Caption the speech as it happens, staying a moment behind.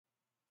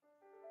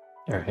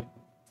Alright.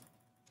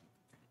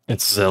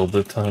 It's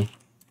Zelda time.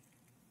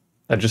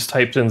 I just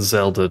typed in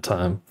Zelda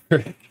time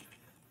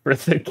for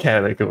the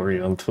category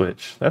on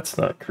Twitch. That's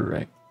not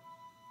correct.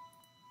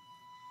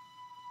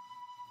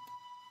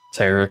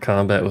 Terra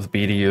combat with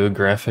BDO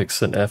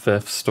graphics and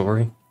FF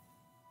story.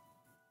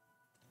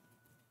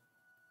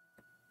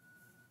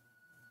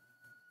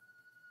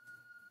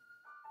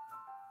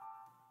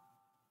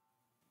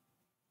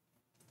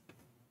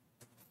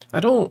 I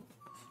don't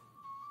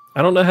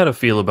I don't know how to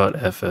feel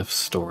about FF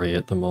story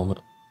at the moment.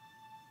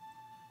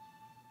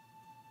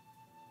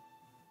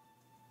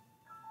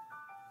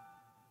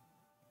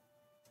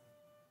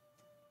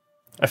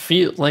 I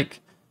feel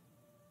like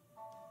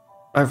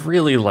I've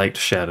really liked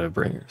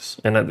Shadowbringers,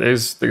 and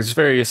there's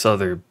various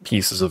other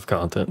pieces of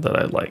content that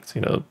I liked,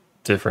 you know,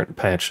 different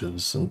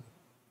patches and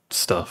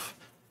stuff.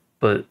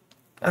 But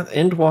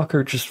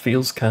Endwalker just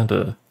feels kind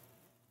of,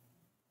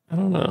 I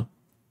don't know.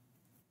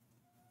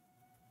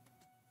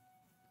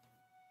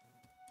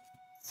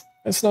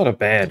 It's not a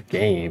bad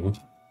game.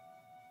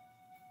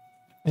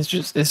 It's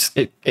just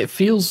it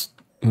feels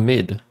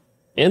mid.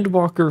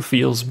 Endwalker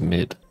feels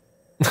mid.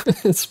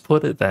 Let's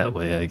put it that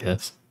way, I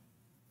guess.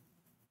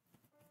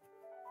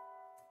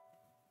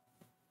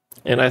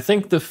 And I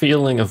think the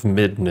feeling of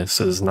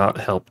midness is not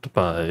helped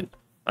by.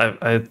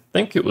 I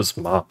think it was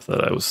Mop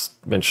that I was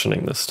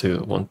mentioning this to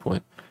at one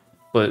point.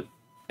 But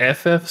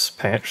FF's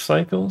patch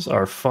cycles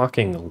are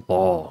fucking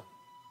long.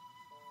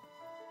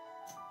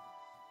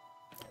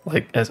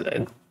 Like, as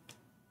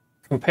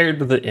compared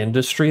to the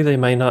industry, they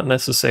may not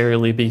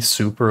necessarily be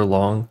super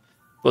long,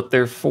 but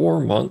they're 4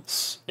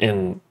 months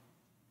in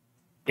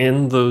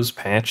those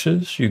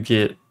patches. You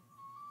get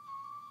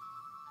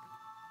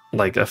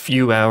like a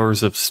few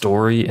hours of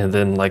story and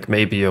then like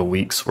maybe a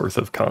week's worth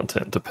of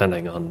content,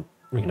 depending on,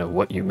 you know,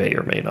 what you may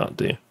or may not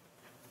do.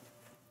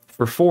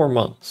 For 4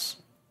 months.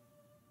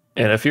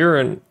 And if you're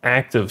an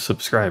active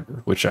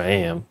subscriber, which I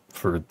am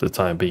for the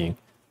time being,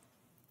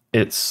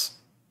 it's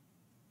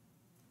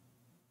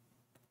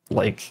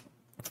like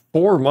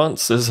 4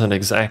 months isn't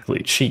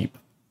exactly cheap.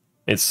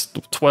 It's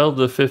 12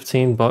 to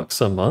 15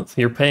 bucks a month.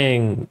 You're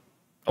paying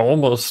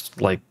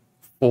almost like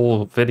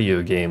full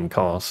video game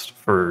cost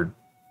for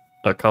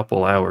a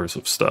couple hours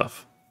of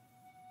stuff.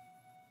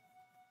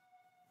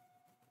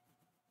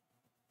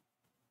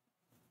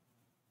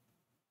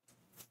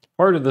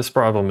 Part of this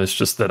problem is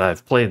just that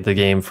I've played the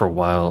game for a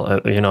while.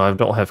 You know, I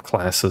don't have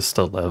classes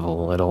to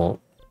level. I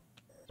don't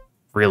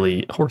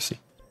really horsey.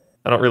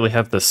 I don't really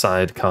have the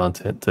side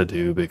content to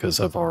do because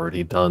I've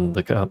already done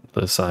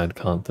the side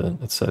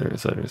content, etc.,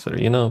 etc.,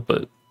 etc. You know,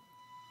 but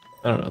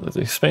I don't know.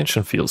 The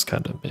expansion feels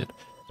kind of mid.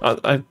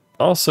 I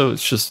also,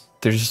 it's just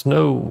there's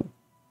no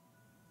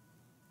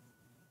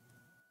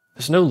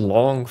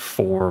long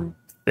form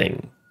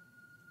thing.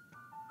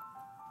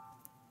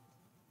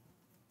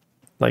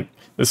 Like,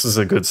 this is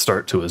a good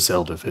start to a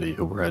Zelda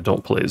video where I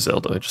don't play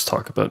Zelda. I just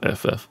talk about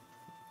FF.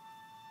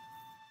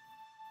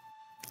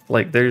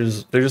 Like,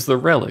 there's the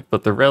relic,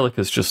 but the relic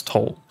is just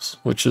tomes,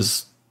 which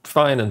is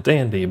fine and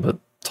dandy, but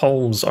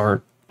tomes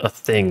aren't a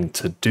thing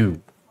to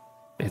do.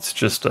 It's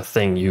just a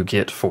thing you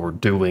get for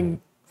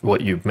doing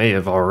what you may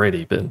have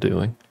already been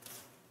doing.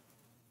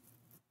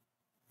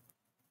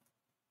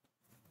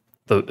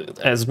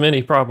 As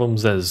many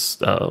problems as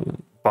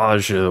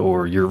Baja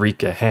or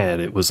Eureka had,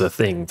 it was a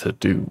thing to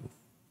do.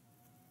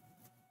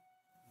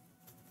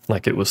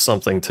 Like, it was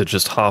something to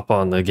just hop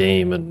on the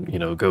game and, you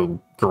know,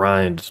 go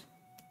grind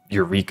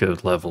Eureka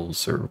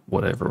levels or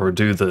whatever, or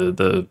do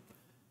the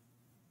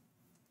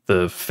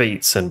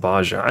fates in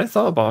Baja. I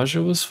thought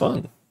Baja was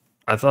fun.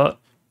 I thought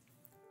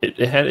it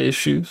had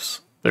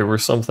issues. There were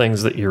some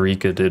things that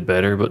Eureka did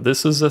better, but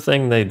this is a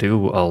thing they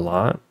do a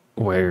lot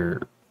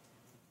where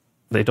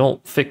they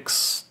don't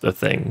fix the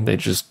thing, they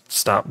just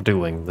stop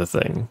doing the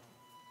thing.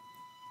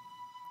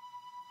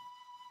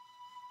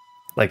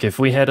 Like, if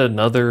we had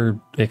another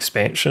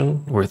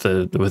expansion with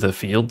a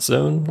field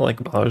zone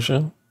like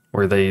Baja,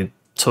 where they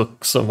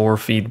took some more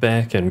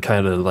feedback and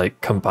kind of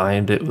like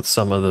combined it with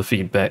some of the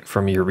feedback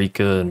from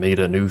Eureka and made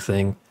a new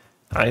thing,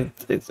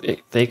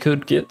 they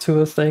could get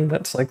to a thing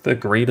that's like the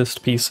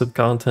greatest piece of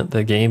content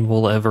the game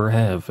will ever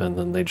have, and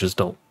then they just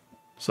don't.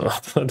 So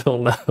I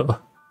don't know.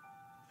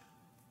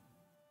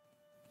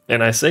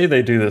 And I say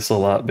they do this a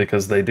lot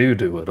because they do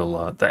it a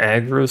lot. The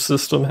aggro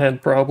system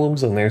had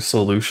problems, and their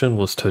solution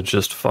was to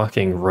just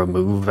fucking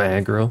remove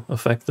aggro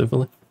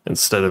effectively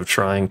instead of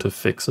trying to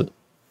fix it,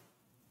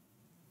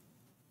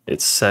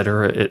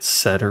 etc.,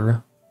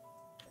 etc.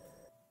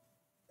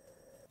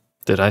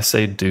 Did I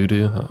say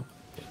doo-doo?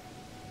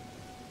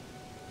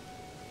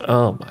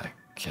 Oh my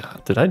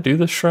god. Did I do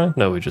this shrine?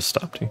 No, we just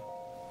stopped here.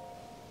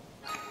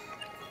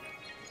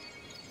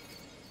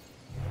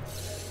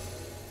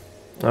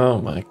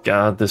 Oh my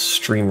god, this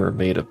streamer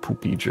made a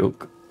poopy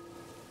joke.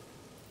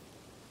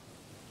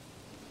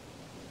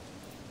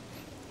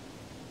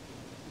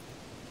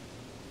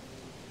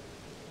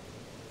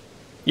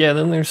 Yeah,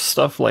 then there's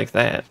stuff like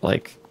that.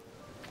 Like,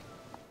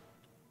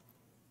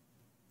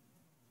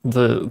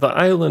 the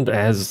island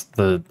as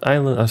the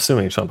island,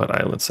 assuming you're talking about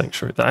Island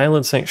Sanctuary, the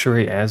Island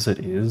Sanctuary as it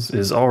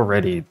is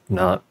already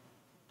not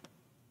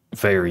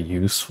very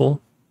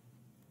useful.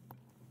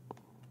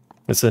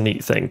 It's a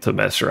neat thing to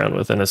mess around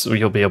with, and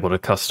you'll be able to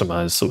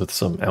customize with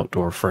some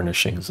outdoor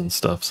furnishings and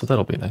stuff, so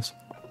that'll be nice.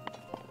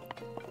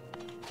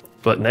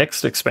 But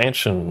next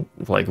expansion,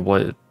 like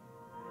what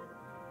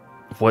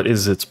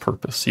is its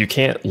purpose? You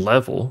can't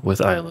level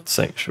with Island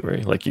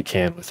Sanctuary like you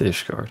can with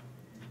Ishgard.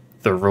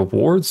 The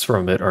rewards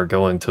from it are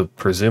going to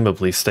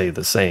presumably stay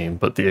the same,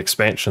 but the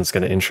expansion's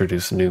going to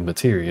introduce new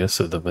materia,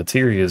 so the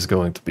materia is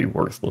going to be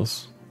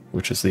worthless,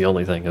 which is the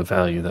only thing of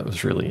value that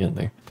was really in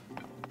there.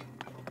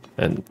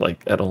 And,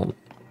 like,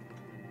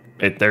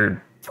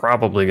 they're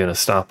probably going to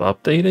stop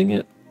updating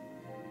it.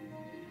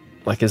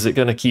 Like, is it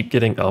going to keep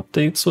getting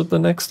updates with the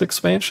next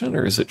expansion,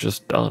 or is it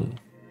just done?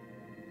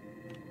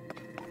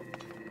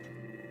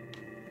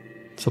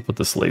 What's up with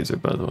this laser,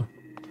 by the way?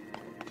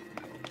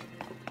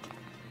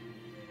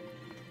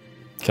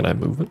 Can I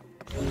move it?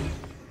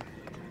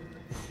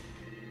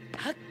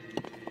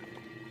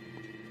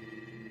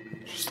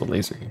 Just a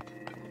laser here.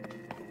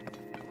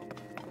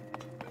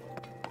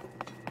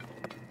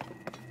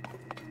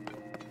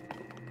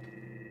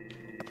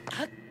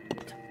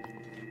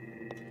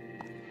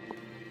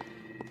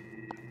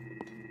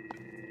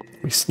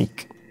 We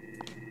sneak.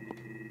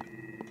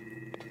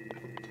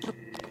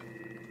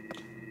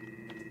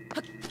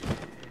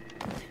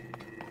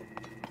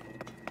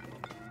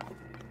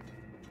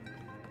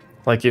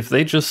 Like, if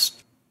they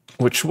just,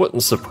 which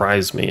wouldn't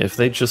surprise me, if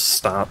they just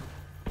stop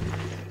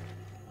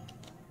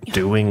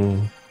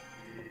doing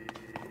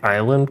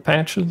island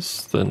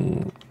patches,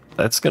 then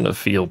that's gonna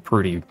feel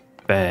pretty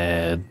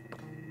bad.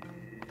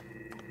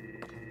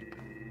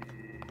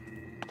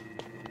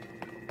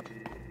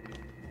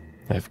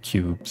 I have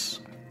cubes.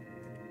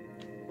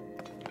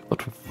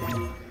 But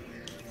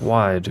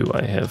why do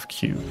I have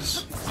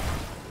cubes?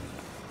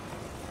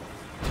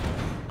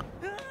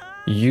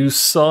 You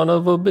son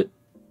of a bit.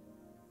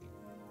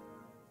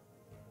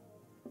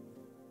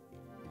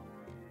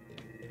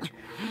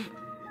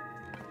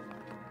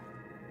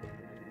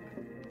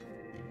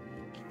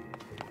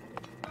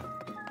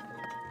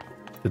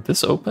 Did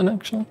this open,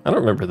 actually? I don't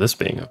remember this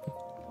being open.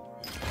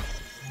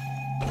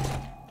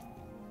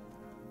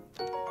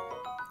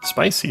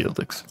 Spicy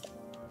elixir.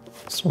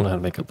 I still don't know how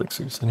to make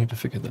elixirs. I need to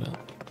figure that out.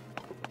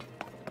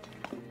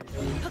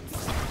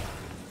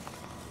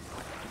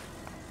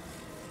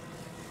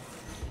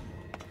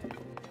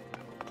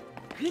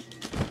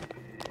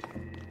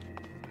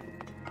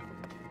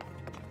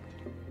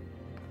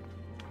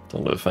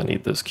 Don't know if I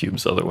need those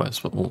cubes otherwise,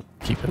 but we'll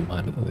keep in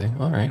mind that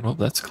they... Alright, well,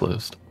 that's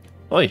closed.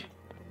 Oi!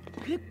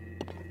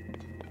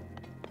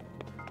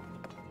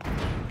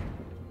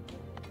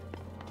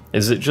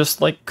 Is it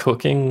just like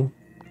cooking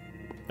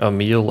a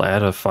meal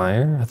at a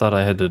fire? I thought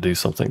I had to do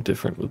something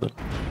different with it.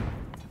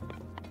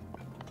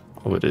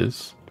 Oh, it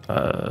is?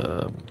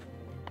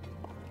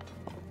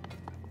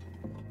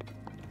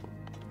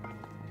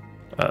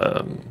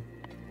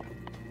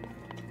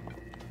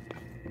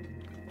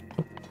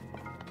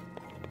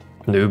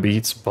 Noob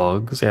eats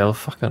bugs? Yeah,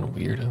 fucking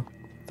weirdo.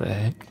 The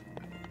heck?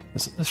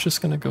 Isn't this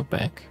just gonna go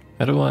back?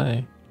 How do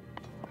I...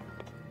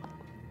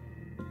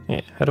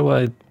 Yeah, how do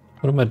I...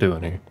 What am I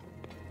doing here?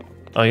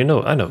 Oh, you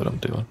know, I know what I'm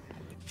doing.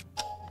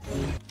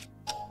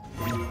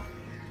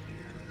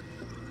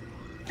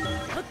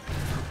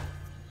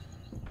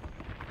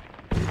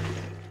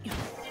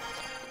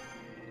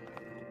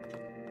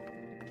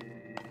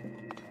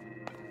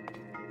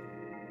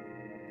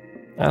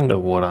 I know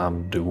what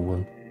I'm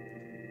doing.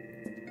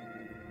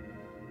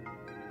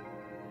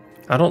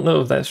 I don't know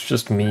if that's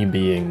just me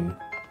being...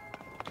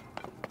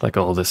 Like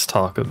all this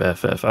talk of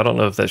FF. I don't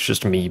know if that's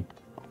just me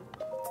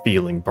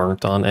feeling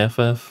burnt on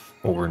FF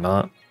or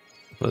not.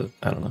 But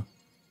I don't know.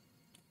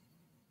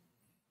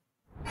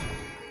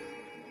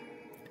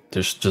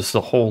 Just the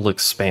whole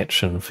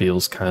expansion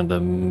feels kind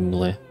of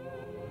meh.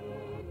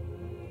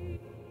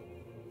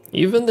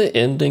 Even the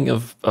ending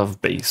of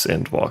base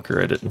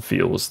Endwalker I didn't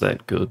feel was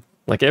that good.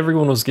 Like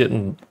everyone was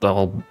getting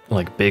all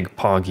like big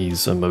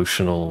poggies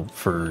emotional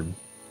for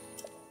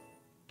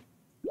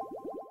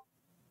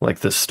like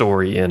the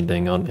story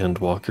ending on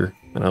Endwalker.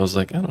 And I was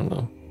like, I don't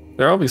know.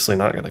 They're obviously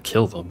not gonna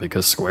kill them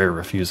because Square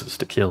refuses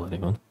to kill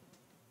anyone.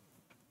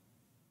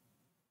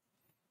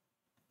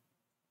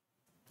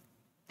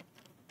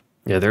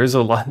 Yeah, there's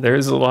a lot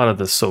of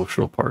the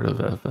social part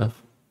of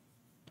FF.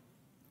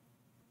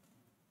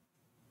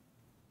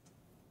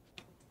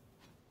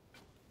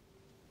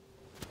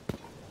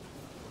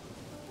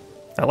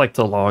 I like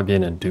to log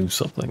in and do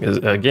something.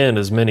 Again,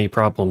 as many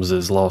problems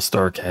as Lost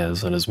Ark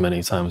has, and as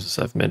many times as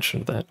I've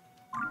mentioned that.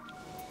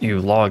 You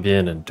log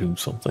in and do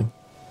something.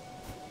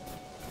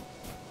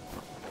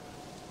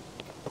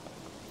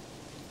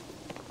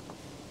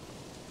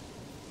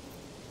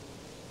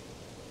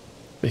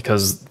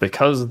 Because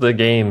the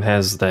game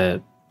has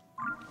that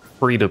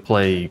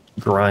free-to-play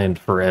grind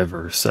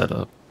forever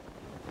setup.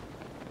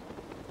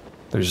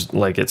 There's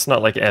like, it's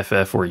not like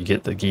FF where you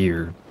get the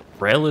gear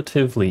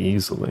relatively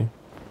easily.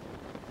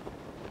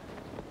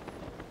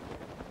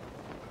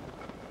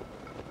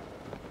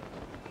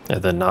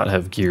 and then not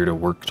have gear to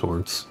work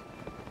towards.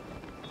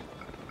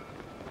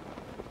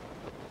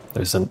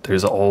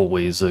 There's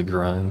always a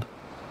grind.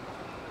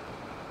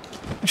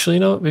 Actually, you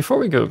know what? Before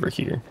we go over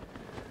here,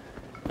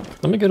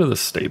 let me go to the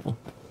stable.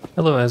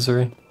 Hello,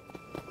 Azuri.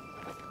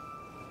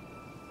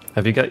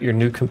 Have you got your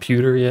new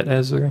computer yet,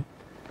 Azuri?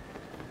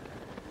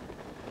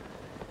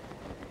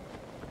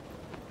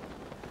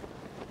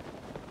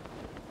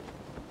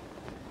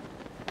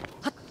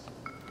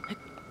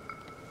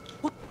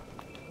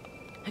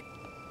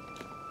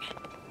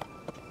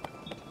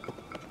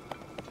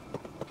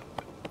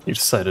 You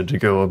decided to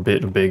go a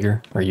bit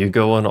bigger. Are you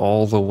going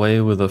all the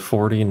way with a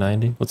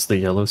 40-90? What's the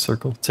yellow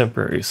circle?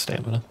 Temporary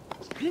stamina.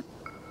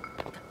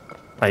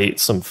 I ate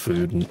some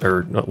food,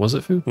 or no, was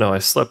it food? No, I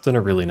slept in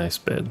a really nice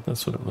bed.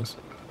 That's what it was.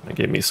 It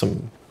gave me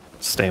some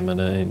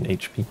stamina and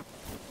HP.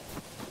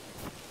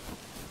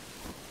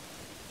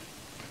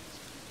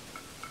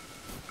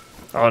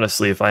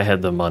 Honestly, if I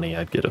had the money,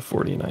 I'd get a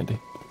 40-90.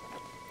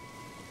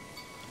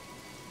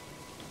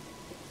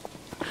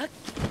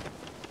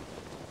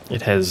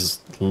 It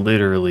has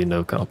literally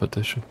no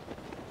competition.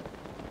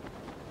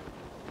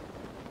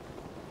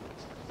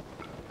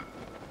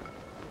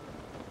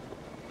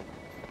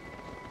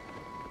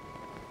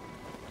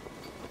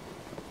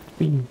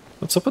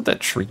 What's up with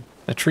that tree?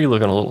 That tree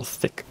looking a little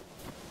thick.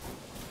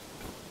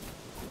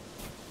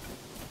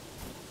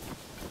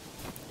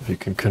 If you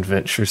can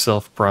convince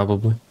yourself,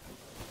 probably.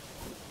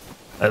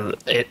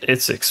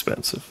 It's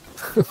expensive.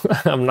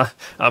 I'm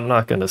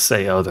not gonna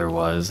say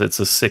otherwise. It's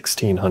a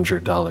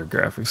 $1,600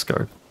 graphics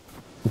card.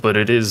 But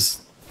it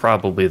is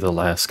probably the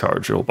last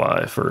card you'll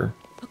buy for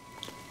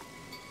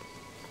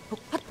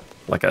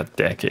like a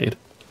decade.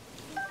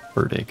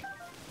 Bird egg.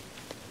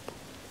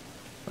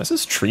 Why is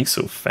this tree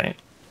so fat?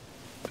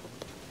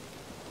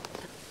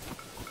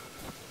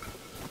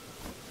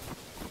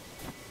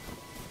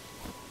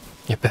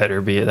 You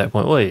better be at that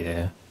point. Well,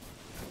 yeah.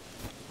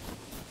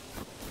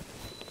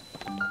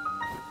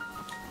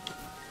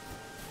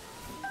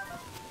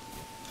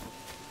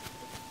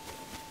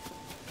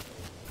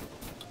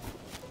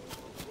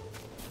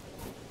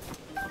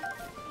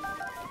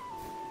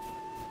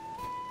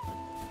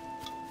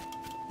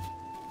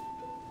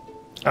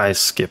 I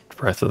skipped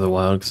Breath of the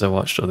Wild because I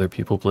watched other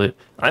people play it.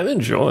 I'm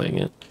enjoying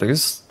it.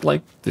 There's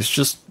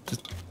just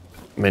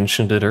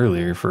mentioned it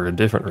earlier for a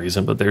different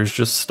reason, but there's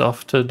just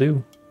stuff to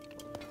do.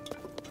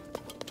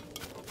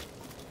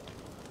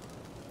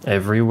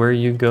 Everywhere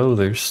you go,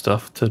 there's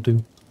stuff to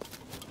do.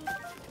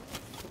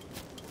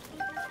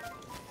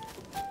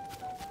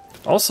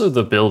 Also,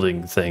 the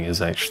building thing is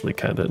actually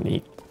kind of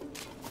neat.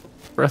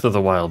 Breath of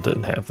the Wild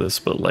didn't have this,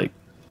 but like,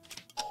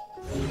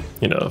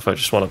 you know, if I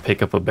just want to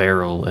pick up a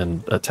barrel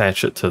and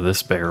attach it to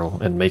this barrel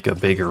and make a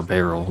bigger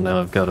barrel, now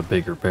I've got a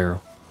bigger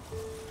barrel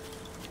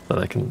that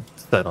I can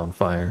set on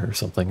fire or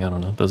something. I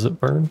don't know. Does it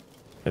burn?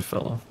 It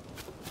fell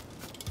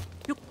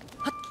off.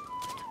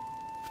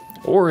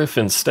 Or if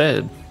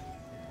instead...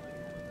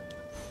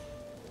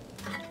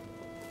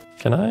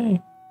 Can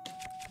I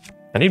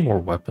need more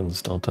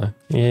weapons, don't I?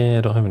 Yeah,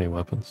 I don't have any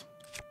weapons.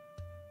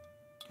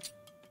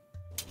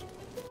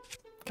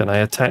 Can I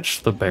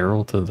attach the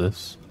barrel to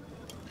this?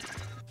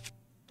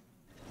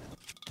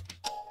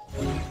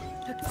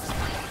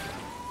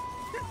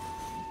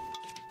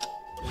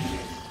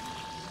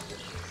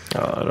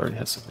 Oh, it already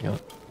has something on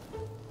it.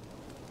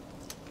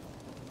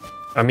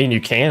 I mean, you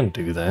can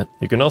do that.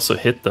 You can also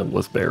hit them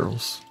with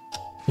barrels.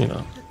 You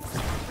know,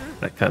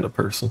 that kind of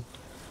person.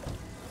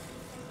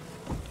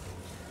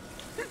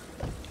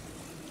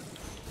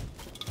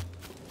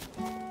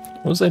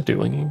 What was I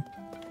doing here?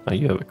 Oh,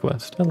 you have a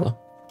quest. Hello.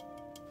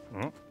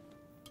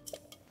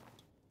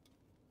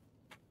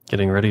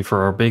 Getting ready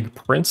for our big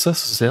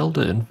Princess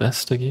Zelda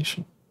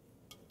investigation.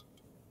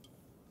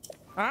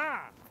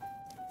 Ah!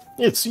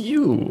 It's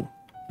you!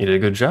 You did a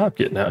good job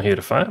getting out here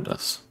to find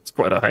us. It's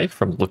quite a hike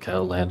from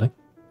Lookout Landing.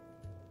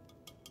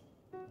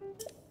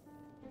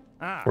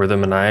 Ah. Where the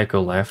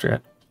maniacal laughter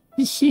at.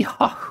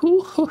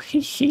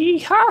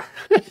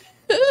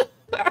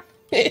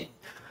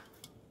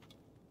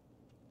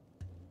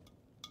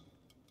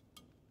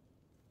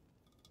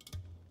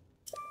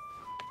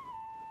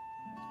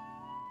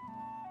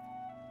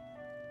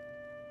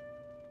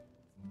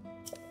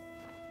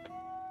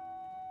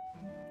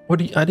 What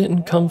do you, I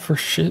didn't come for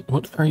shit.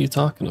 What are you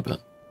talking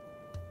about?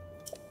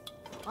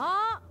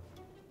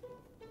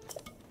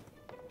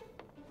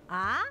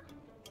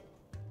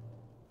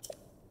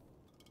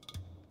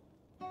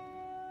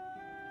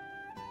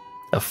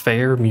 A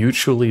fair,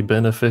 mutually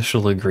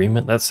beneficial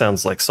agreement? That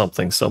sounds like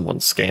something someone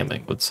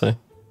scamming would say.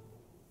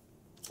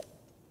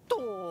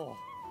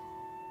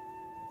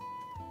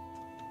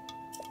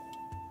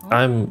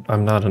 I'm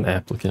not an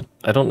applicant.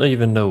 I don't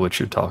even know what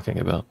you're talking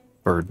about,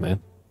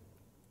 Birdman.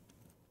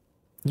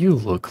 You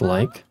look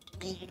like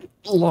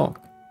Lonk.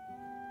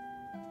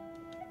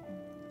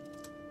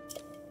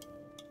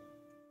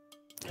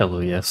 Hello,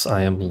 yes,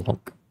 I am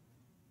Lonk.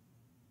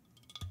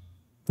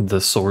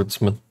 The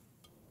swordsman.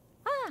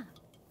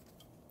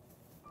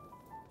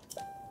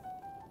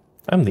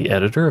 I'm the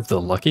editor of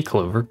the Lucky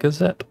Clover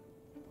Gazette.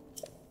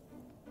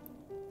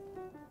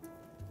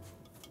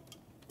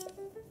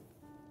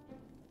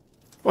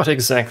 What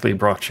exactly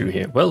brought you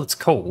here? Well, it's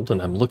cold,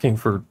 and I'm looking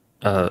for,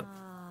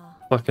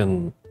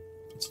 fucking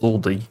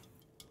Zelda.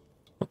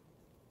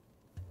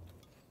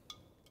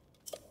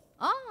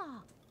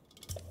 Ah.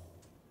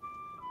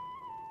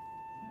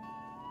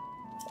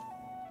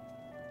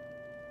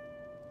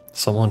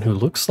 Someone who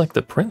looks like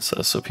the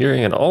princess,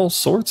 appearing in all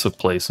sorts of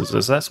places.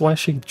 Is that why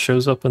she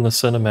shows up in the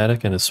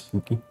cinematic and is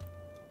spooky?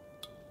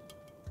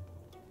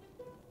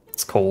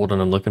 It's cold,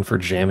 and I'm looking for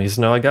jammies.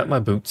 No, I got my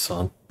boots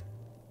on.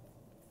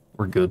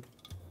 We're good.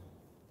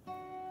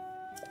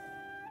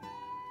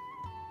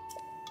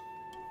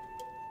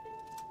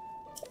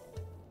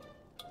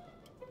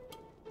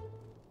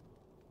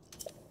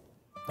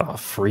 Oh,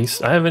 free.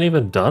 I haven't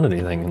even done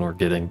anything and we're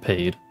getting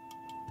paid.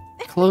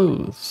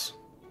 Clothes.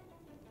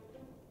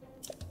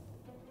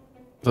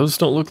 Those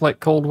don't look like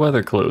cold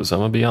weather clothes, I'm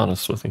gonna be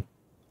honest with you.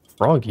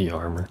 Froggy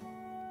armor.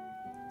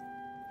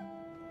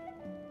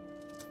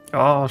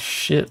 Oh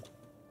shit.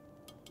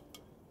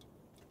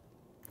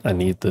 I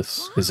need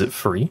this. Is it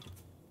free?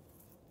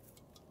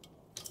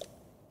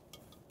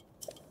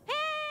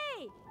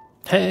 Hey!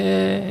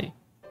 Hey!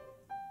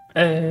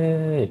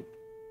 Hey!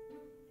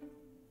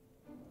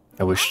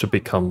 I wish to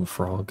become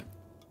frog.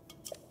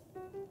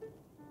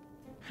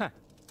 Huh.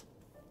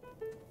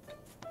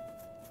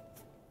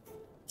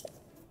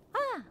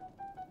 Ah.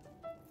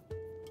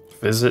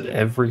 Visit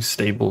every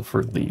stable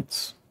for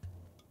leads.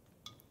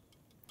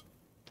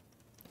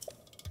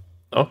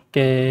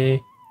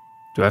 Okay.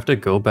 Do I have to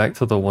go back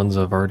to the ones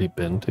I've already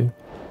been to?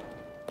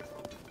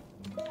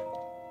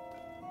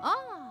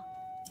 Ah.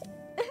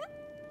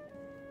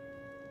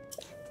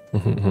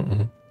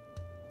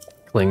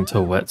 Cling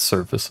to wet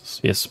surfaces.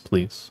 Yes,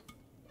 please.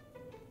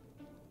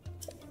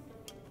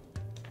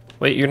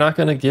 Wait, you're not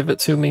gonna give it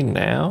to me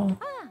now?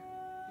 Ah.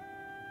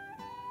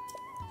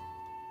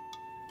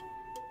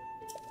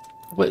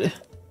 What?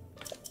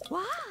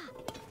 Wow.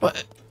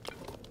 What?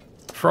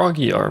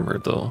 Froggy armor,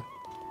 though.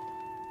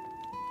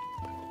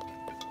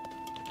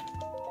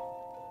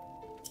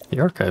 The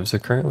archives are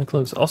currently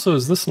closed. Also,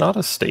 is this not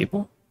a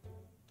stable?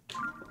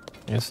 I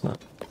guess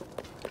not.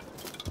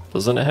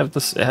 Doesn't it have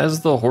this? It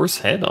has the horse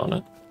head on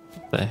it.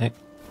 What the heck?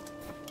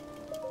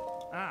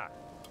 Ah.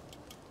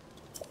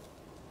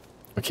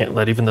 We can't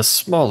let even the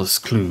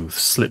smallest clue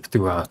slip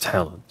through our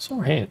talons.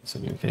 Or hands,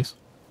 in your case.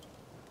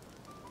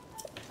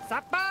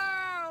 Sapo!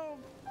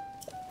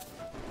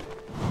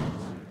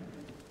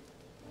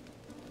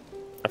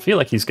 I feel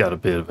like he's got a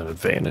bit of an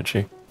advantage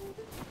here.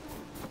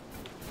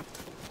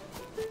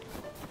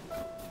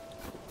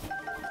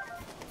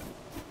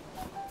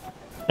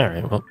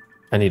 Alright, well,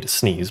 I need to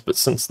sneeze, but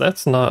since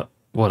that's not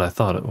what I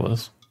thought it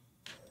was,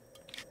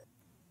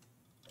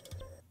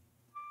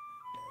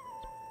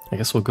 I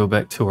guess we'll go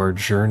back to our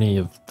journey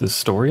of the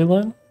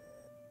storyline?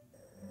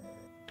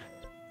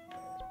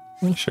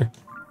 Yeah, sure.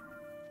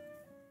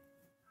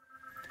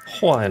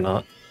 Why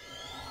not?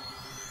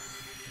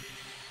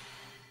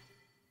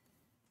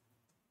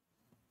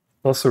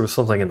 Unless there was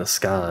something in the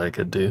sky I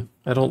could do.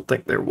 I don't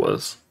think there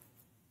was.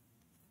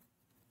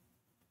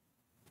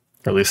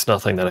 Or at least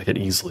nothing that I could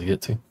easily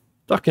get to.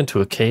 Duck into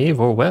a cave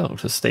or well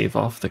to stave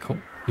off the cold.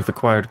 You've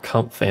acquired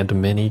Comf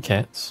and many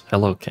cats.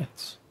 Hello,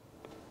 cats.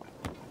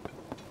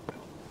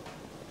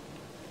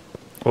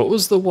 What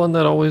was the one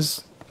that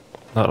always...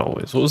 Not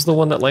always. What was the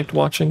one that liked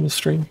watching the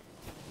stream?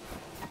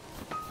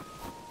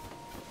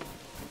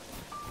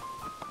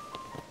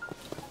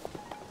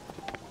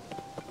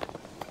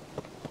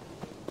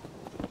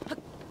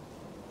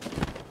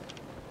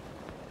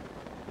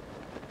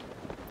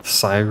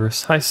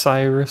 Cyrus. Hi,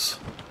 Cyrus.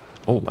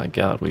 Oh my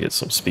god, we get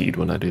some speed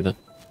when I do that.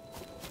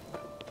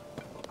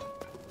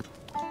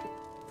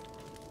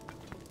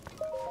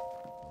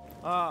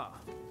 Ah.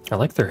 I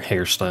like their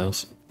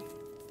hairstyles.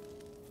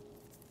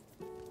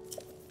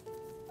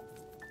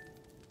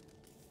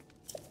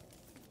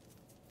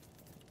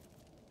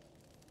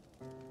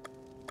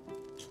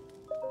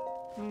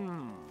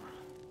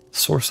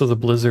 Source of the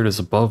blizzard is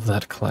above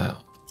that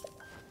cloud.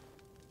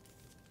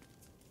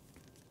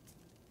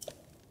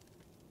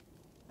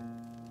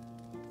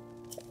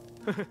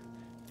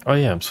 Oh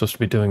yeah, I'm supposed to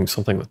be doing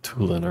something with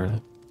Tulin,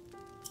 aren't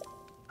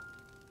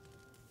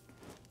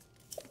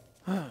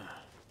I?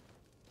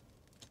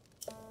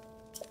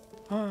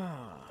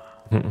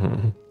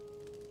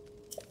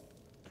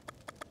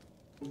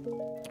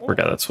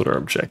 Forgot that's what our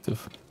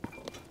objective.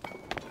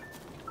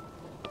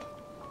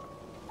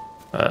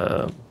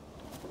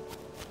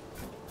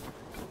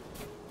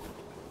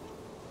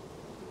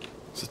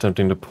 It's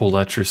attempting to pull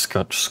out your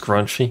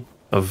scrunchie.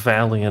 A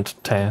valiant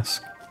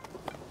task.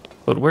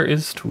 But where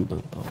is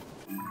Tulin, though?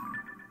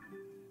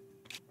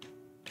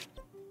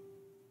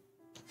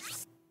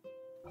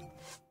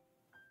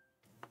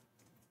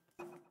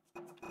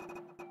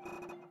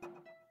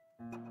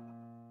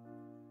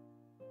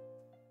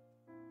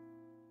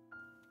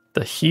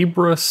 The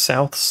Hebra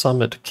South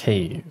Summit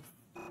Cave.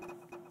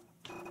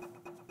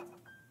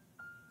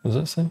 What does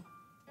that say?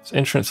 Its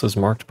entrance is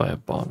marked by a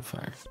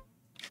bonfire.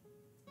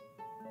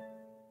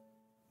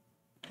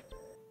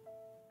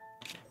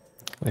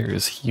 There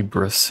is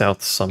Hebra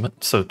South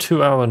Summit. So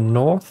 2 hours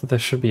north, there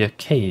should be a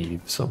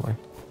cave somewhere.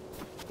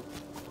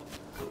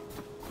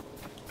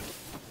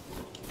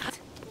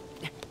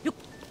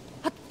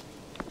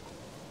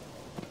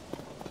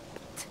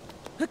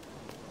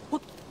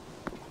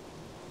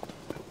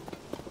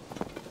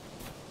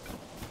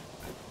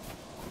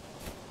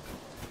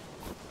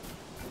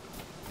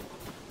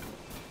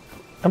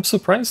 I'm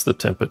surprised the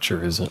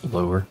temperature isn't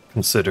lower,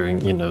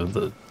 considering, you know,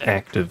 the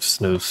active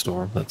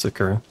snowstorm that's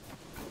occurring.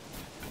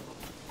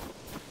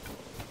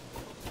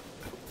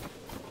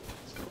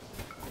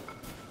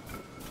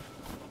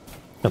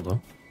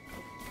 Hello.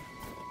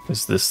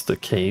 Is this the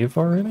cave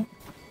already?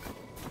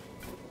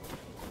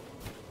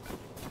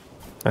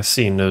 I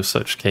see no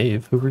such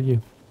cave. Who are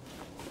you?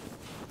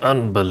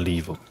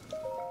 Unbelievable.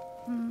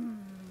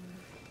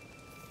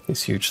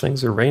 These huge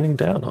things are raining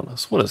down on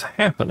us. What is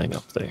happening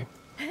up there?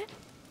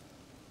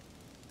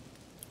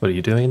 What are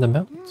you doing in the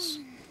mountains?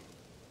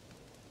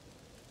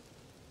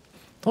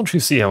 Don't you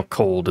see how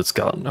cold it's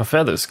gotten? Our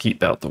feathers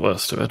keep out the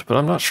worst of it, but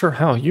I'm not sure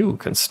how you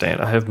can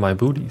stand. I have my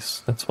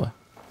booties, that's why.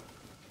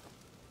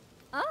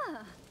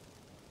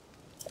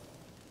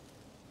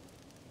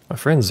 My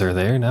friends are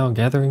there now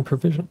gathering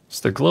provisions.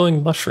 They're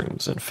glowing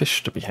mushrooms and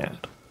fish to be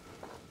had.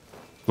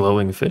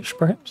 Glowing fish,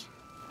 perhaps?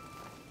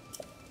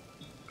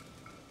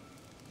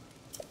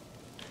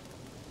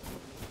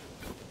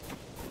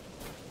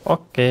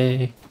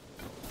 Okay.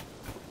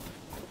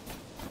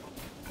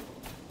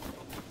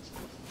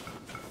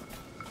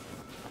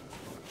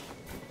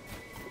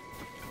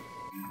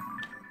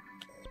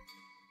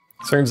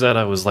 Turns out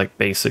I was like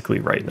basically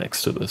right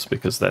next to this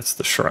because that's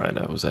the shrine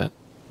I was at.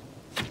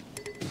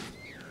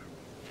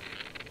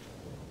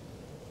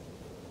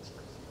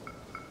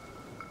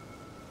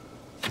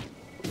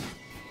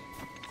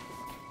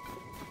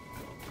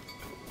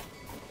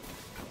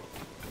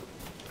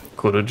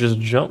 Could have just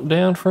jumped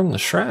down from the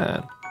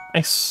shrine.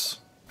 Nice.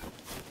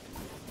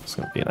 It's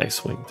gonna be an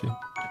ice wing too.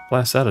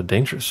 Blasts out a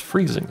dangerous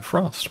freezing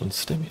frost when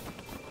stimulated.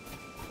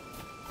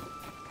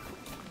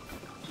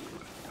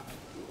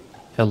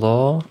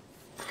 Hello?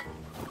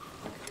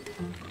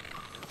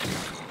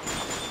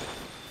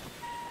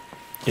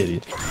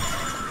 Idiot.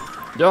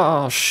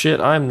 Oh shit,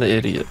 I'm the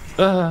idiot.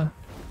 Ah.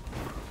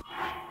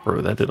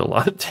 Bro, that did a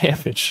lot of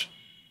damage.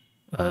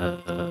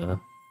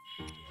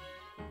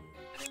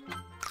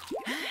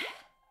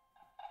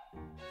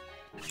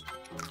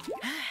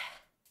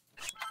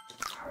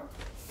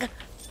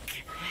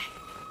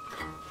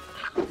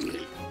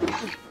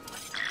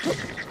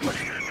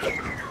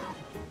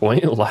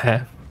 Point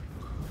laugh.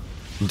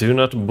 Do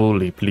not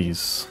bully,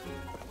 please.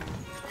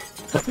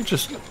 Let me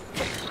just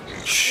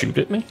shoot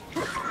at me?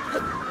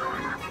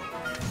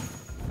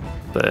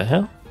 The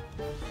hell?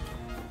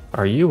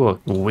 Are you a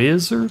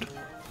wizard?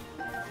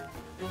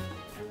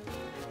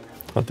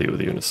 I'll deal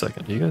with you in a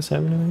second. Do you guys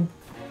have anything?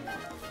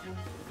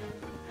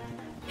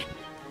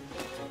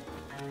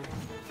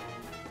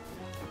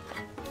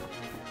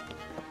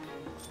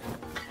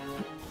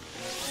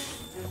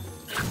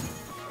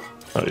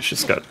 Oh, he's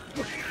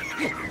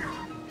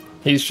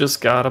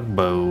just got a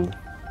bow.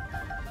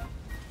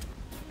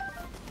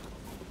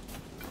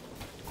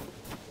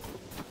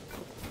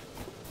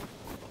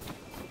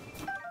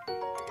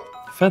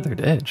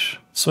 Feathered edge.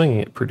 Swinging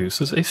it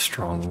produces a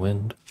strong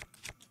wind.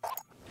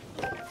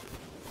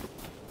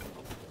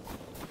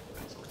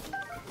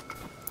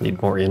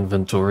 Need more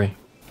inventory.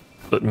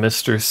 But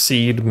Mr.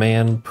 Seed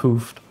Man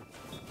poofed.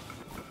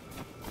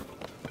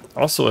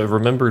 Also, I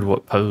remembered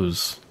what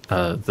pose.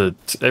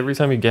 Every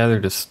time you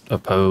gathered a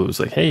pose,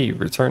 like, hey,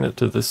 return it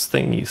to this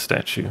thingy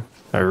statue.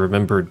 I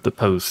remembered the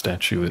pose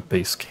statue at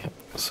base camp,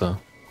 so.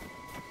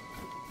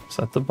 Is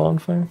that the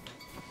bonfire?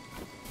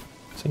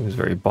 Seems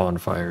very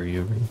bonfire-y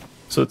over here.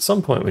 So at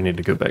some point we need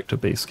to go back to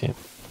base camp.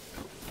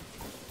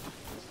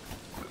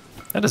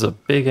 That is a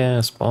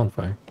big-ass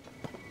bonfire.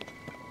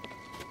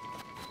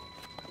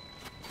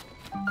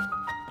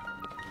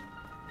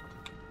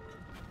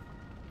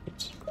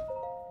 Oops.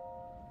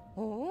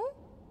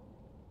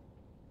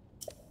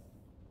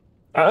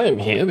 I'm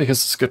here because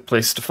it's a good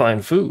place to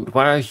find food.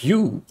 Why are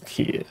you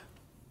here?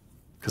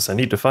 Because I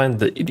need to find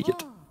the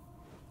idiot.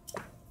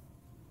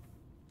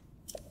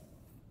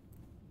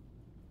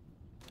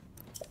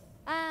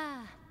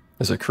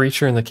 There's a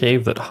creature in the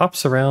cave that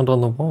hops around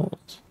on the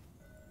walls.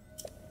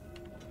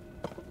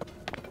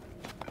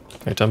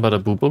 Are you talking about a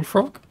booble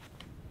frog?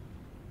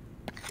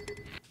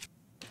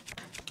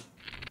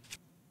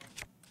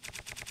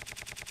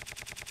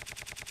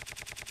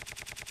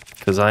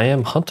 Because I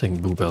am hunting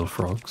booble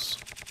frogs.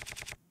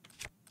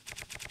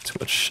 Too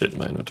much shit in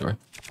my inventory.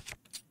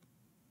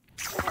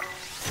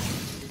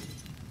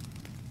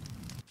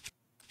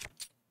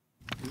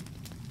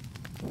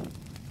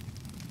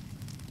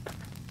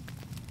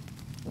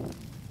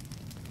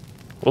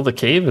 Well, the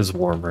cave is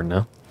warmer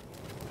now.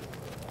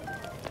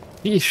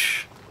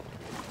 Yeesh.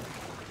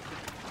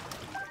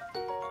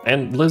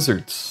 And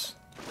lizards.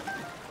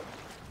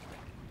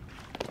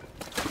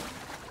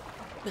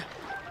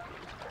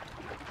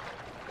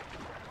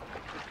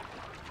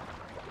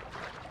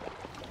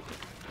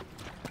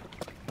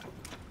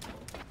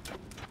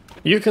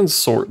 You can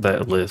sort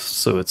that list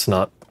so it's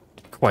not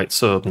quite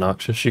so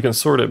obnoxious. You can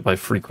sort it by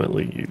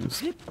frequently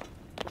used,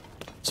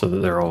 so that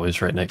they're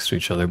always right next to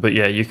each other. But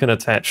yeah, you can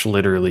attach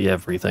literally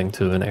everything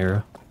to an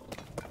arrow,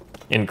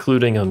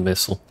 including a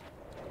missile.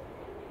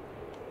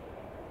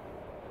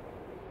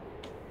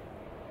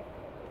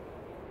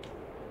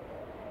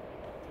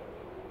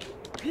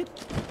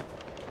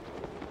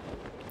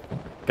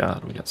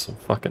 God, we got some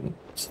fucking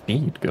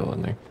speed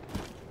going there.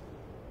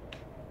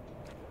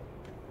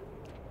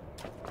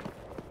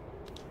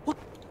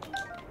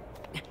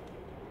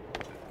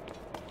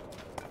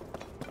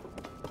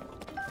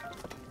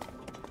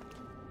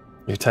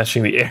 You're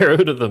attaching the arrow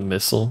to the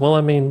missile? Well,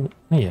 I mean,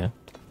 yeah.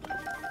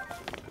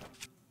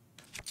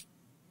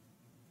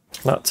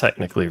 Not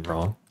technically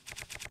wrong.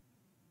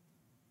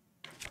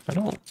 I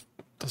don't...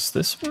 Does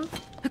this work?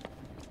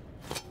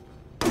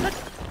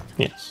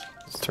 Yes,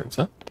 this turns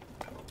out.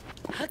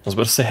 I was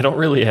about to say, I don't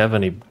really have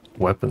any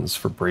weapons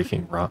for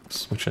breaking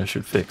rocks, which I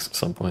should fix at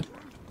some point.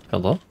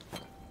 Hello?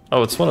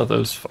 Oh, it's one of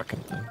those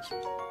fucking things.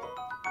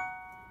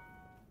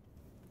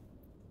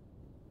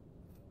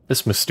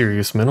 This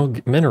mysterious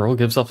mineral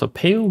gives off a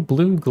pale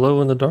blue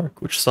glow in the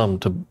dark, which some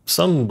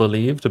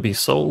believe to be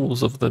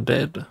souls of the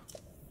dead.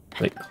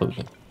 Make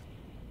clothing.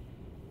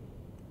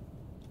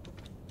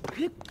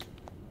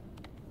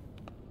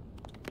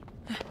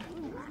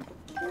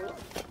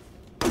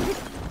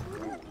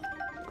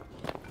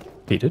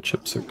 Pita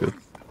chips are good.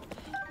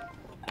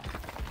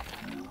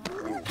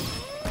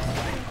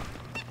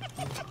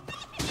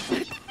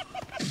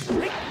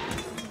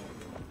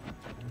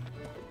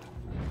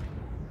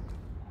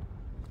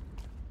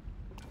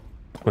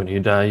 When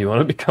you die, you want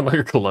to become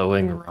a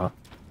glowing rock.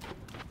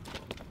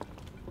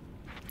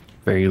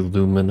 Very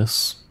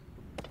luminous.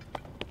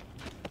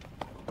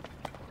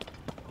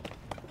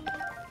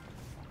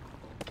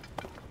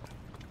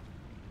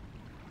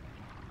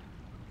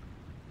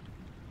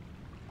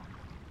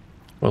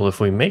 Well,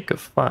 if we make a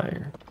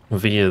fire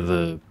via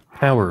the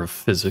power of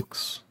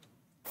physics,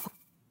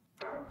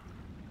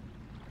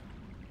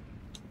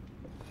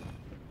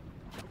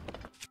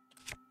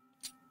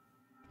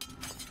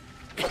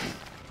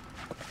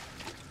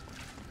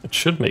 it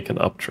should make an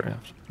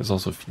updraft. There's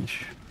also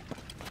fish.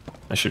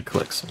 I should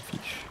collect some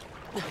fish.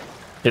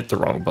 Hit the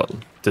wrong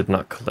button. Did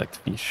not collect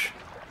fish.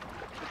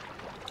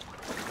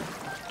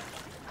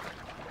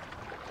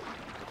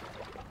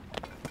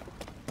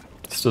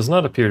 This does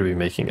not appear to be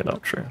making an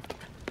updraft.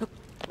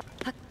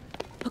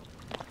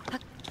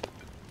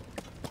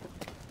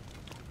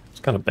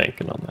 Just kind of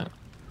banking on that.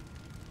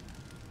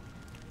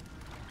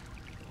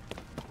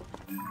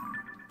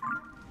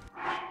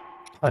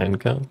 Pine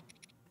cone.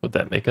 Would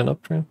that make an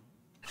updraft?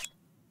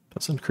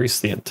 Let's increase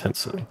the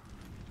intensity.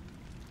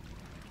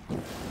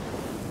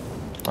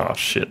 Oh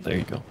shit, there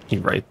you go.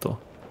 You're right though.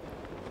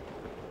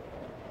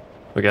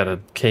 We got a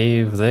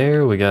cave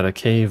there, we got a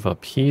cave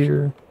up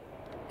here.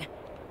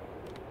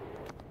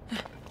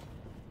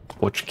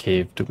 Which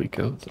cave do we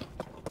go though?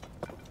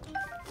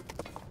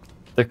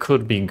 There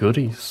could be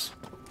goodies.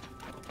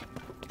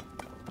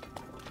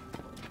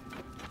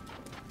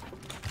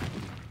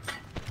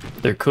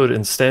 There could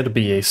instead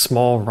be a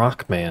small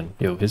rock man.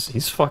 Yo,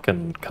 he's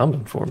fucking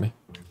coming for me.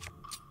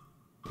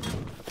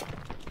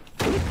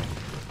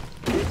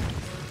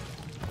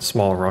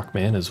 Small rock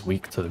man is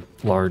weak to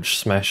large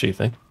smashy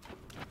thing.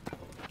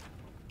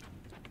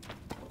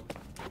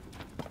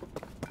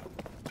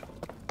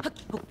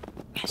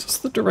 Is this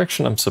the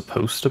direction I'm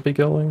supposed to be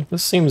going?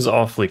 This seems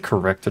awfully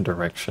correct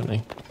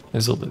direction-y.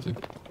 There's a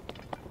lizard.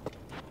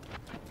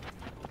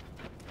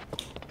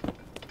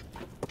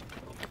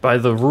 By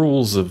the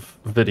rules of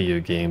video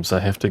games,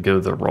 I have to go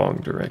the wrong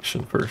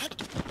direction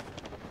first.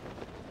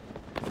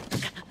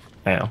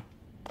 Ow.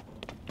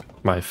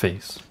 My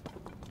face.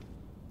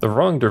 The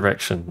wrong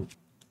direction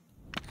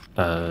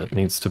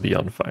needs to be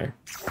on fire.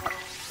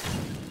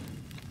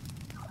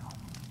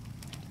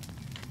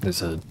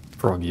 There's a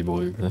froggy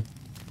boy over there.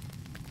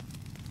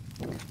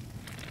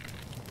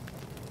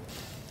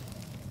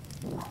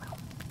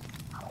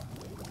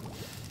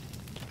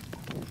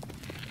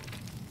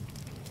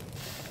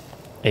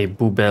 A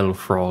boubelle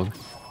frog.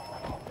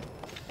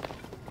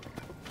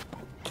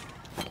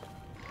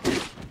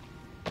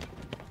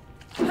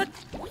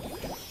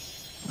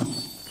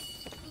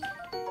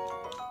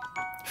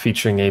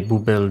 Featuring a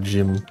boubelle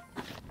gym.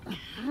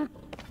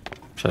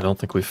 Which I don't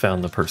think we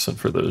found the person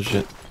for those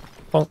yet.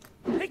 Bonk.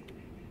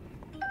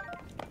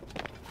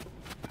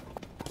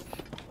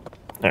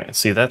 Alright,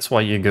 see, that's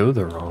why you go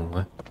the wrong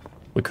way.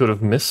 We could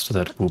have missed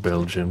that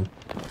boubelle gym.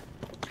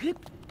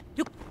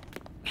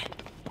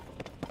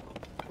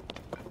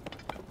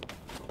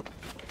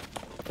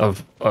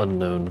 Of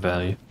unknown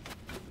value.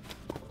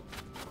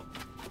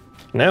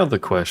 Now the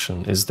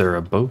question, is there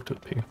a boat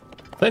up here?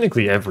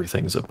 Technically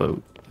everything's a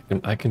boat.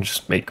 I can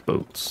just make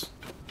boats.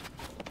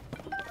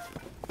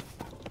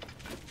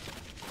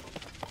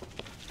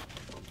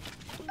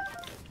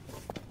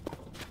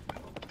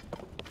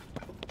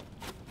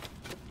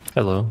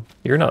 Hello.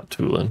 You're not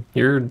Tulin.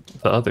 You're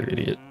the other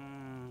idiot.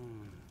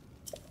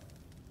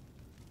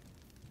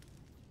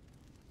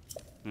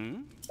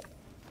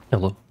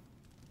 Hello.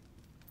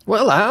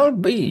 Well, I'll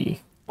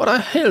be. What a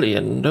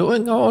hellion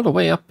doing all the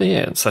way up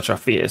here in such a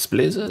fierce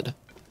blizzard.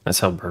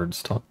 That's how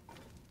birds talk.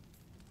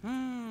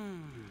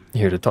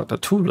 Here to talk to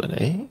Tulin,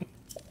 eh?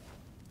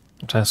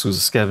 The task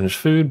was to scavenge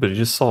food, but he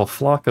just saw a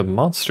flock of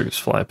monsters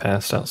fly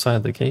past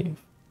outside the cave.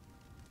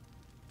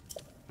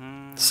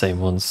 The same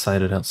ones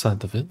sighted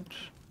outside the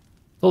village.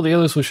 Told the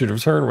others we should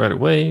return right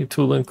away.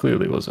 Tulin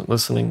clearly wasn't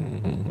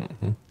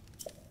listening.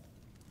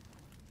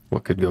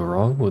 What could go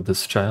wrong with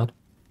this child?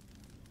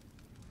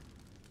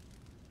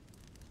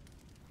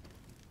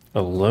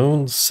 A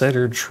lone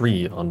cedar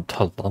tree on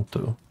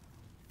Talanto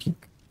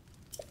Peak.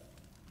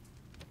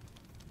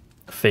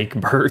 Fake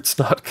birds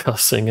not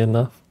cussing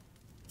enough.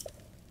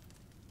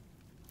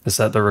 Is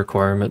that the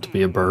requirement to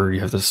be a bird? You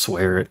have to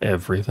swear at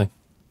everything.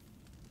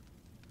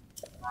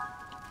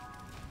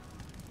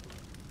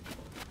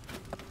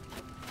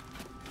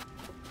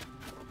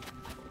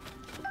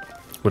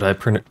 Would I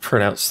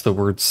pronounce the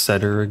word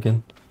cedar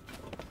again?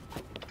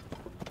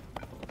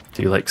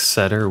 Do you like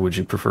cedar or would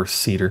you prefer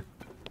cedar?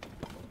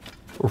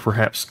 Or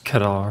perhaps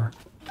Kadar?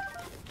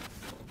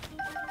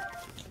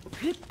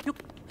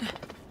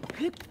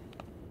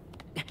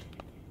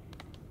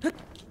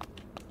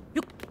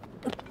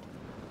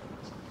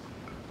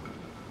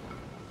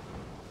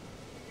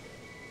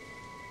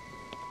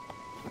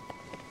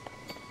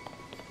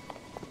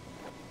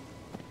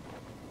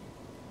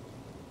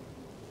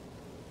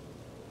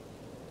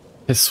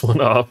 This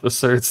one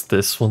officers,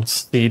 this one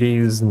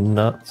Steedy's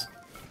nuts.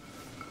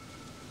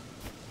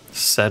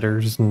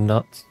 Setter's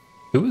nuts.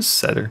 Who is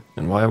Setter?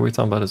 And why are we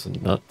talking about his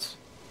nuts?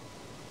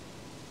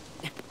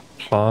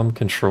 Palm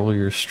control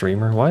your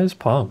streamer? Why is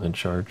Palm in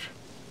charge?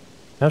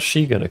 How's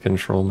she gonna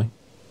control me?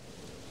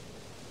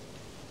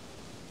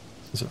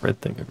 There's a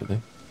red thing over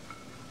there.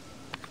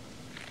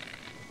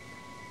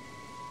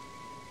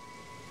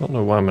 I don't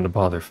know why I'm gonna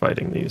bother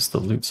fighting these. The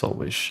loot's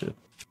always shit.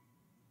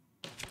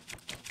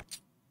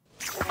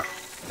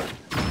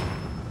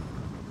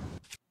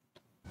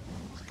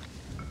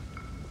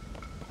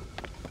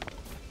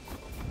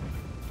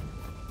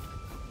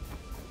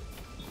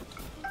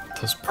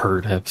 Does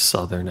Bird have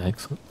southern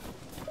accent?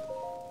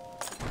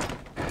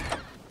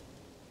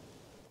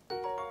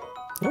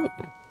 Oh.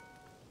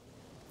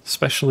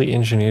 Specially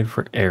engineered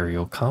for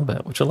aerial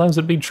combat, which allows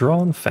it to be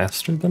drawn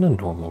faster than a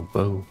normal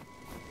bow.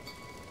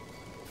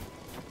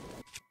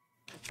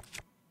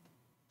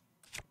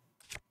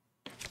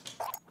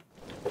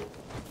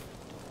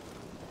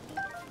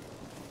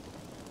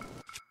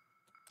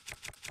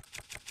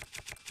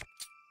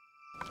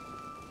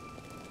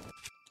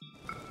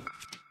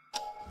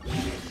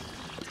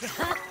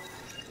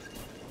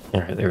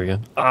 Alright, there we go.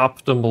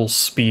 Optimal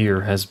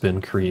spear has been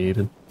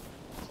created.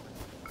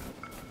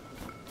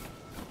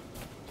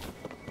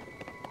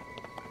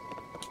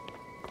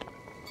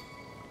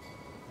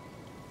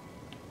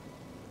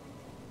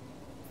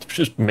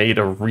 Just made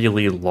a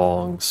really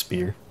long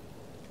spear.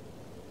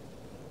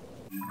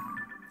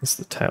 That's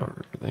the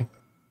tower over there.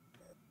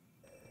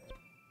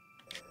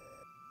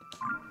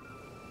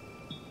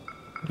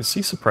 You can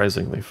see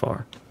surprisingly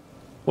far.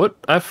 What?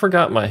 I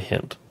forgot my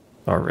hint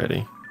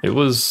already. It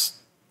was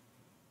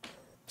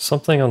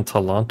something on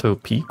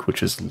Talanto Peak,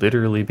 which is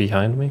literally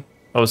behind me.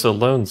 Oh, it's a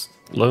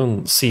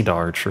lone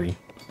cedar tree.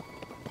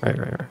 Right.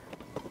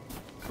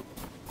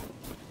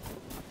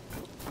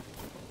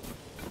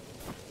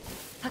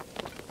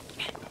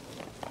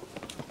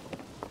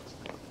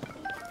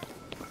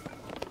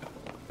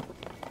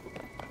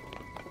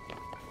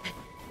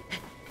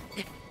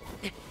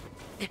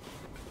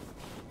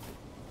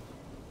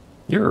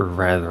 You're a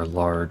rather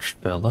large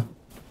fella,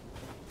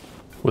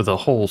 with a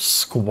whole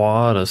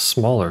squad of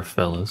smaller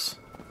fellas.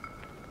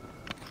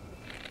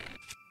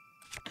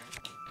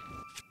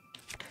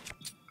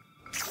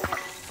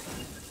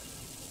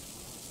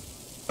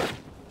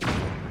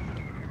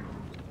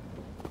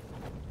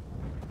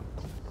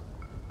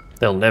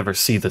 They'll never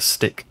see the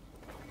stick.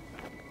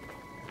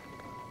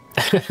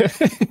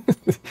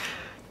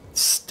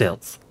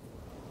 Stealth.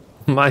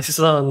 My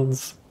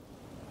sons.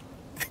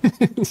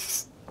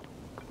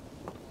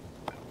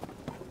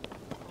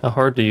 How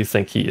hard do you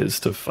think he is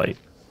to fight?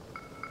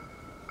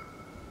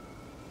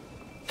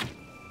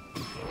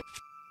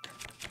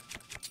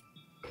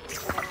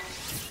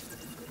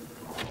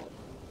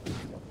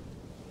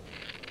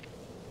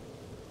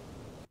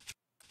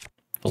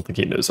 Don't think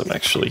he knows I'm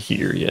actually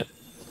here yet.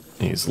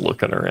 He's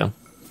looking around.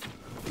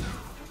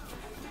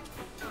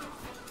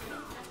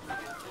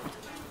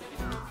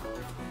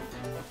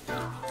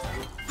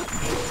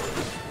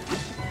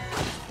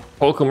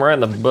 Poke him right in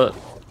the butt.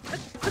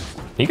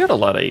 You got a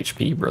lot of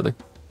HP, brother.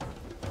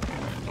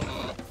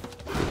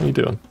 What are you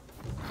doing?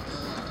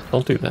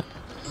 Don't do that.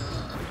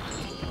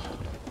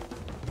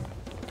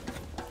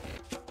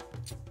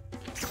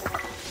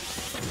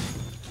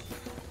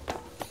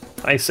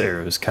 Ice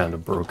arrow is kind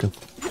of broken.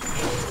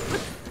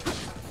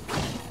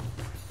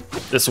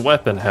 This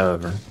weapon,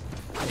 however,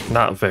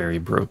 not very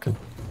broken.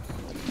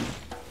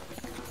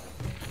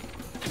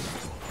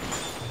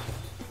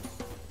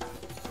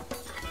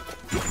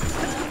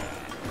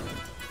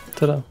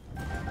 Ta-da.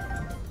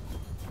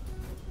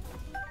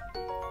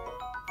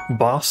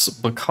 Boss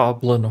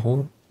Bokoblin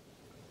Horn.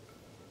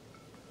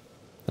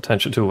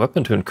 Attention to a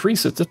weapon to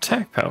increase its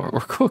attack power,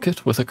 or cook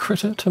it with a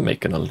critter to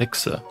make an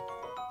elixir.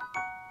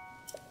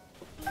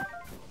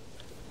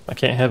 I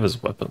can't have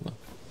his weapon though.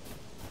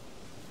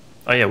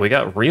 Oh yeah, we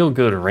got real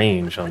good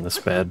range on this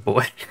bad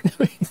boy.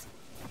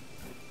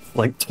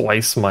 Like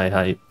twice my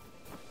height.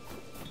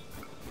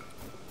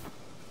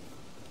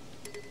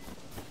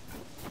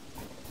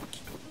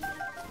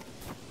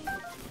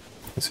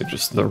 These are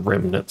just the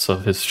remnants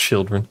of his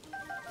children.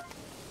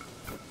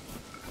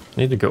 I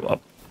need to go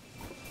up.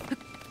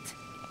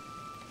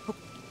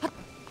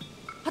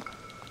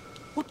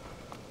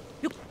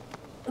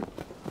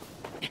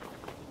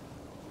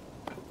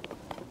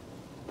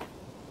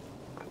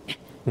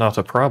 Not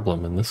a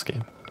problem in this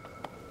game.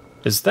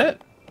 Is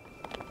that...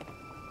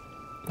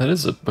 That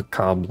is a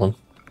bokoblin.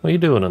 What are you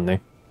doing in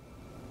there?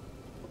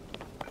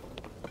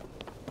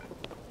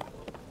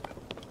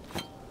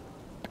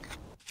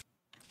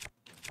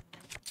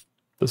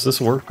 Does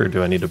this work, or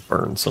do I need to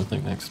burn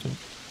something next to it?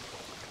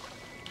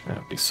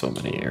 That'd be so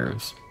many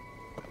arrows.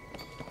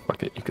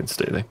 Fuck it, you can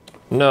stay there.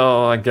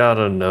 No, I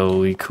gotta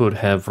know. He could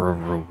have a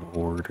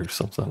reward or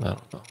something. I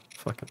don't know.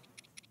 Fucking.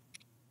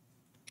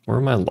 Where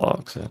are my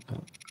logs at?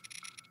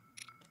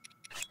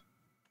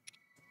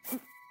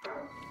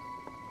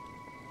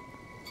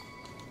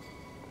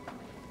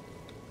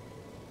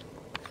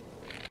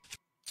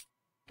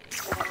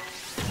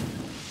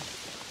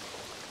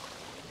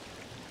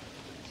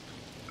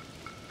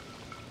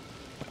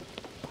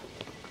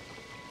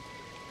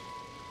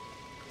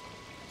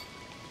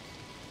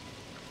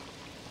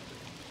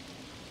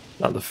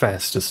 Not the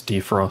fastest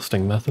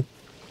defrosting method.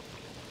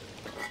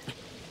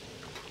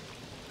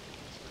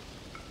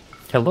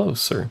 Hello,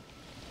 sir.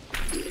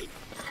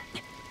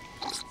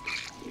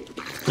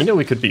 You know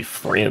we could be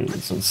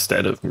friends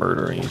instead of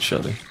murdering each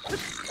other.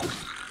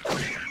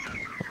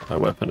 My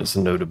weapon is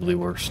notably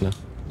worse now.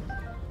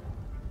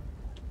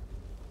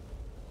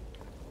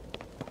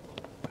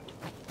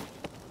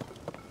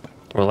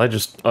 Well, I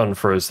just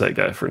unfroze that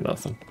guy for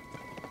nothing.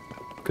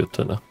 Good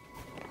to know.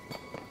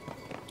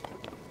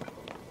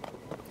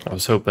 I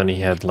was hoping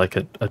he had like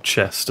a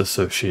chest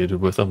associated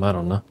with him, I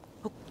don't know.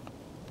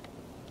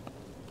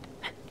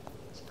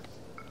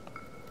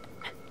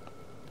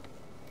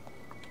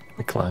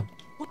 I climb.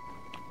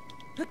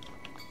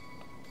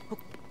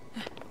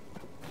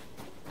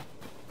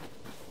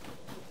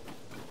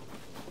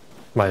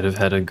 Might have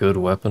had a good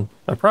weapon.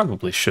 I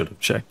probably should have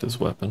checked his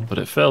weapon, but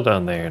it fell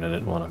down there and I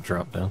didn't want to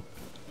drop down.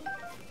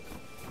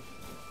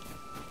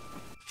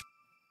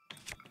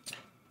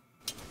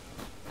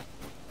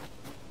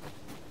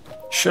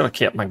 Should have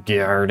kept my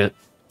guard at.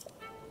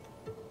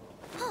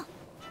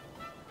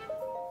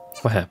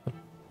 What happened?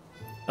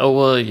 Oh,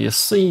 well, you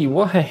see,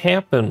 what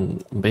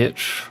happened,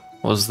 bitch,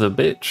 was the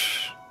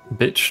bitch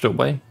bitched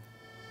away.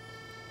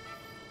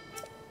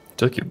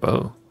 Took your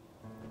bow.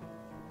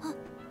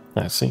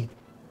 I see.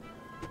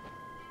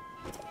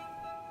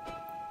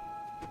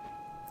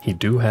 He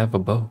do have a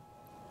bow.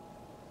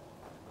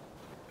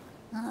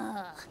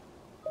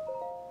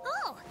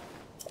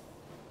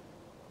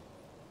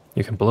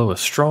 You can blow a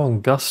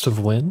strong gust of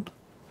wind.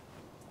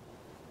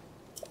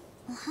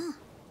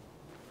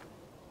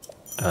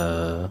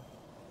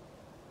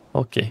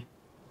 Okay.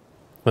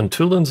 When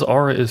Tulin's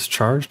aura is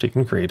charged, it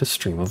can create a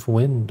stream of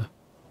wind.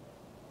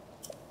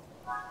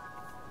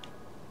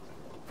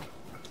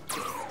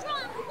 Strong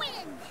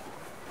wind.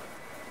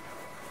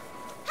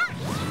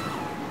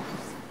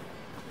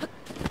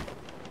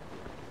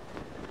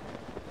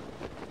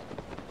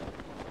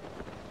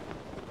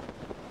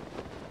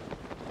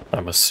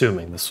 I'm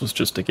assuming this was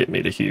just to get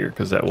me to here,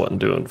 because that wasn't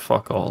doing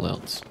fuck all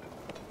else.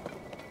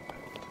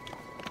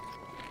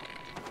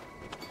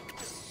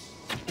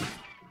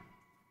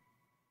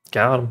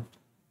 Got him.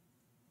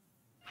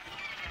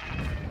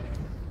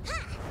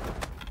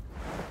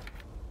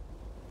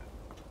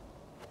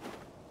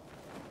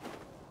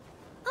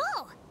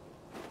 Oh.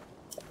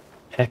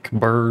 Heck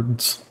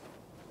birds.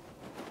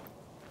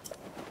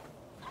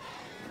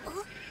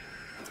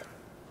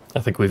 I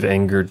think we've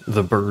angered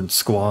the bird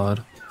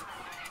squad.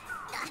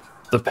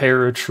 The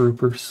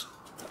paratroopers.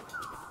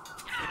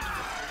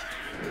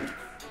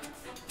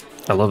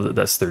 I love that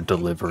that's their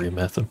delivery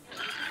method.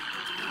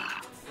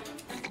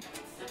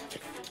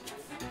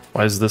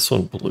 Why is this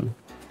one blue?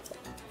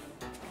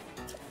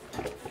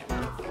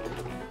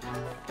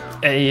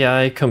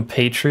 AI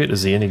compatriot,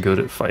 is he any good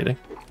at fighting?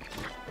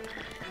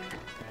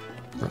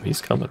 Bro,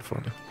 he's coming for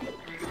me.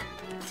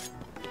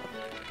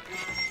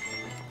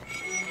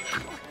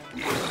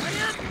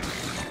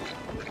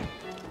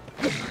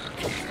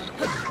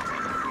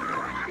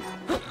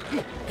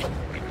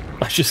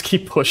 I just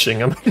keep pushing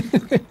him.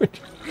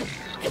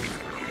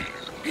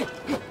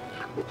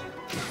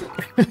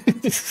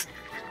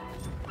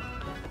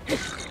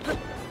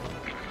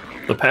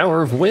 The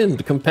power of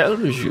wind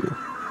compels you.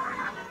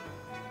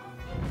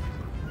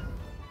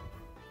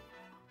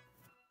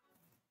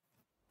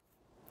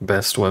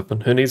 Best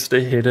weapon. Who needs to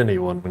hit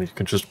anyone when you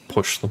can just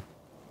push them?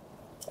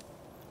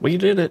 We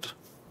did it.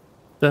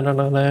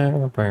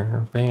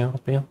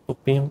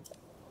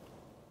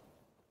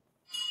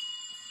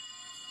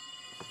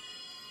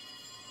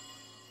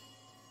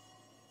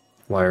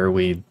 Why are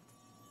we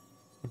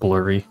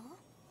blurry?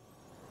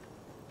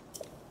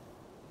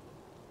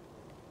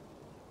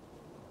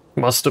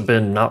 Must have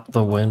been not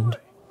the wind.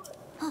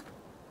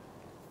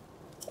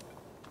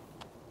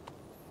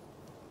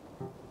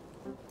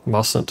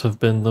 Mustn't have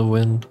been the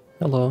wind.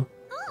 Hello.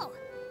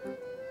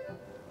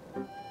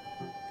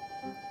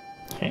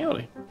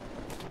 Howdy.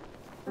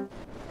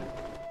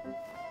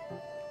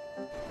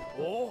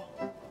 Oh.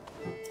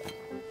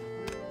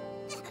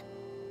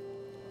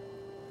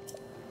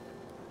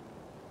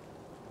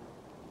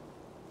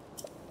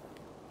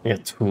 Yeah,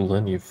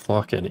 Tulin, you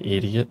fucking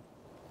idiot.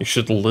 You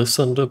should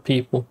listen to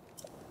people.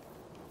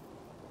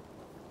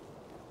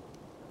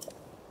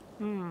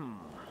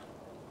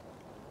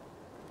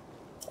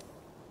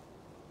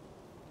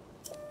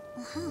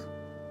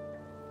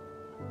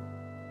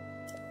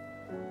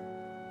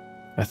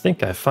 I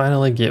think I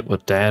finally get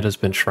what Dad has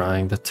been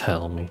trying to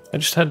tell me. I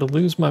just had to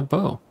lose my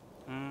bow.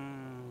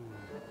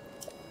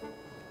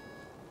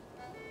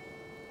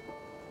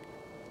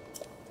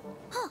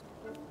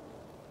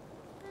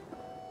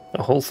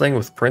 The whole thing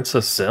with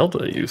Princess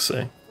Zelda, you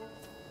say?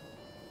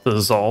 The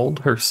Zald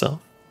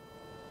herself?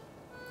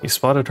 You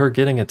spotted her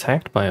getting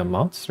attacked by a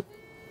monster?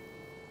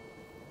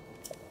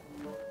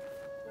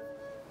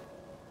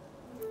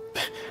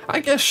 I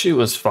guess she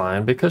was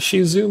fine because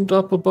she zoomed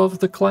up above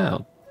the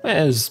cloud,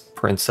 as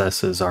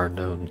princesses are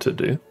known to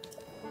do.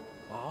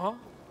 Huh?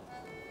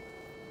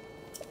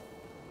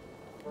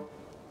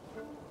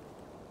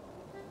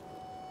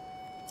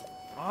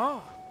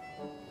 Ah.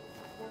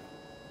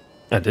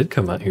 I did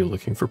come out here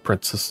looking for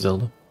Princess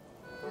Zelda.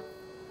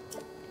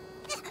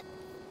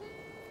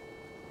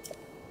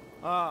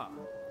 Ah.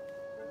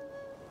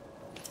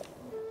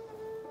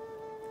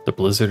 The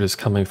blizzard is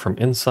coming from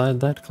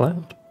inside that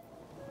cloud.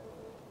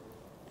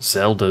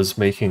 Zelda's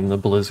making the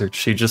blizzard.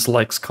 She just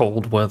likes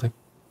cold weather.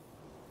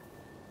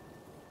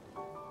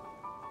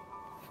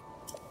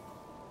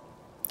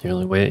 The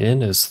only way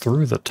in is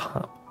through the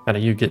top. How do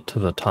you get to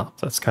the top?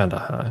 That's kind of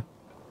high.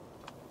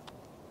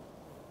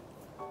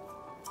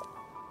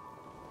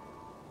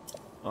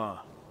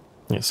 Ah.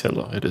 Yes,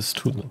 hello, it is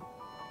Tulin.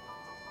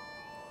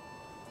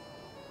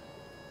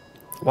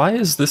 Why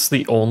is this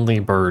the only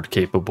bird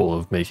capable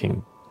of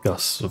making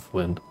gusts of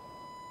wind?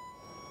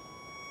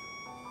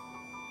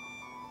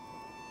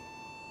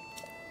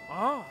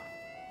 Ah.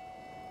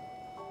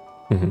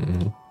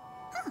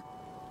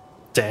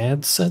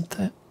 Dad said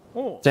that?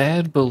 Oh.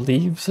 Dad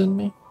believes in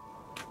me?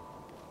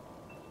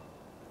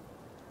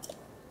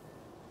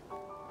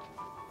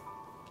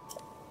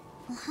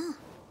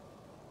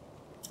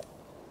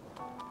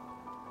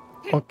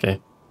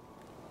 Okay.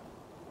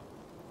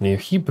 Near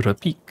Hebra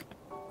Peak.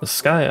 The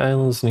Sky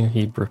Islands near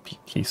Hebra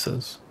Peak, he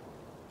says.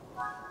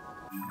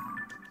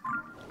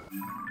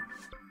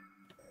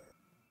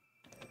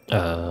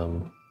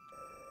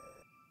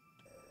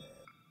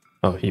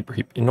 Oh, Hebra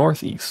Peak.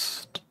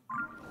 Northeast.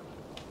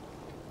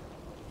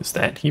 Is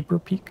that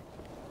Hebra Peak?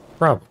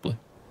 Probably.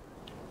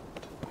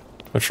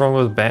 What's wrong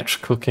with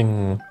batch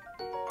cooking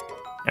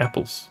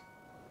apples?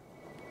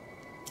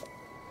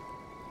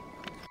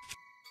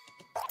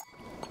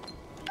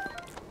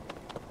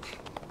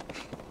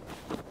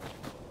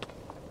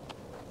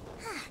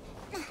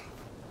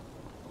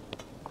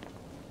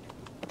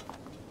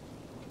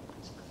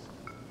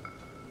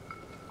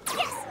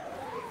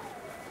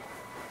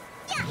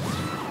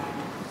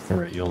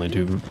 Alright, you only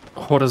do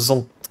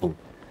horizontal.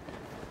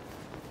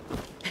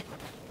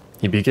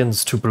 He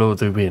begins to blow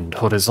the wind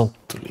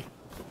horizontally.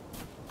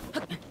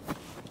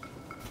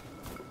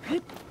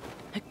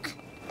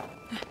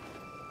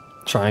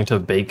 Trying to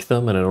bake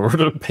them, and in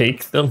order to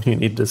bake them, you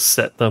need to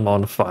set them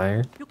on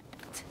fire.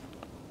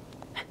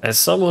 As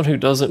someone who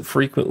doesn't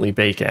frequently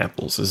bake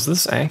apples, is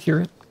this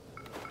accurate?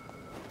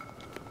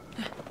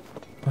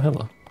 Oh,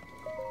 hello.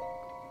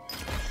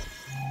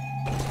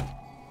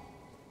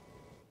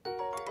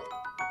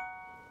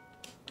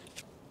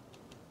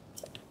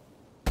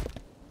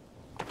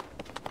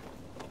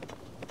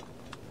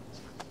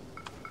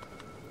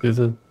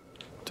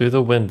 Do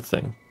the wind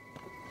thing.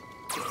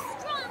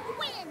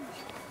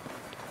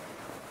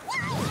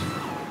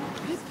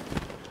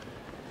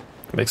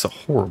 It makes a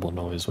horrible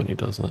noise when he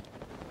does that.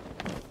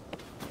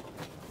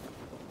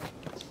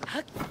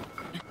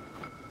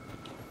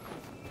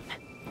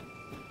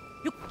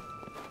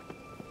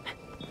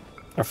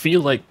 I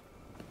feel like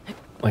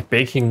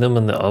baking them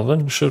in the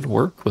oven should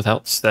work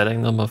without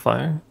setting them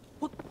afire.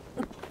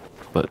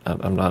 But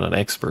I'm not an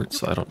expert,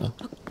 so I don't know.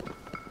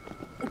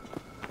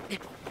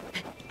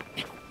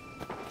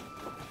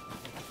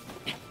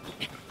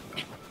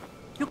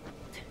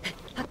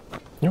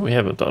 You know what we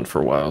haven't done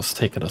for a while is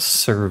taken a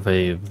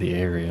survey of the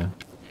area.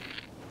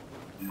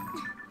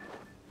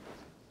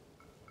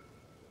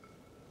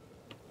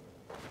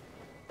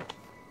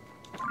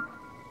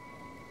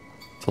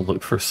 To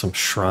look for some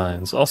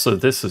shrines. Also,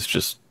 this is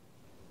just...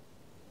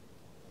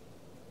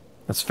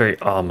 That's very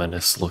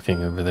ominous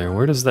looking over there.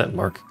 Where does that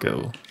mark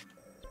go?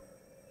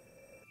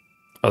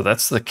 Oh,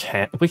 that's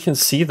the we can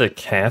see the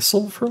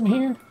castle from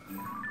here?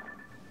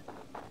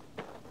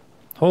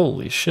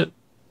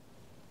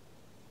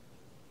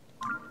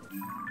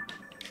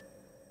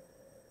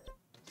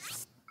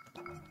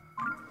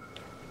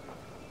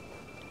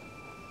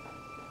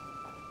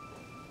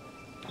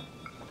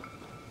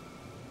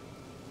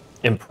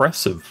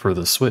 impressive for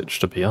the Switch,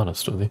 to be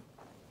honest with you.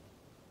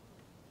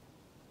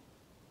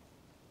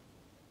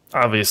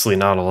 Obviously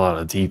not a lot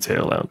of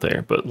detail out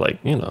there, but like,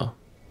 you know,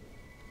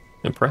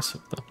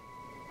 impressive though.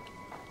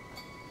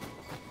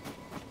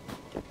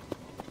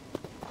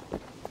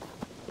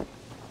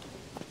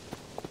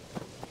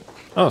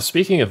 Oh,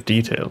 speaking of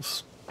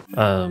details,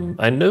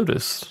 I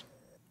noticed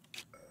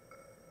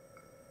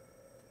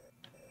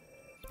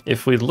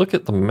if we look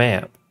at the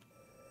map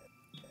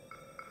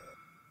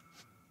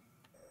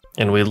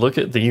and we look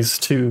at these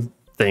two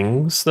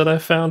things that I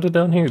found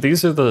down here,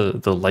 these are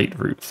the light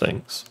root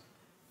things.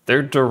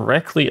 They're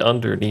directly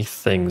underneath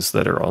things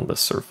that are on the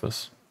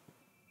surface.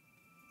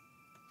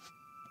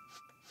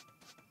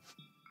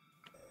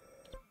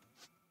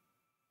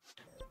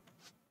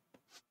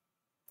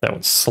 That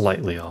one's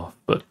slightly off,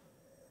 but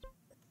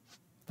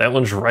that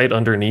one's right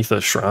underneath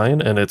a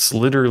shrine, and it's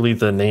literally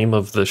the name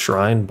of the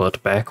shrine,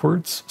 but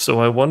backwards. So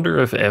I wonder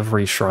if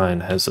every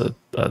shrine has a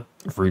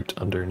root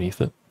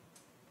underneath it.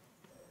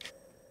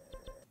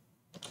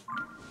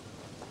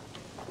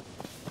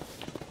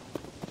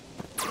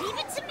 Leave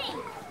it to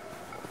me.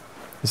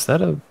 Is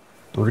that a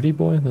Rudy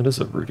boy? That is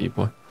a Rudy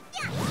boy.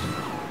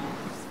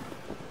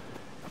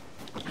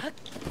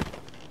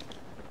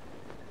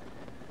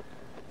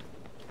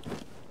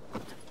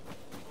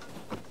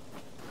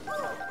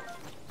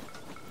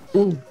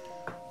 Ooh.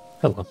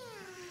 Hello.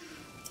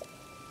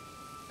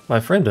 My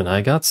friend and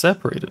I got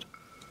separated.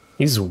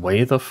 He's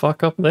way the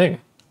fuck up there.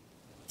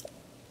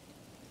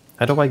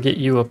 How do I get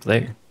you up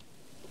there?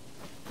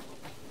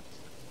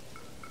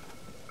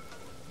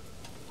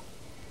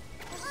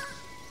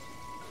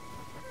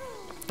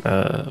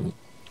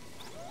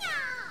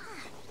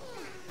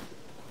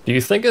 Do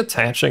you think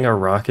attaching a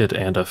rocket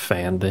and a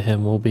fan to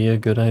him will be a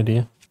good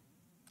idea?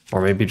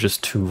 Or maybe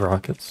just 2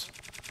 rockets?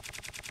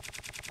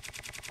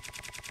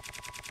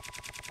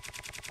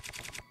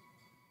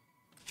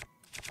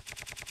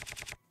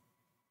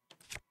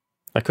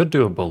 I could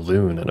do a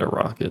balloon and a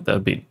rocket.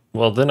 That'd be...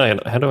 Well, then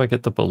how do I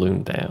get the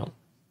balloon down?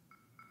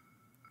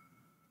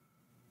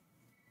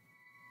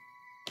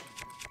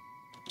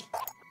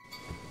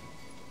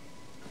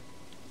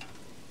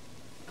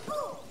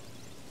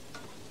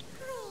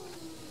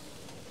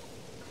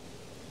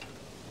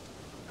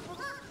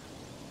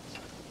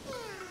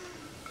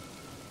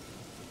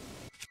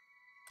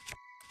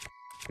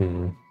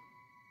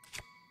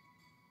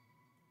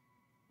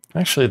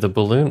 Actually, the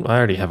balloon... I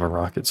already have a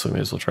rocket, so we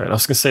may as well try it. I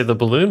was gonna say, the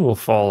balloon will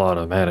fall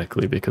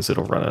automatically because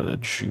it'll run out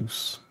of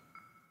juice.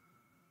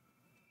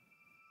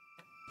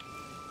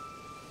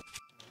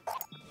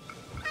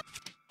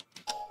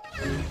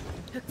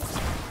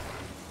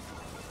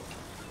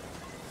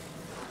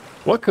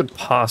 What could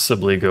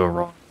possibly go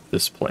wrong with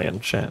this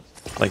plan, chat?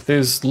 Like,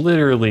 there's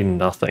literally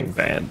nothing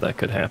bad that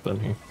could happen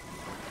here.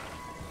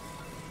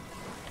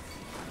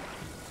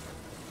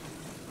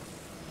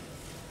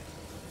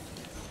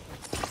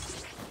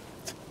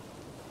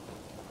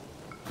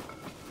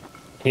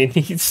 He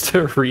needs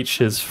to reach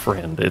his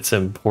friend. It's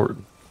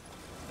important.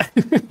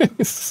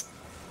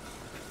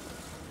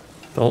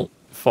 Don't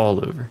fall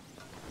over.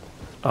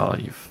 Oh,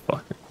 you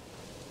fucker.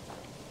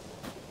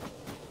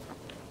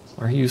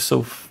 Why are you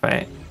so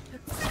fat?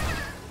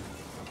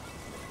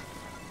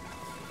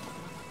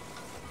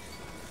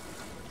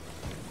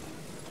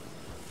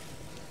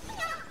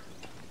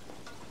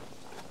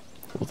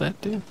 Will that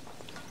do?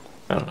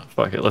 I don't know.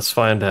 Fuck it. Let's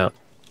find out.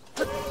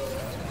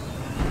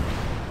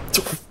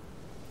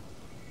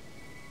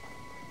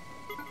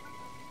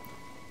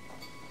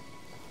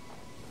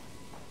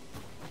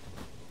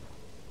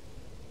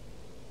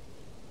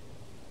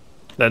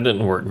 That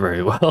didn't work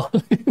very well.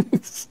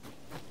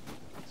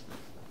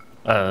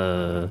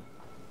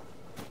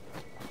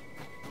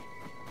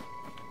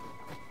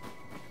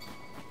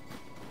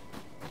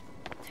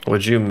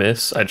 Would you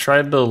miss? I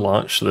tried to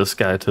launch this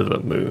guy to the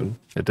moon.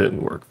 It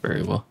didn't work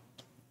very well.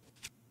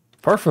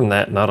 Apart from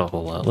that, not a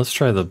whole lot. Let's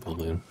try the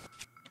balloon.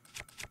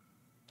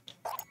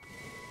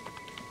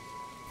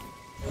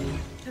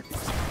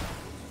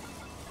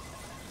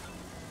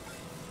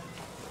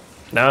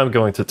 Now I'm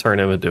going to turn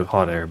him into a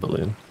hot air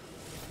balloon.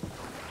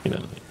 You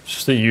know,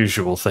 just the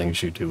usual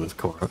things you do with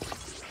Korok.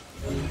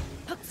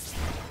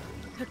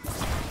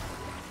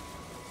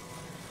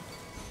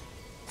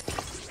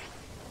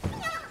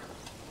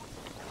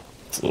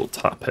 It's a little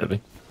top heavy.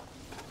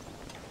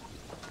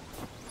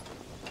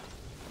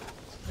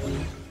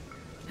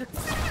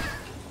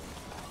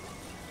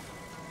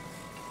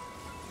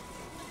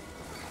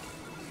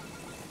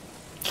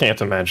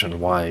 Can't imagine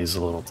why he's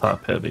a little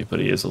top heavy,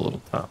 but he is a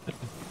little top heavy.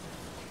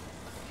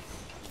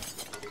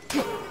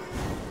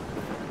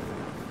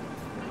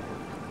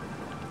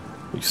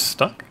 You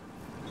stuck?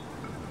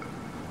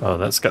 Oh,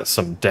 that's got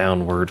some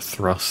downward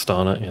thrust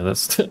on it. Yeah,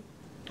 that's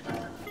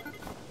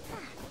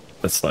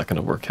that's not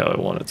gonna work how I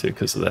want it to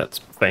because of that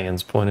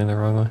fan's pointing the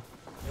wrong way.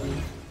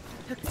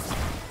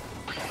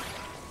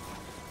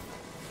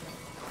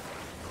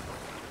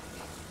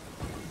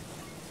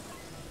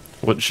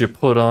 What you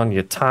put on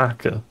your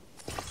taka?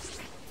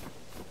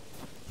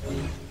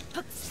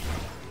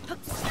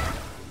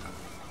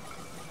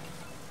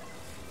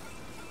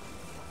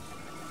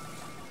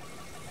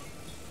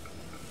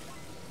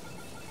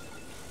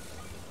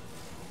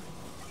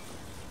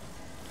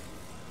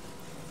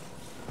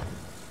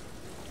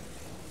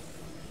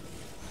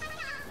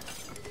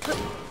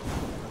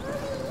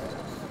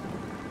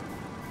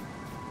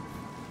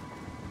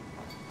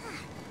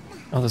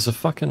 Oh, there's a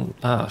fucking...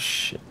 Ah,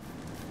 shit.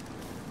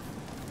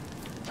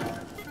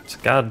 It's a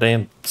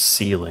goddamn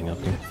ceiling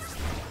up here.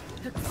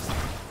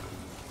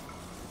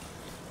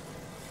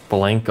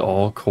 Blank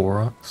all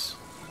Koroks.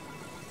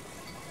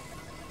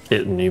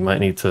 Kitten, you might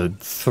need to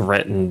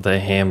threaten the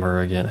hammer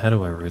again. How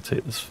do I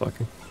rotate this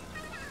fucker?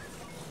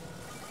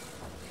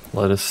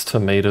 Lettuce,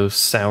 tomato,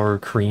 sour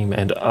cream,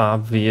 and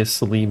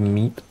obviously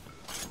meat.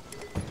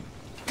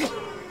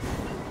 Can't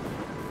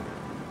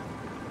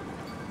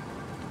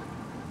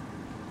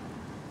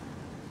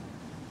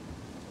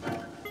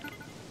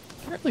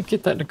really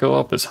get that to go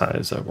up as high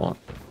as I want.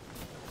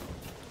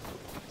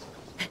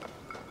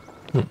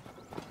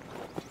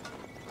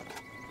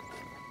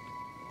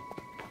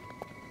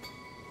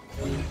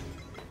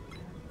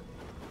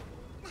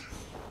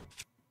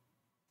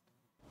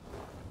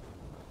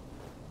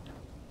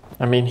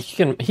 I mean,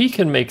 he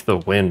can make the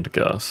wind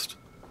gust.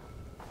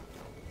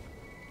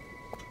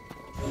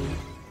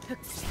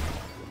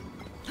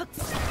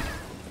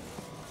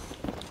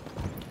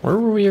 Where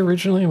were we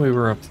originally? We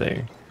were up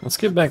there. Let's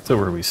get back to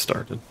where we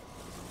started.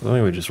 I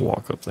think we just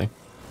walk up there.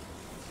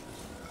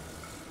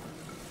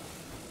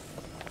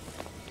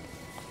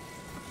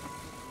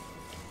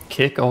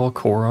 Kick all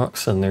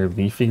Koroks and their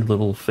leafy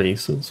little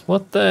faces.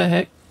 What the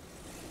heck?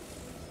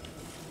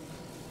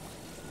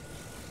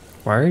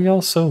 Why are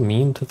y'all so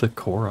mean to the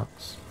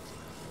Koroks?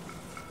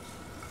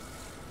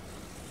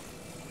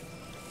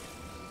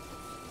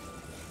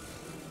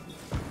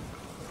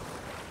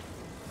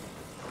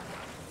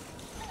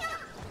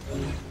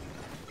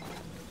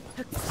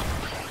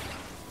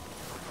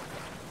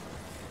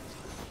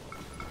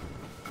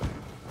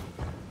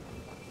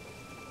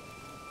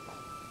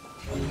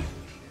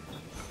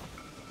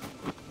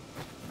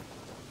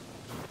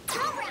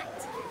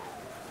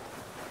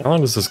 How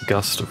long does this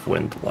gust of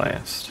wind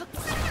last?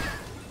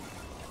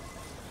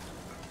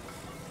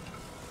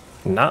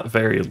 Not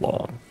very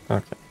long.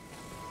 Okay.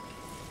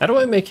 How do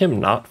I make him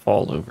not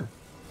fall over?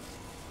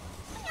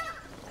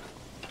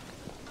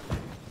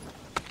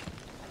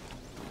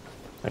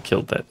 I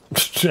killed that.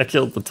 I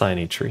killed the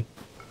tiny tree.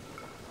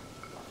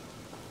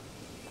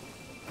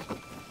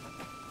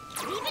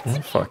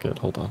 Oh, fuck it.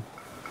 Hold on.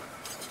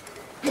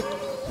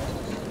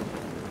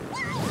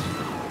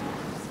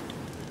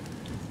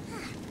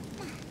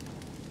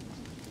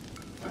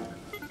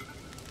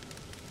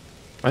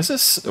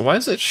 Why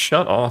is it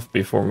shut off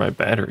before my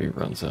battery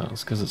runs out?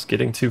 It's because it's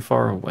getting too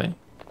far away.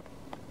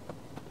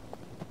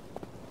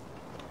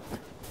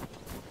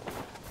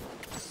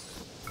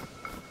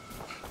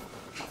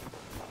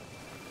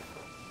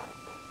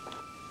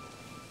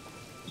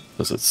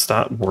 Does it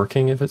stop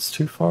working if it's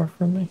too far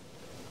from me?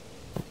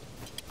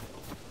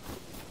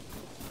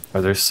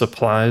 Are there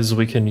supplies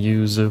we can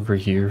use over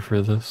here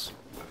for this?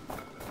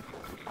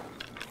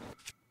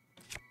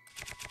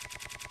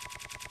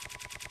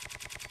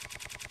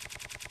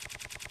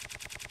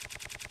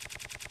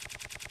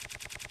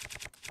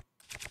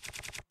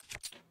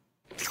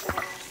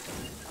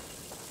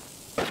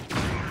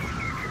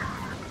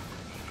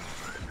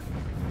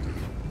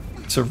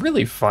 It's a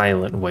really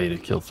violent way to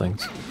kill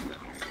things.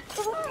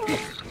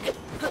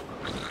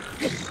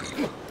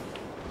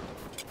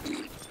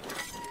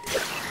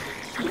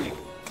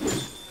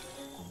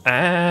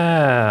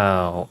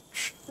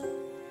 Ouch.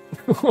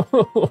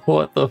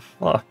 What the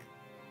fuck?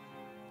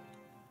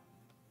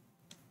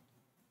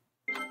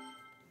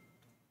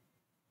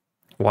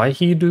 Why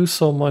he do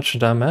so much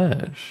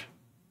damage?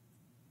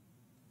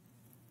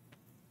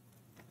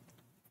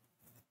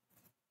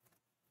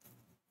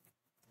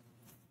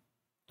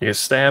 You're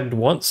stabbed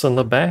once in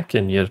the back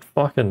and you're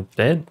fucking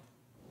dead.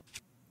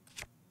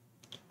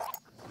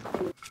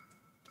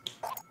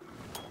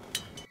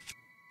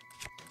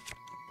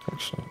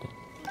 Actually.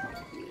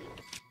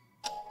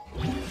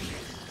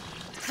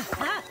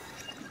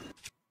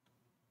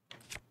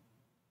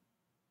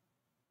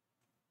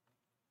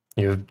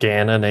 You have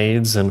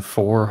Ganonades and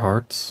 4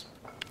 hearts.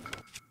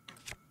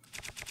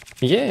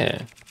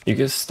 Yeah, you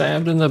get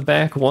stabbed in the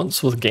back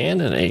once with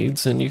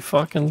Ganonades and you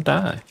fucking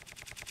die.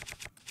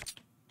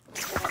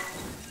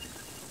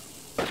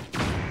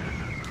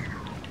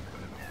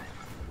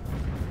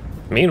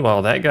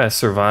 Meanwhile, that guy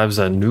survives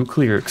a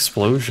nuclear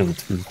explosion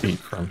 2 feet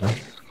from him.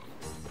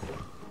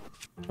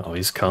 Oh,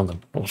 he's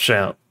coming. We'll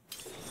shout.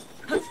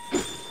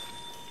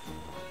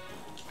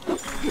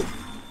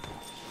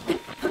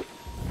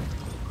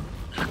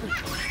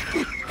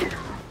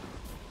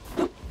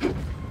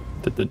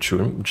 Did the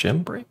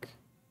gem break?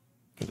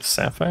 The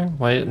sapphire?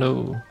 Why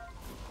no?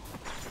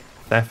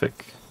 Saphic.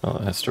 Oh,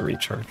 it has to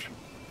recharge.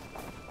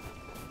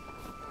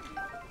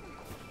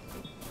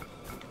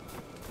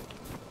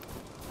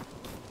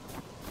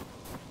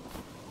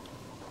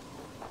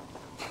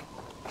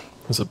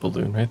 There's a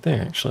balloon right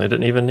there, actually. I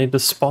didn't even need to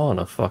spawn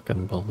a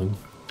fucking balloon.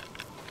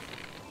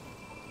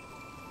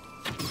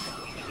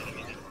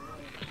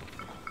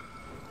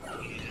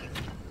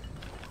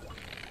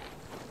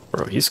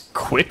 Bro, he's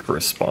quick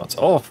response.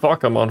 Oh,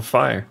 fuck, I'm on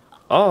fire.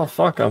 Oh,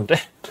 fuck, I'm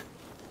dead.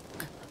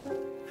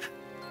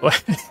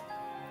 What?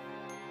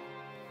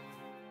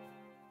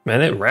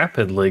 Man, it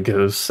rapidly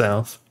goes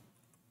south.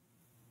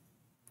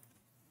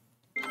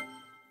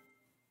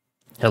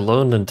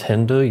 Hello,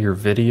 Nintendo, your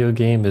video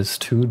game is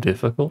too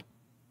difficult?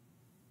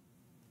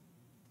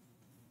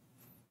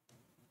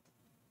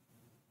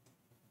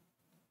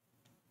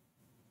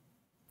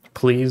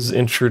 Please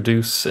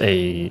introduce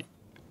a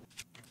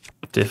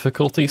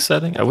difficulty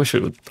setting? I wish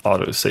it would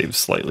auto-save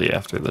slightly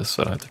after this,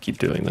 so I don't have to keep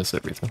doing this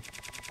every time.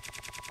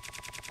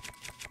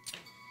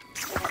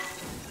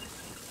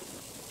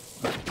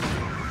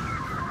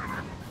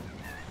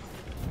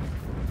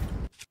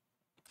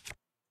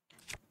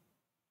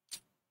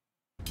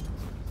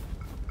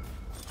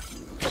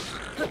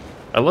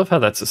 I love how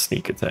that's a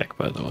sneak attack,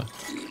 by the way.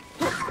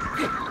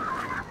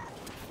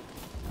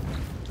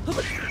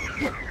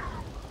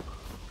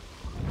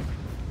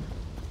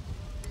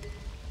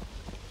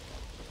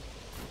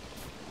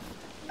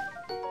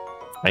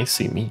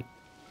 Icy meat.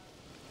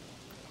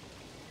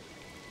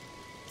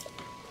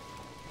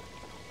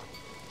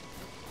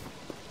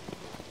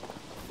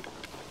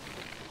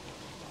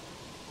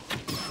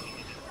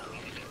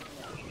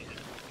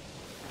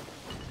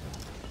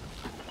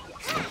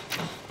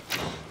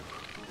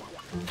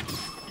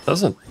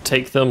 Doesn't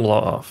take them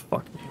long. Oh,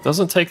 fuck me.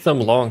 Doesn't take them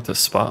long to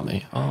spot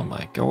me. Oh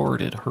my god,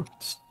 it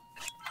hurts.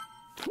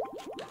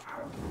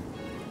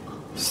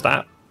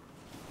 Stop.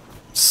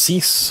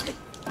 Cease.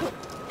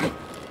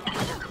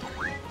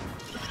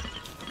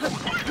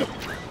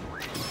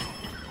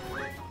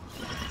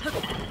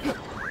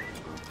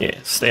 Yeah,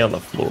 stay on the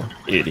floor,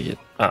 idiot.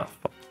 Ah,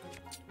 fuck.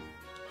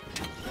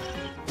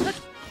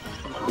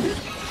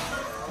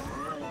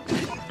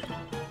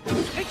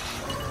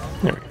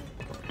 There we go.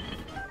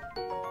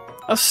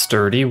 A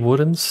sturdy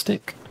wooden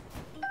stick.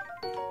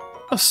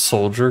 A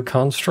soldier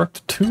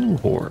construct 2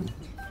 horn.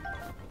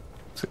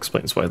 This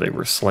explains why they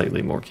were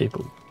slightly more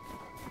capable.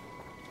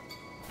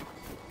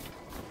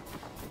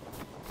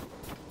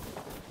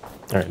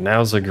 Alright,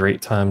 now's a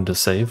great time to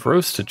save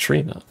roasted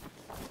tree nut.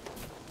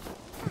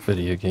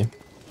 Video game.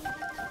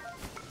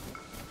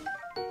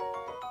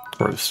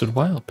 Roasted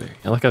wild berry.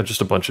 I like how just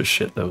a bunch of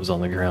shit that was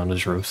on the ground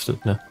is roasted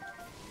now.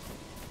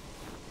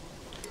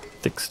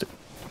 Fixed it.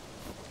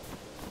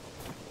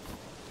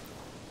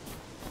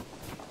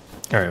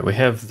 Alright, we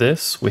have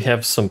this. We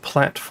have some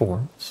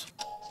platforms.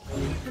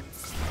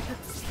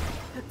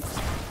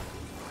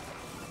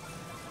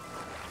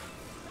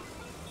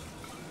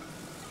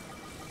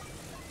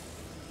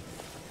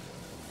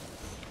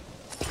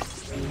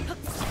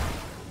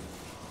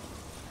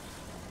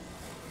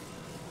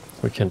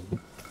 We can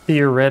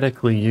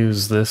theoretically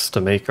use this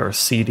to make our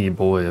seedy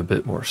boy a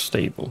bit more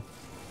stable.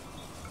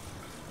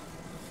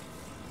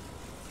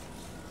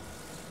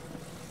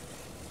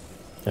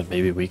 And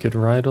maybe we could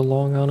ride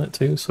along on it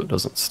too, so it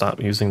doesn't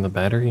stop using the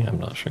battery? I'm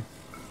not sure.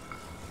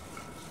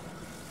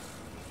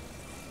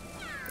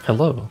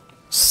 Hello,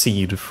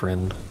 seed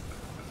friend.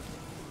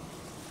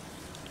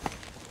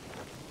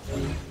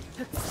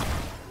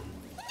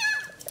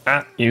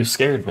 Ah, you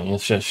scared me.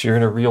 It's just you're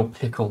in a real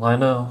pickle, I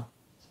know.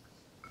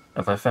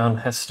 Have I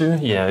found Hestu?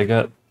 Yeah, I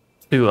got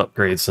 2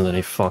 upgrades and then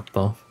he fucked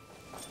off.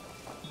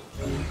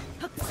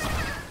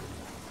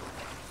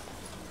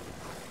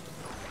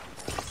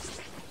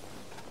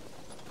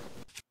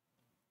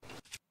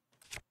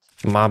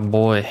 My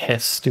boy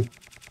Hestu.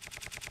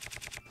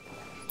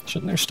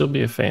 Shouldn't there still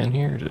be a fan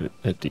here? Or did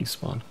it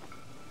despawn?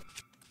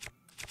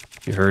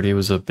 You heard he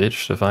was a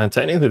bitch to find.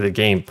 Technically the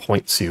game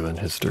points you in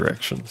his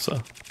direction,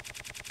 so.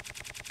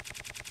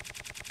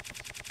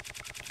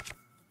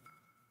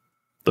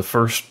 The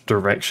first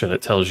direction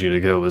it tells you to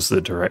go is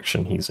the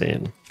direction he's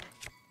in,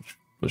 which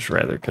was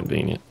rather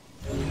convenient.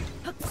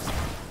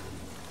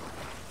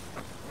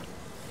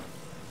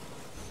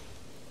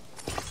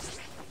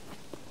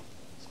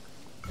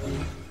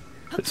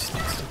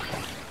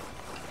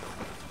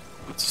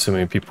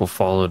 Assuming people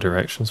follow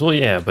directions. Well,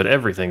 yeah, but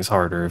everything's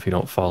harder if you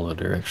don't follow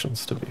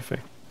directions, to be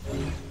fair.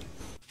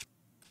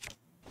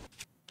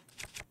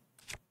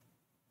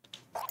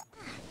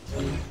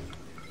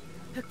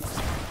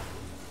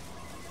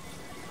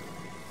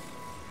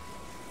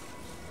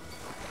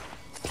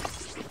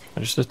 I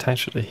just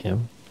attach it to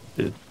him.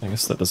 I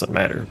guess that doesn't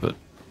matter, but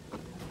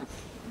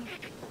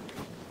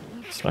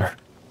it's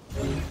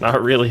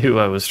not really who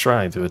I was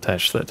trying to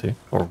attach that to,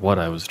 or what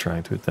I was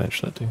trying to attach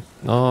that to.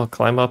 No,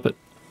 climb up it.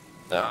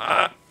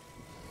 Ah,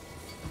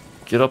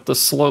 get up the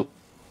slope.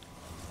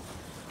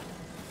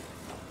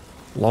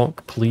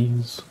 Lonk,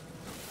 please.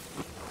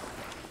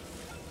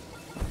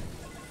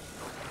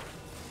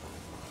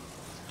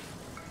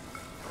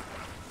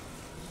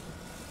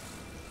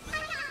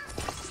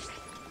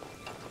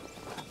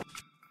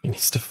 He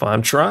needs to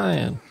find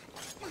trying.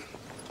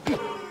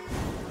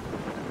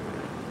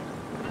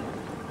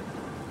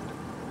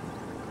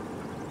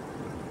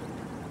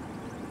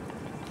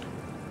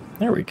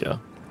 There we go.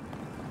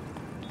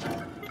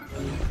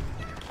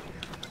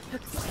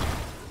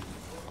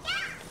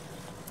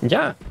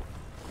 Yeah.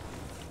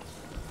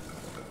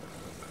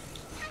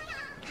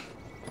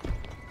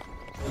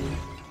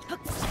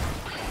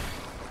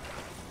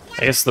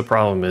 I guess the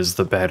problem is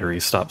the battery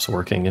stops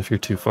working if you're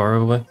too far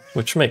away,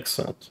 which makes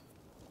sense.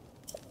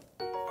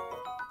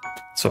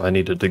 So I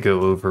needed to go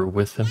over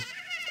with him.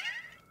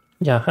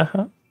 Yeah,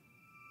 haha.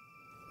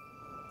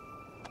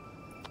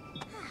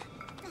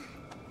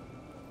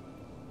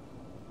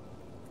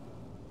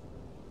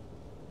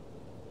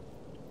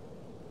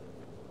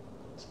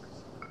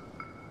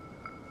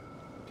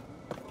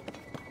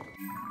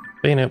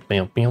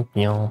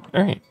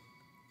 Alright.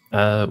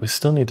 We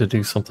still need to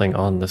do something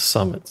on the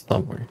summit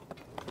somewhere.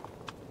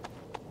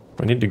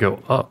 We need to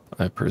go up,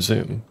 I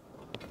presume.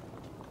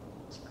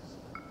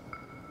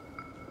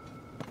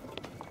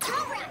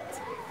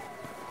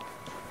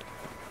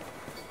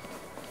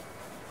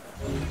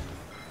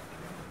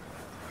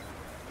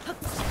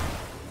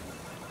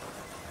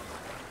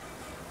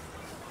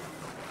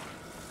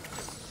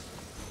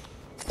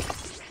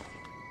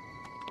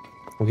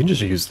 We can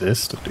just use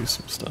this to do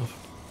some stuff.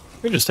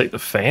 We can just take the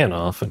fan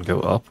off and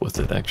go up with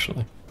it,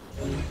 actually.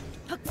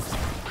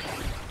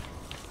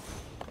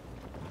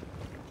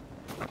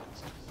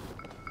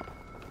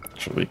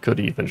 So we could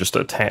even just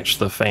attach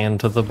the fan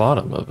to the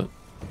bottom of it.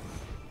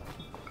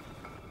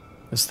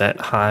 Is that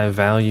high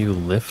value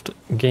lift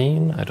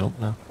gain? I don't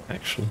know,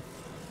 actually.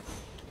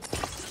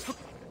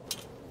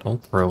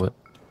 Don't throw it.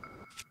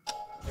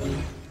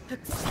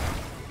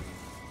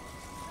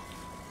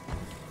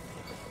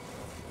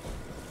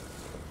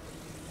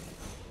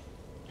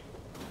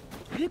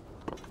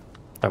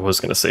 I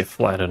was gonna say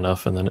flat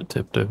enough and then it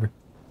tipped over.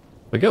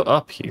 We go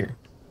up here.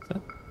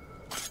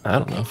 I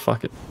don't know,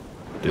 fuck it.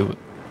 Do it.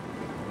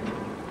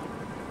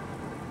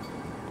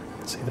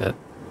 See that?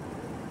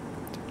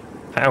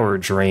 Power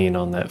drain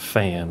on that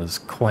fan is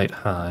quite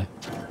high.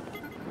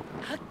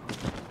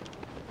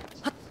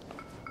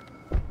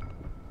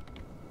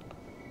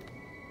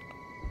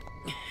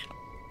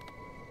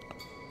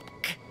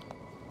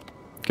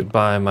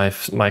 Goodbye,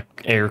 my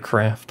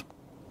aircraft.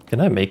 Can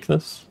I make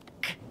this?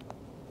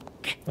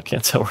 I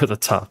can't tell where the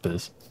top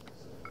is.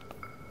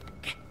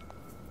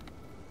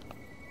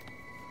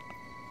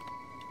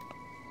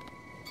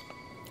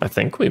 I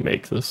think we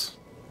make this.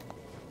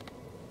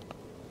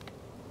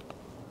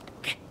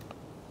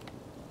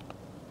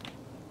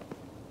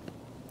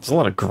 There's a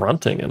lot of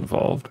grunting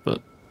involved,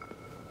 but...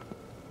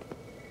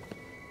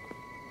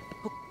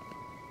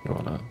 You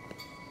wanna...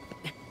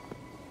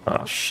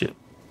 Ah, shit.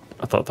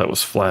 I thought that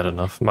was flat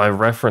enough. My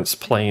reference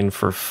plane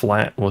for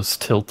flat was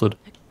tilted.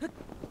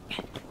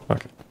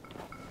 Okay.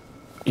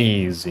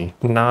 Easy.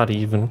 Not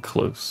even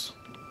close.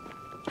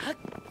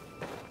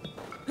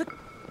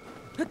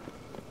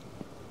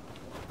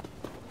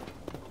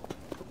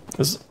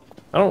 This,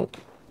 I don't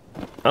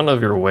know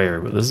if you're aware,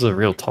 but this is a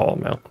real tall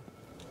mountain.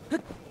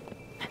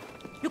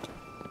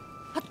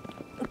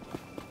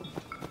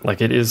 Like,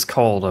 it is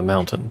called a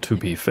mountain, to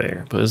be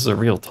fair, but it's a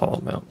real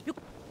tall mountain.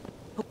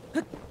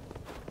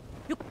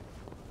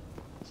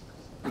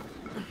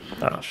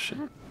 Oh, shit.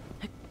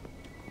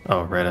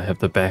 Oh, right, I have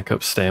the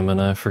backup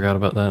stamina. I forgot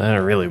about that. I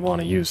don't really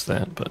want to use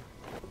that, but...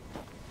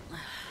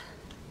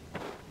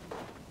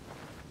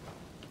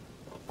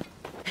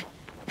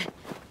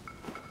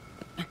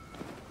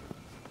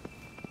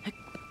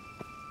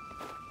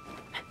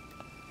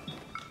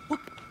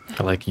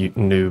 I like you,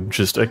 noob,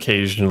 just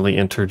occasionally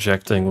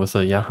interjecting with a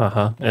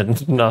yahaha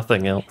and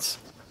nothing else.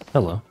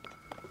 Hello.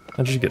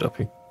 How did you get up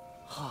here?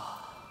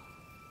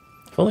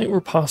 If only it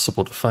were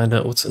possible to find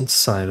out what's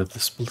inside of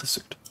this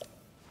blizzard.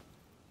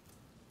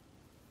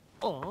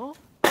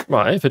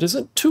 Why, if it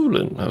isn't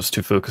Tulin, I was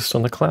too focused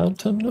on the cloud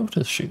to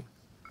notice you.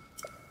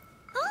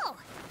 Oh.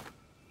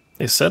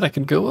 They said I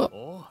could go up.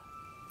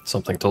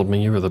 Something told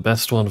me you were the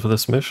best one for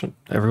this mission.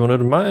 Everyone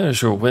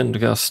admires your wind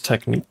gust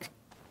technique.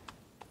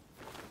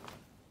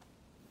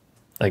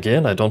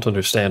 Again, I don't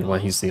understand why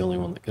he's the only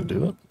one that can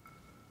do it.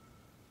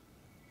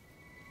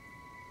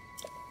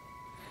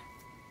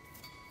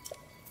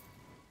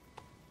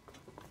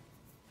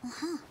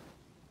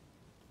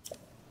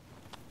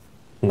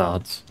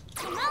 Nods.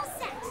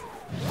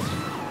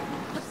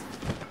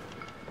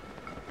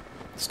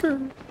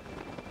 Skirt.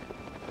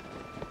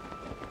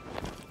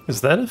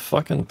 Is that a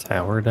fucking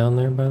tower down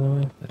there, by the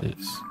way? It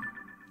is.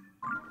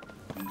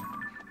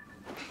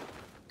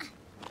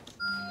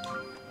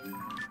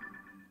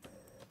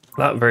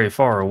 Not very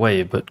far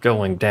away, but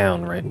going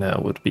down right now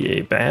would be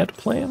a bad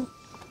plan.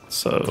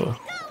 So...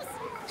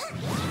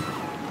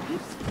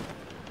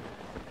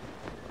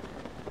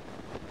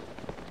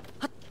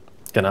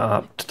 Gonna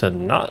opt to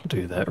not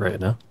do that right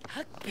now.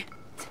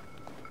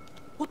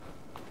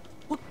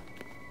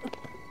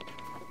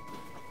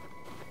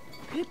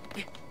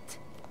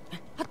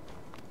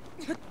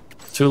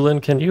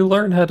 Tulin, can you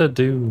learn how to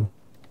do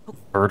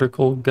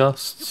vertical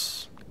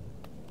gusts?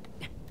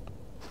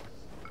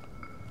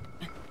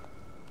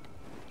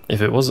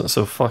 If it wasn't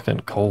so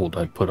fucking cold,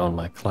 I'd put on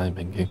my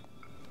climbing gear.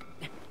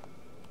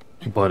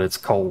 But it's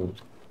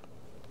cold.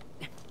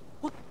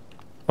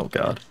 Oh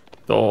god.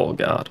 Oh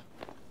god.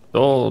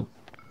 Oh...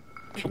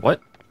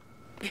 What?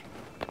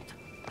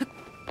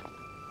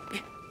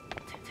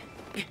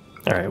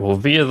 Alright, well,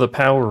 via the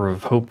power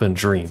of hope and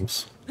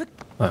dreams,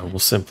 I will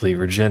simply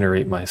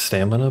regenerate my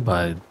stamina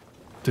by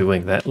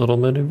doing that little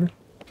maneuver.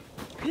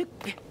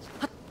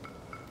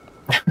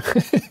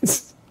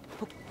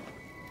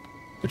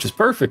 Which is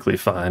perfectly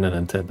fine and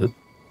intended.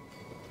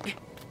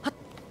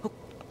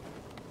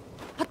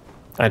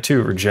 I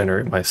too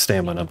regenerate my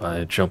stamina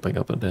by jumping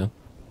up and down.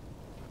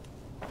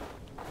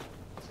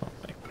 Oh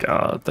my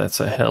god, that's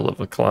a hell of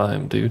a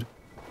climb, dude.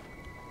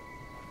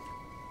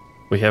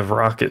 We have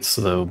rockets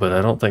though, but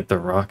I don't think the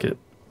rocket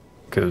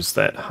goes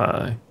that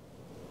high.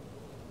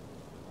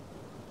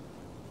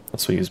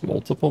 Unless we use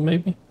multiple,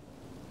 maybe?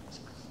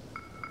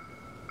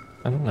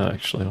 I don't know,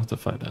 actually. I'll have to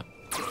find out.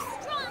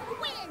 Strong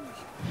wind.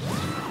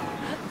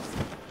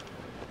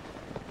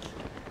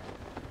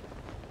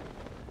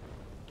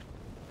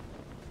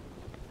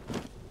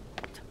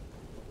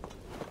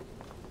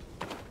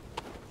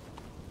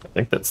 I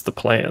think that's the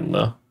plan,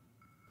 though.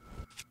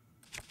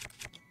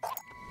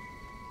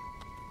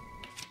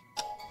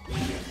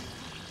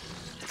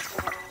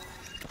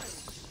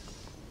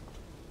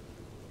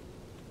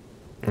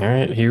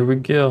 Alright, here we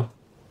go.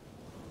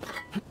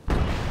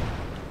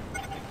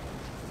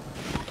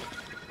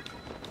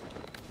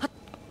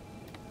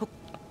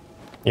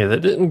 Yeah,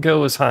 that didn't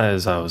go as high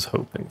as I was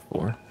hoping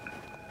for.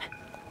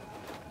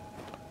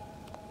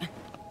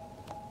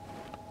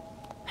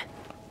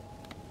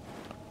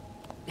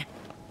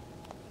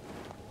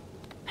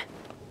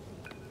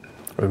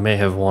 We may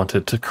have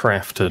wanted to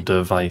craft a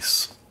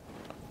device.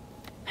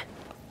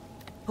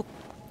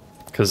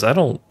 Because I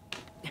don't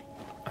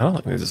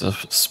think there's a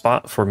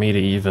spot for me to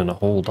even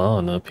hold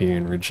on up here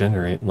and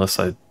regenerate unless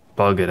I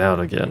bug it out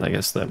again. I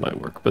guess that might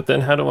work. But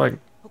then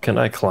can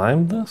I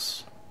climb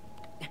this?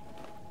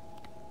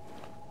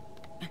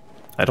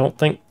 I don't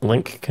think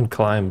Link can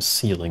climb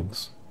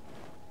ceilings.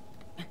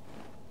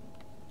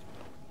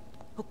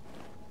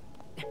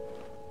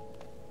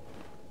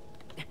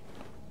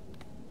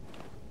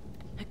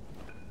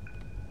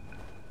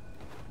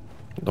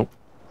 Nope.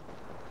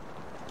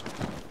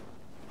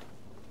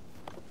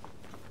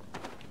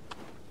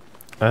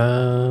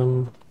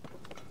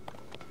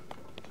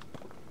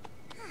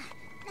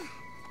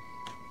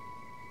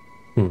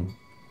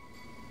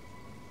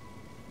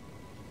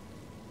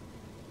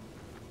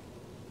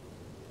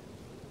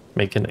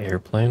 Make an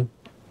airplane.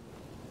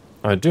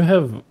 I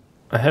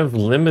have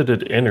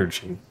limited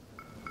energy.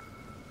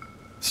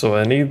 So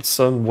I need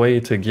some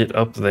way to get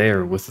up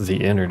there with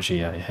the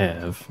energy I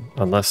have.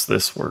 Unless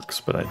this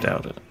works, but I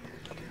doubt it.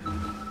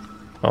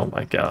 Oh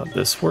my god,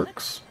 this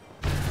works?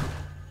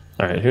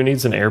 Alright, who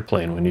needs an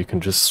airplane when you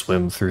can just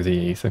swim through the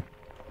ether?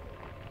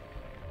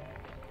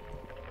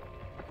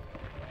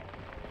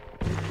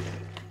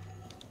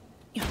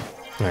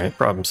 Alright,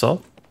 problem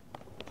solved.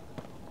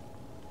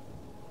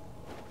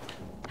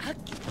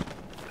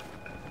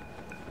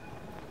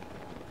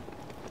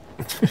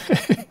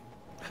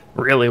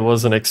 Really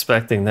wasn't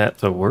expecting that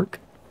to work.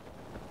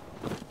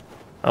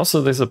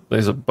 Also, there's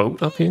a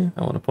boat up here.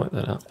 I want to point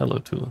that out. Hello,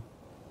 Tula.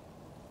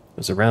 It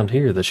was around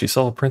here that she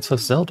saw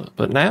Princess Zelda,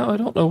 but now I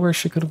don't know where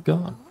she could have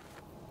gone.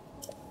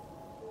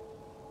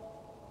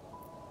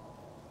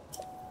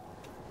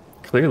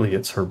 Clearly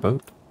it's her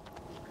boat.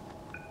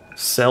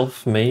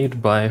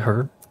 Self-made by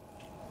her.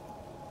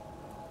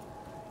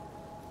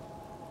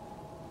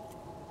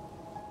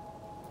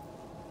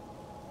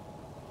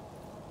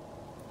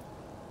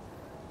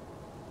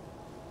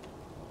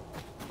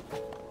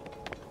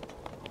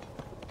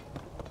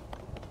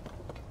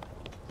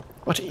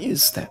 What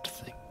is that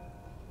thing?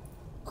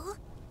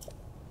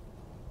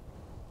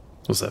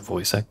 Was that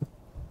voice acting?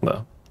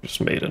 No,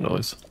 just made a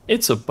noise.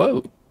 It's a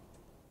boat.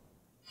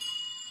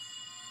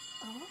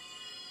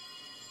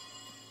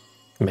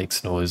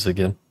 Makes noise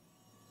again.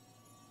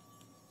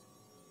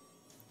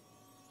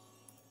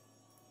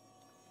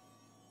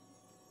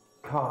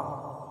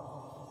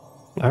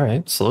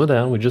 Alright, slow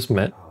down, we just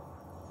met.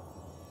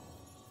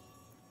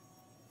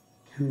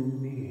 To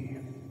me.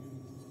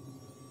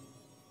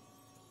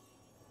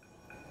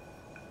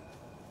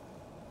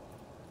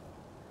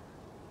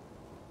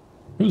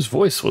 Whose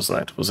voice was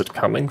that? Was it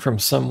coming from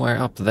somewhere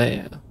up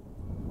there?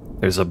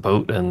 There's a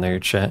boat in there,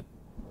 chat.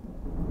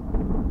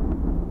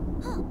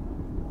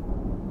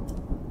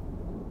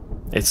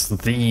 It's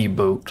the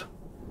boat.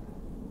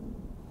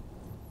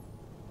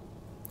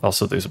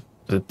 Also, there's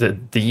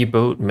did the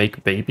boat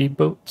make baby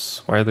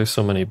boats? Why are there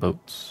so many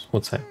boats?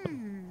 What's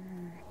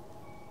happening?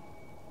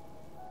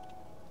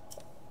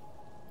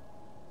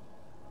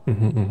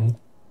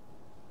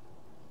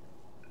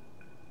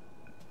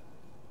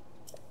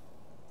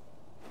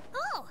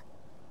 Oh,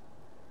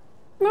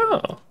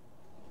 No.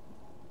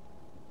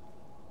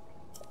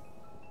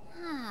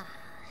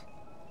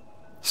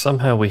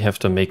 Somehow we have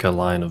to make a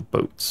line of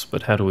boats,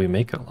 but how do we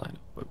make a line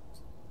of boats?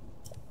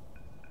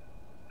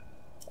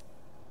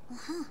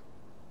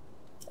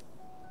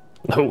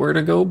 Nowhere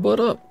to go but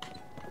up.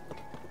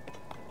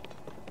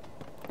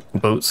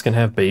 Boats can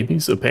have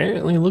babies?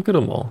 Apparently, look at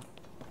them all.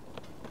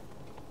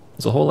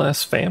 There's a whole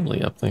ass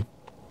family up there.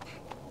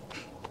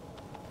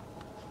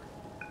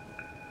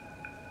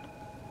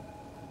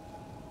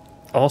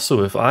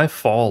 Also, if I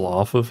fall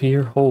off of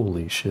here,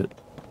 holy shit.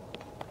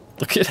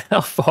 Look at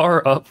how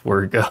far up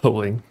we're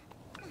going.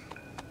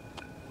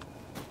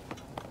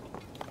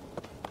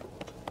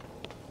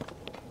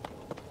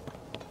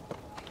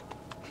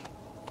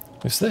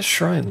 There's that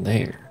shrine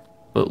there,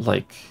 but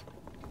like,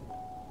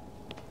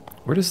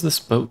 where does this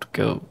boat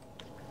go?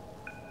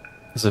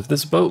 Because if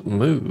this boat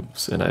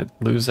moves and I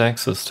lose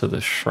access to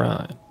this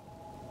shrine,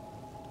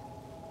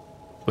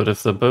 But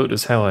if the boat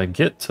is how I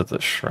get to the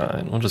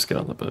shrine, we'll just get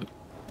on the boat.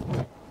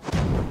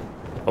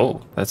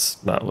 Oh,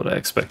 that's not what I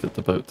expected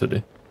the boat to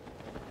do.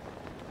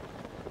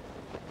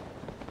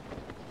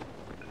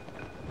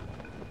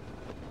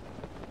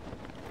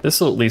 This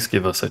will at least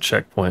give us a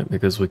checkpoint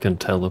because we can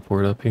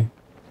teleport up here.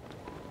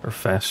 Or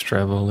fast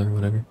travel or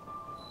whatever.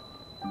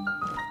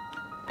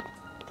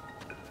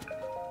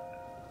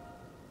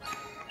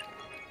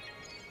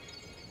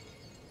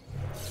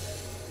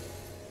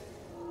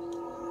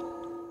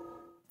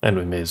 And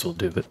we may as well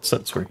do it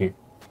since we're here.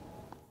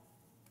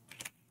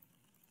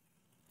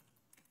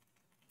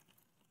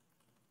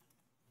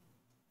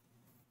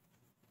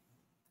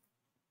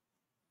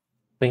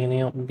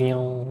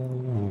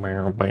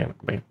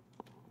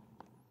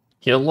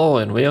 Hello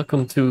and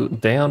welcome to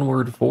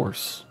Downward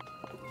Force.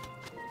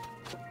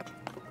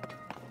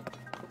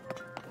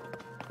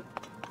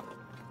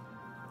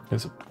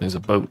 There's a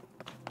boat.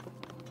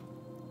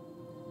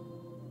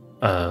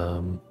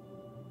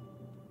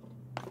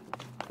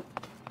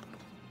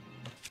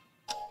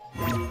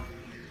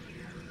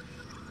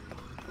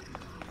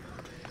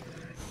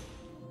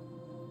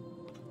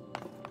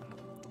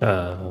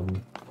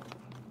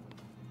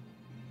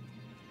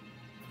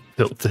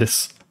 Built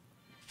this.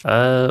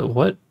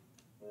 What?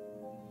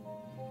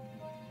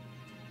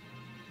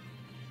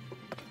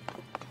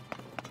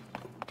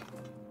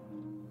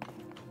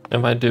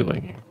 Am I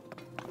doing here?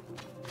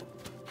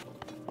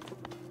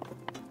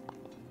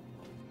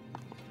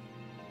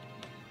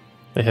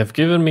 They have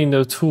given me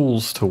no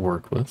tools to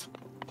work with.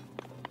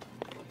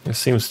 There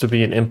seems to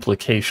be an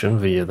implication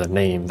via the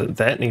name that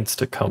that needs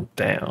to come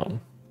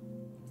down.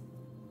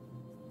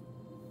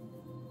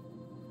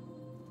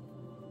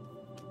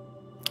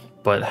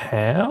 But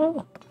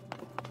how?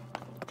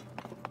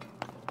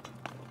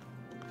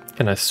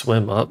 Can I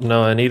swim up?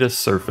 No, I need a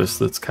surface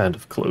that's kind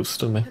of close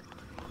to me.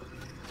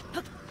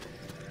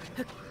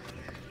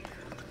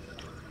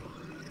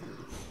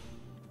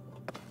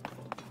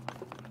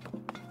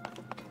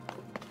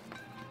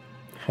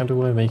 How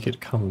do I make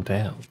it come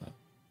down?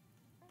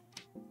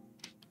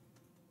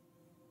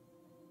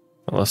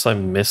 Unless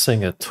I'm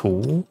missing a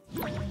tool?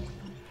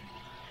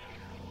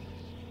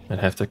 I'd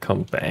have to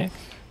come back?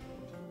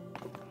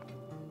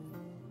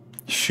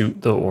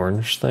 Shoot the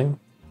orange thing?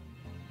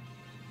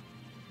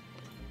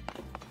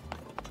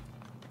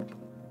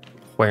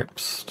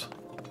 Wherpst.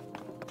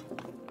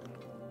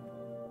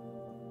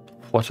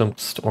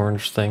 Whatumst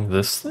orange thing?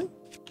 This thing?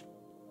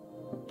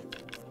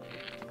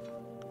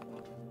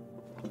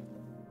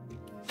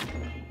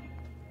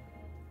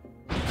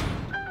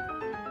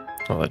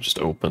 Oh, that just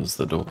opens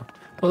the door.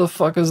 What the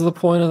fuck is the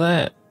point of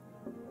that?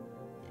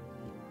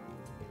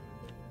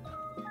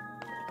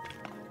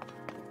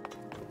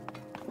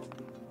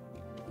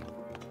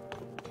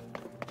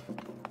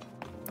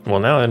 Well,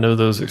 now I know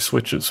those are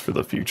switches for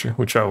the future,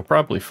 which I will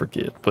probably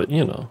forget, but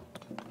you know.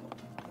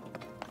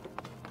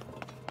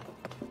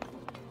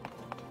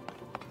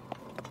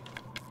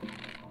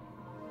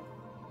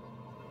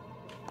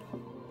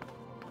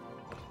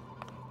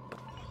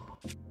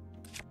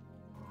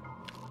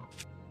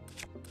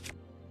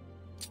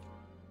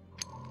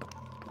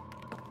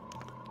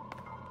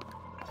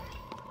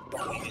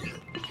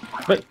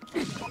 Wait.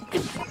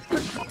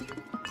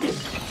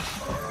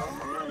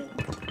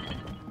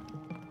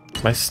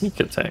 My sneak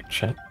attack,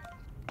 chat.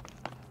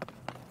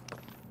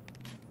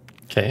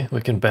 Okay, we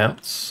can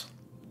bounce.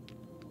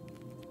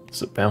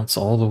 Does it bounce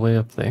all the way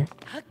up there?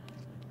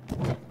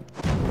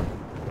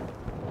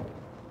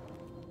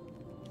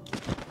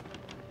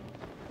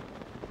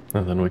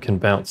 And then we can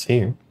bounce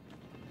here.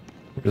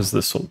 Or does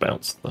this one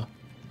bounce though?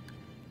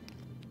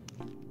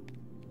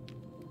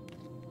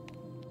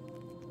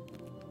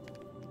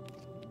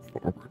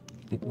 Forward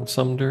in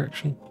some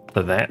direction?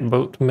 To that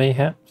boat,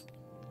 mayhaps?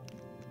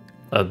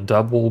 A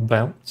double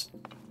bounce?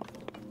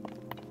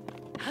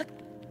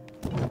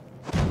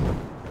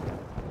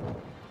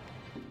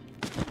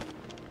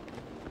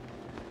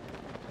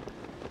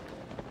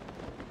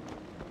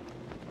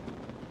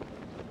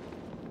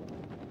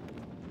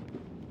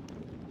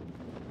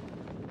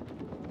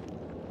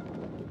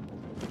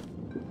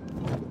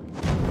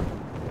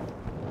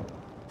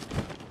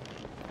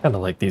 Kinda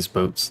like these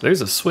boats.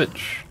 There's a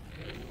switch.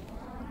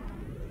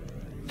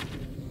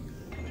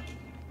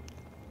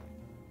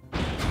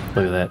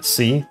 Look at that.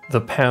 See?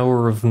 The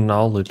power of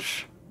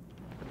knowledge.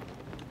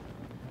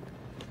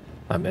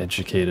 I'm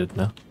educated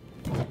now.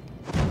 I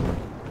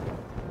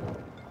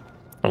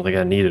don't think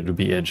I needed to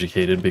be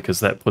educated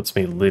because that puts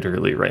me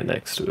literally right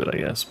next to it, I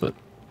guess, but...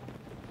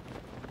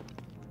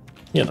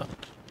 you know.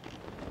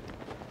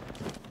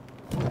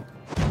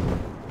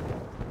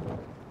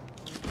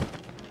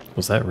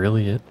 Was that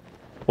really it?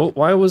 Well,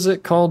 why was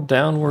it called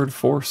Downward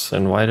Force,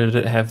 and why did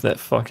it have that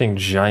fucking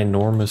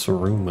ginormous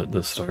room at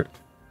the start?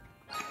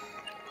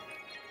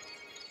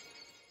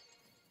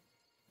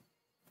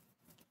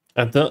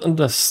 I don't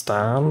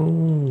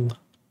understand.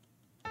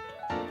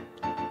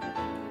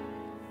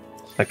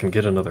 I can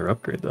get another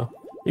upgrade, though.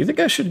 You think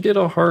I should get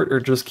a heart or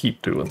just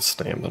keep doing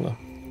stamina?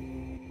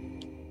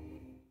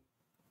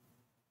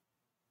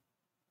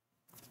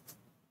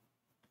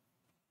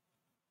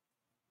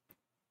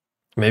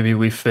 Maybe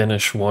we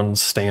finish one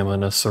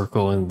stamina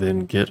circle and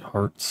then get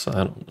hearts.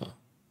 I don't know.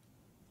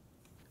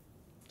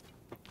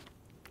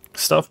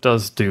 Stuff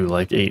does do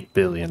like 8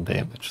 billion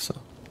damage, so.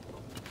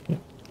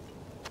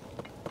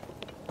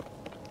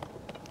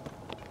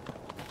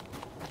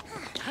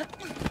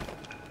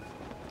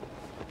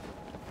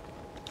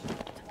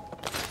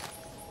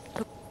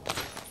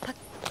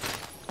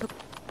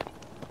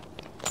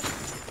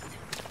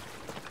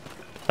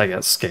 I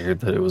got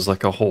scared that it was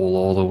like a hole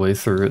all the way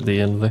through at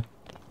the end there.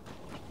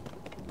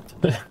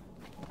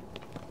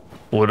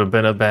 Would have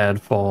been a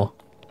bad fall.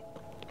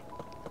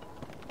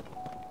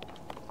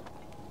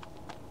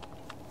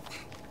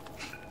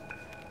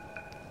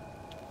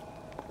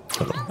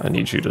 Oh, I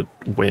need you to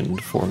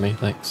wind for me,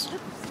 thanks.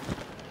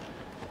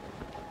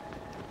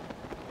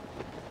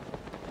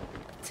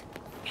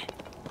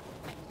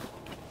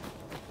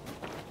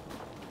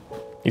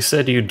 You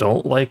said you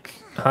don't like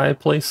high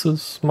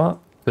places,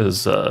 Mop?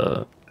 Because,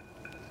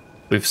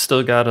 we've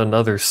still got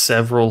another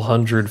several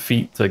hundred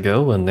feet to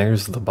go, and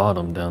there's the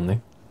bottom down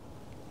there.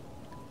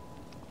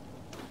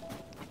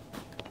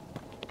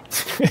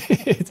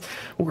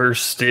 We're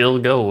still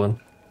going.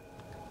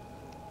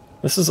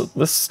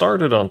 This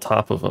started on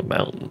top of a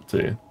mountain,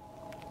 too.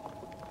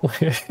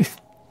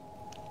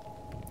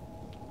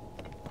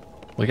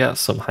 We got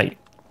some height.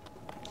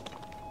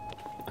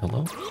 Hello?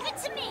 Leave it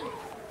to me.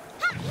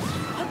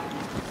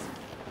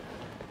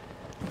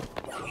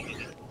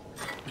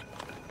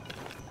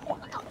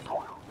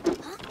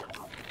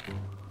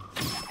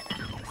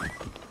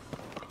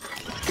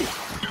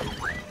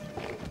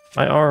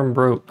 My arm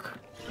broke.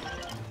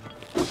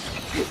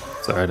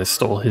 It's alright, I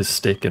stole his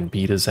stick and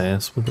beat his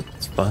ass with it.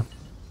 It's fine.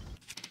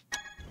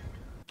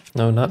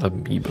 No, not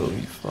amiibo,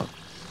 you fuck.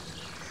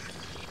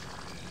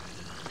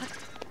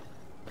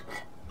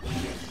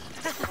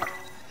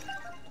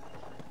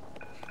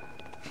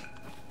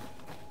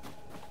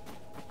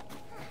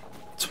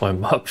 That's why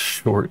Mop's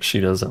short. She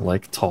doesn't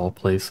like tall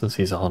places.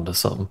 He's onto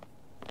something.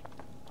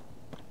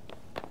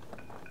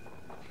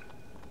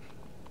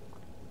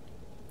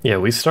 Yeah,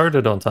 we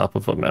started on top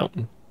of a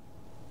mountain.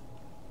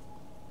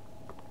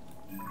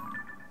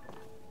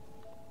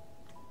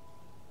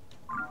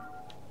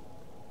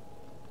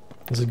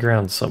 There's a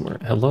ground somewhere.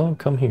 Hello?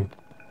 Come here.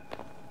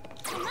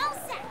 I'm all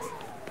set.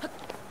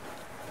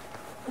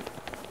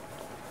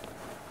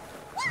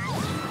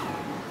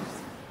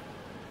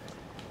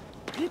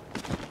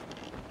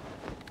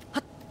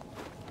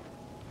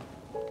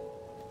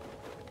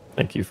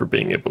 Thank you for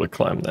being able to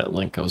climb that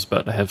link. I was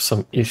about to have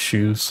some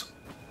issues.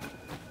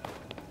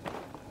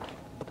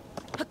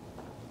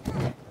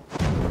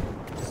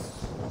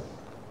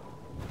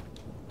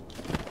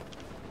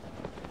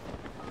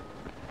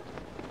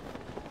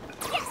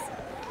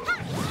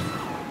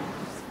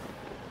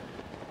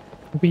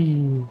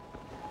 Whee!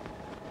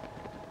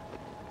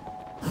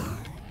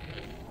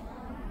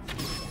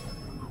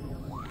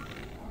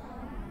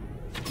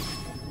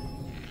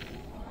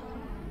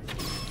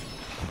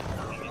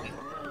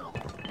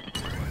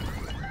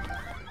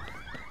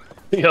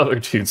 The other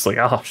dude's like,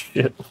 oh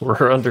shit,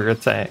 we're under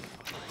attack.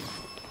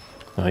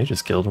 Oh, he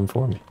just killed him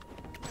for me.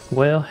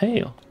 Well,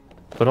 hell.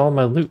 But all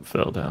my loot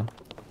fell down.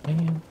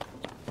 Man.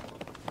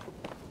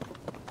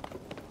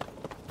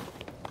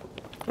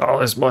 Oh,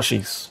 there's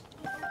mushies.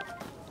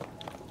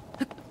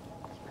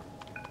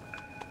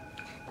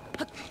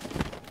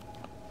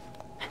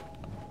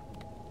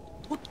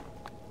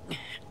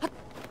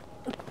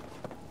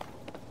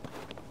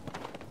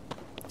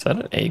 Is that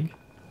an egg?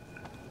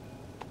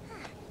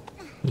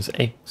 There's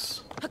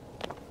eggs.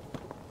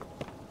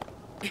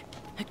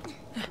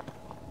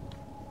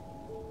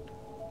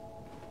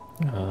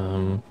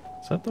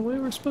 Is that the way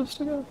we're supposed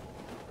to go?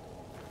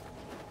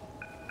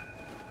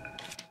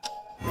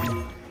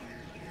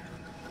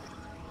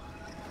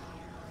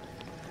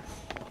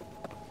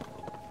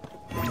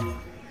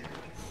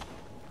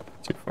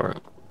 Too far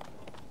up.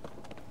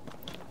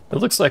 It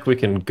looks like we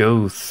can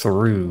go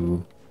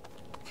through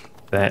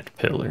that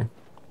pillar.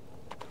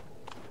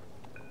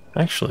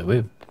 Actually,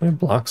 we have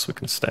blocks we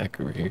can stack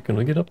over here. Can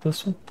we get up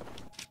this one?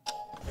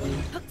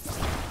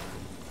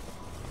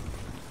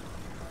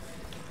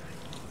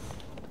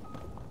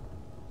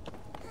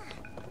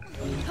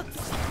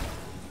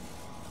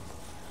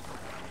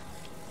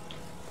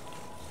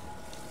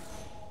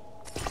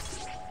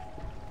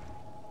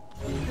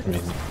 I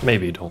mean,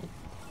 maybe don't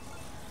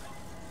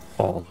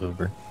fall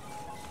over.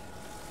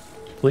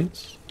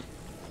 Please?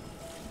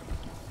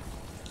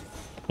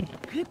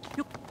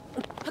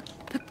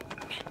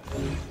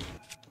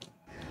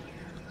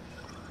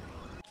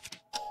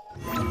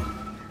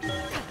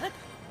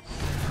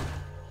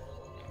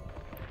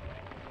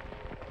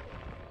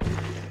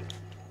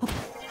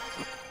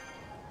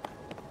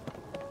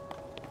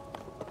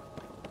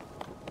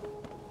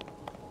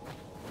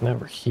 Now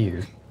we're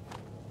here.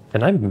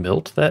 Can I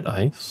melt that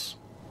ice?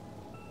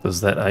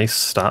 Does that ice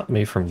stop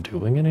me from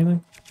doing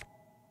anything?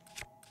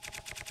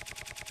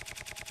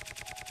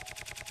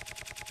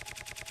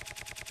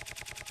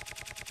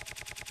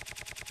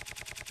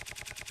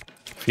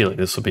 I feel like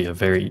this will be a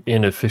very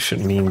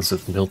inefficient means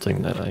of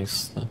melting that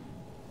ice, though.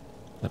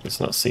 That does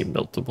not seem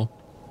meltable.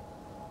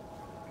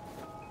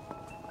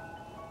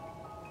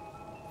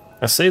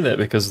 I say that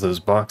because those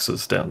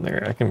boxes down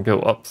there, I can go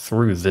up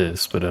through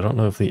this, but I don't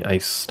know if the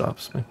ice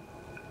stops me.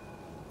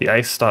 The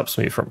ice stops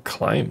me from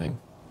climbing,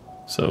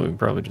 so we can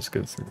probably just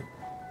go through it.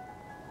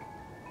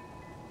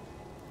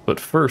 But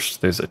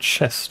first, there's a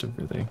chest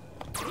over there.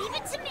 Leave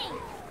it to me.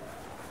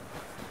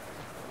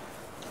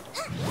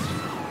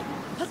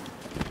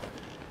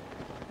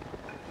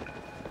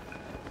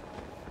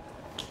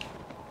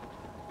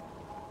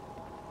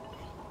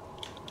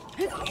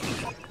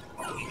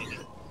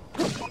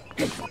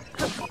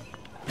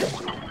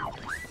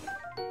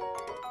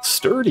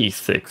 Sturdy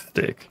thick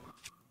stick.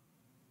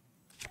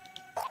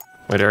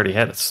 Wait, I already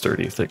had a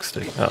sturdy thick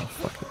stick. Oh,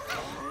 fuck it.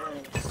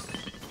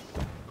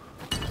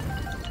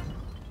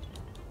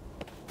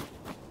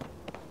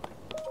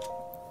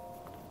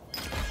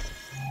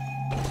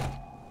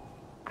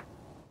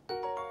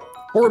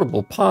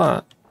 Portable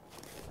pot.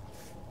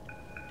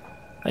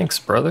 Thanks,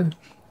 brother.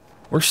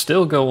 We're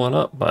still going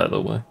up, by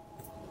the way.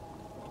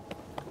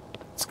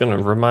 It's gonna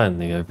remind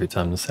me every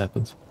time this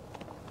happens.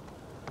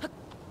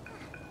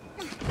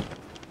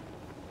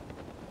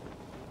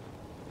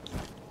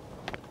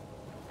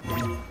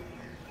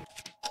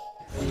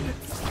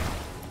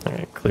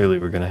 Alright, clearly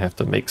we're gonna have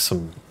to make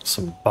some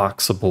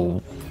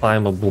boxable,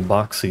 climbable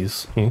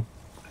boxies here.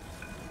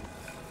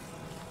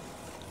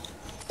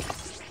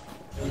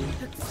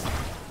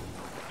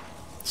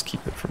 Let's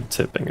keep it from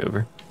tipping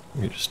over.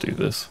 Let me just do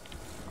this.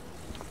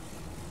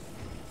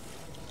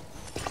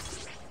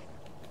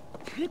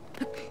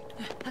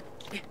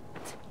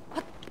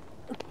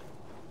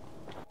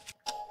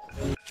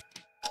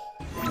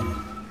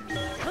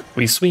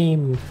 We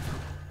swim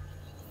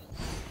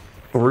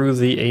through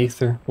the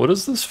aether. What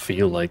does this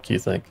feel like, you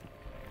think?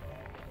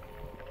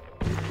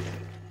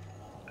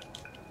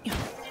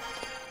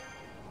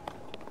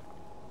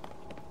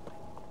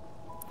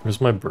 Where's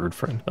my bird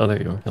friend? Oh,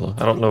 there you are. Hello.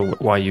 I don't know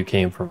why you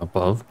came from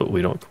above, but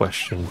we don't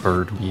question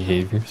bird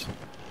behaviors.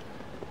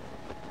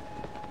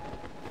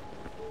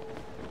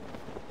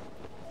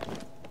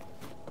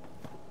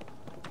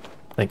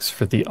 Thanks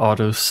for the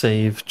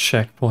autosave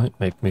checkpoint.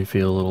 Make me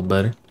feel a little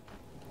better.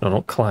 No,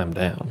 don't climb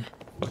down.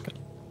 Fucking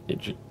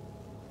idiot.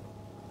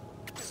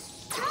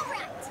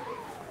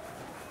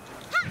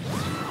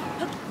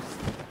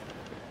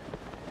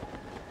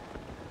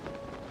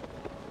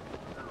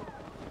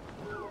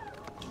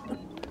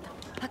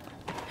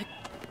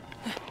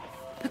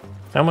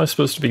 How am I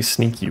supposed to be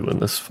sneaky when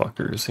this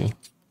fucker is he?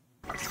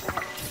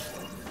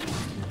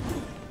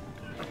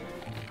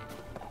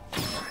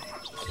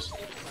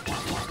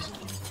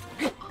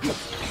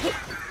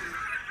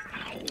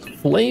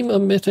 Flame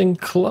emitting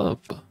club.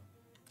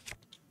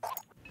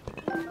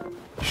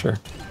 Sure.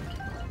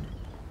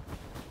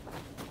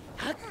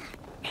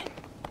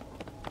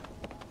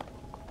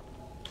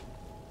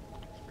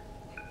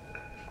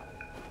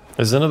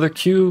 There's another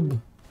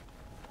cube.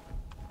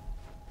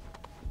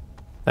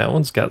 That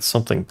one's got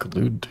something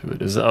glued to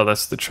it. Oh,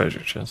 that's the treasure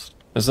chest.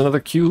 There's another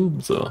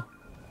cube, though.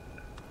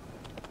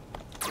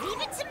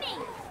 Leave it to me.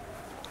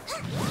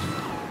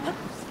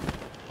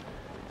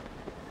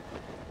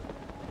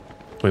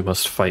 We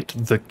must fight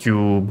the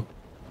cube.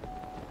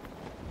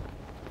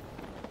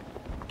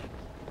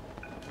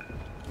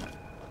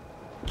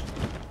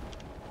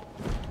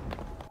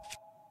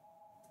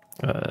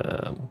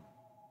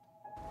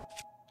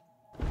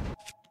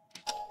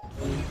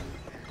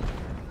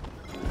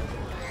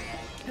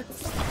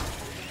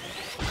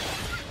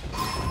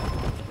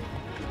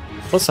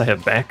 Plus I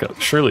have backup.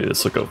 Surely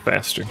this will go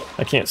faster.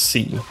 I can't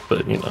see,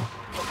 but you know.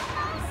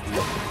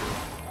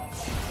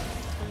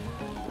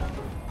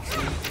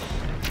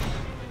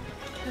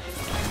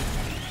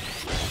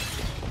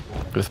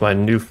 With my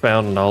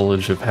newfound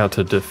knowledge of how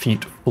to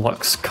defeat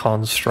Flux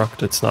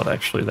Construct, it's not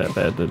actually that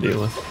bad to deal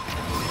with.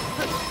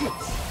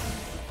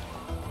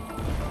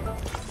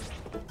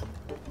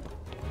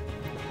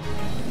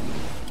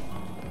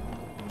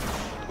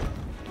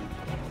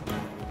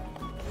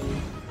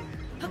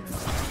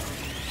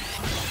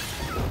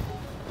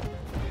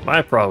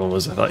 My problem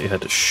was I thought you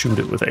had to shoot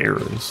it with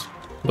arrows,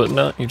 but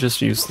no, you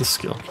just use the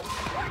skill.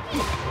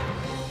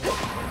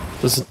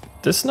 Does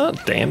this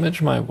not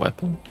damage my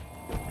weapon,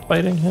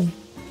 fighting him?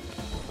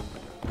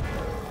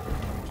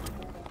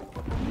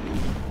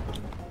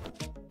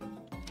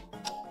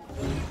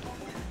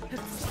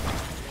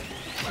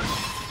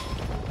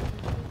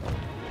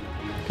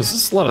 Because this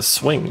is a lot of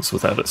swings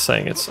without it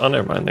saying it's... Oh,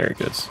 never mind, there it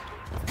goes.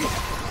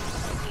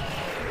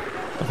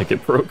 I think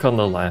it broke on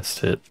the last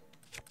hit.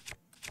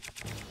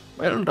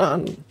 Well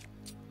done.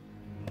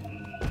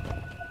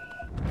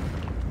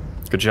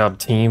 Good job,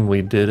 team.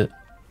 We did it.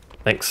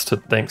 Thanks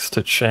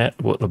to chat.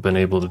 Wouldn't have been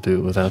able to do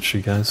it without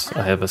you guys.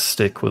 I have a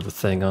stick with a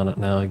thing on it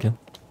now again.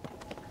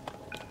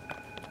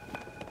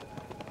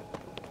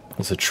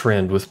 There's a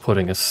trend with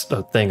putting a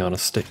thing on a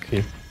stick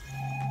here.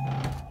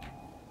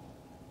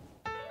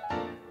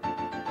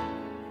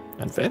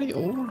 A very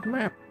old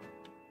map.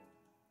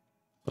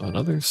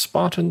 Another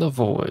spot in the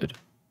void.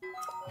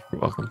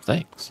 You're welcome.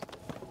 Thanks.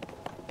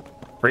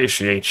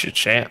 Appreciate you,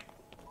 chat.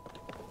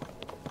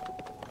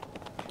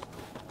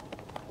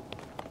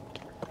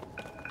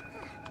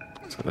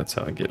 So that's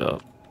how I get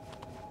up.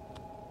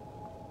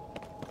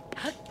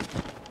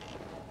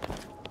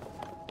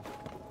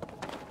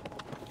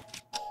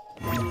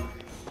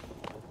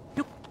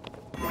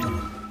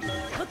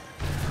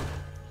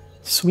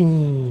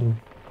 Swing.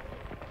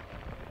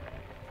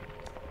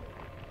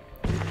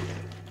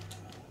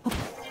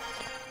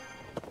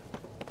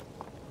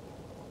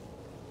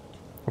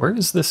 Where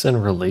is this in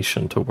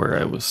relation to where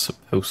I was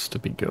supposed to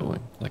be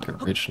going, like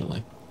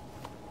originally?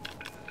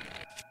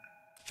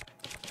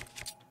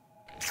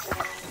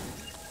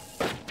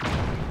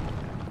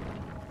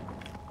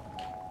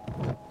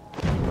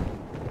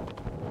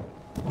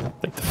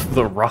 I think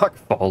the rock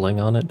falling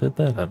on it did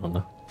that? I don't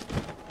know.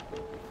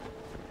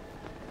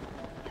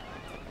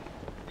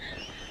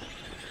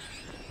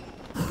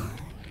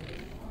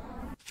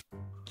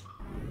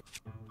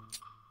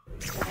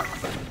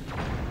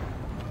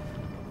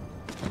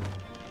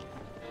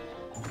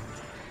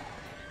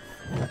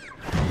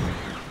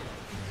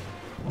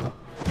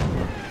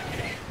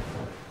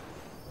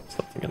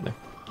 Something in there.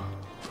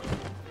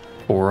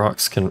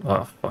 Koroks can...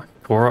 oh, fuck.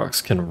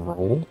 Koroks can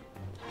roll?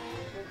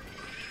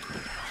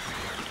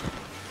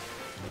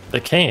 They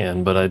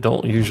can, but I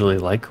don't usually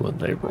like when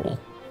they roll.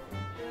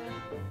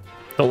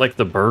 Don't like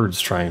the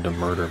birds trying to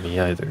murder me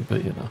either,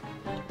 but you know.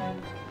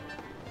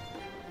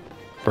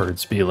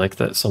 Birds be like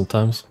that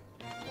sometimes.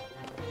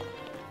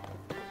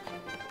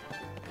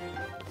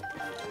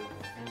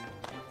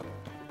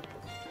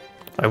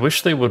 I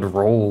wish they would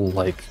roll,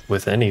 like,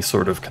 with any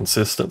sort of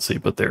consistency,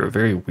 but they're a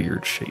very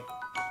weird shape.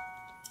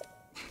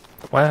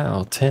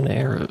 Wow, 10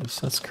 arrows.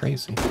 That's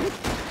crazy.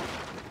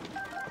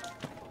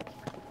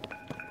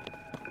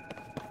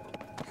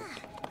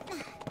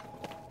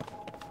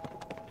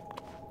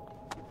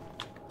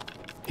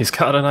 He's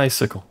got an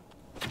icicle.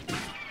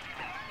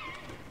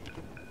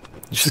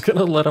 Just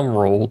gonna let him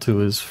roll to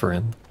his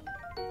friend.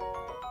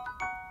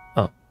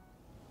 Oh.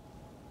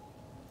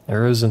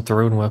 Arrows and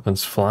thrown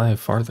weapons fly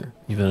farther,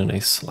 even in a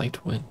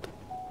slight wind.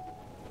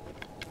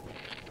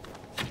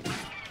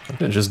 I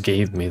think it just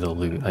gave me the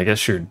loot. I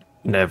guess you're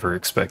never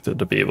expected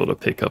to be able to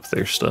pick up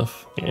their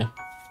stuff. Yeah.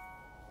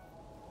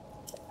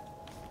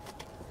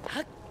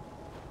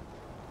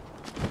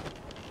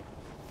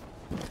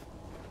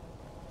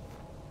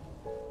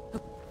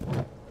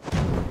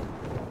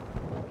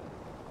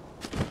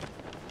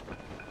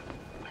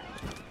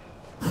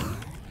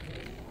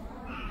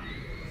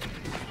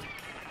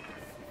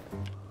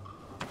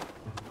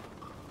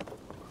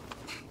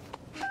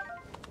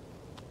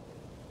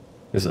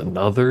 There's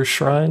another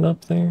shrine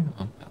up there?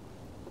 Oh.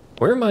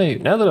 Where am I,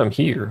 now that I'm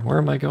here, where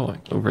am I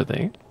going? Over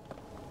there?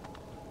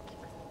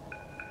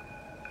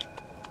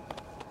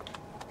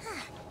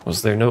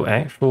 Was there no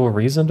actual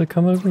reason to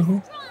come over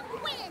here?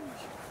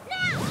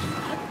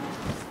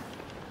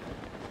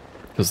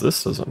 Because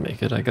this doesn't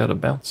make it, I gotta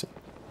bounce it.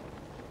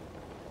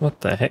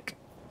 What the heck?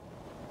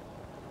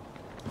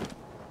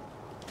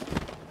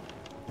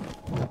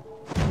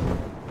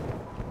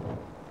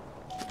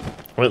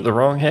 Went the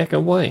wrong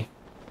heckin' way.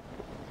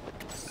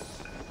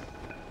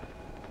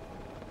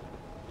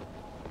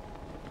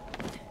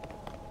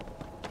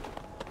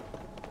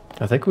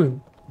 I think we've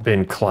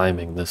been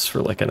climbing this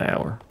for like an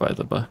hour, by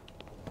the by.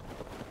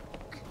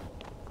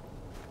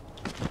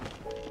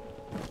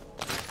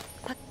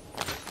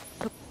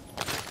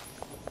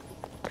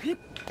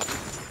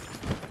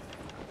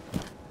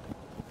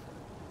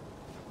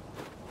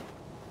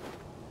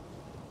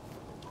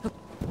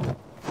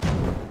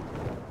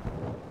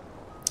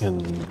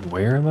 And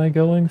where am I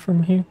going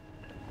from here?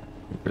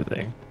 Over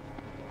there.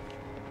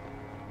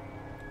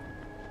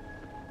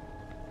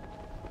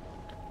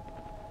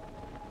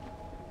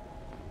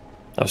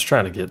 I was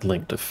trying to get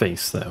Link to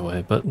face that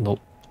way, but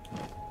nope.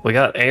 We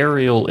got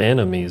aerial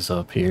enemies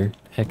up here.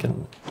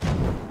 Heckin'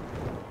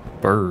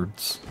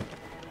 birds.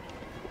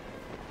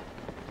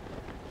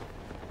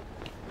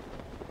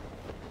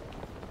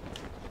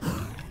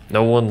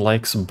 No one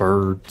likes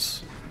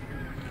birds.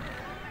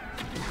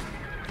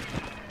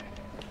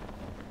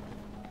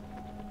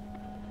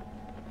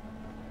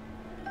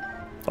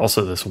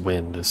 Also, this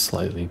wind is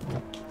slightly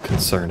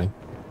concerning.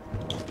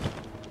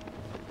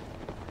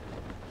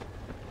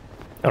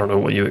 I don't know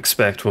what you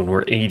expect when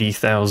we're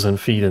 80,000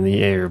 feet in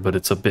the air, but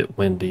it's a bit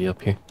windy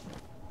up here.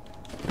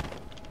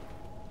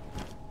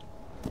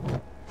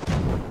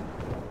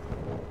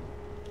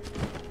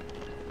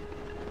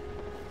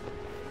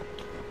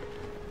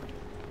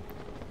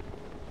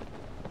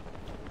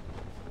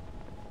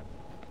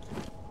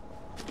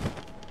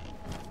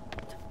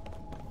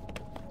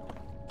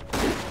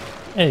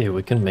 Hey,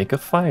 we can make a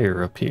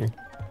fire up here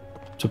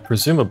to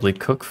presumably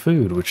cook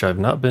food, which I've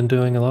not been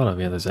doing a lot of.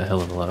 Yeah, there's a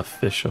hell of a lot of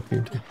fish up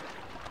here too.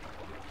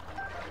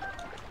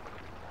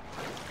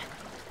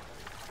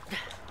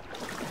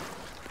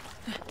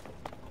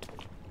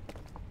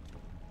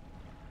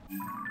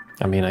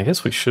 I mean, I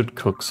guess we should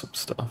cook some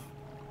stuff.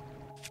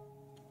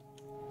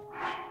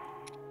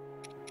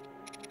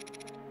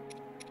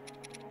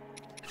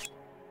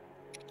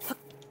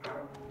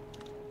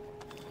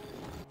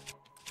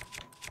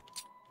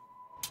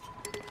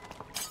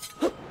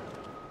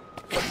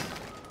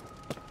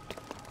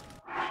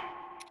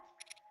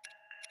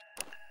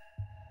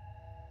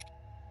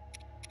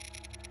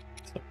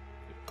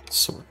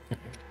 Sword.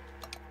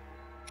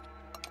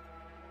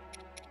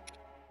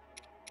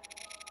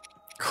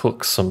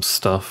 Cook some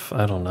stuff.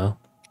 I don't know.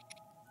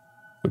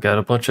 We got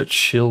a bunch of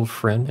chill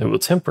friend. It will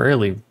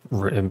temporarily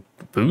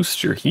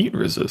boost your heat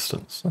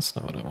resistance. That's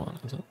not what I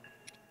want, is it?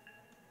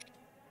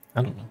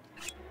 I don't know.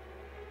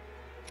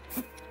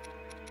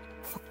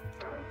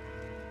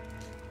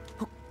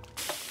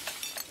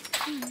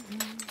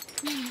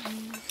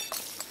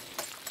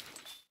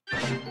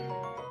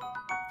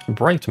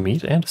 Bright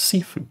meat and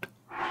seafood.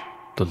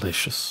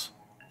 Delicious.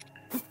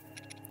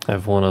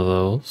 Have one of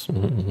those.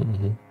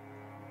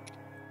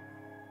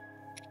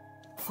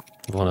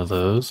 One of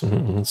those.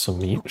 Some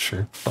meat,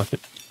 sure. Fuck it.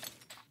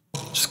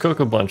 Just cook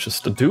a bunch of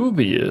stuff.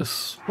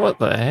 Dubious. What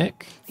the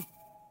heck?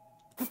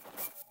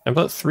 How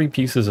about 3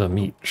 pieces of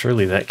meat?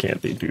 Surely that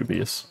can't be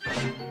dubious.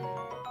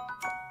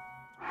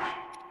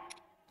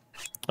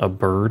 A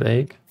bird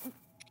egg?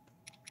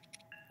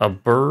 A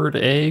bird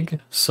egg?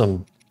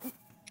 Some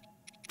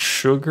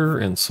sugar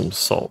and some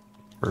salt.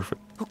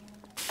 Perfect.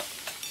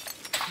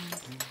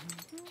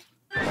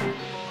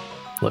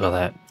 Look at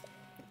that.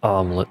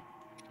 Omelet.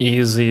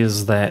 Easy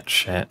as that,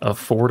 chat. A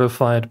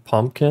fortified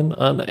pumpkin,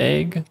 an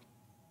egg?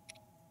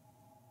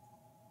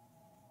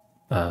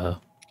 And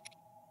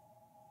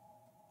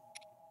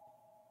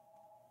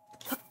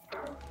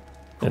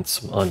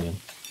some onion.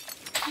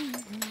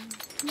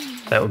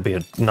 That would be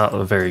not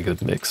a very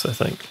good mix, I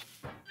think.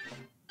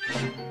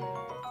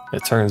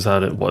 It turns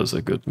out it was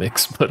a good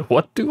mix, but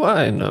what do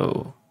I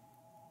know?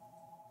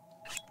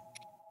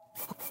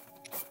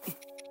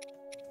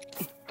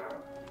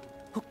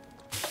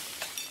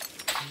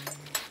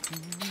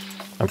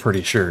 I'm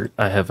pretty sure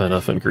I have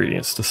enough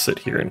ingredients to sit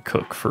here and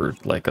cook for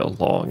like a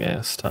long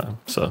ass time,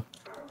 so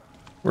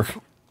we're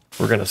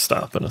gonna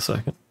stop in a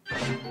second.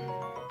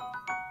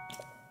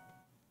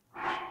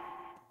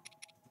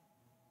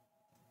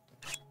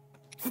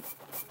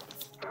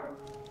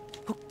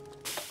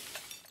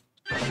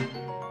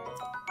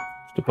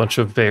 A bunch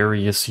of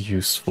various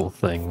useful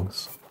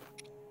things.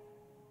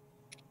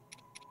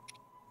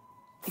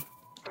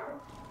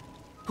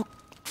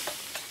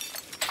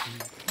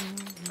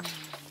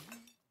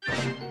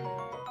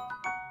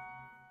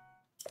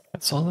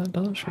 That's all that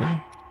does,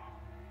 really.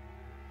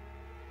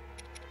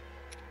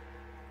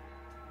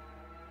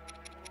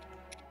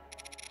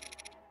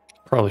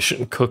 Probably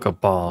shouldn't cook a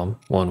bomb,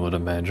 one would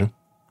imagine.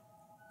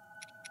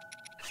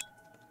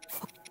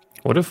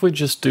 What if we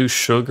just do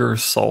sugar,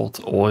 salt,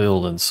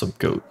 oil, and some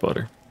goat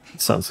butter?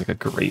 It sounds like a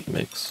great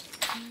mix.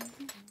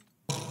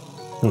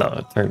 No,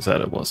 it turns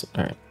out it wasn't.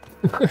 Alright.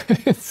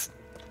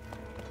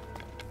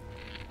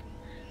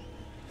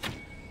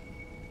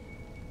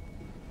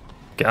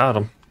 Got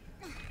him.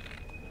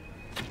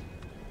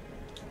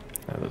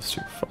 Yeah, those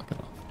two fucking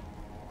off.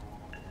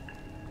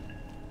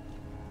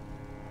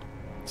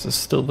 Is this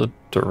still the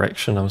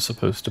direction I'm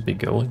supposed to be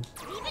going?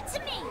 Leave it to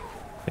me.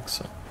 I think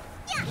so.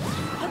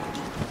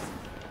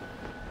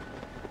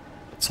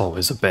 It's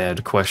always a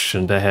bad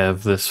question to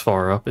have this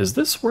far up. Is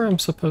this where I'm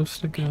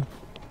supposed to go?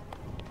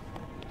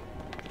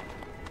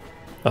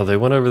 Oh, they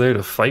went over there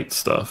to fight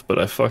stuff, but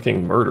I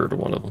fucking murdered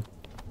one of them.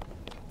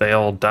 They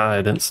all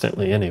died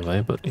instantly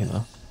anyway, but you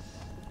know.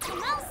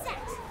 I'm all set.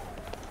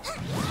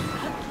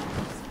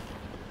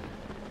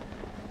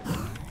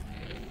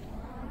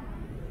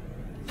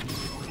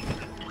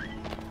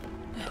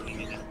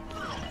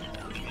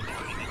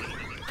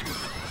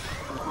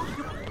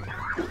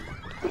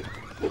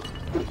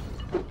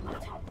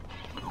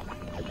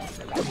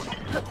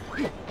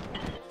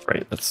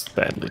 Right, that's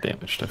badly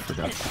damaged, I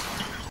forgot.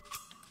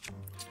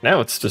 Now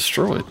it's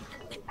destroyed.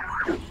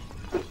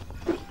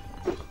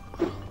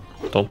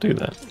 Don't do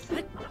that.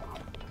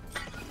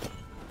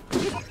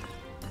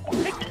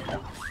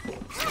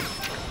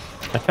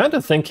 I kind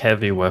of think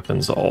heavy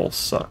weapons all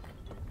suck.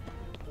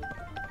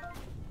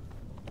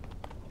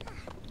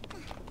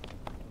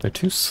 They're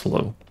too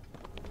slow.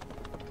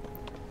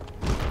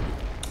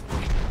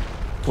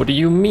 What do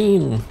you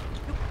mean?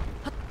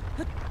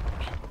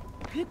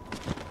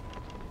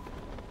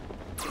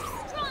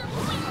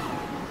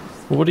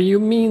 What do you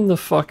mean the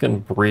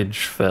fucking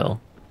bridge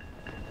fell?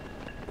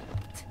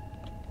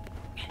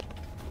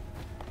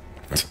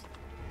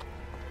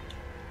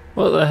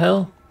 What the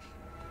hell?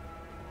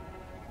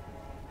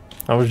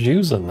 I was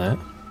using that.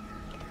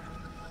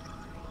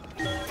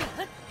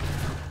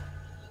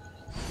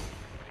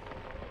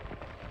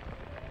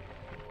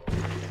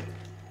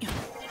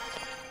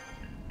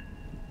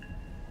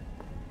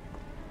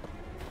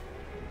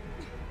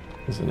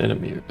 There's an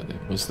enemy over there.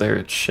 Was there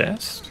a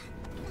chest?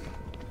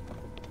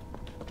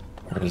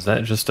 Or is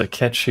that just to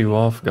catch you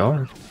off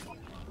guard?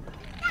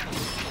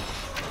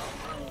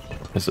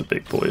 There's a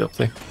big boy up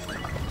there.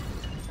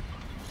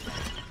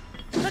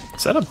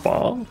 Is that a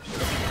bomb?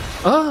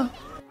 Ah!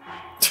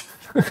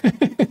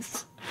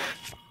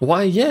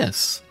 Why,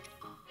 yes.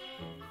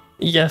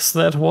 Yes,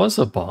 that was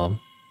a bomb.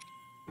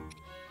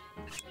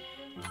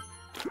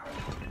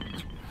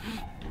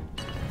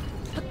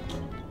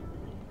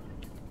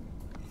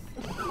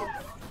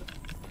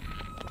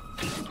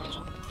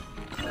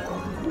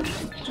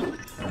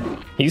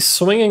 He's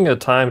swinging a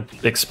timed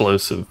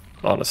explosive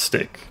on a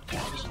stick.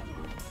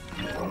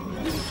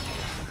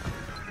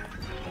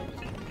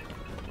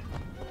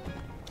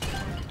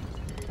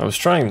 I was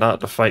trying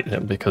not to fight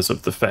him because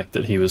of the fact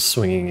that he was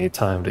swinging a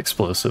timed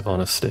explosive on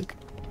a stick.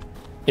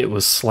 It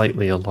was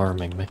slightly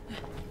alarming me.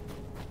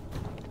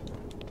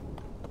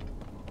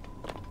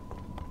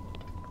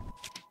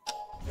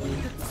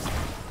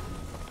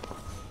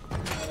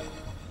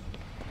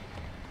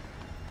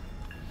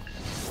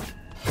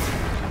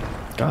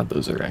 God,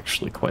 those are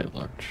actually quite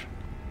large.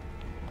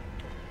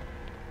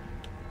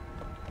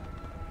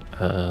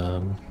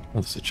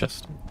 What's the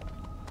chest?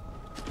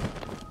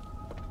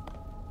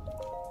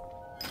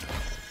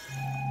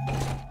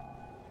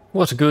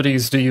 What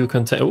goodies do you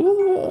contain?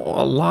 Ooh,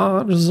 a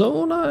large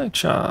zonai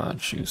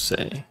charge, you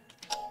say?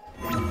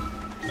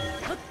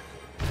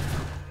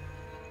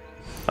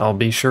 I'll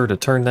be sure to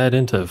turn that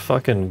into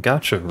fucking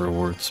gacha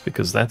rewards,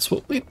 because that's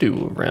what we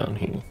do around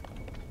here.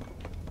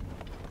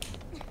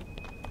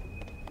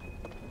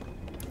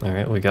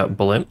 Alright, we got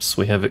blimps,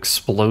 we have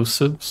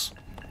explosives.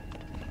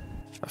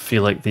 I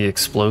feel like the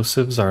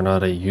explosives are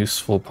not a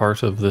useful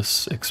part of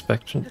this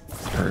experience.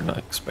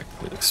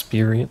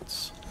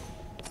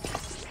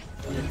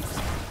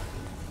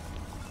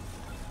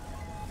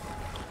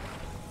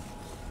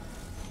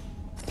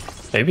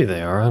 Maybe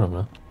they are, I don't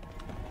know.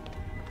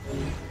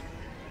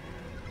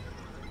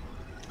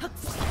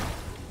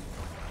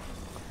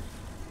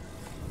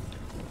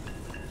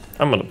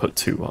 I'm gonna put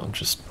 2 on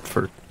just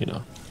for, you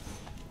know,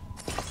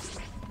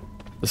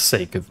 the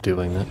sake of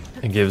doing it.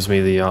 It gives me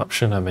the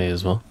option, I may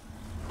as well.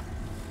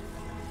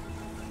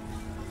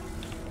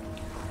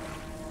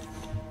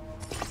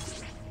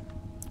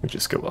 We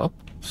just go up,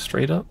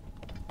 straight up.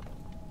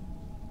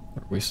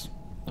 Are we?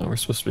 No, we're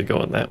supposed to be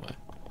going that way.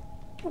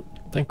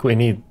 I think we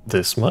need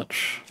this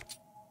much.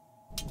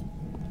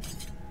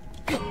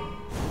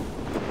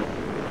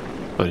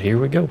 But here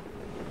we go.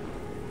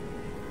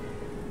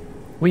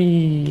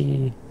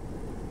 Whee!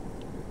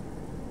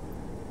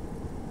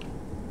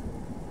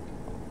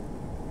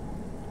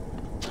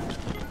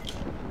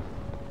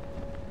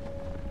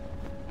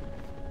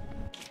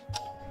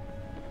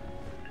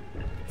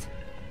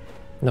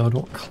 No,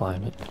 don't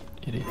climb it,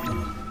 idiot.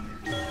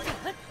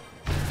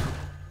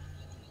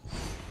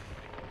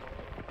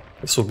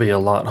 This will be a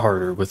lot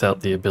harder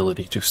without the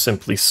ability to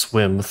simply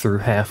swim through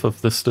half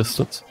of this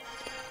distance.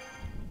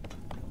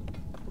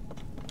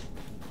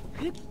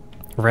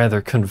 Rather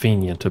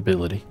convenient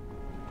ability.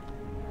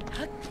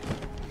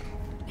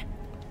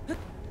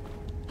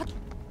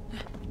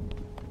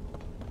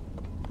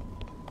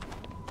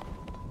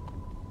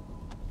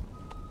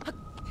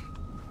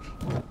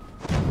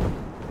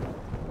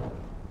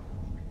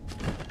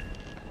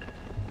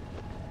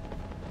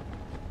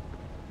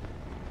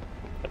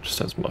 It just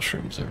has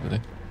mushrooms over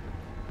there.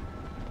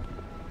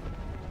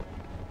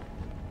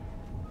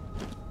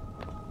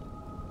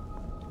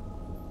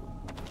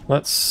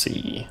 Let's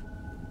see.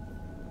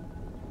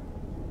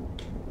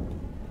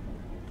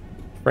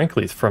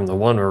 Frankly, from the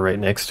one we're right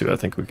next to, I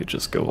think we could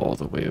just go all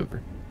the way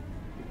over.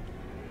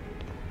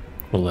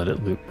 We'll let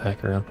it loop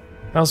back around.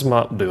 How's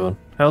Mop doing?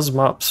 How's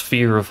Mop's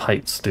fear of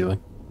heights doing?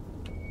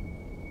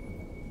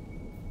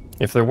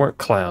 If there weren't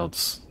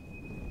clouds,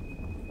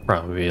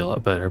 probably be a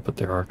lot better, but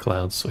there are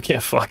clouds, so we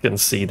can't fucking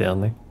see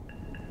down there.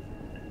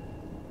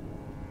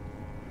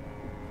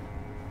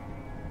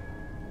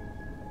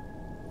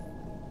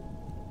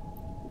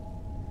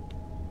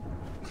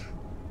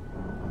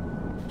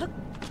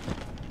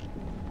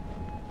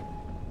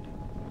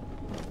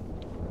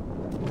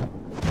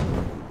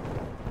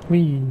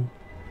 Whee!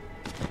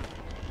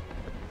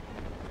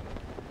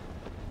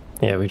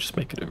 Yeah, we just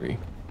make it over here.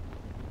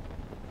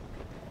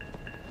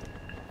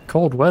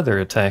 Cold weather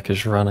attack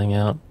is running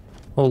out.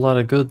 A whole lot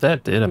of good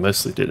that did. I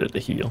mostly did it to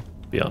heal,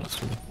 to be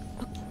honest with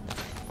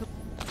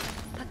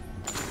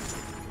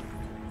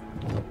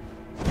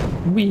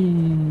you.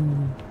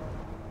 Whee!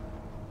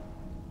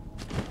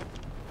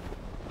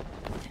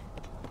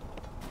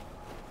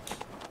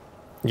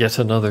 Yet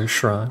another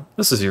shrine.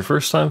 This is your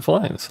first time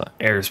flying this time.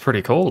 Air is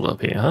pretty cold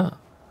up here, huh?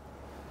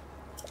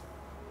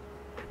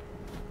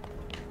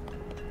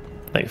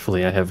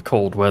 Thankfully I have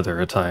cold weather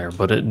attire,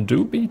 but it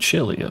do be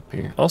chilly up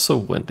here. Also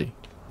windy.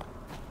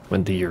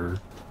 Windier.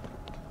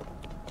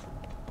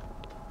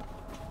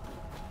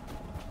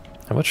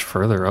 How much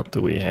further up do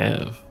we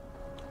have?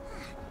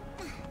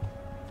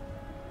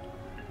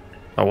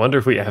 I wonder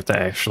if we have to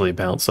actually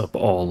bounce up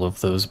all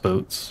of those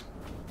boats.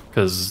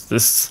 Because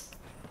this...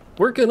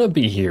 we're gonna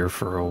be here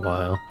for a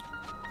while.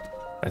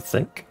 I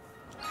think.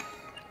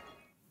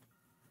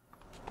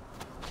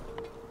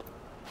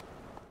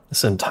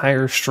 This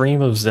entire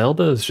stream of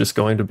Zelda is just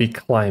going to be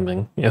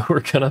climbing. You know, we're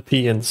gonna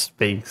be in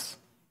space.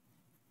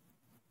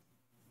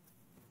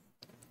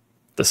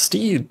 The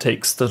steed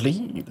takes the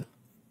lead.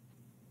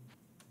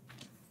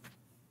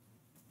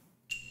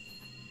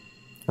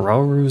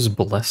 Rauru's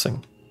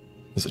blessing.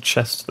 There's a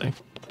chest thing.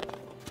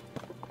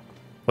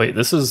 Wait,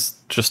 this is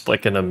just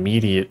like an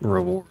immediate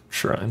reward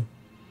shrine.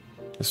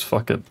 There's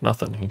fucking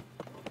nothing here.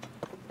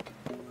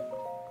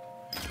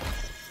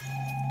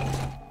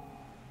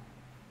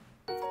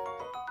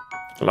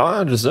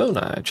 Large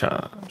Zonai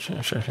charge.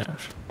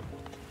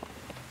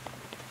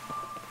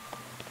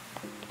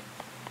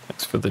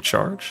 Thanks for the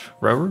charge,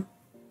 rower.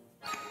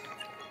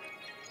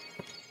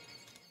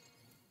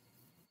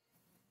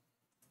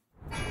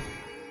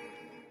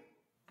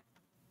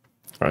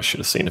 I should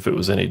have seen if it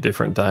was any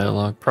different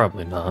dialogue.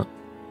 Probably not.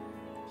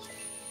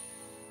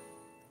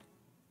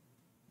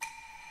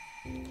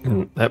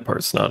 That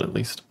part's not, at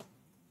least.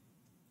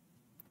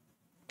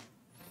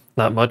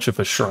 Not much of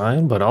a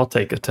shrine, but I'll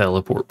take a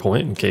teleport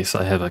point in case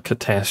I have a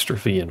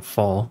catastrophe and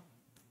fall.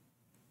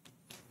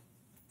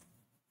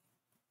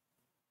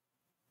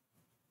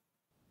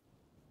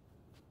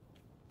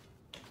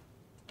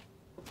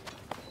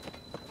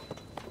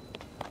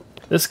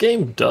 This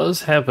game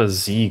does have a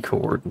Z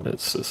coordinate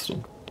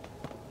system.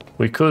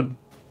 We could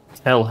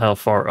tell how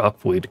far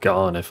up we'd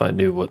gone if I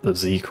knew what the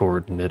Z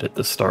coordinate at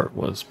the start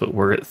was, but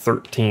we're at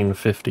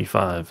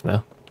 1355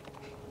 now.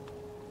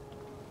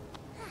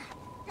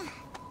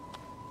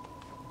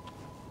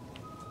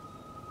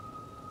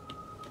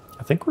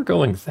 I think we're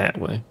going that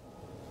way.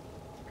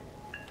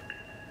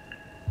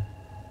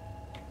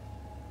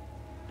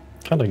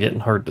 Kind of getting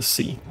hard to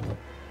see.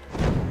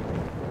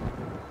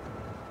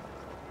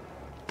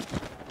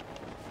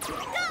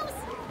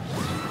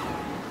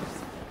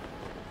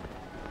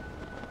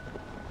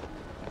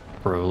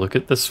 Bro, look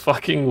at this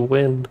fucking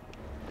wind.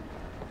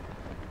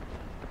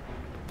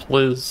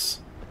 Please.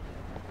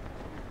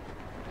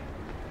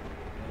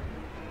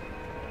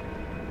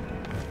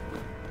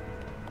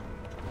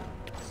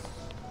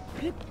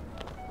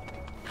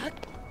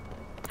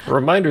 A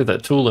reminder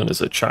that Tulin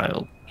is a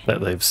child that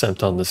they've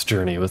sent on this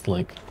journey with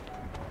Link.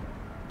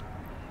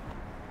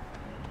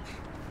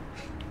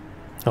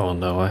 Oh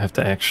no, I have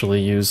to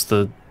actually use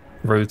the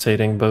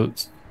rotating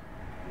boats.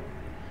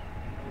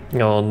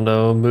 Oh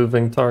no,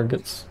 moving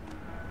targets.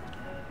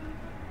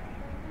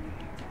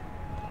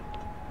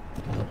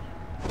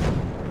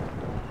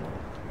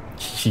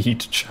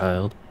 Yeet,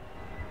 child.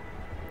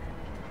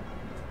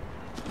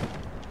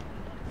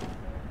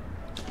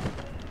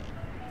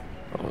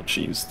 Oh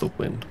jeez, the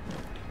wind.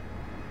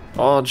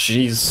 Oh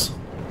jeez.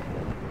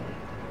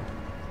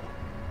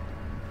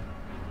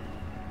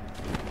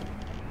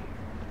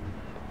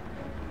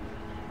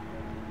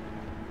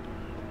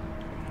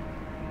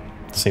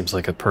 Seems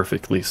like a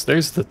perfect lease.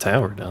 There's the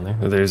tower down there.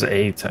 There's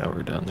a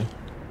tower down there.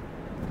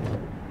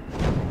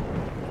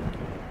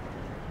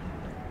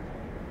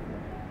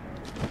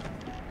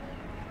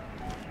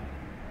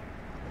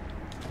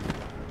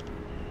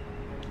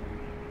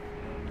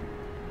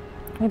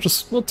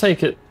 We'll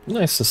take it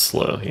nice and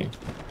slow here,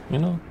 you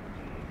know?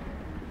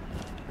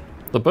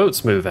 The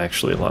boats move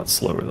actually a lot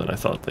slower than I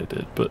thought they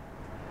did, but...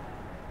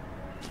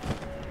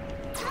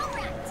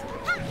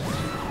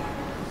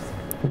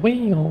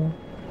 Wheel!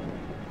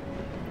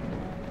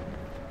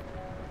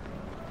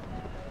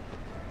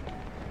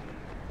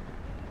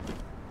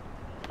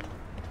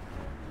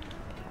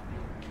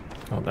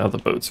 Oh, now the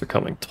boats are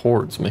coming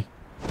towards me.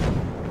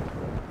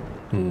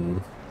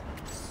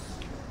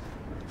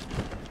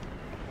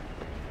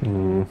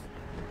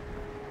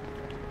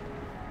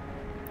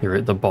 You're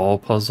at the ball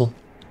puzzle.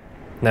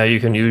 Now you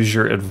can use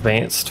your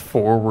advanced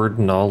forward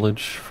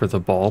knowledge for the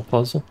ball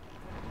puzzle.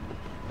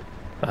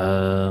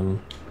 Can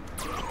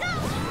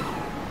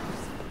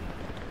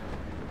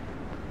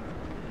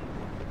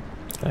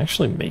I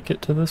actually make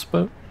it to this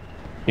boat?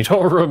 You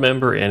don't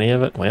remember any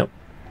of it? Well.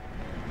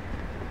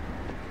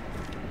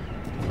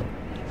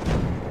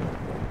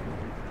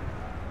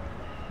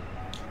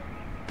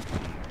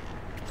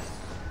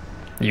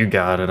 You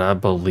got it, I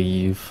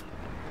believe.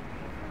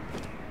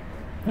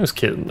 It was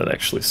Kitten that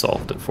actually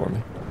solved it for me.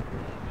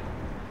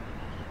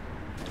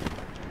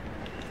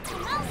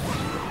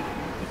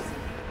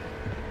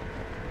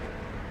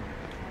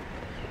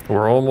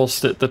 We're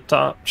almost at the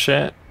top,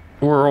 chat.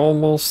 We're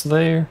almost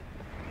there.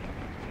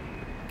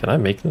 Can I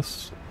make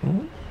this?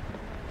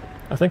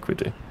 I think we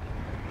do.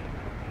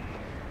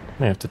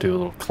 I have to do a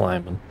little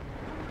climbing.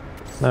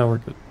 Now we're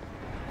good.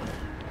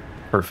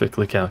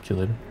 Perfectly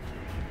calculated.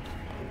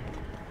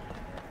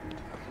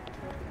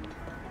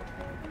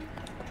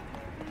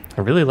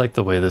 I really like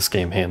the way this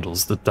game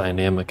handles the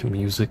dynamic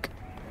music.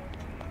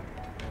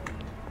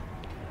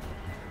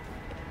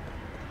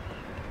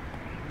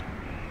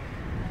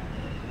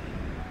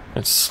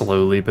 It's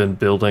slowly been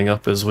building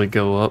up as we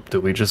go up. Do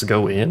we just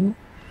go in?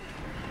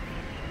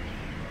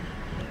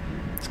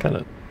 It's kind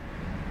of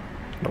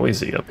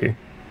noisy up here.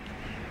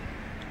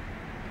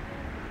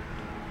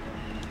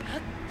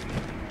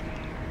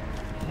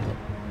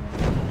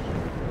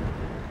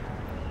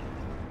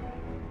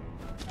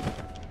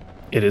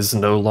 It is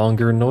no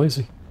longer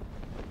noisy.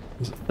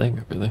 There's a thing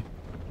over there.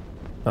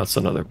 That's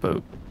another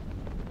boat.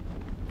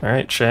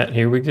 Alright, chat,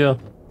 here we go.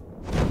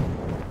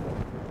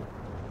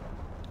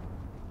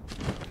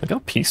 Look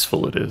how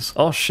peaceful it is.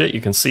 Oh shit, you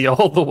can see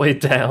all the way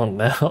down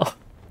now.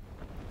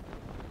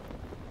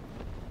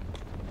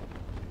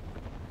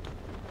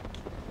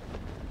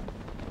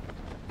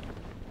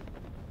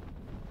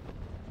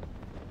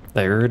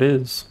 There it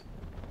is.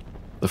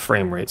 The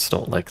frame rates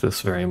don't like this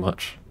very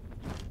much.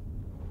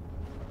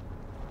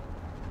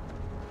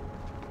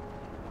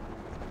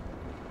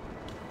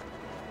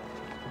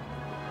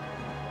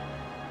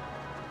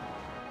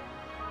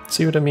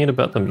 See what I mean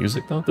about the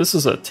music though? This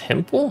is a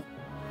temple?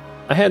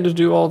 I had to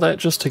do all that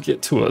just to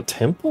get to a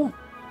temple?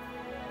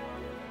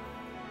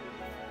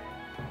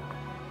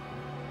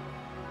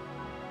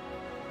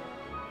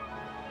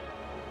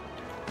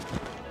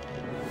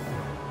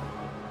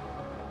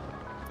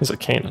 There's a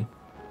cannon.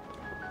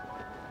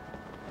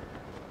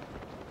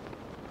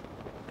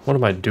 What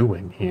am I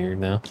doing here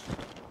now?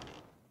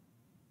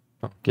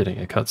 Oh, getting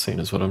a cutscene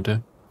is what I'm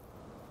doing.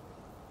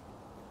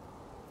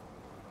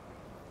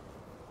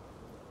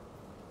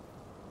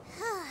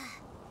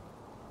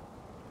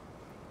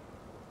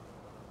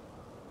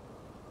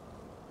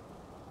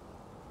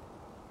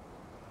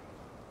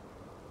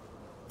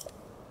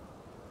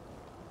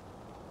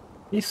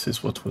 This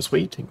is what was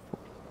waiting for.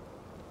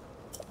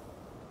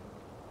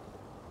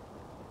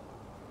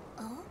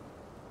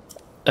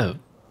 Oh,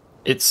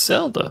 it's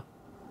Zelda.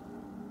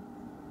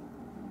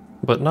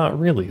 But not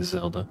really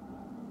Zelda,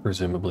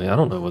 presumably. I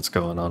don't know what's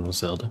going on with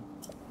Zelda.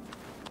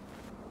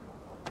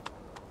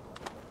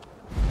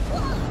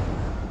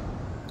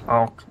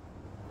 Oh.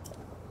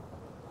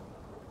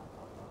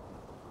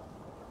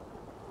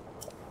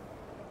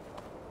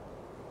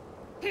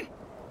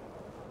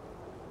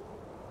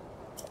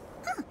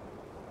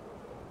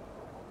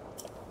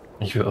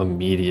 You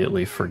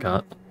immediately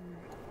forgot.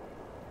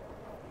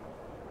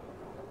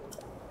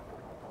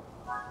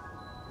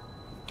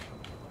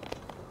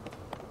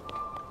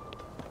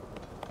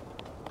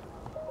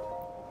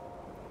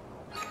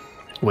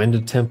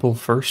 Winded Temple,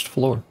 first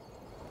floor.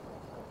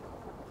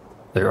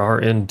 There are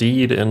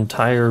indeed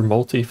entire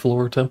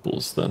multi-floor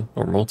temples then,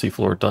 or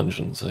multi-floor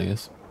dungeons, I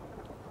guess.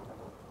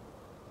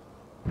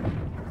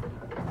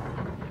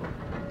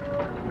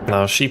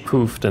 Now she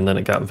poofed and then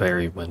it got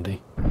very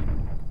windy.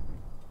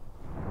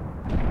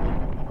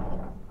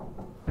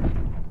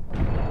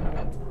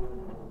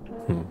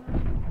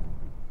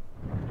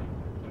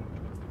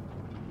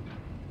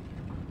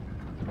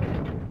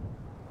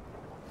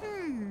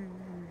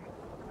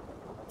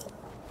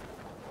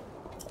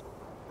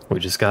 We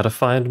just gotta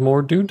find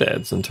more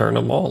doodads and turn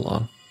them all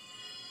on.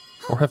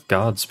 Or have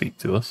God speak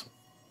to us.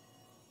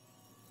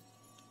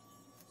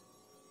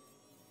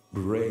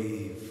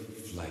 Brave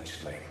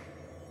fledgling.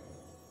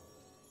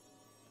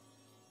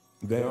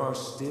 There are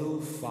still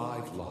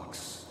 5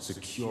 locks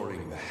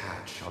securing the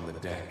hatch on the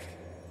deck.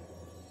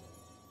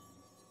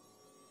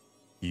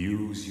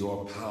 Use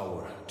your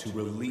power to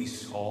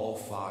release all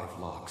 5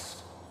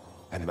 locks,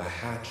 and the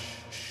hatch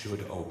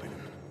should open.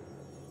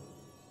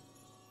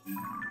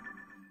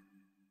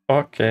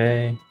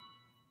 Okay.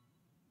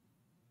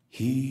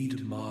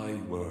 Heed my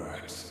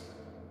words.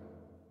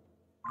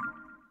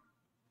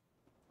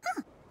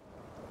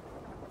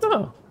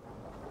 Oh.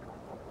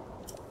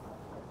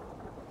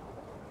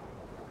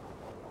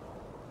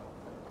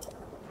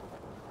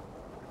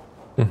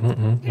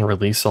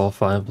 Release all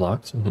 5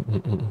 blocks.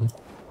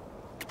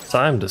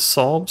 Time to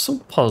solve some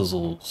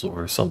puzzles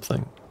or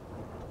something.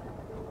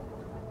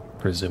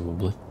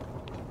 Presumably.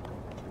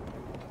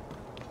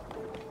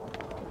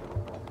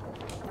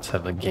 Let's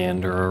have a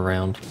gander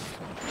around.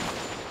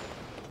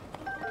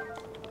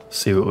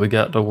 See what we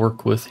got to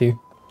work with here.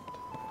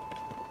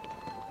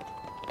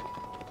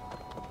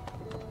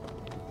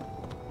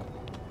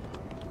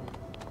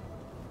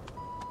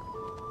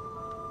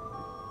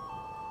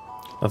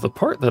 Now the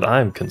part that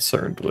I'm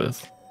concerned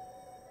with...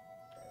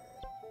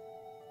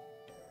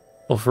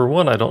 Well, for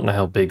one, I don't know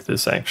how big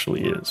this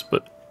actually is,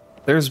 but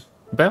there's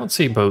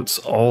bouncy boats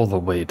all the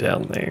way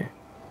down there.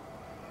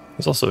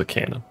 There's also a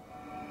cannon.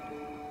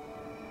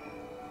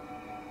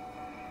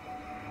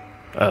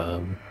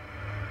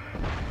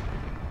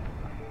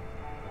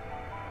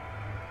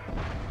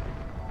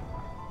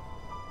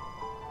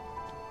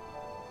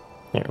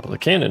 Yeah, well, the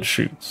cannon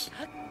shoots.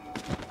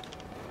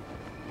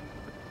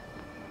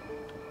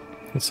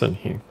 What's in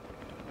here?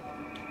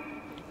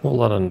 A whole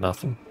lot of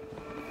nothing.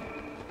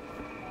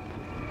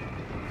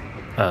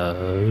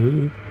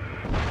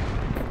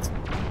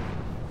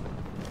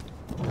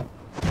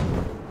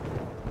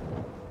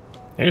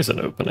 Here's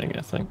an opening,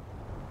 I think.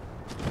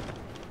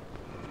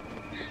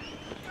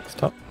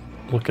 Stop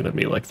looking at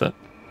me like that.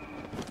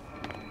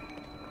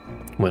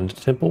 Wind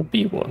Temple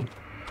B1.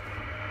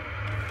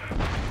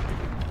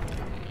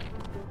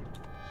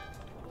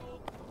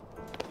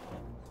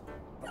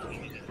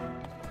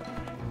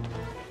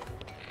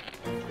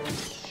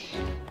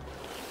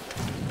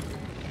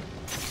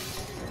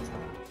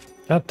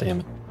 God damn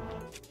it.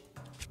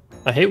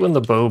 I hate when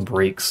the bow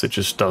breaks, it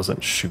just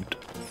doesn't shoot.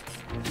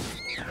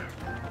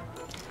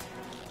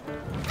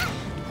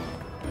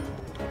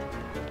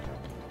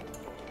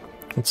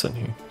 What's in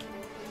here?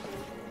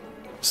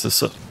 Is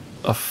this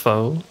a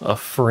foe? A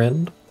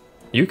friend?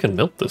 You can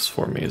milk this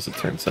for me, as it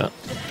turns out.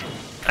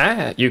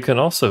 Ah, you can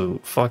also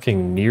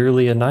fucking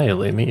nearly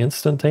annihilate me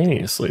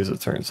instantaneously, as it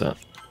turns out.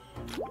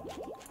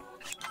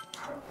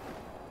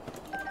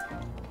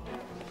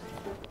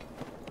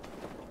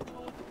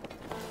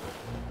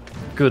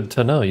 Good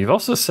to know. You've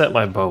also set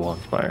my bow on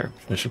fire.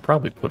 I should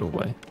probably put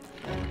away.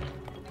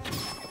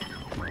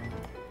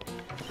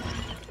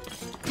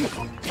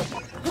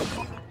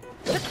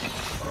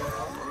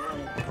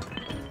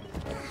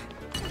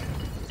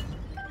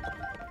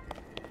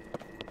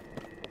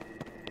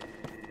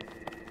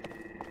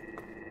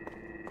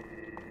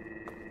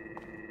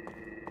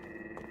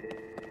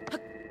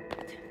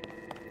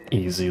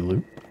 Easy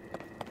loot.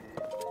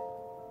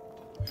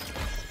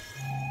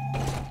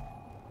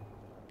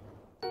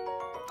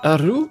 A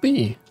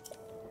ruby!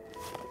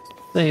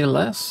 Say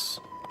less.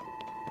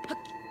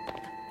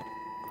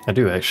 I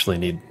do actually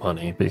need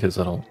money because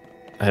I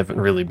haven't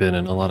really been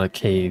in a lot of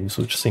caves,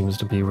 which seems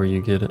to be where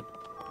you get it.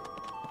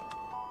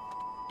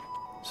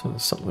 So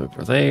there's something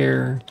over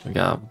there. We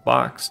got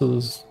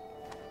boxes.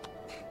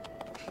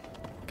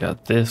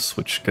 Got this,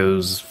 which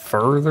goes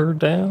further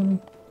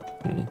down.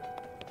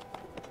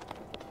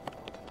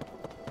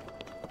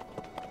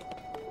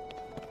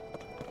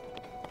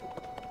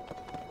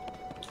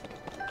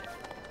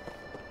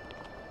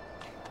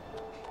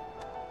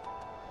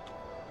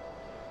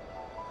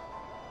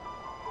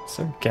 Is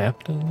there a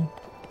gap down there?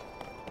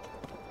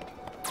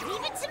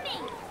 Leave it to me.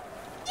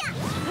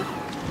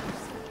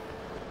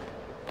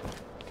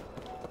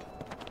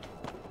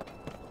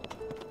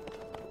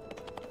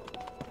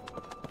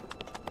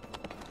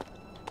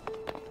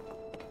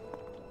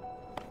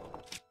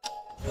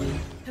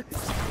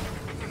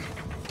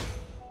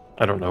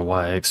 I don't know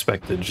why I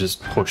expected to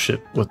just push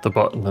it with the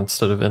button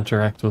instead of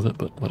interact with it,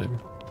 but whatever.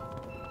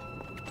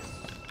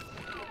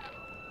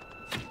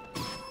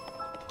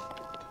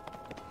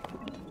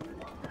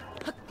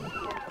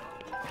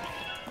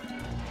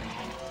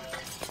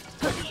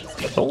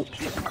 Don't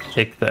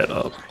pick that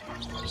up.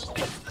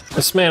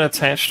 This man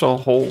attached a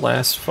whole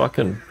ass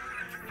fucking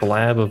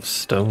slab of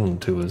stone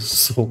to his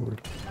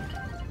sword.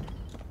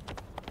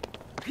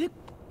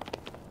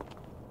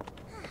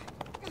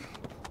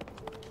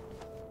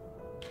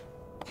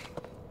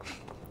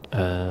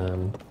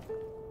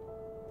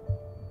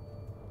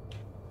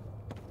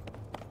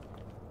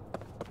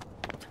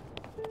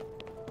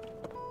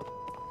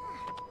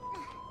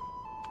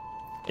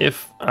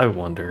 If I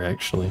wonder,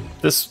 actually,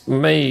 this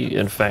may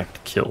in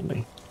fact kill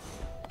me.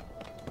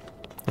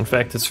 In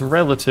fact, it's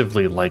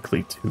relatively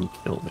likely to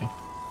kill me.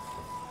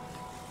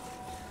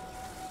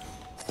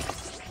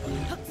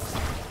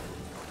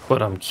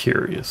 But I'm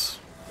curious.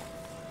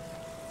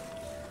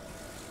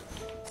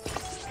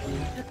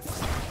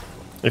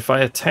 If I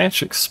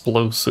attach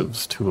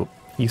explosives to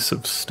a piece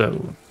of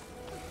stone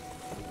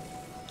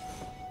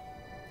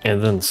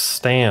and then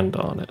stand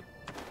on it,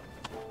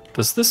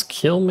 does this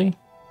kill me?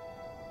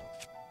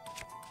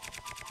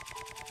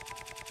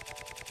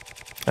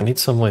 I need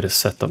some way to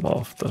set them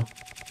off, though.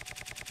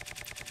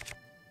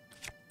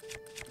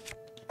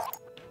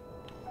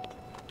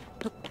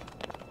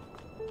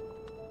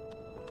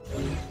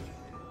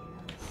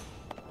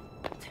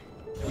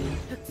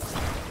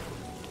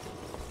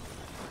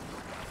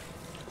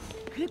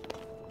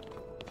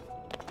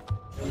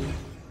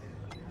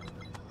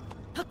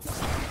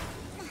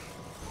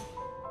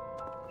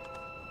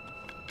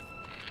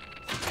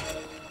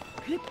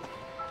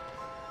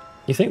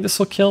 You think this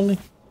will kill me?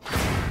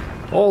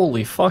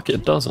 Holy fuck,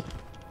 it doesn't.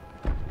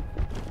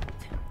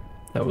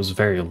 That was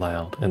very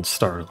loud and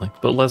startling,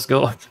 but let's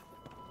go.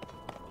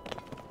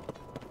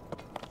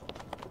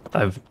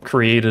 I've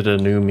created a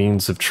new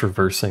means of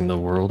traversing the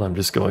world. I'm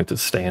just going to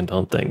stand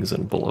on things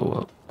and blow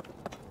up.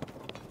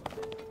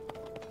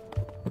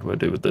 What do I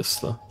do with this,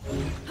 though?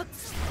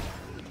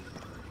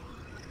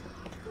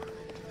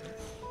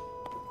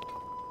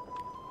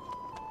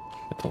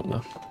 I don't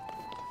know.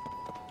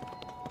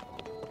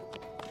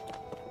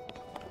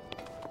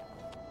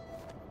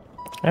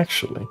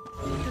 Actually,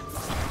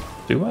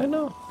 do I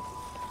know?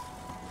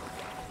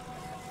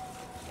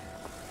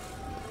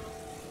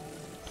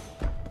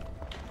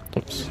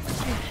 Oops.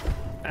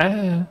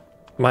 Ah,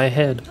 my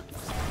head.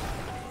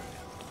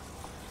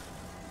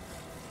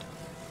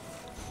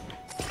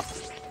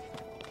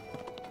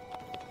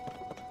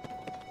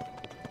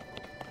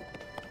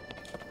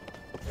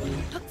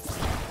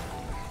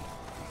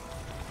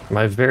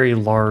 My very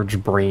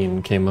large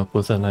brain came up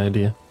with an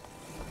idea.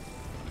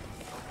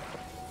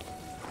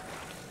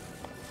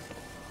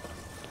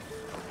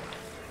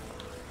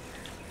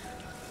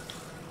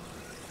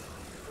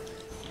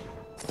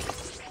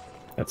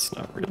 That's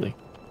not really.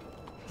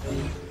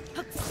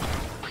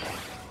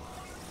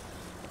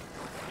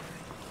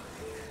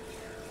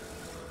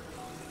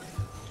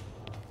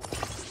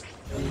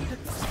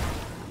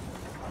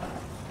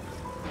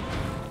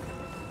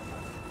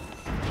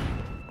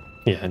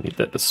 Yeah, I need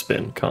that to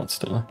spin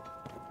constantly.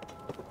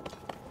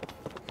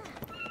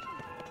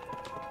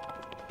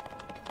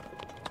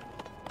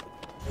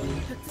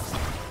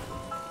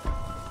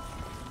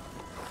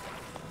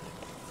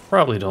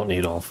 Probably don't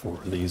need all four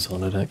of these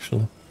on it,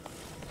 actually.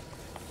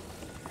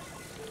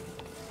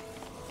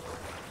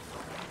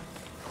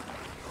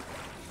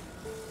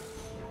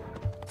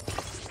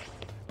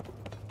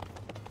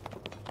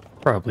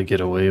 Probably get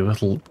away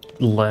with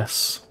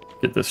less.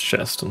 Get this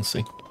chest and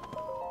see.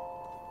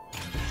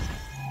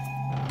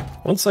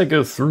 Once I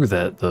go through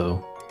that,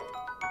 though...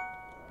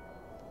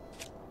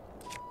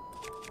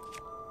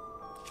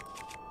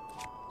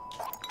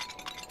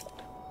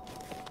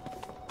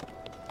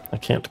 I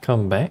can't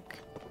come back?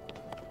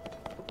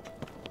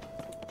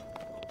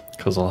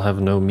 Because I'll have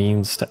no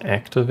means to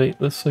activate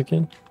this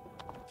again?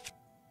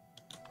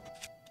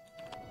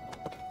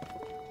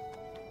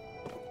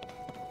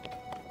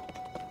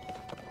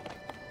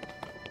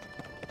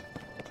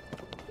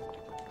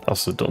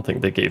 Also, don't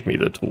think they gave me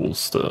the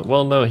tools to...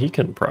 Well, no, he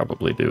can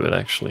probably do it,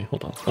 actually.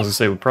 Hold on. I was gonna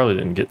say, we probably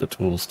didn't get the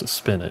tools to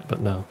spin it, but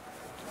no.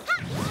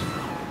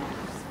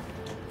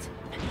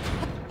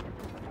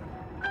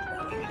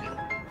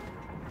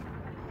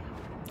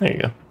 There you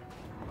go.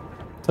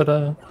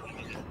 Ta-da!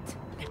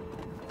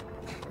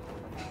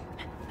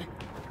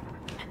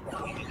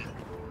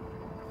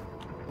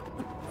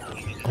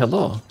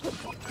 Hello.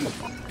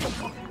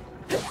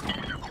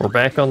 We're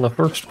back on the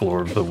first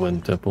floor of the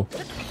Wind Temple.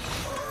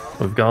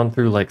 We've gone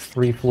through like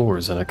 3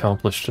 floors and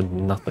accomplished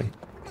nothing.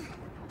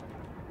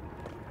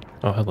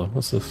 Oh, hello.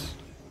 What's this?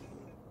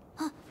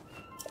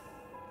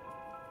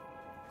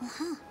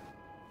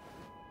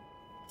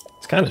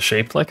 It's kind of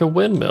shaped like a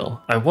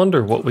windmill. I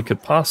wonder what we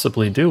could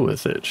possibly do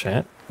with it,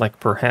 chat. Like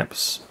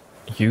perhaps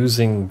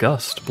using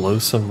Gust blow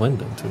some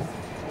wind into it.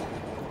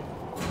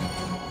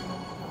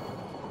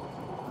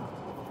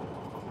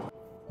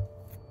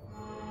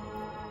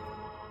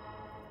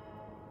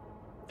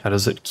 How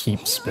does it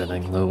keep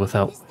spinning though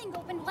without... This thing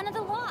opened one of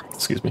the locks.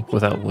 Excuse me,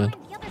 without wind?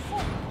 The other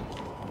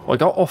 4. I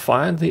gotta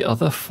find the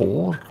other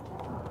 4.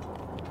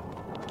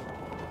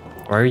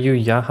 Why are you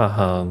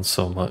yahahaing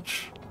so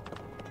much?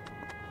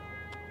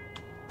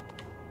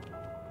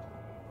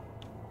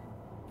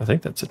 I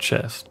think that's a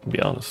chest, to be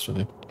honest with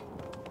you.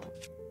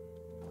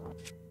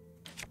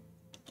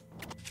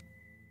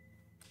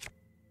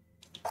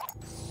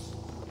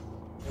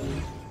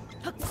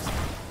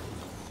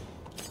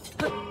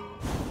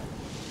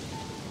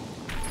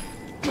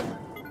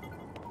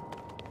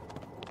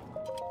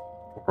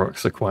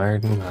 Brooks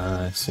acquired.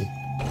 Ah, I see.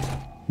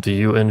 Do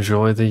you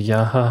enjoy the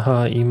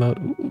yahaha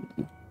emote?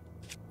 Ooh,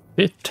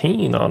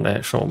 15 on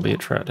that shouldn't be a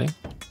trading.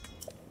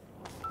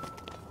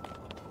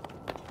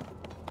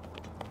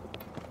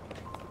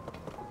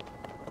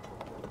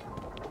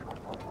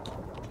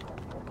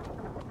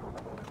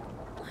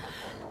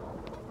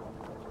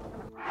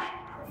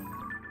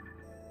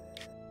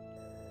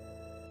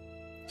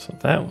 So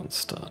that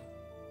one's done.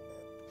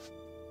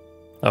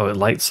 Oh, it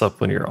lights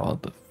up when you're on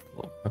the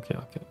floor. Okay.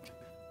 Okay.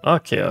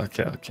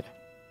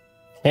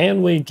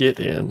 Can we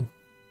get in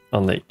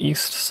on the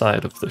east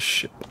side of the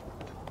ship?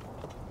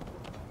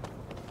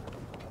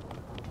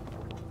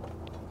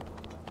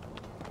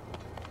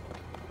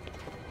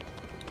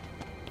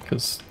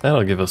 Because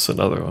that'll give us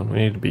another one. We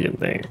need to be in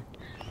there.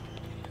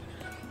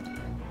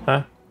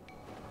 Huh?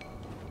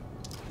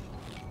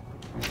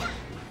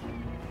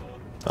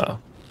 Oh.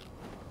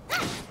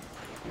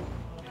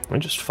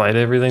 Just fight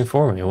everything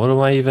for me. What am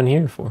I even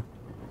here for?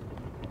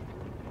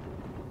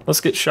 Let's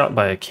get shot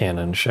by a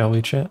cannon, shall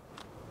we, chat?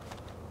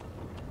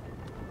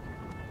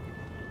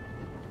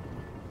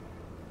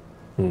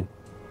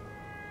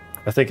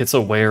 I think it's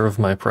aware of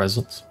my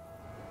presence.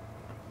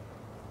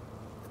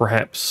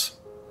 Perhaps.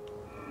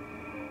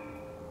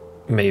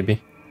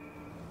 Maybe.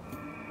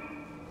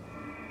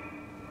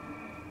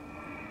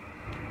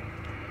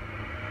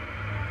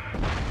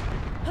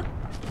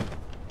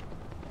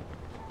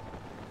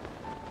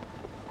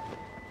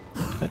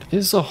 That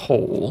is a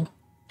hole.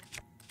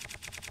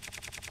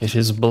 It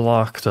is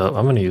blocked up.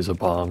 I'm gonna use a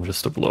bomb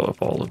just to blow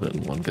up all of it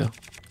in one go.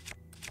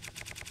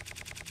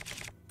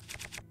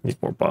 Need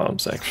more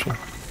bombs, actually.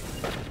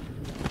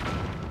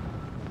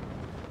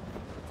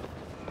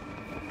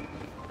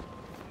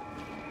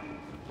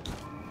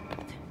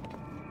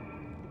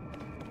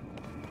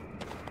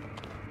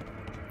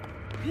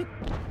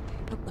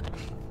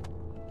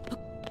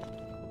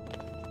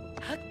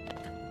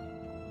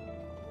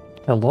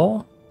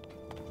 Hello?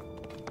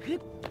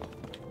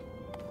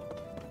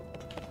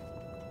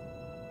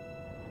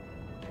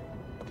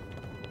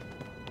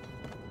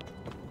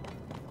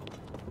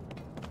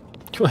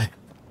 Wait.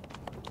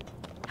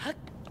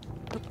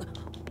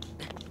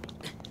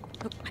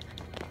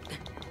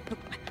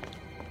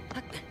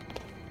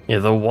 Yeah,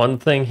 the one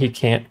thing he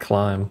can't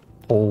climb,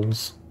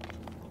 holes.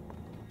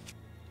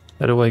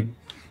 How do I...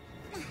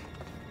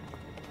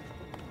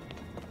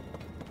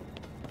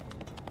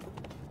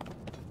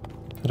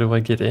 How do I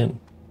get in?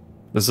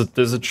 There's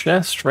a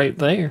chest right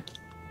there.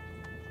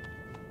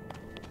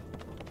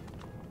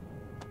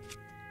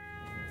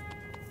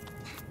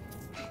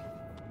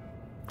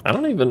 I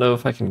don't even know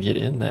if I can get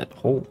in that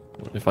hole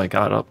if I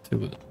got up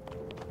to it.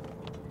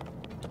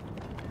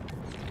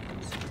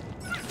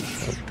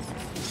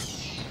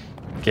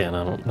 Again,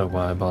 I don't know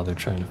why I bothered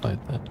trying to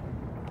fight that.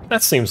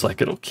 That seems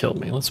like it'll kill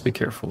me. Let's be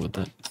careful with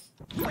that.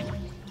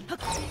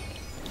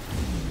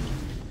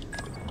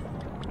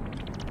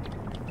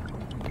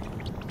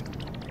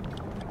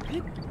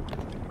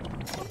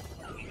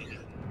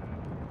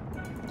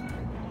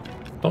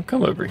 Don't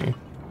come over here.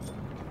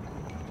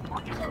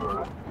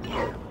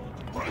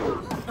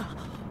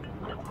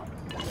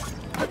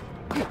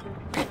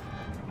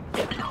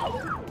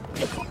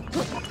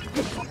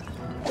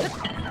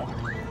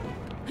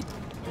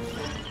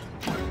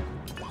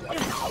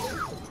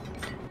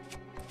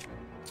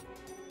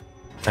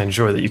 I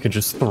enjoy that you can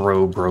just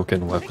throw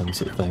broken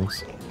weapons at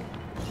things.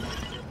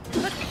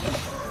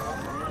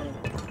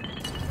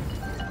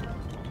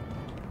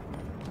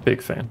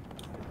 Big fan.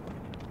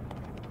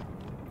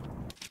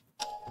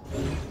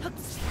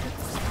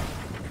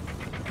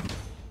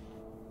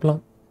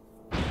 plunk.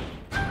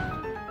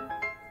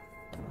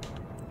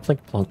 Plink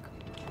plunk.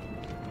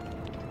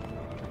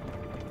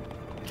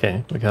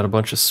 Okay, we got a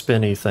bunch of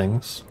spinny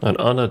things. An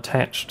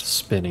unattached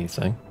spinny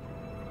thing.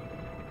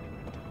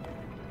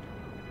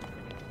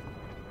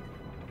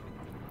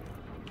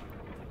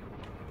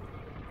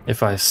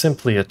 If I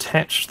simply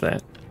attached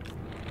that,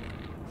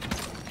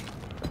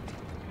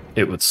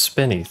 it would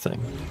spinny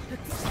thing.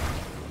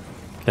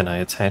 Can I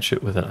attach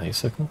it with an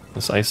icicle?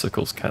 This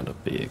icicle's kind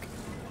of big.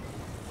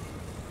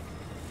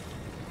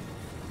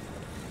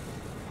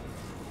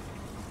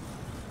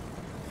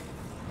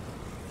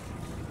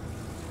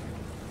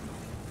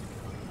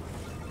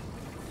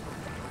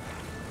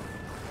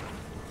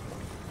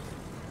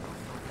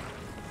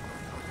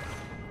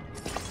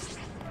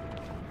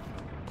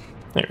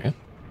 There we go.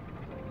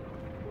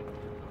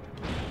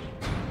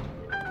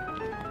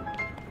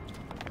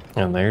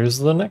 And there's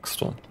the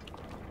next one.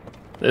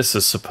 This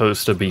is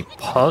supposed to be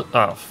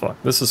oh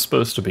fuck. This is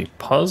supposed to be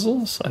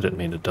puzzles? I didn't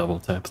mean to double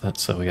tap that,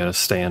 so we gotta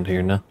stand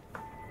here now.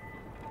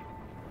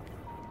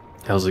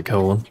 How's it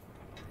going?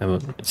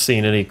 Haven't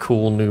seen any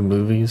cool new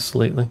movies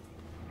lately?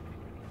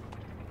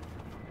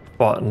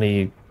 Fought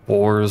any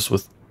wars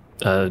with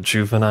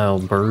juvenile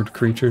bird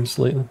creatures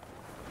lately?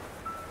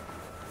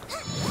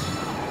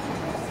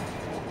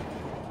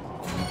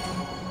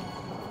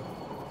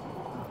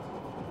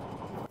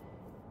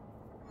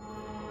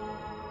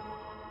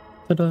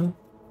 Ta-da.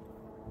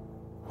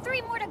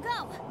 3 more to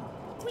go.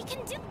 We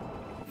can do.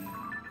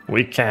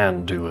 We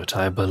can do it,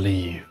 I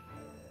believe.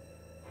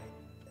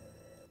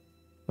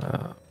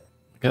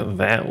 Got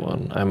that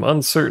one. I'm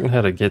uncertain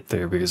how to get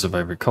there because if I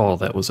recall,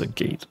 that was a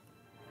gate.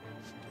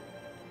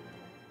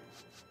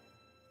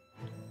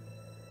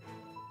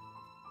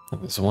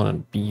 And there's one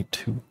in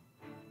B2.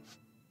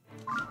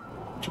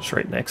 Just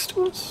right next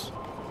to us?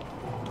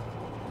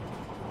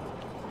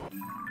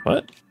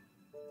 What?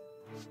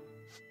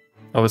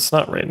 Oh, it's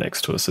not right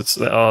next to us. It's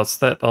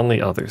that on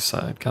the other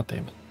side. God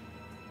damn it.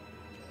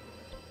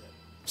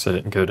 So I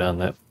didn't go down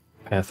that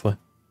pathway.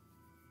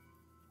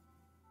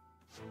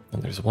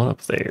 And there's one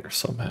up there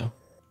somehow.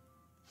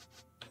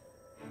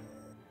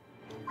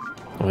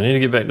 We need to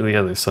get back to the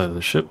other side of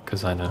the ship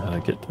because I know how to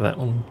get to that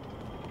one.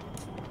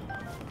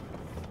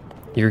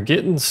 You're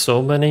getting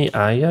so many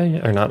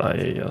ayay, or not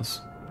ayayas.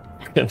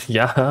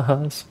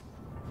 Yahas.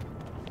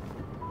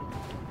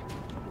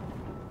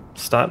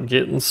 Stop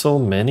getting so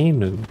many,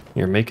 noob.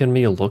 You're making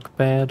me look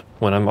bad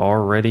when I'm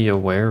already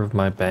aware of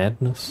my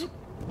badness.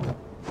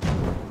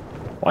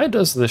 Why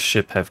does this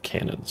ship have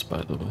cannons,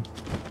 by the way?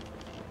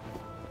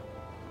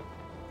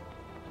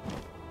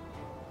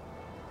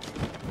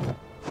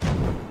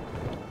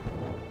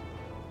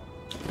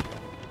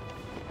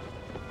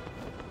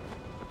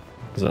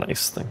 It's an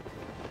ice thing.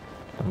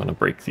 I'm gonna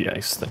break the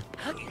ice thing.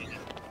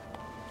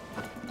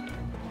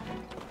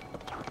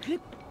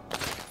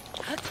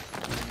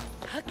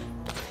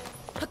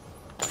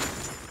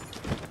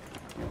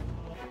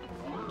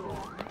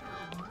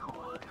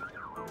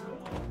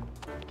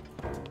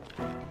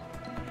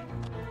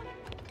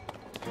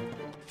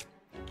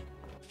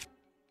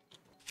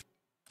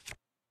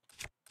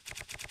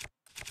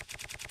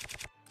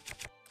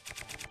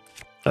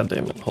 God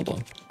damn it, hold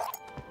on.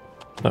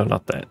 No,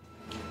 not that.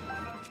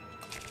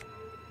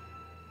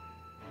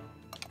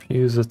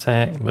 Fuse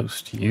attack,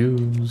 most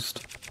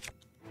used.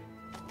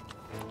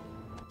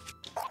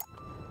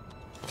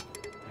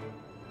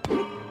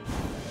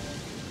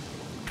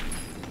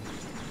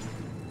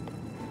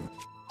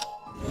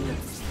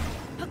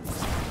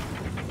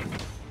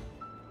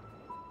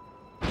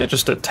 I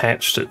just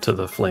attached it to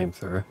the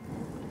flamethrower.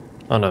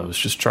 Oh no, it was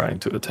just trying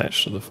to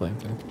attach to the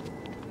flamethrower.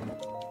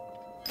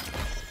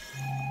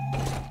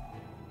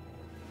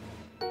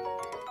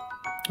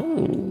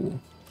 Ooh,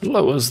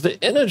 lowers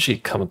the energy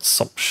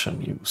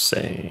consumption, you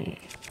say.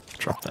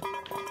 Drop that.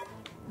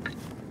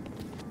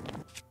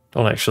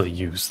 Don't actually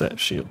use that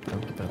shield,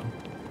 though.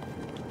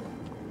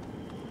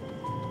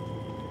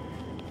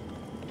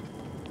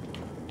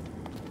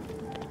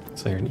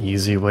 Is there an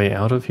easy way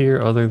out of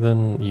here other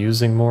than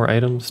using more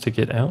items to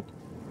get out?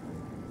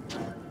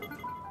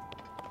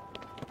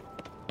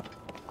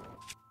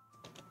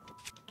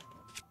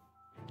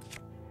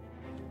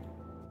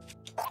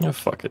 Oh,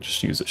 fuck it,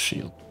 just use a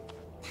shield.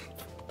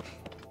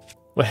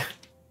 Wait.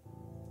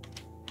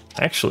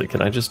 Actually,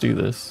 can I just do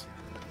this?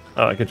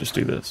 Oh, I could just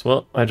do this.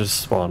 Well, I just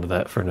spawned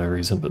that for no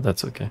reason, but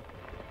that's okay.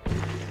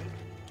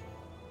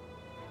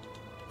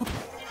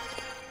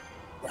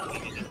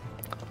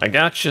 I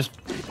got you.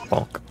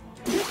 Bonk.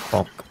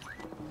 Bonk.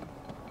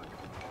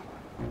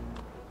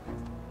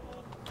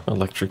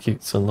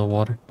 Electrocutes in the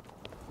water.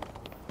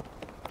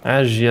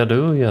 As you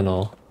do, you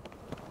know.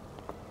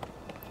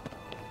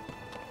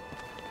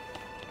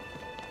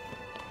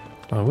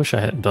 I wish I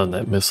hadn't done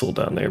that missile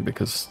down there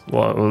because,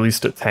 well, at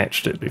least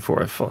attached it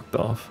before I fucked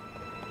off.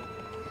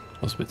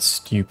 That was a bit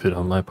stupid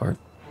on my part.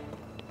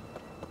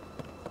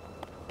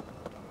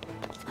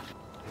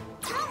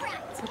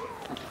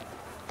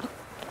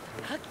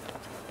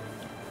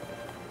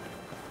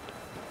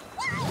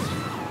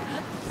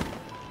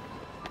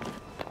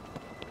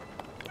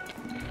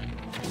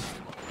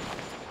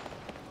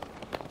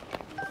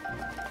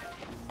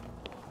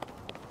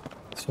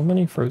 so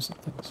many frozen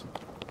things.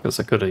 Because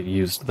I could have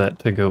used that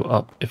to go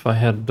up. If I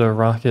had a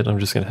rocket, I'm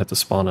just gonna have to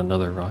spawn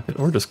another rocket.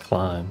 Or just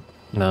climb.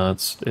 No,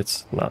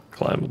 it's not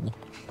climbable.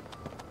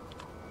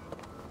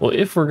 Well,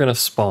 if we're gonna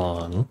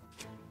spawn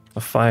a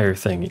fire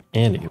thing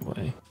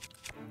anyway,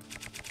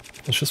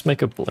 let's just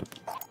make a blimp.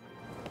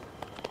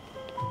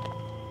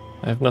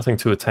 I have nothing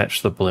to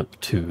attach the blimp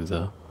to,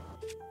 though.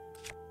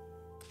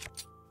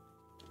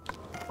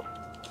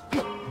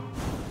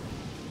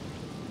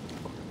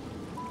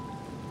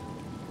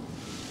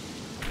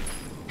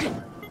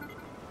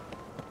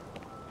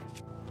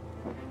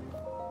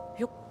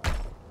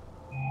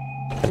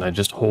 Can I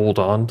just hold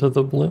on to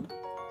the blimp?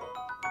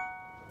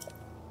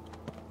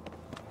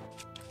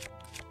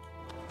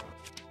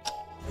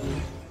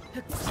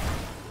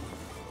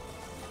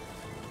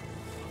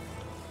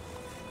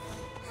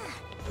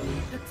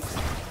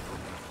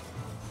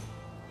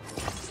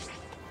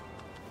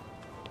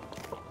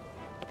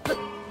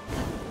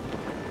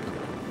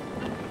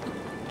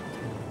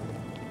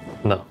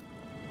 No.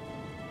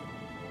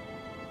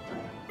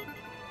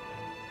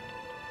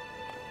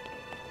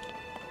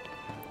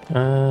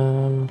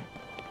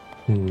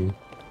 Hmm.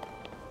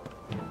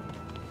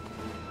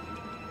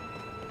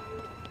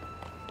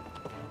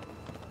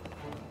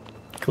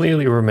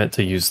 Clearly we're meant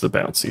to use the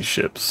bouncy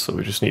ships, so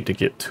we just need to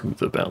get to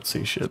the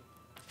bouncy ship.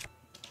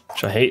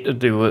 Which I hate to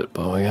do it,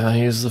 but we gotta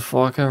use the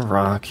fucking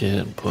rocket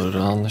and put it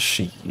on the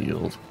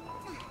shield.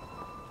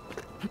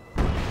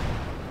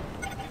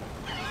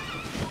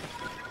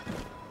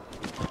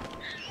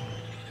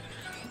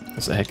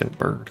 It's a heckin'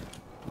 bird.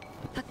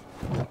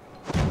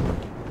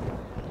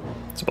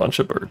 It's a bunch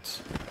of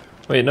birds.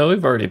 Wait, no,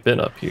 we've already been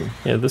up here.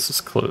 Yeah, this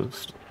is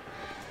closed.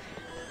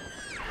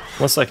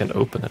 Unless I can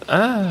open it.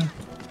 Ah!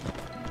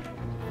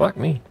 Fuck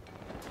me.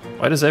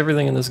 Why does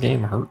everything in this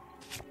game hurt?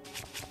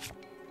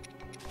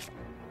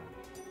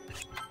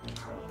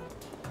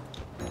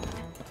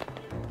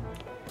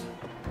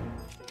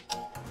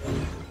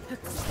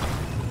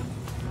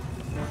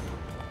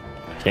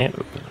 Can't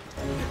open it.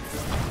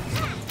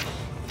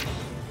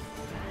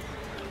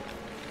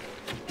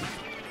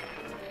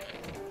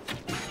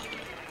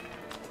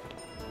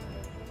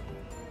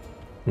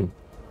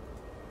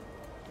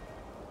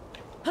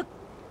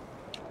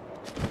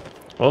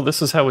 Well,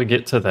 this is how we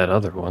get to that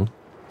other one.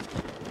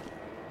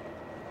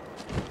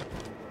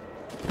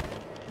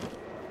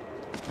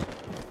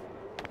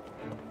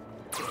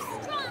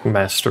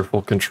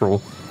 Masterful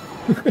control.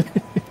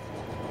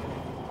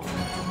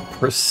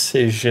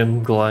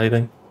 Precision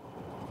gliding.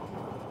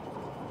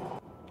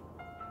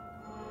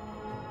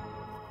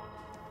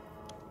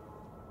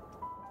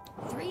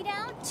 Three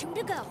down, two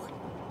to go.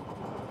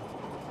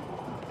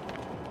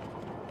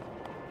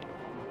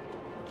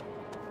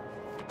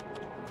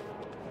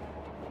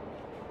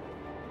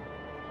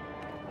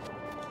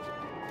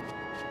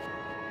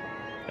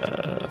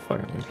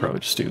 Fuck it, we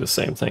probably just do the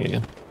same thing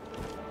again.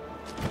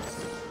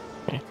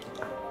 Okay.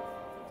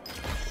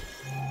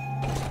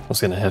 I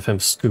was gonna have him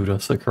scoot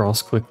us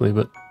across quickly,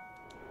 but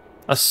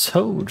a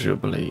soldier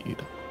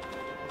blade.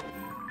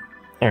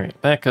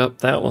 Alright, back up.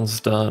 That one's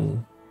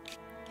done.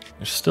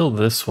 There's still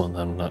this one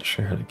that I'm not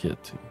sure how to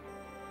get to.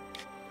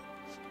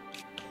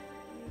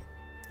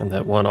 And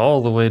that one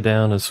all the way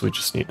down is we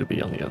just need to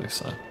be on the other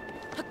side.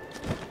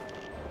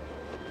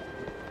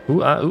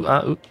 Ooh, ah, ooh,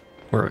 ah, ooh.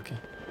 We're okay.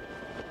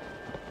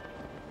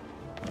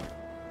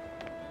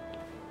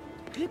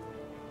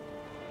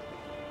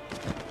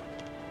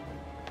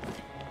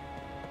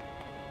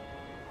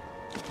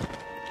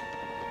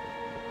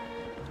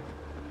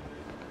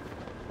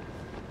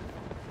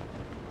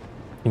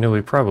 You know,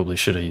 we probably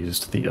should have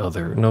used the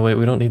other... No, wait,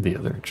 we don't need the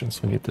other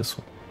entrance. We need this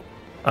one.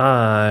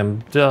 I'm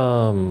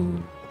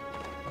dumb.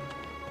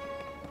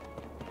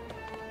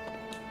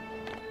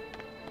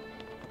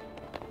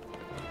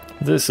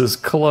 This is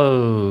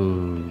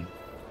closed.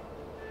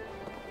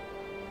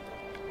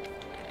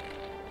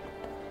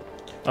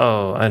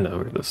 Oh, I know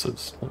where this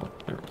is. Hold on,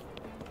 there.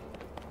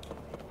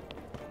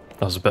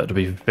 I was about to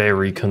be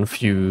very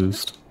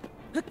confused.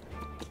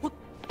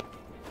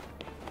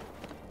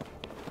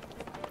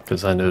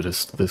 Because I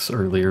noticed this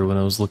earlier when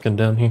I was looking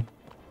down here.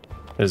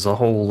 There's a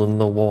hole in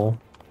the wall.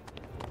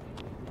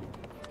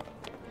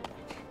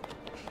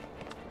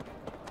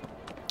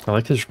 I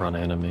like his run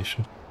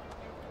animation.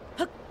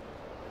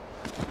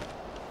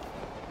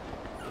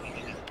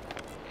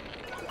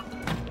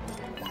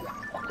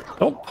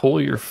 Don't pull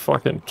your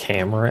fucking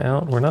camera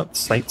out. We're not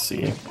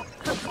sightseeing.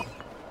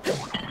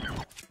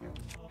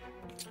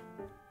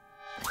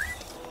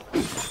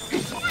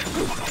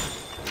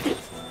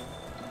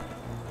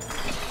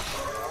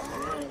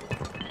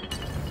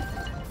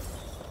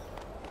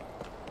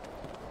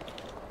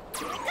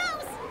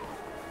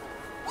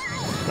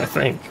 I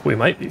think we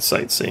might be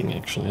sightseeing,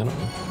 actually. I don't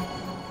know.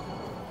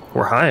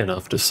 We're high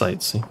enough to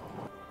sightsee.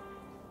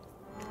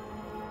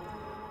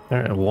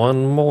 Alright,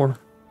 one more.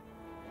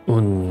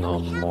 Uno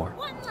more.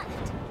 One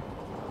left.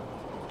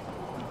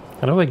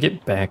 How do I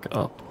get back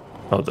up?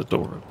 Oh, the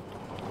door.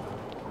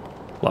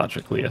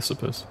 Logically, I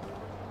suppose.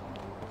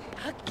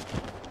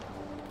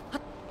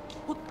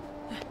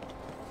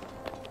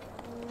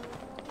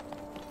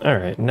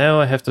 Alright, now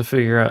I have to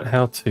figure out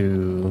how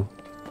to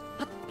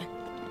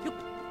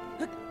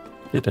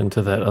get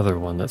into that other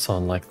one that's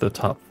on, like, the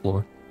top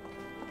floor.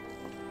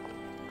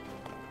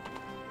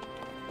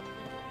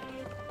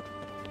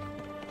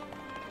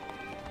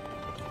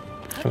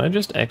 Can I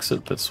just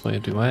exit this way?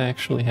 Do I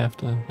actually have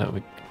to? No,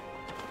 we...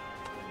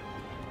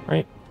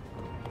 Right.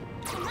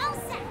 Well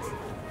set.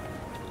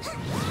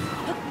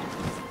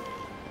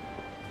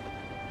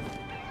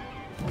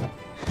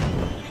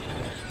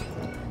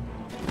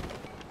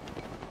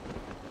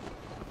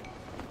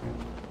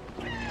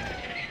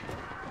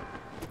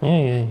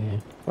 Yeah.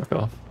 Fuck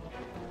off.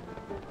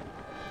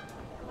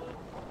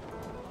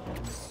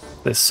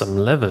 There's some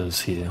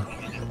levers here.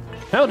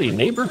 Howdy,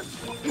 neighbor.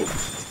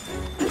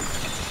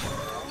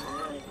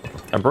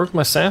 I broke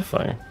my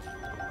sapphire.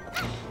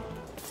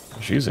 I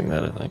was using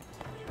that, I think.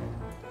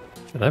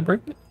 Did I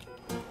break it?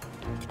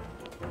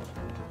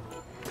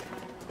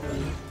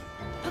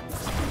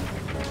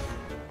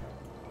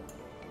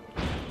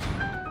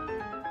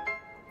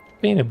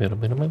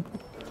 Bit.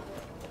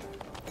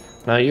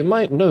 Now you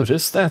might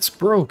notice that's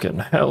broken.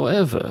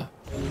 However,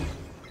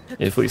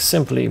 if we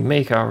simply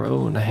make our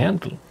own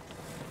handle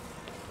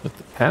with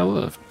the power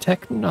of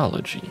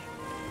technology.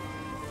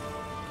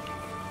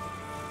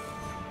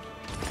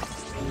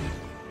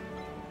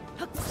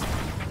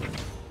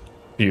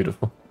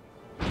 Beautiful.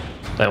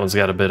 That one's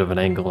got a bit of an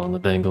angle on the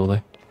dangle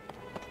there.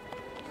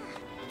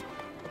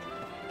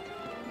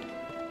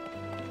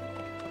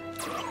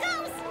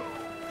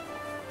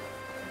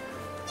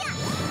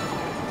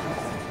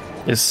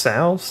 Is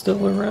Sal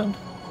still around?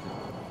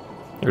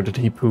 Or did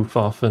he poof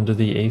off into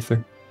the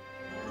aether?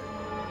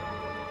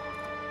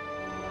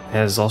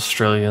 As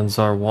Australians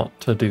are wont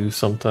to do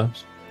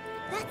sometimes.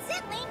 That's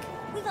it, Link.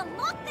 We've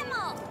unlocked them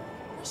all.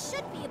 We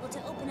should be able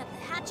to open up the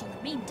hatch on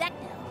the main deck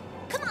now.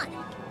 Come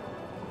on.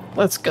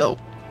 Let's go.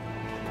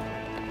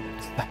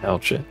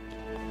 Ouch it.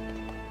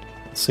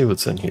 Let's see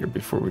what's in here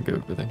before we go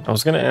over there. I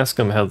was gonna ask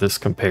him how this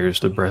compares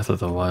to Breath of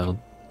the Wild.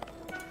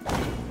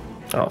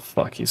 Oh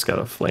fuck, he's got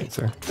a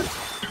flamethrower.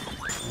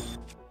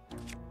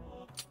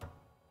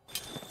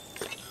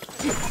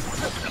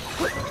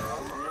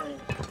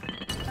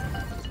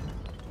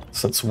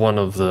 Since one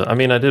of the... I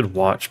mean, I did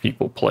watch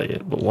people play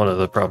it, but one of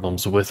the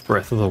problems with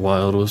Breath of the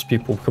Wild was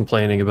people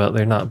complaining about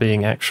there not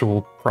being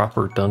actual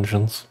proper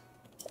dungeons.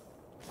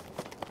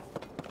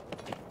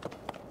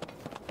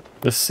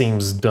 This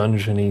seems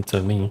dungeon-y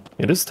to me.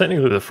 It is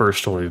technically the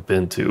first one we've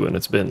been to, and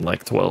it's been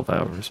like 12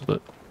 hours,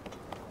 but...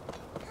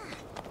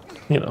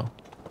 You know.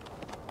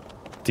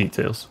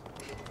 Details.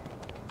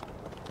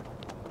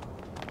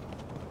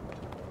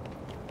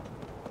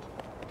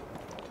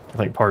 I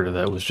think part of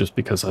that was just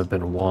because I've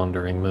been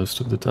wandering most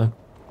of the time.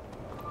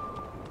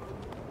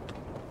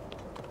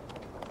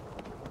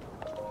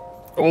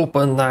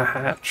 Open the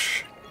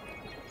hatch!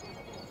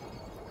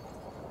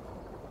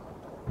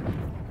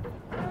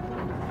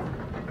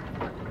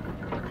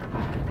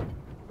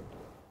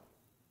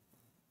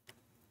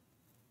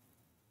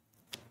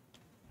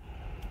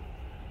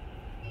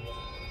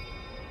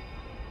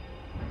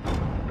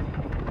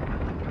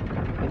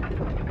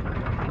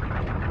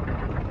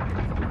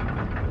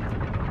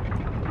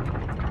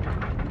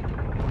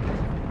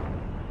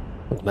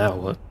 Now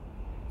what?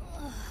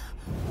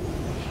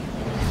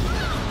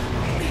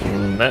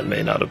 That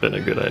may not have been a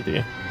good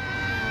idea.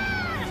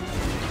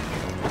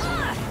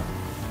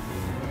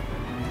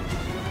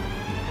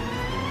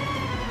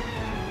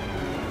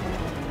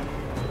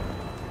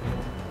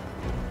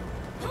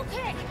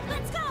 Okay,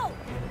 let's go.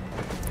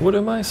 What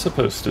am I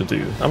supposed to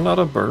do? I'm not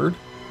a bird.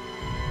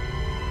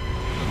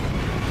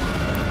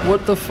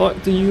 What the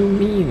fuck do you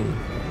mean?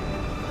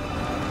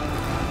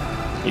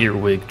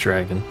 Earwig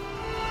dragon.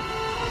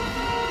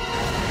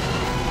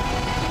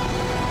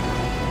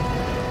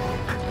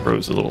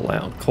 Bro's a little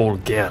loud.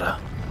 Colgata.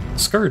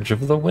 Scourge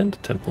of the Wind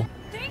Temple.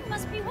 Thing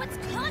must be what's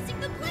causing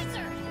the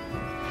blizzard.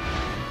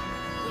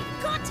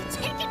 We've got to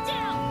take it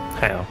down.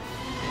 How?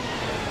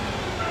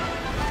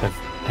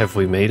 Have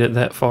we made it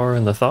that far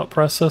in the thought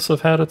process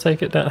of how to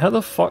take it down? How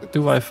the fuck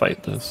do I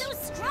fight this? So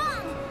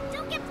strong.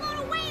 Don't get blown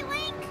away,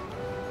 Link.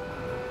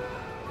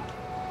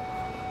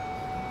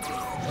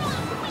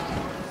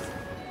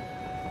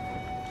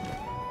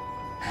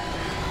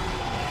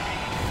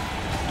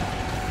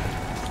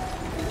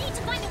 We need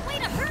to find a way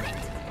to hurt it.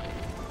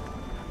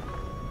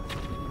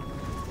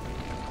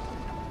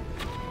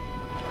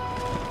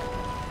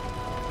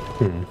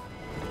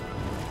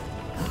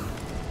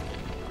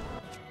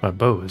 My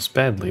bow is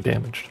badly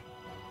damaged.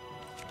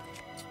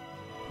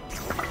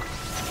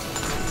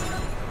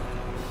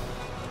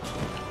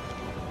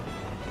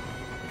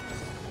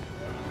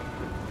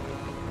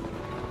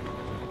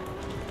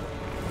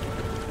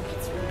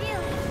 It's really,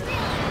 really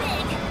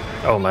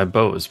big. Oh, my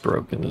bow is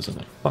broken, isn't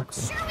it? Fuck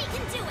me. Sure we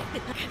can do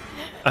it.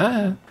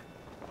 Ah!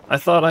 I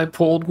thought I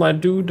pulled my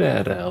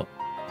doodad out.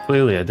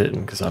 Clearly I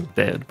didn't, because I'm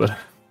dead, but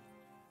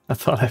I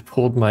thought I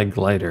pulled my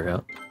glider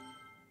out.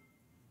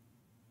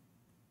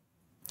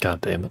 God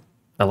damn it.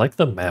 I like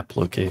the map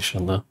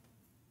location, though.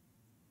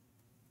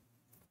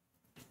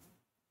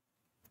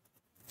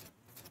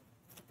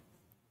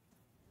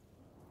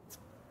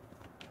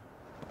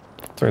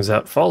 Turns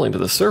out falling to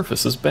the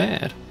surface is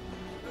bad.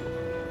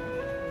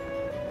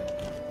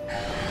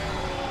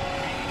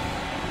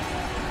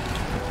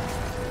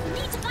 We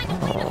need to find a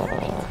way to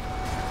hurry.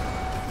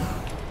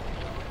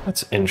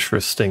 That's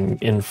interesting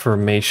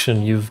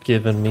information you've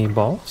given me,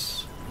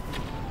 boss.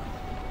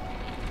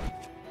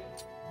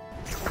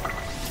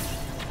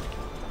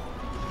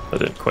 I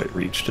didn't quite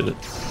reach, did it?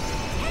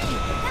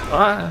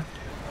 Ah!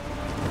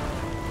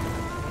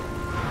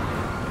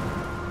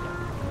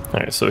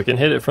 Alright, so we can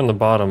hit it from the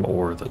bottom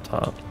or the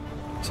top.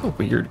 It's a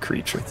weird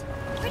creature.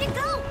 Where'd it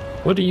go?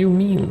 What do you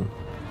mean?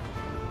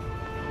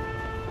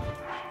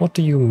 What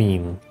do you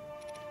mean?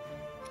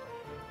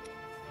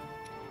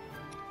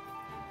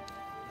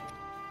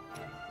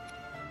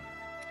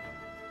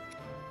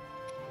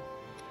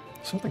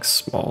 Something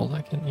small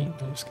I can eat.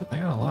 I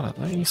got a lot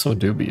of. I eat so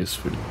dubious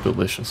food.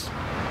 Delicious.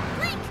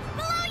 Link,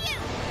 below you!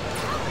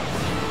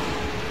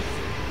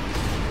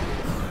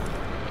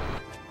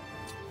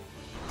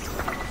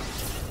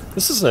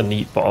 This is a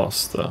neat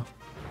boss, though.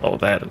 Oh,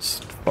 that is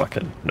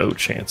fucking no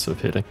chance of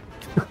hitting.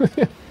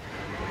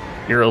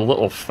 You're a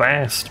little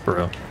fast,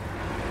 bro.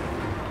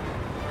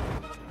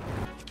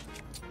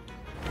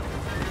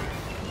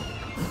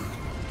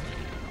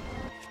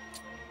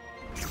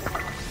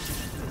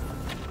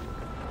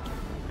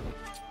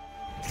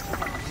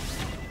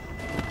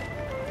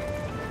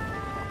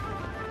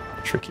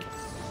 Tricky.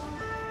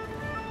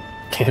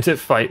 Can't it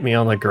fight me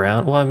on the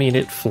ground? Well, I mean,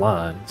 it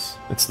flies.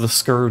 It's the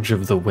scourge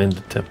of the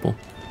Wind Temple.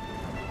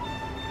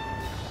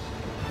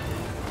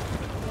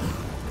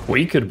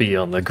 We could be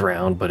on the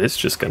ground, but it's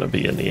just gonna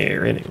be in the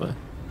air anyway.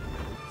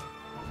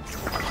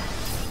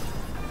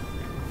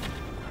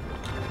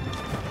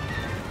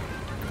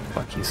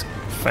 Fuck, he's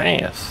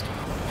fast.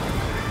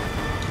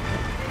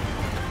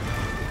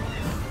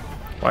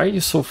 Why are you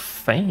so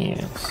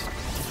fast?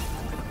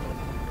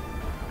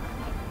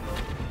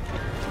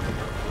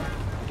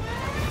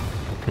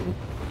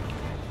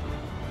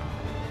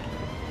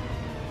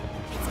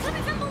 It's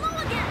coming from below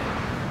again!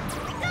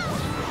 Here we go!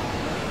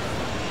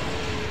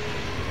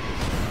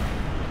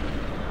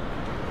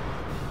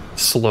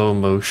 Slow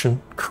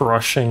motion,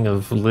 crushing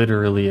of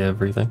literally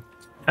everything.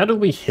 How do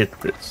we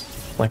hit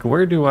this? Like,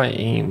 where do I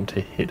aim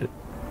to hit it?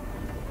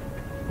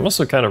 I'm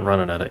also kind of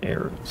running out of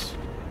arrows.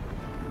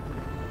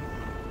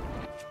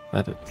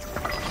 That it.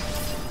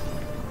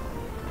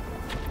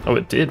 Oh,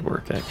 it did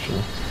work,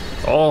 actually.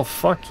 Oh,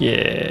 fuck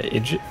yeah.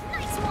 Nice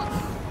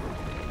one!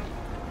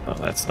 Oh,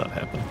 that's not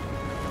happening.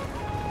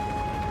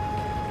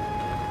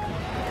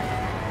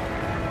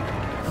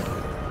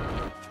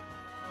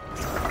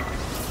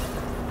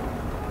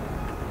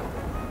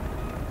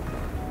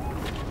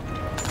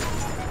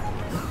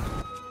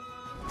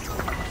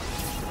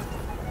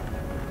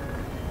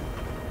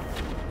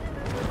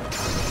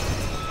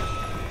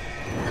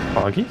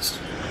 Hoggies?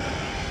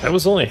 That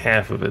was only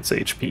half of its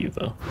HP,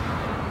 though.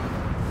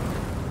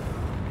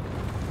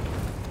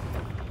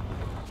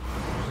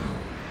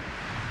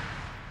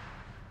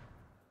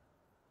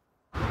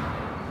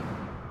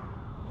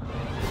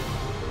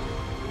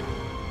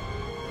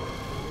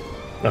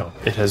 Oh,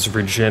 it has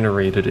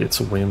regenerated its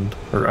wind,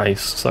 or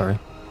ice, sorry.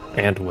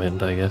 And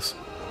wind, I guess.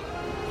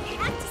 We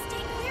have to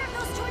stay clear of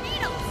those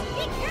tornadoes!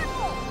 Be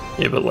careful!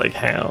 Yeah, but like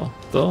how,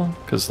 though?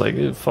 Because like,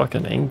 they're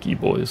fucking Anki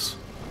boys.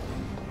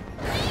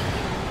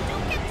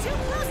 Don't get too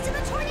close to the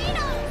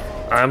tornado!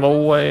 I'm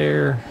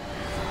aware.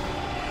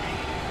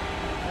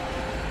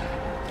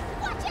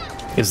 Watch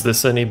out! Is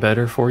this any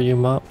better for you,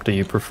 Mop? Do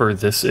you prefer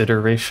this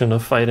iteration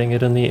of fighting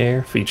it in the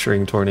air,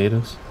 featuring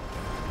tornadoes?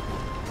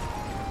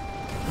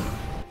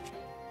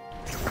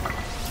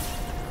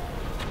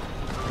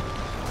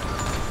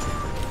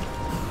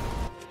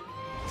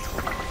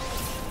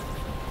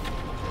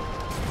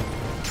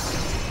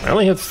 I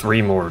only have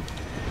 3 more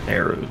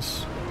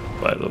arrows,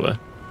 by the way.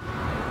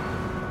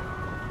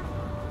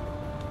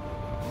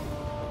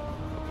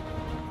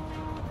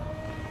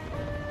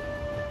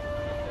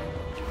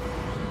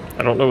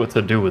 I don't know what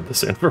to do with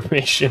this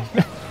information.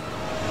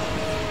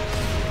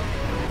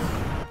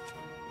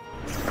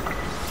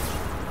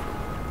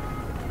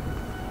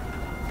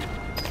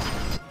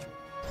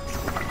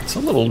 It's a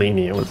little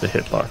lenient with the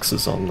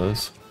hitboxes on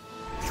those.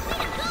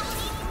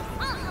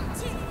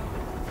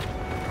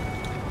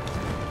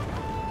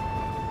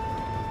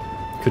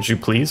 Could you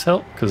please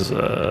help? Because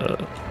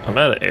I'm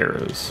out of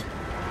arrows.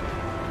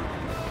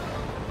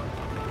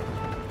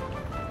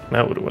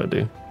 Now what do I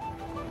do?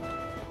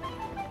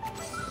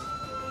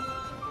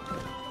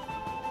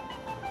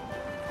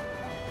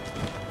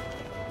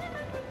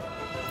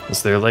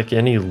 Is there like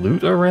any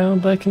loot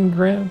around I can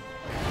grab?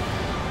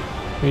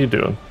 What are you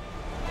doing?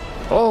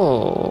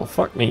 Oh,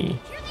 fuck me.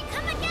 Here they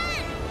come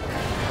again!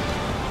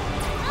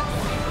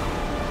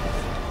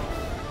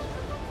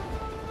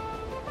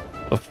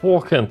 The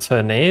fucking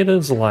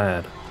tornadoes,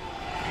 lad.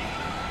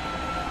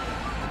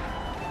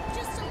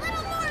 Just a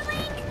little more,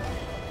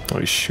 Link! Oh,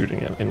 he's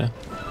shooting at me now.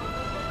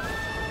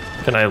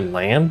 Can I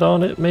land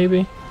on it,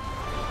 maybe?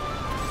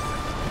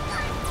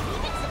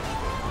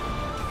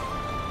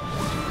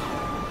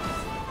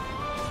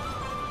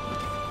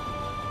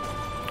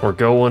 We're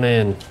going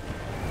in.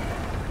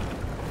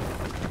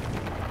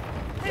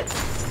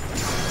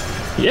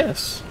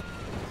 Yes.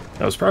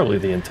 That was probably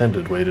the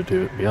intended way to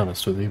do it, to be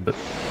honest with you, but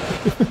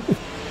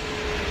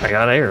I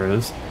got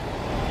arrows.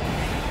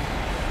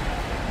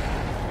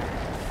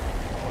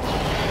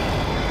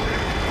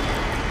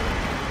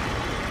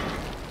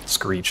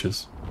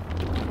 Screeches.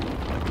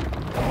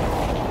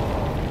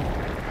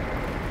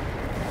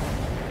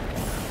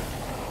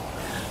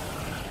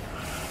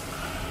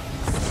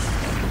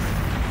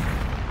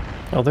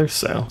 Oh, there's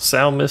Sal.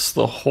 Sal missed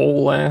the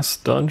whole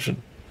last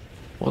dungeon.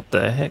 What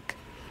the heck?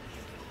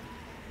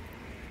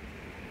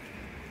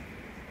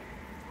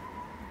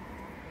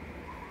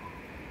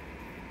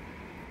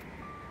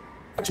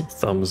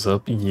 Thumbs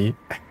up, yeah.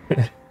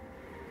 I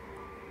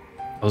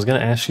was gonna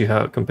ask you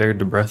how it compared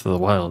to Breath of the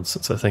Wild,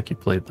 since I think you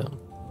played them.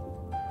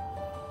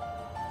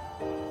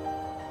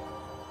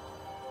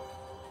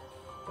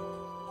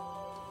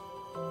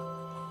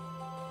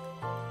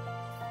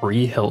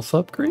 Free health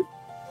upgrade?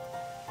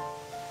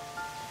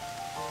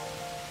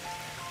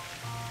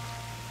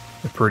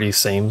 Pretty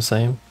same.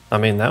 I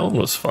mean, that one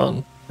was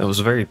fun. It was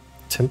very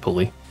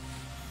temple-y.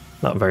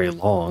 Not very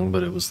long,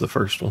 but it was the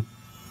first one.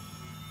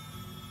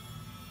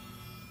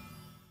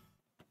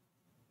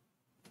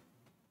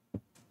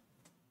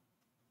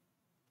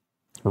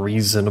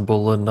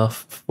 Reasonable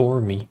enough for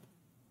me.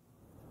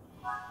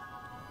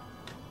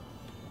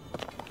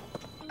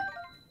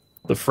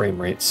 The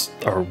frame rates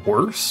are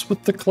worse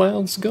with the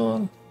clouds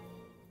gone.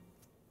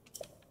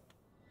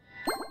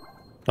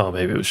 Oh,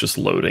 maybe it was just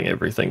loading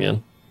everything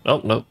in. Oh,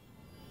 nope.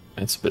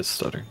 It's a bit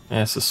stuttering.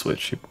 That's a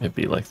switch. It'd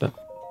be like that.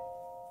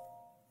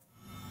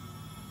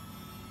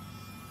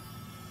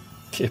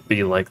 It'd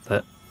be like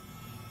that.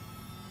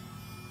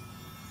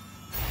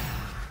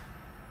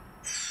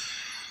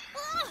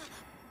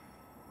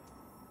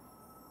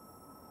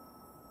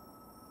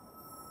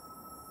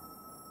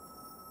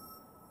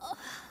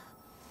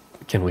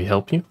 Can we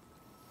help you?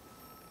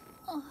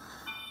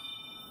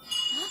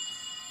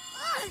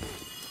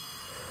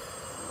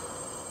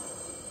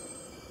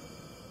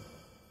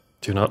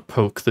 Do not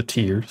poke the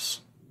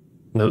tears.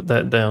 Note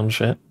that down,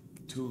 chat.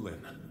 Tulin,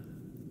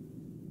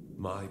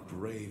 my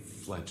brave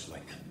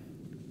fledgling.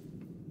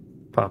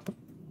 Papa.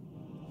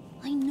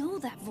 I know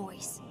that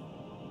voice.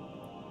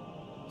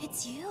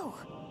 It's you.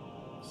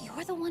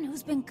 You're the one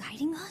who's been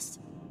guiding us?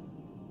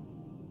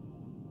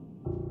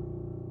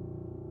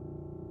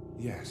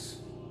 Yes,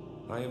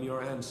 I am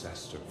your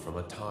ancestor from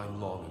a time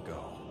long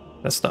ago.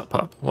 That's not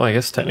Papa. Well, I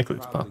guess technically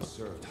it's Proudly Papa.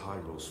 served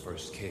Hyrule's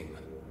first king.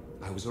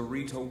 I was a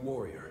Rito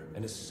warrior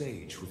and a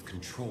sage with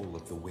control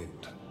of the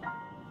wind.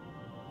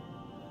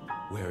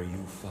 Where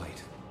you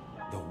fight,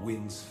 the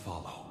winds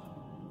follow.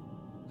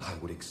 I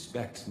would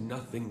expect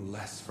nothing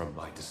less from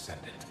my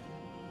descendant.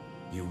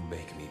 You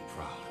make me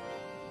proud.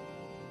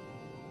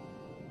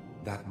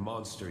 That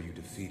monster you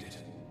defeated,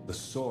 the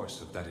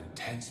source of that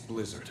intense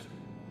blizzard,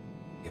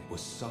 it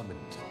was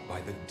summoned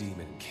by the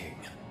Demon King.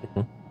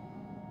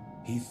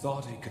 He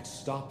thought it could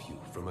stop you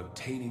from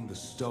obtaining the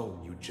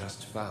stone you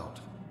just found.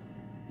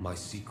 My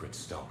secret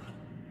stone.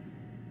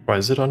 Why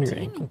is it on your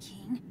Demon ankle?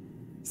 King?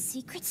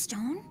 Secret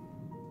stone?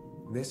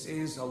 This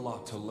is a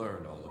lot to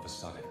learn all of a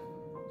sudden.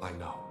 I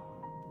know.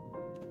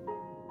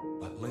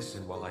 But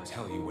listen while I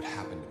tell you what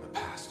happened in the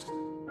past.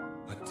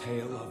 A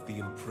tale of the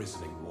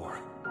imprisoning war.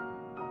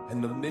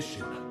 And the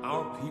mission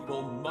our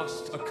people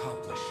must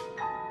accomplish.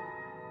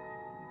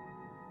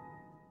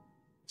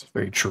 It's a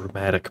very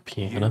dramatic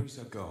piano. Years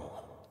ago,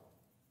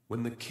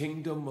 when the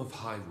kingdom of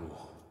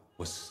Hyrule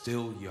was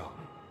still young,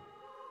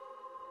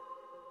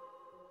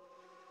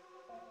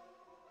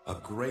 a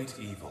great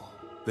evil,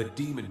 the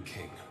Demon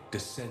King,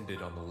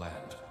 descended on the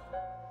land.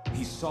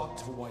 He sought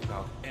to wipe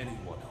out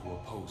anyone who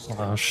opposed him.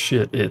 Oh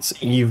shit, it's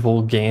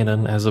evil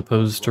Ganon as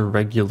opposed to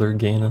regular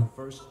Ganon. The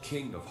first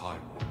king of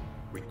Hyrule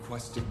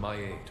requested my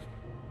aid,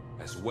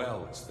 as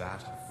well as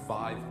that of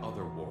 5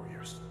 other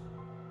warriors,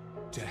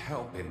 to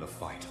help in the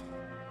fight.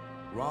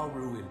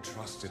 Rauru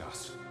entrusted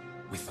us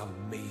with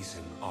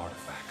amazing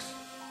artifacts.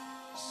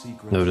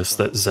 Secret Notice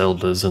that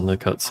Zelda's in the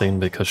cutscene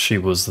because she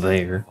was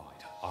there.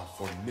 Our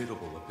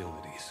formidable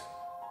abilities.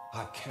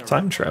 I carried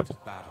Time them travel.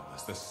 to battle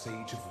as the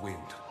Sage of Wind.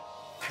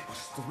 It was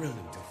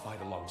thrilling to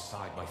fight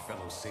alongside my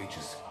fellow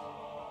sages.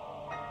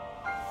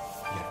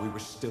 Yet we were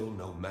still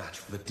no match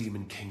for the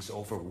Demon King's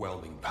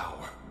overwhelming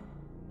power.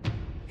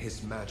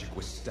 His magic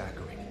was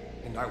staggering,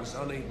 and I was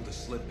unable to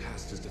slip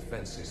past his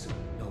defenses,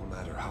 no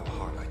matter how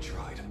hard I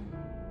tried.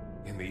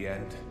 In the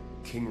end,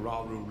 King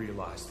Rauru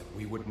realized that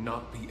we would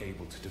not be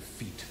able to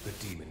defeat the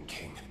Demon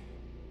King.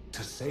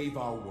 To save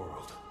our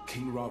world,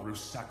 King Rauru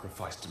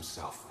sacrificed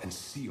himself and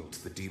sealed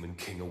the Demon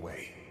King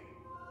away.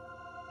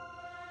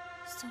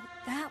 So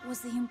that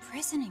was the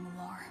imprisoning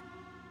war.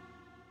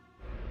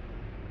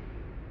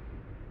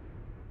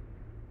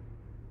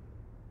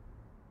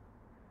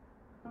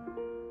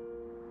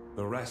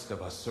 The rest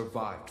of us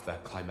survived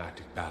that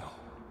climactic battle,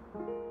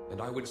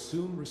 and I would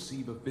soon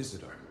receive a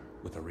visitor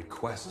with a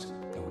request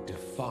that would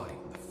define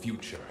the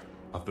future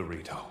of the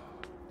Rito.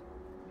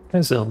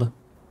 Hi, Zelda.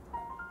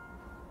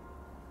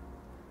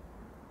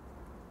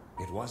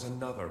 It was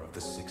another of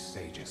the 6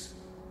 sages,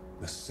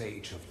 the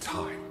Sage of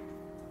Time.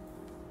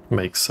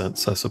 Makes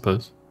sense, I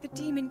suppose. The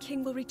Demon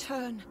King will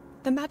return.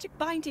 The magic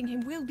binding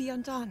him will be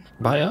undone.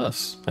 By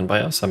us. And by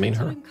us, I mean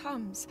her. Time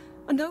comes,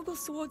 a noble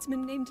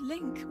swordsman named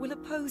Link will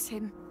oppose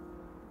him.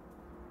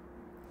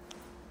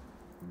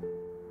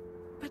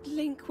 But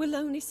Link will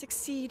only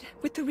succeed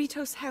with the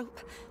Rito's help.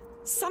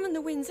 Summon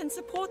the winds and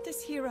support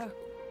this hero.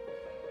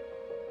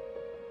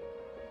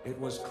 It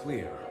was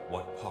clear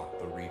what part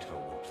the Rito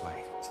would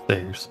play.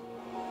 Stairs.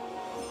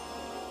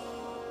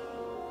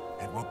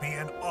 It will be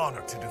an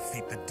honor to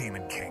defeat the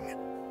Demon King.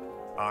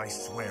 I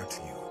swear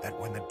to you that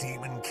when the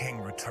Demon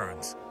King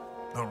returns,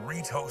 the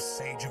Rito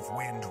Sage of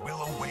Wind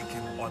will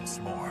awaken once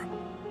more.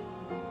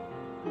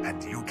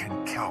 And you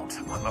can count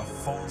on the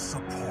full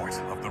support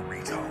of the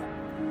Rito.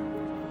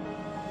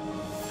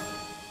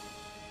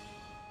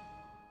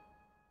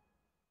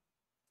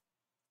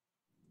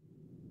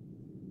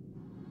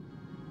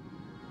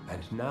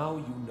 And now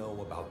you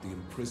know about the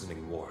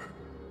imprisoning war,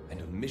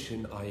 and a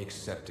mission I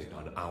accepted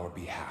on our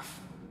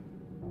behalf.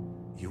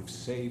 You've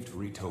saved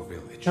Rito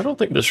Village. I don't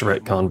think this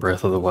retcon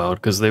Breath of the Wild,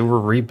 because they were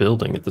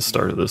rebuilding at the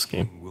start of this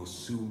game. Will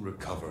soon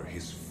recover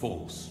his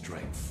full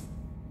strength.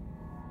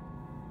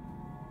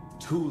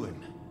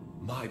 Tulin,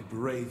 my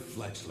brave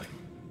fledgling,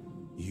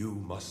 you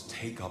must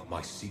take up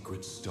my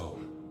secret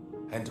stone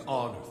and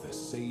honor the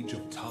Sage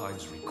of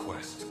Time's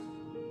request.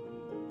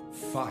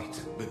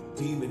 Fight the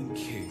Demon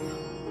King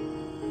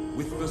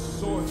with the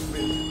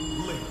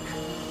swordsman Link.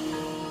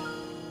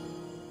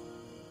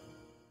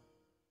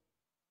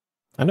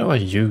 I know I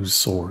use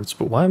swords,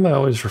 but why am I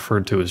always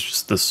referred to as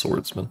just the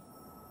swordsman?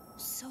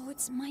 So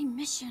it's my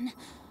mission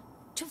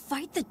to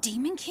fight the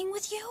Demon King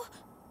with you?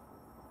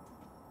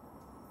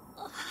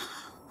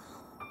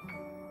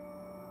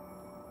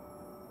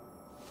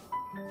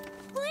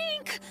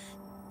 Link!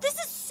 This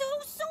is so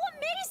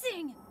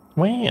amazing!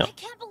 Wow. I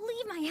can't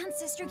believe my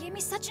ancestor gave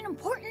me such an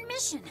important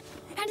mission.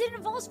 And it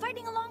involves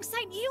fighting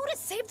alongside you to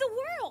save the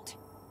world.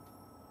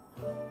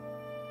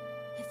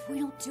 If we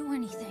don't do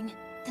anything,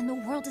 then the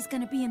world is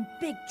gonna be in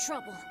big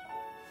trouble.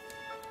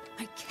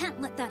 I can't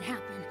let that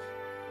happen.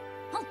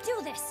 I'll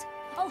do this.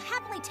 I'll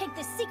happily take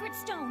this secret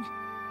stone.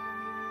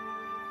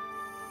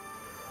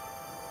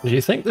 Do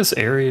you think this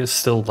area is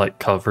still, like,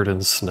 covered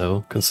in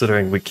snow,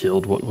 considering we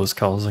killed what was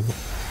causing it?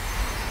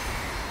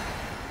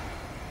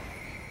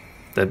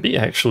 That'd be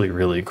actually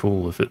really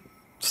cool if it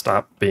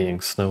stopped being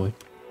snowy.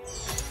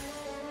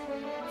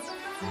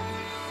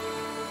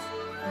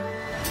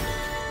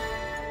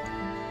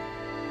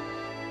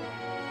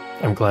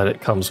 I'm glad it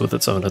comes with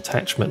its own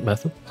attachment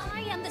method. I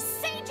am the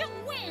Sage of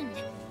Wind.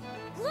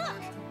 Look,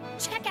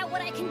 check out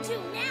what I can do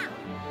now.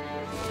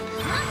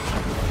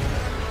 Huh?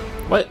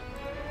 What?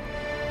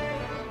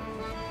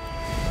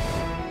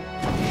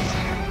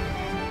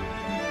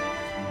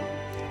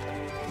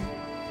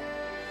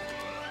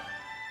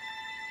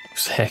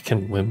 It's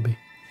heckin' Wimby.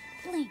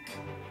 Link,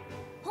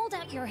 hold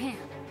out your hand.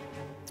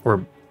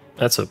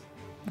 That's a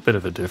bit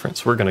of a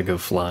difference. We're gonna go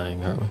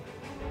flying, aren't we?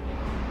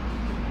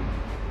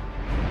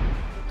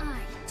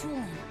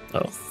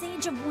 Oh. The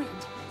Sage of Wind.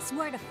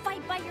 Swear to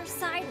fight by your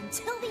side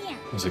until the end.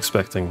 I was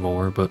expecting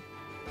more, but...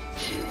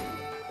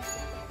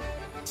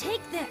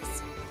 Take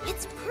this.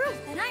 It's proof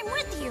that I'm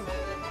with you.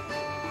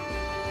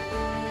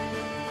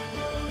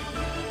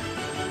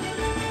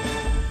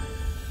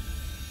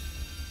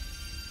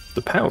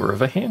 The power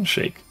of a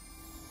handshake.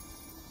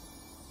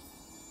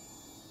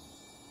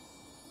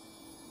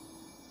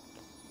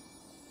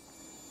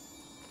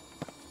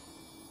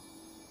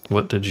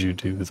 What did you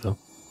do, though?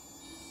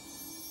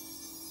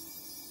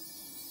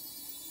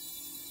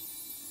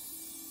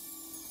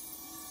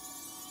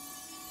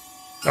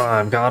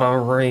 I've got a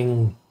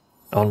ring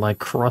on my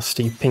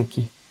crusty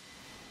pinky.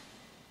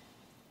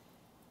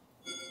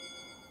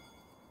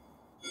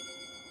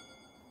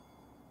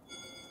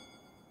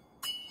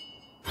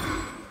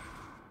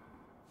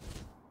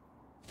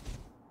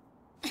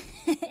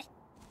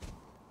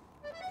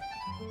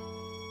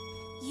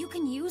 You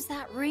can use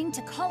that ring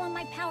to call on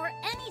my power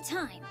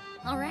anytime,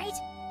 alright?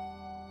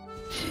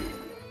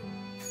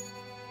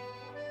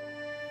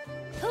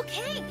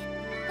 Okay,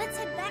 let's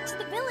head back to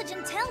the village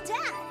and tell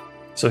Dad.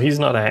 So he's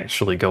not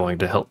actually going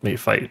to help me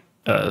fight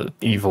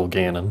evil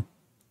Ganon.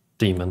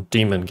 Demon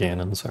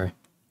Ganon, sorry.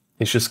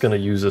 He's just going to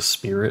use a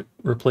spirit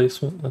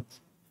replacement. That's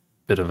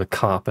a bit of a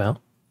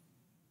cop-out.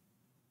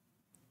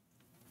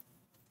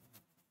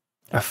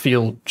 I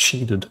feel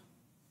cheated.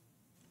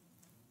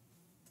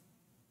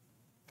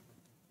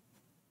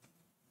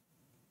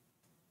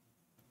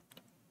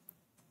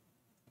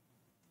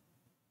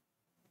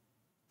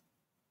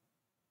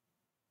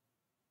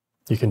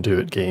 You can do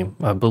it, game.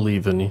 I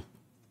believe in you.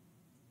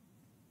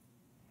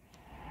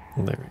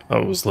 There we go.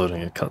 Oh, it was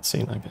loading a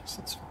cutscene, I guess.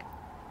 That's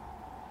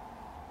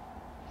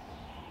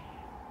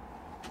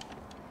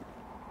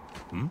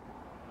fine.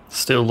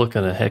 Still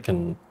looking a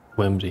heckin'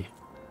 Wimby.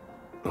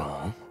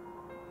 Oh.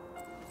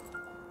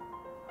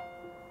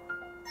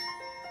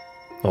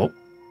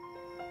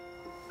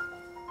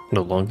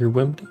 No longer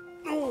Wimby?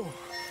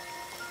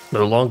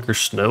 No longer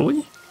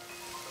snowy?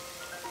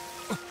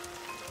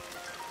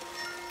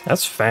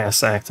 That's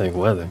fast acting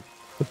weather.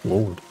 Good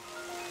lord.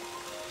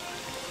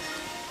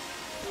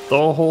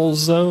 The whole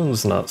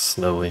zone's not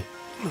snowy.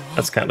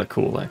 That's kind of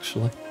cool,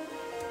 actually.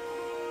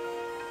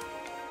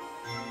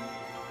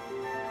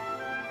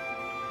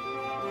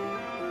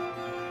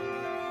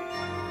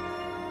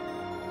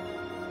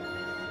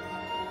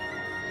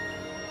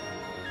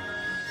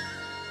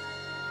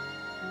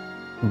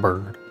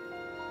 Bird.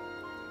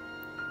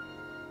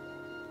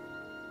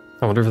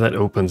 I wonder if that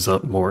opens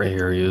up more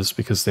areas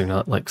because they're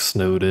not like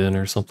snowed in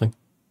or something.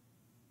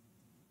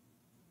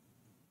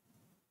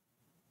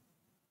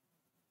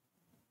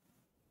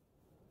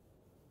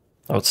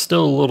 Oh, it's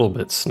still a little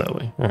bit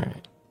snowy.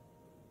 Alright.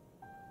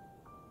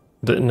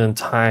 Didn't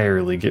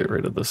entirely get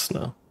rid of the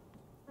snow.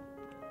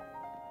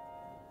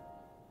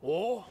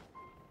 Oh.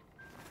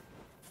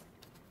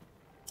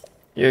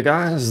 You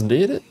guys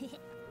did it?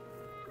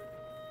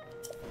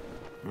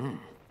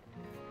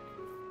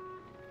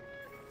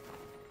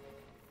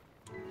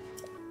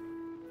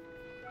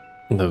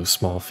 No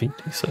small feat,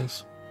 he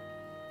says.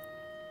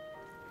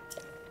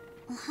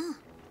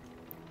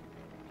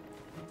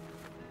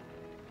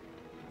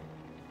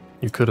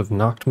 You could have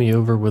knocked me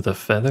over with a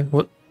feather?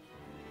 What?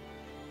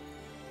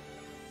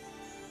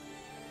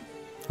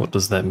 What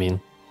does that mean?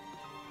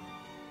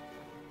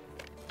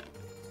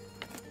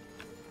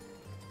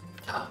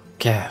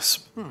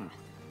 Gasp.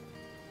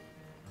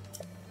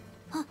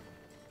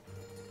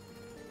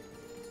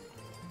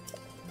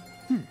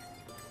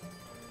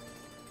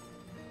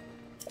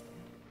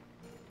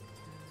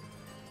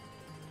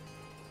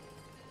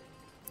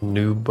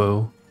 New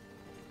bow.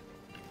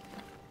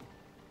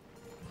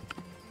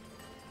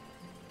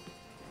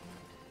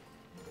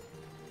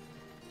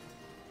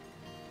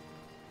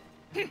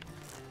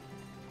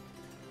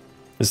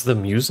 Is the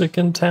music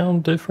in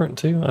town different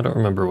too? I don't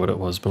remember what it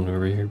was when we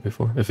were here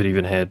before, if it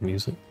even had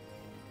music.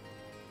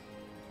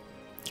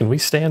 Can we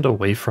stand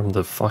away from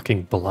the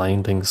fucking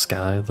blinding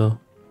sky though?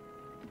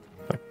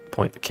 Like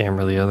point the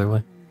camera the other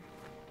way.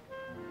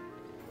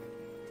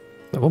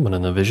 The woman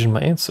in the vision,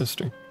 my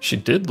ancestor. She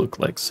did look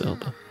like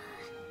Zelda.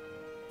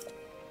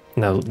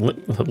 Now,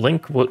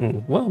 Link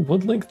wouldn't... Well,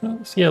 would Link know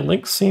this? Yeah,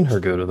 Link's seen her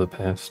go to the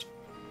past.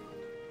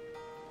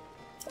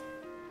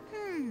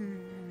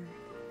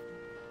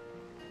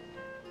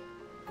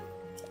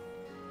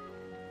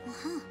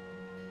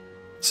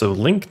 So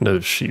Link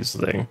knows she's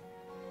there.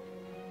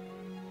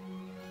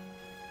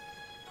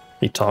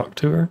 He talked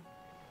to her?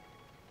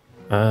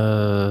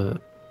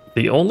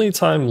 The only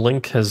time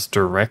Link has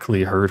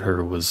directly heard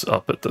her was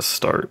up at the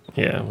start.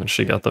 Yeah, when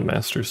she got the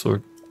Master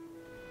Sword.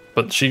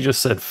 But she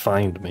just said,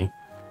 "Find me."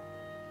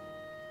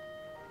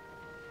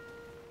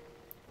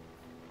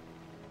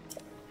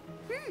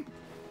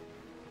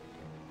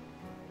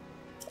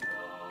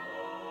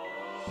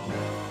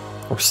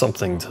 Or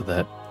something to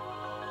that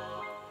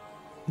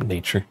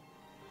nature.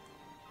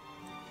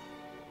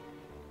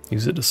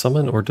 Use it to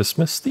summon or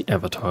dismiss the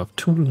avatar of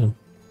Tulin.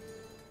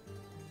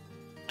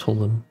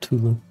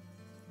 Tulin.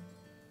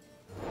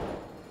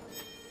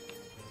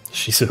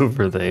 She's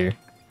over there.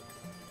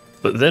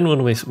 But then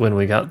when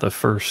we got the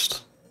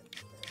first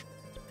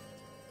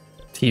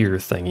tear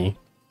thingy,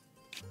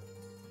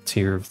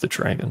 Tear of the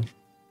Dragon,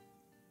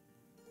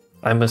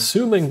 I'm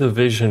assuming the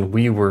vision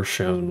we were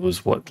shown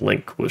was what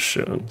Link was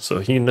shown, so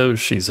he knows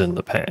she's in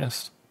the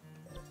past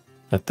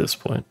at this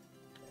point.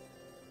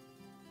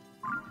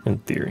 In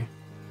theory.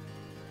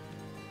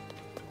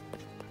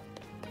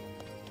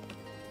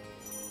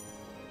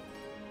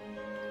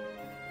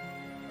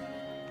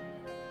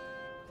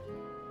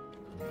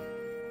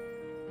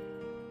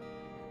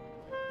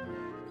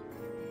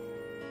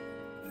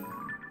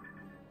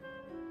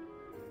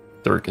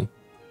 Durkin.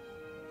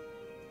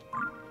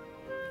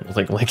 I don't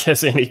think Link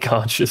has any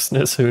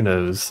consciousness, who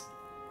knows?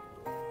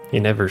 He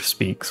never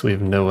speaks, we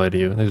have no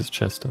idea. There's a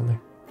chest on there.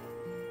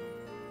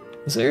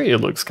 This area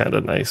looks kind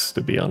of nice,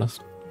 to be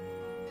honest.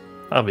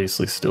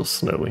 Obviously still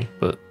snowy,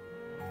 but...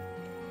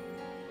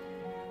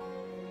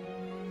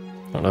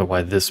 I don't know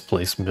why this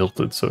place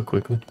melted so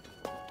quickly.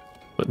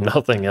 But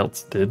nothing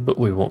else did, but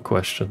we won't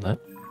question that.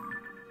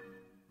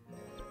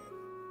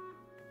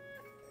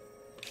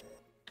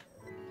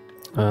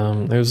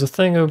 There's a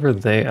thing over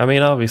there. I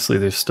mean, obviously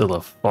there's still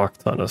a fuck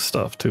ton of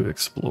stuff to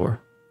explore.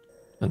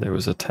 And there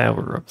was a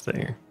tower up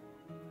there.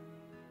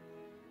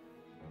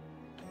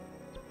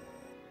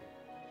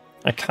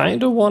 I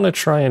kind of want to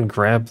try and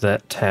grab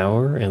that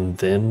tower and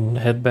then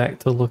head back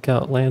to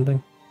Lookout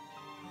Landing.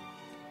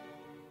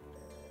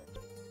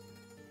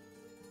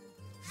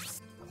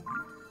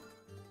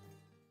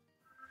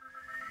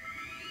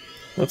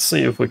 Let's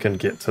see if we can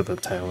get to the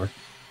tower.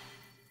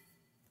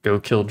 Go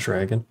kill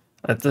dragon.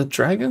 The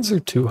dragons are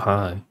too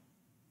high.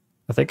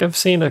 I think I've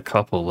seen a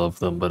couple of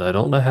them, but I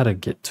don't know how to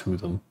get to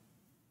them.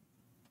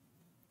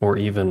 Or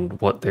even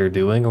what they're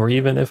doing, or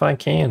even if I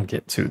can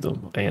get to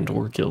them and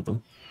or kill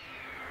them.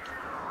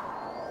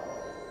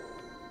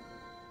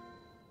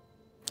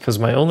 Because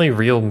my only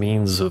real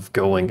means of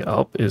going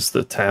up is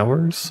the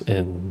towers,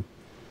 and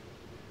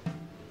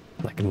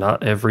like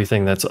not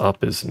everything that's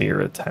up is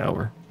near a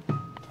tower.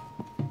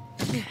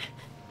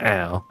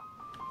 Ow.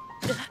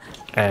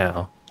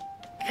 Ow.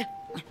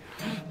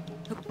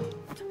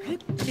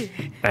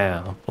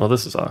 Ow. Well,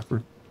 this is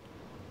awkward.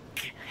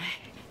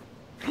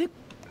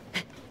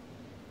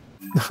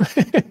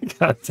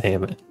 God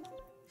damn it.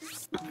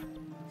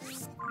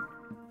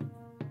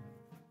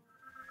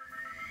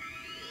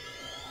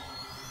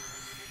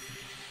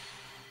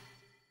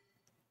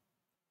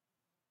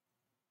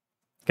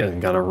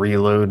 Gotta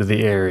reload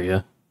the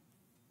area.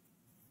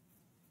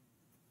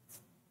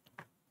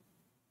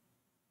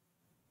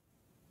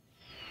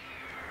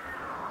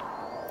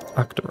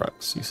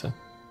 Octoroks, you say?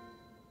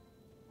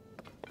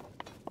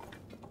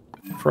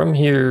 From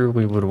here,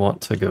 we would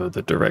want to go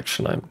the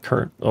direction I'm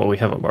current. Oh, we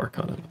have a mark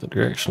on it. The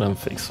direction I'm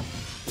facing.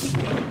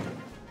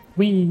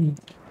 Whee!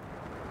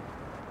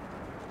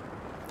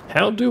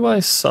 How do I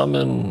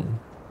summon...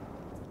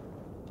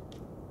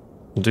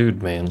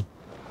 Dude, man.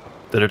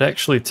 Did it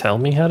actually tell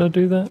me how to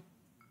do that?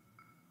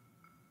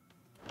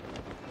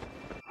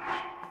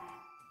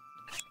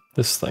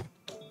 This thing.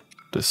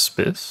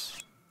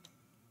 Despiss?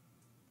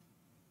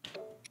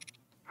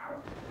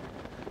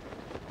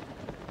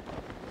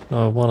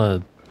 No, I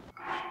wanna...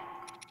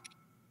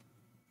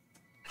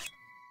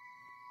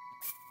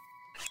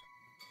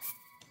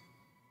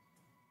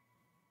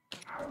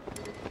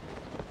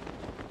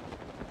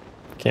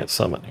 Can't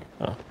summon here.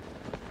 Oh.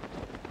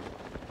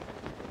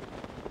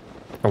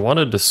 I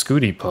wanted to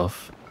Scooty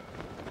Puff.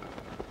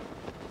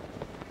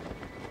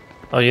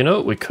 Oh, you know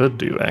what we could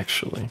do,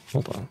 actually?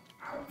 Hold on.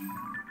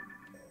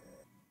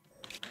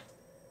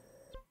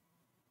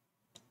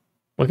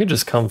 We could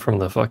just come from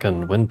the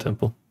fucking Wind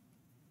Temple.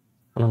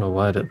 I don't know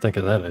why I didn't think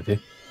of that idea.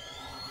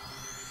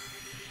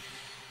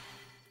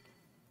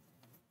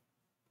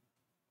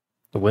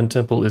 The Wind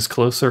Temple is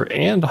closer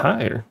and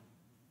higher,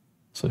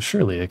 so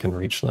surely I can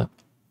reach that.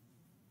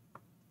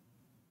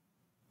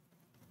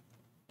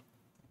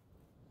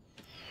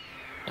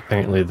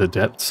 Apparently the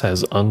Depths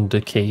has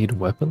undecayed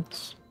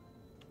weapons.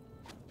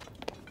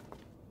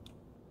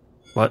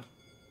 What?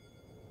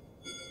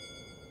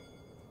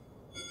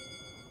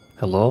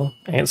 Hello?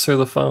 Answer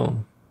the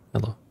phone.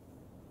 Hello.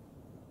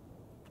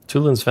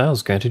 Tulin's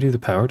vows granted you the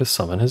power to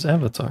summon his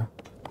avatar.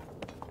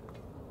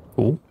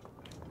 Cool.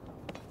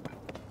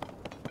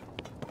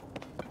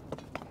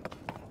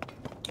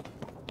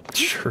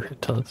 Sure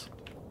it does.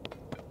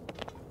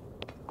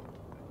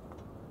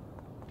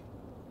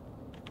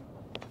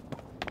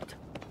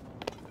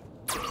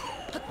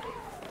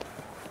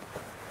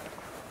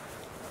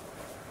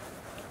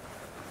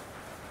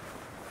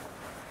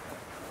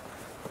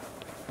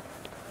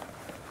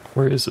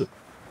 Where is it?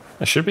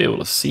 I should be able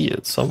to see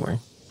it somewhere.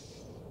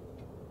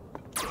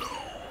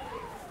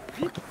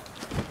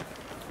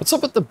 What's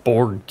up with the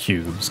Borg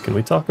cubes? Can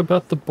we talk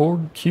about the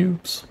Borg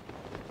cubes?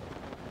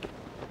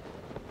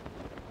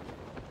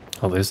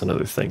 Oh, there's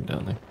another thing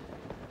down there.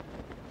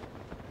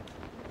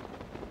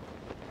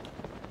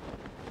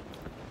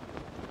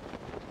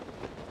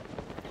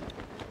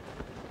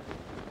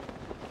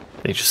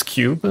 They just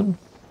cubing?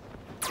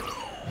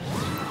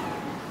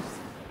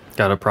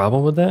 Got a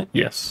problem with that?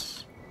 Yes.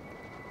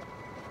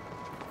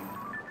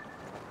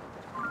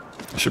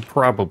 I should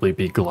probably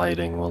be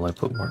gliding while I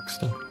put marks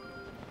down.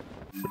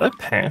 Did I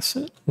pass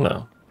it?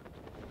 No.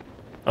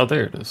 Oh,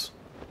 there it is.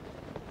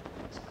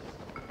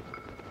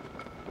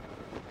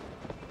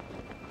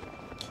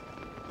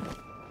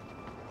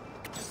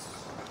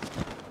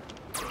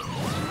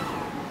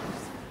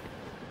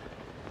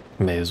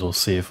 May as well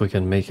see if we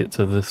can make it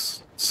to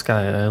this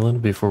sky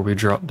island before we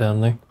drop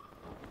down there.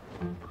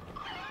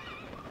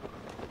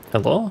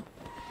 Hello?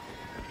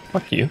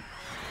 Fuck you.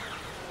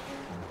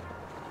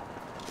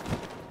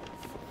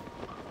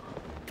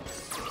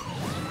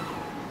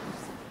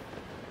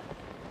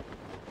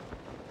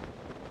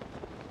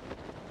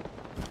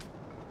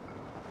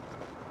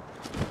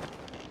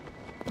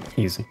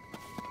 Easy.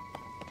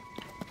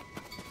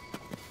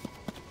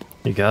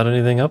 You got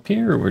anything up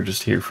here, or we're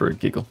just here for a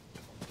giggle?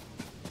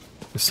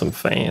 There's some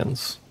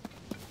fans.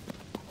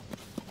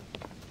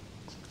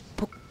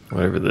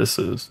 Whatever this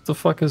is. What the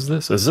fuck is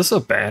this? Is this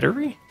a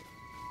battery?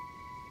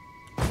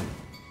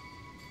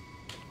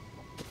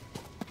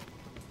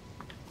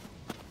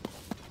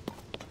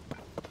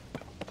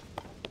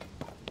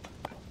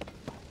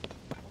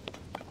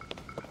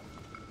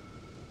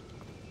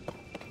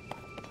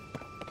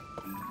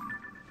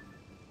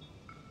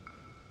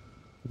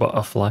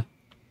 Butterfly.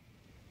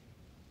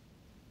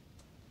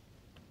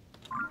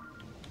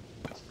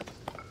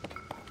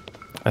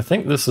 I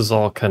think this is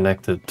all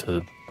connected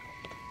to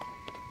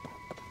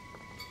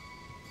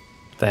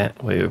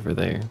that way over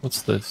there.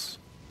 What's this?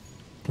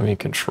 Let me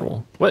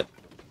control. What?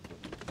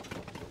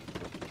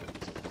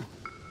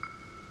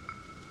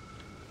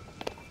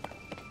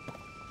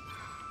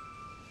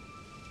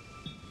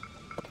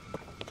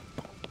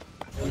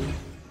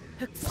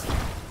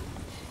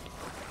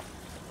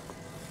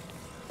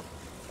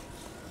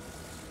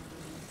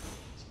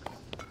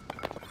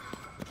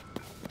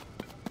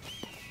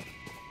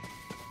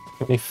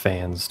 How many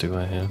fans do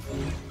I have?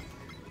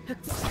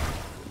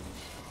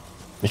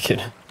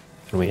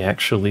 Can we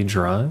actually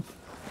drive?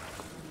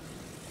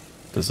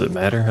 Does it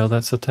matter how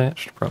that's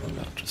attached? Probably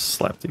not. Just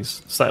slap them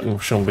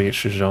some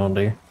bitches on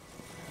there.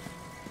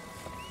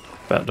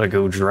 About to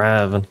go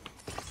driving.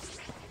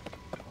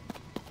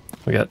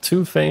 We got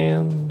 2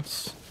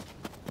 fans.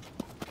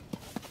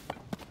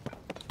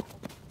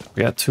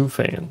 We got 2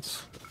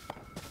 fans.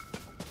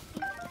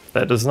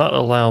 That does not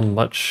allow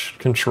much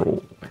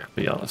control, I gotta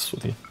be honest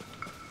with you.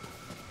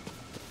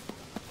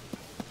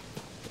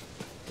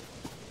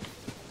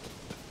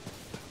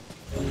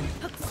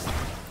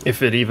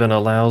 If it even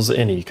allows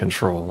any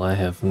control, I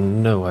have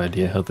no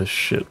idea how this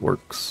shit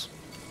works.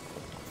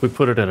 We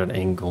put it at an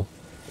angle.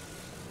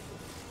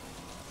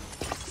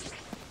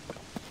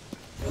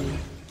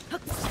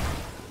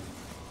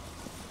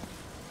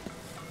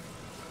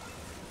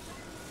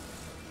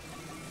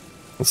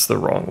 It's the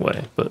wrong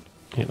way, but,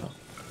 you know,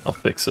 I'll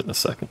fix it in a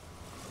second.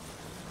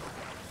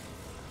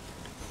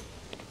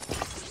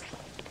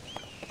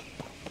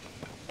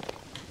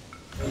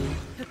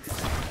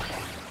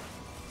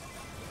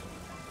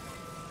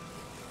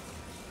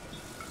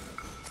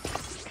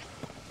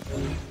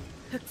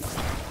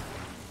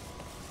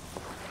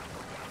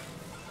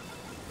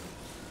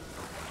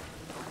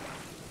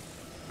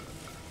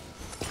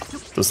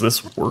 Does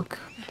this work?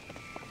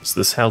 Is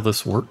this how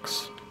this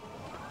works?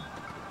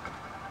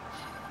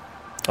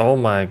 Oh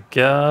my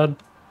god.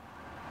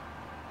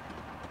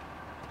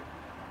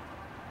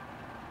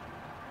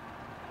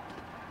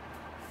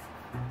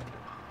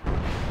 Am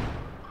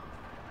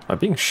I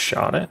being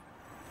shot at?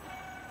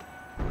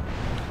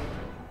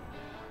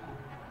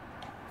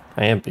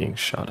 I am being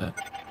shot at.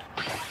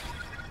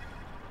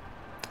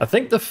 I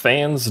think the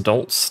fans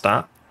don't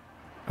stop.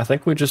 I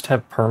think we just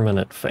have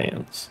permanent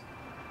fans.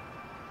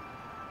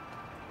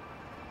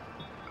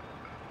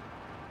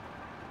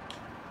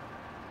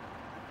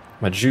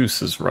 My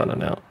juice is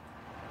running out.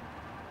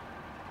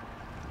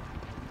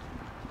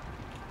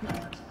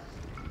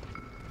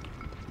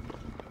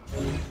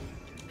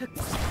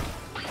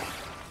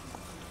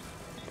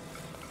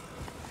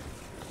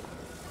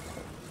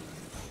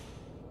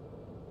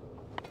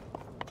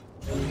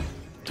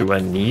 Do I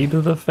need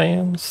the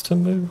fans to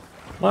move?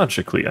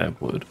 Logically, I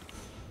would.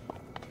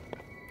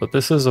 But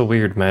this is a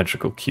weird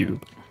magical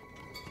cube.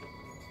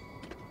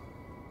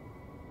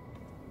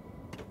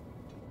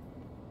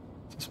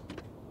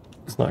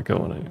 It's not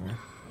going anywhere.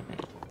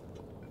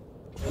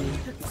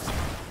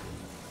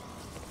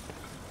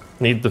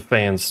 Need the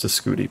fans to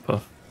Scooty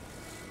Puff.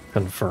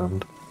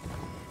 Confirmed.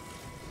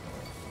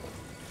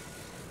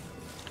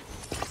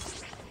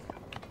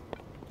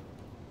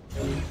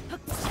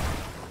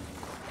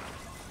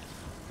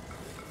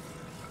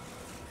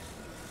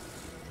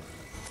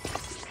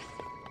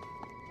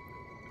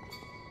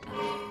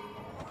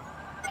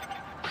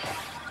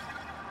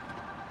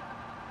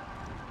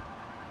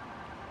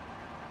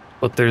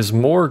 But there's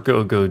more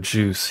go-go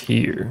juice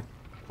here.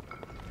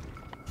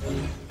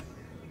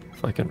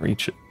 If I can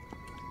reach it.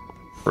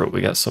 Bro,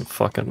 we got some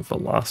fucking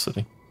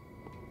velocity.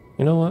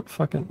 You know what?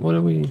 Fucking, what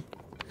do we...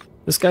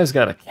 This guy's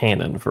got a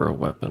cannon for a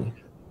weapon.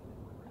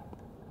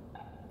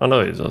 Oh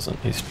no, he doesn't.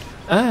 He's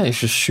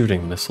just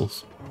shooting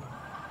missiles.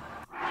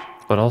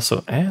 But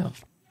also, ow,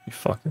 you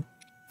fucker.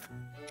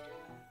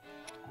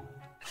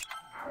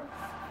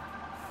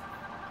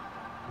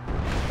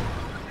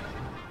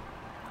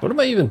 What am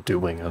I even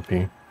doing up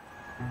here?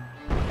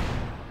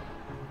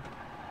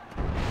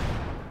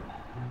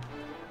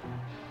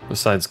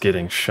 Besides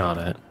getting shot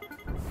at.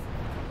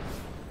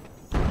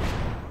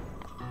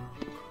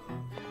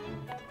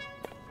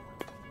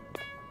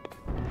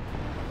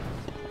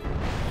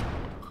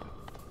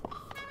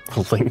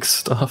 Link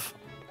stuff.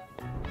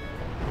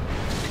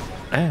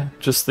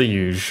 Just the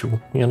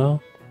usual, you know?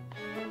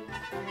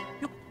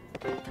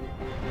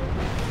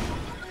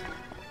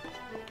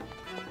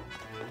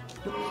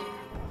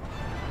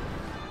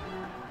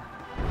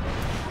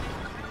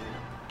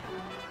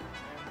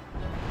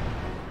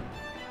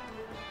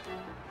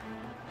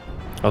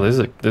 Oh,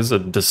 there's a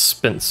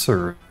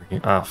dispenser.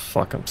 Ah,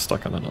 fuck, I'm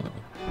stuck on another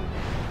one.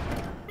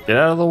 Get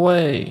out of the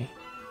way.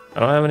 I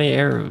don't have any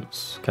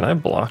arrows. Can I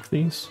block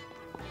these?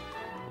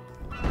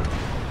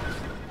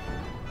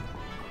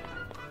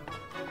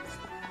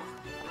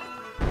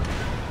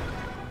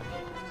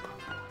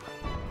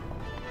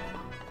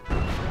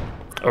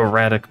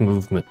 Erratic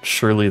movement.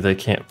 Surely they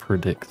can't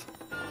predict.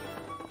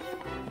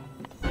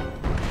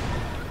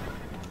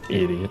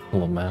 Idiot.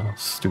 Little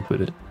mouse.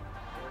 Stupid it.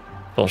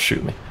 Don't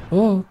shoot me.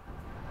 Oh.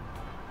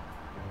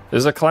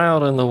 There's a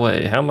cloud in the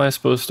way. How am I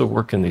supposed to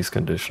work in these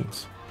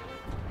conditions?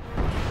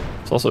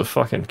 It's also a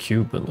fucking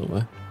cube in the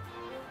way.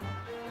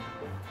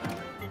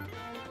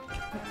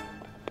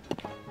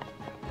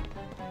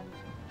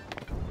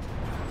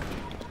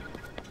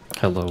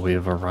 Hello, we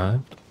have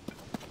arrived.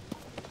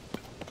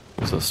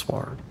 There's a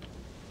sword.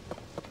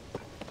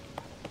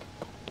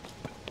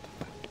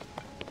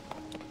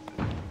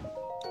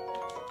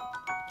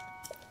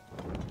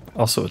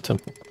 Also a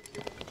temple.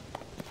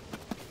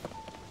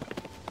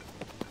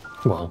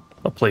 Well,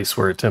 a place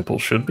where a temple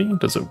should be.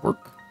 Does it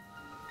work?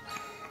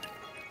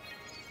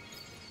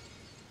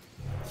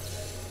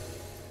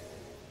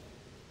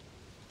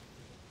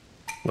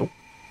 Nope.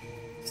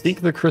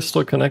 Seek the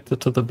crystal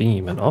connected to the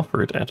beam and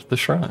offer it at the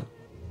shrine.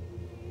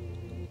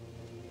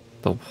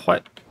 The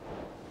what?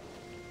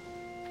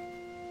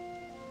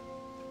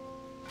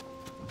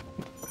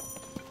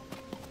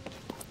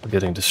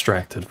 getting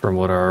distracted from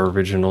what our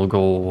original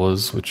goal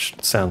was, which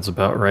sounds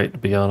about right, to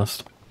be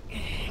honest.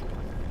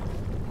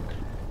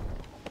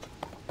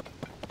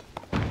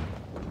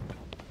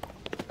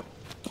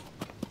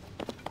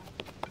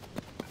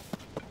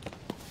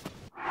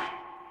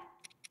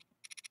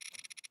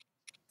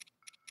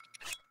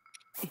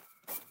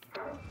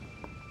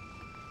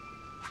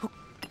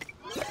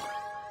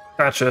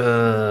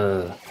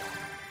 Gotcha!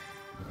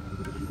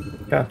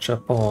 Gotcha,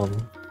 pawn.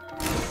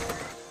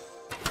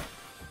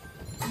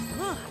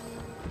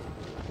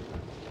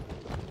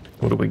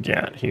 What do we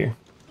got here?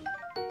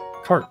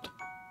 Cart.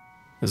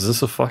 Is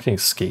this a fucking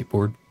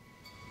skateboard?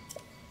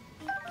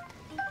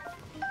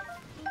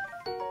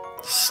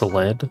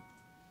 Sled?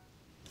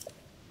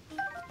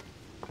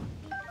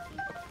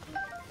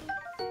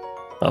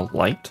 A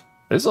light?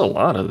 There's a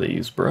lot of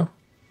these, bro.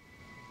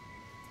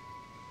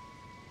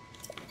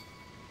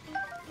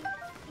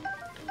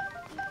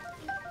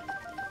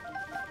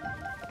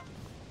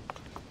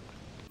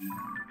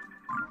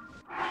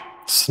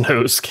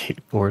 Snow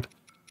skateboard.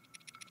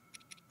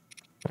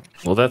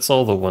 Well, that's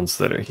all the ones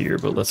that are here,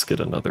 but let's get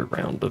another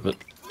round of it.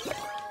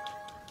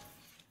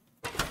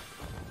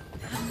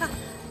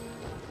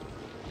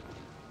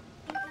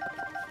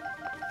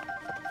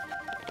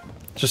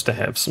 Just to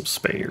have some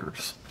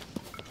spares.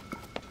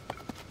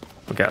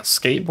 We got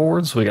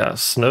skateboards, we got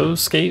snow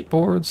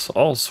skateboards,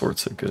 all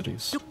sorts of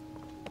goodies.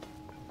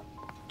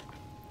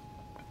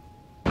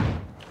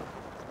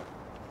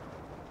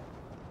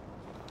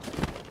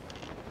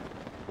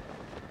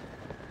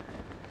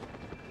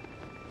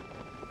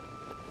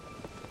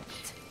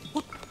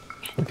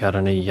 We got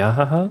any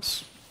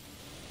Yahahas?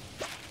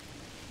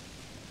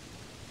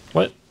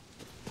 What?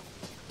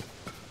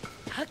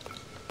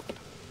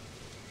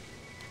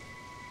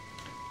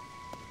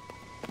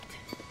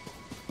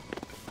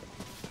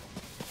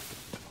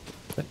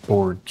 That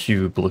board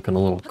cube looking a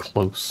little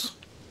close.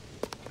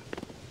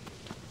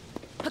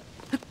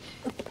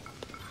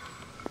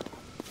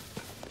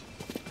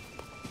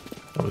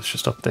 Oh, it's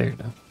just up there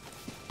now.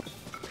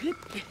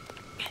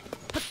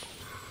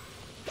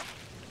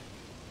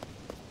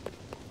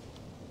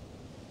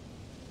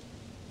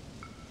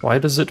 Why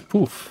does it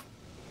poof?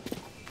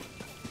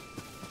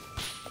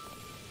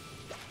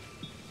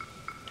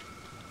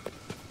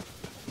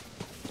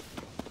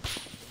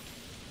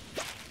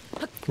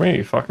 Come here,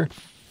 you fucker.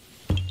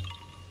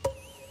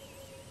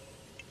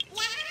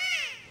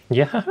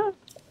 Yeah.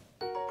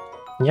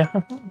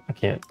 Yeah.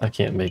 I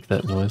can't make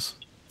that noise.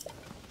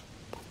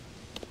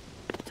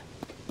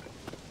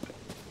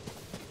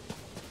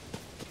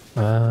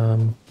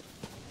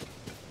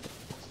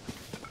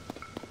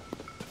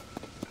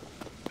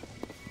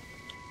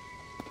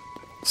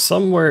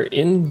 Somewhere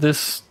in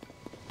this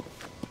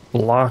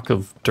block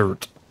of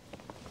dirt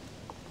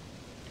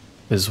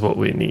is what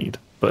we need.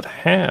 But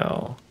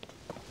how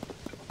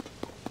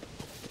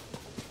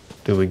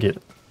do we get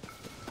it?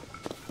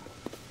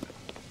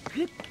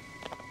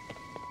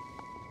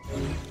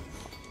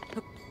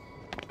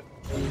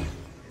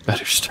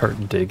 Better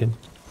start digging.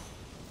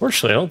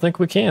 Fortunately, I don't think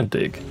we can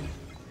dig.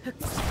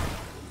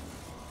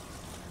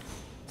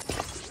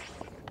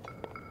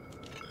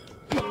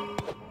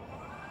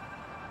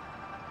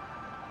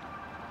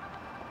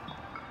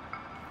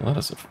 Well, that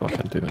doesn't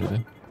fucking do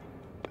anything.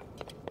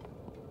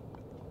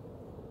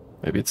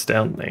 Maybe it's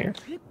down there.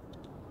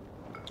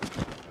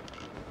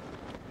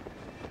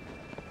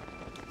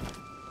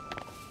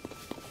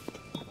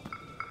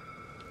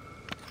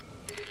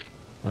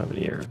 I don't have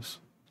any arrows.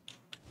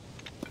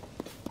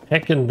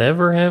 Heck, can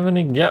never have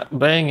any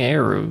dang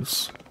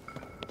arrows.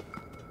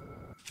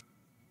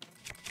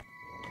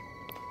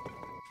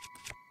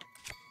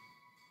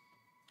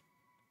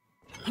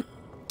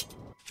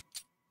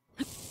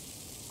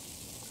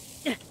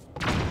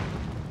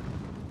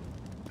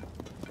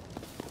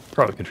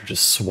 Probably could have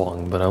just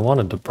swung, but I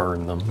wanted to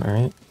burn them,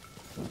 alright?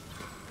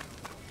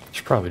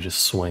 Should probably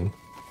just swing.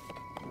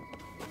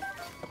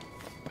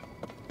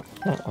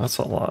 Oh, that's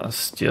a lot of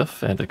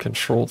stuff and a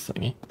control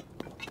thingy.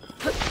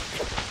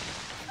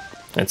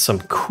 And some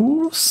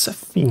cool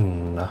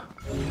Safina.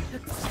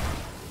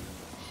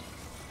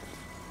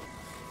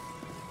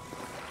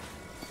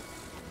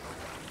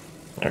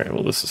 Alright,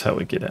 well this is how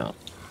we get out.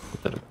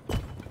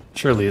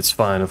 Surely it's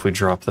fine if we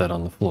drop that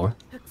on the floor.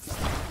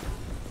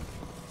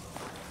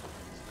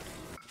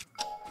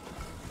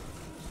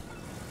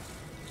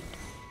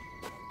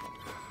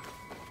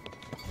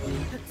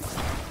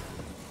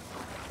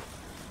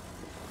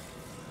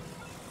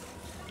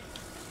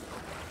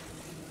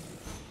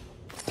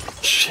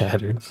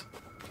 Shatters.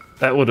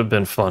 That would have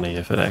been funny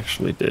if it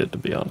actually did, to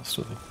be honest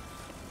with you.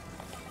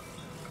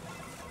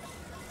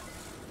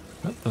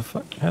 What the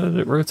fuck? How did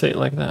it rotate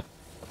like that?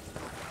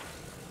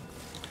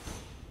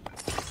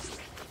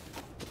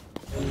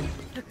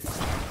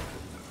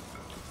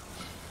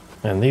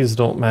 And these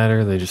don't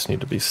matter, they just need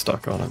to be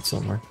stuck on it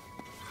somewhere.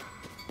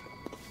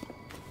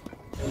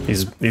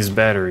 These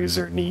batteries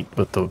are neat,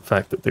 but the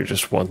fact that they're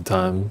just one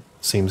time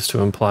seems to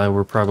imply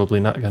we're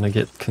probably not going to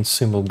get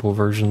consumable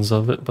versions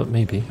of it, but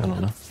maybe, I don't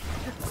know.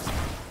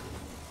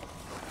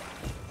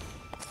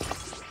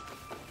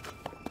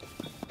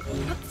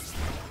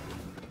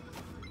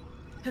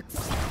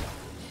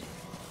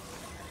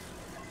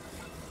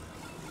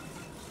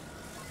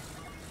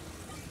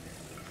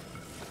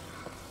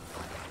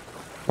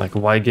 Like,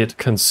 why get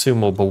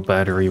consumable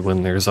battery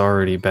when there's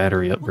already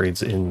battery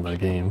upgrades in the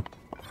game?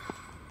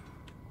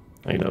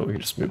 I know, we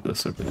just move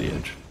this over the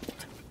edge.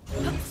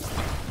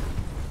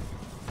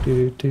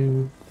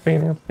 Do-do-do.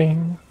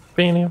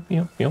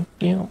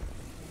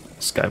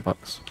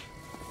 Skybox.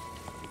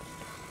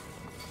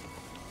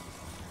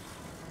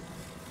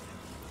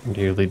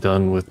 Nearly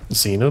done with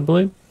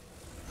Xenoblade?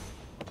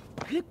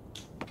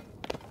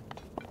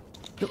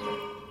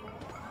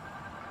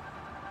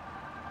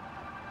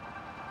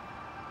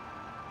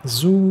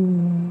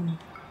 Zoom.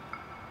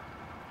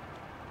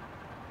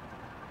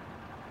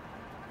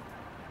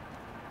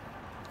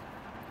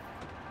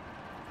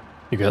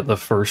 You got the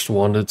first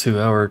 1 to 2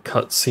 hour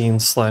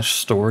cutscene slash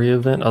story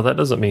event. Oh, that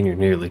doesn't mean you're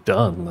nearly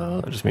done, though.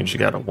 That just means you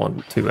got a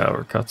 1 to 2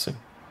 hour cutscene.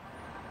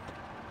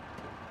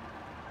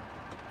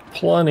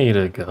 Plenty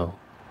to go.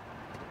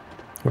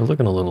 We're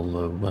looking a little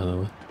low, by the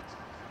way.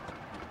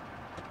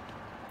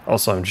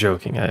 Also, I'm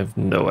joking. I have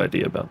no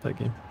idea about that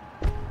game.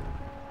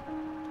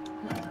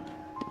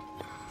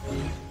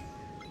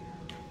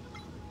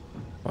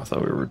 I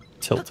thought we were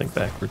tilting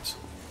backwards.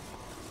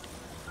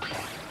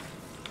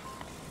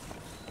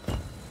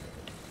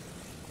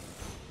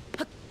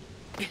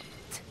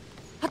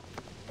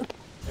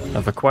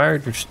 I've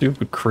acquired your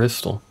stupid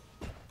crystal.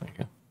 There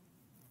you go.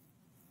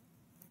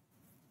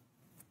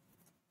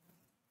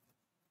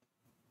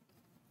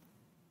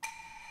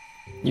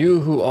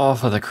 You who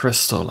offer the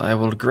crystal, I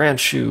will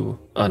grant you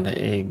an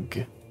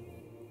egg.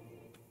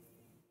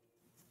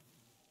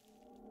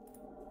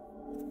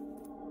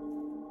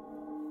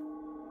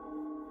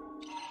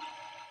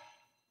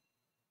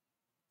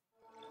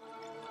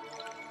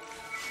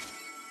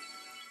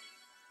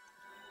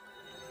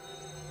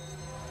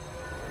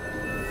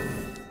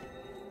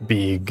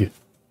 Big.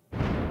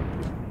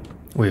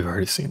 We've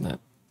already seen that.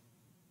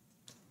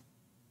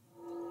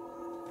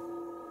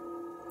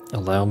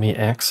 Allow me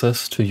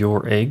access to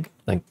your egg.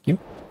 Thank you.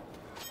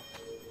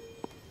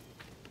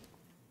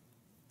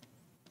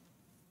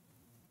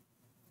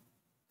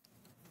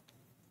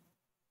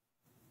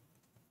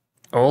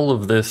 All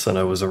of this, and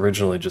I was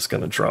originally just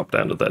going to drop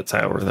down to that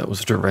tower that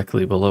was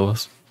directly below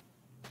us.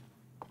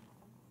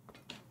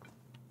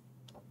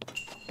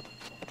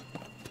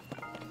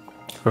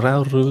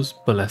 Rauru's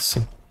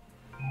blessing.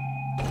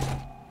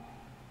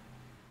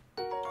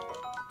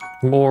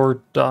 More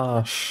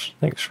dash.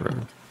 Thanks,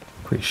 Rauru.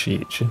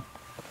 Appreciate you.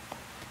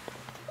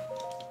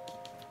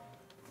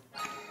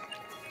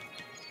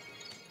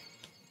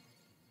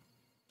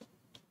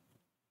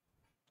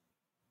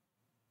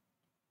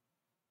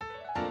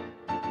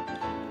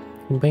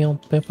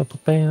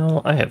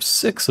 I have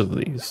 6 of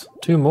these.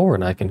 2 more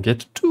and I can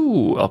get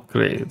 2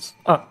 upgrades.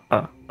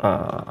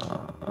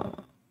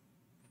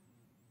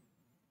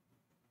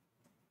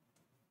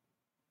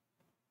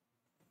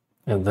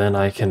 And then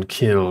I can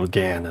kill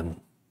Ganon.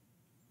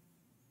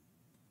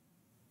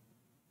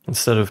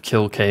 Instead of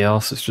kill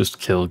Chaos, it's just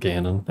kill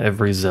Ganon.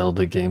 Every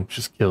Zelda game,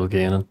 just kill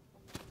Ganon.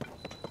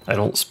 I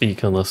don't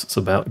speak unless it's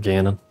about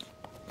Ganon.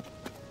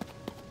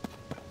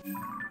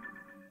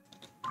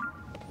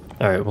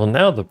 Alright, well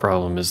now the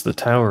problem is the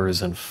tower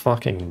is in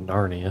fucking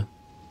Narnia.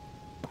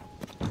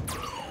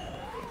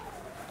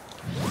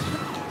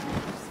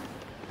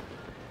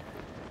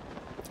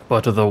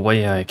 But the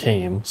way I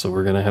came, so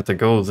we're gonna have to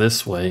go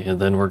this way, and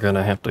then we're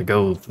gonna have to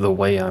go the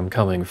way I'm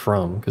coming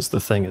from, because the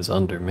thing is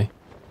under me.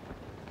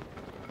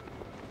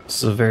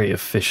 This is a very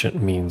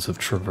efficient means of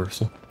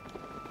traversal.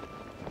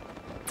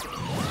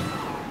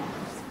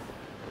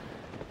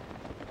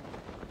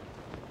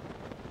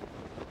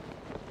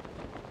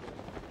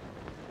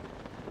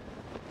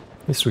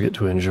 At least we get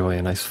to enjoy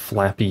a nice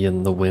flappy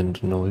in the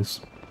wind noise.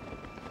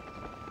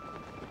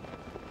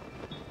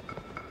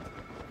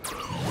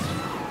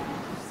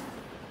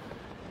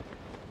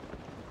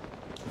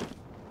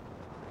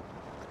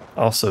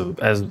 Also,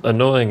 as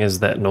annoying as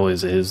that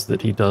noise is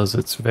that he does,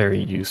 it's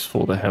very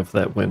useful to have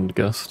that wind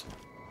gust.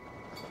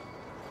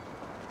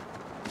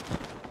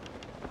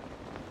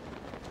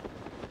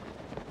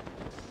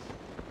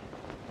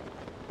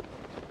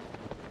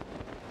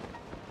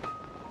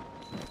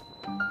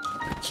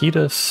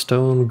 Akita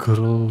Stone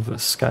Grove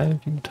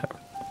Skyview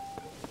Tower.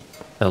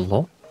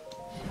 Hello?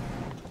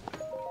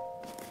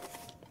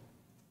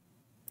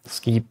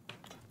 Skip.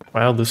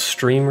 Wow, the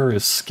streamer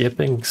is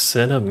skipping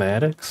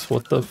cinematics?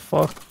 What the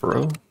fuck,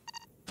 bro?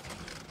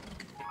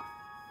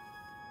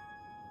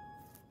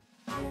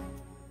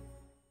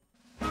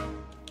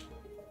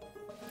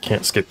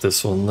 Can't skip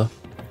this one, though.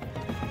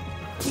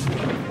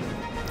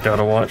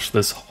 Gotta watch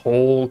this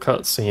whole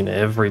cutscene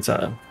every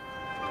time.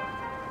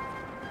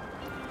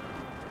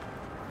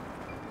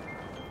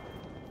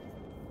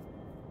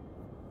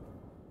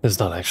 There's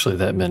not actually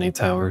that many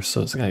towers,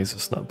 so it's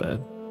just not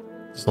bad.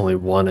 There's only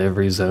 1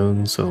 every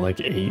zone, so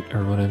like 8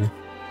 or whatever.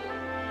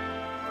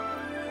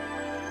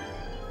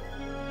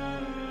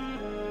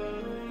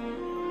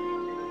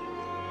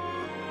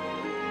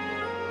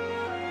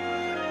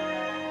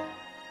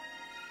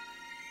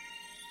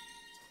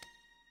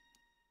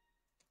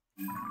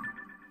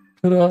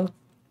 Ta-da!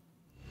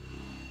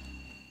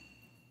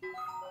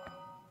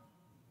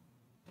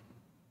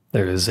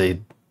 There is a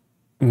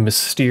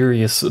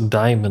mysterious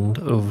diamond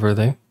over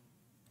there.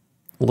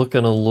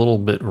 Looking a little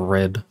bit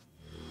red.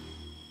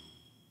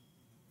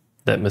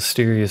 That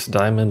mysterious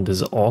diamond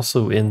is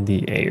also in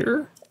the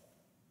air?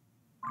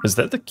 Is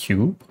that the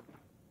cube?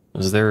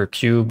 Is there a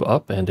cube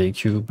up and a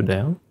cube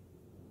down?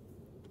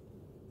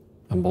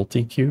 A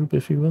multi-cube,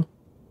 if you will?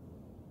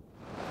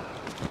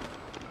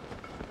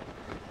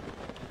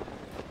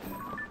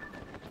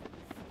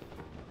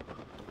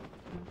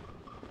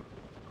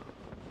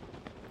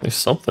 There's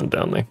something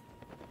down there.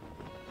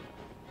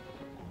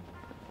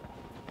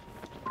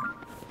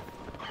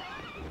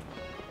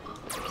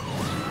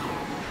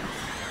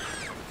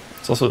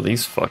 It's also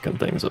these fucking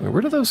things. I mean,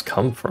 where do those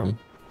come from?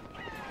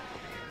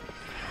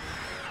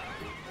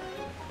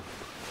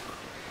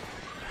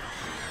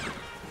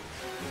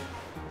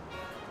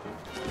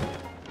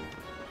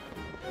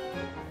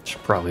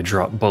 Should probably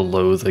drop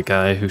below the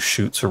guy who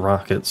shoots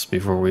rockets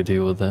before we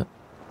deal with that.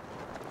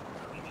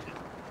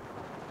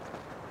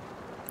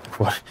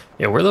 What?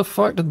 Yeah, where the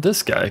fuck did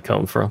this guy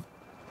come from?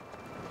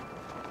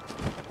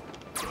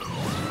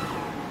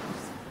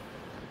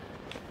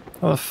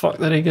 How the fuck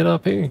did he get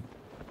up here?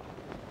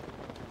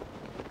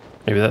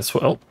 Maybe that's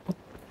what... Oh.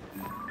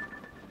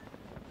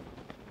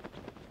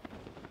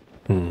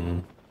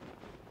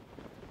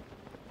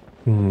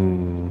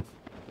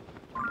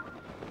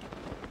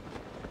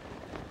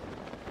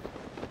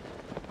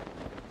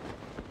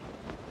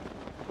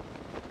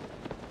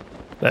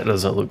 That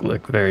doesn't look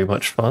like very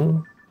much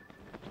fun.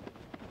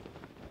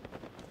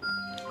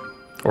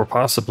 Or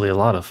possibly a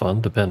lot of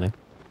fun, depending.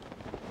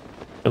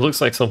 It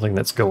looks like something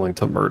that's going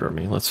to murder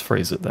me. Let's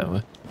phrase it that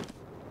way.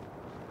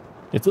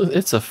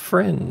 It's a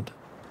friend.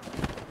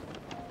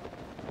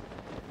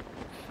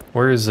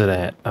 Where is it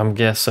at? I'm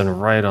guessing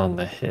right on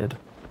the head.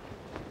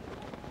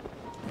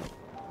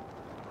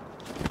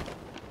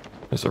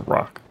 There's a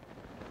rock.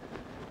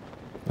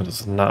 That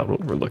is not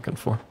what we're looking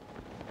for.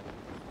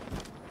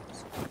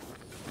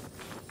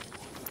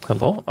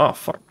 Hello? Oh,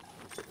 fuck.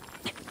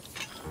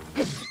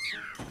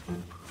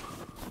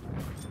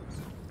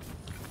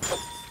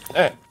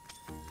 Hey.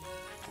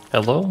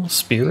 Hello,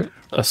 spirit?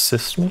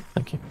 Assist me?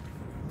 Thank you.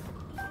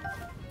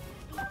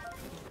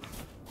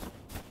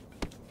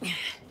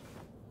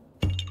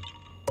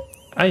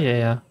 Ah,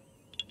 yeah.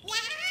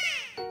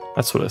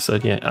 That's what I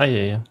said, yeah. Ah,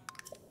 yeah.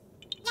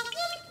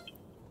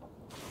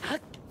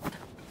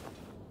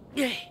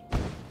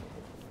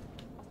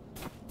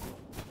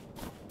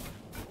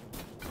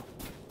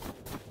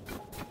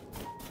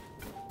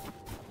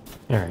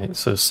 Alright,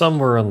 so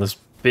somewhere on this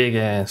big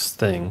ass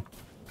thing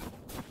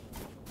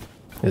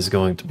is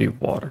going to be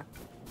water.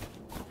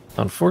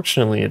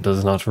 Unfortunately, it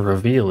does not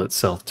reveal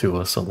itself to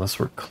us unless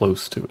we're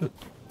close to it.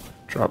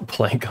 Drop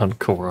blank on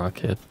Korok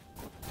Head.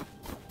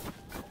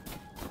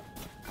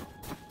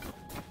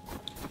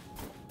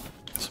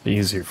 It'd be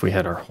easier if we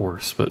had our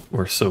horse, but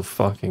we're so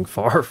fucking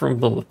far from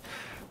the...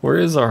 Where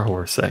is our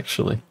horse,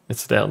 actually?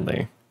 It's down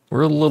there.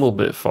 We're a little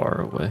bit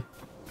far away.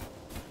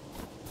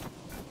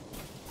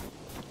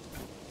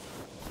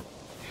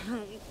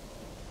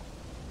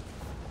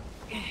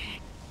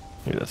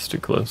 Maybe that's too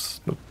close.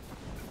 Nope.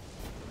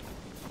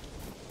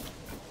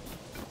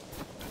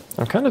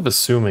 I'm kind of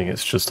assuming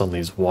it's just on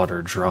these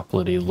water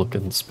droplet-y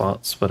looking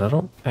spots, but I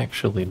don't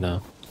actually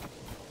know.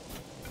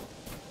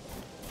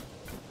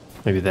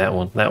 Maybe that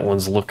one. That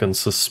one's looking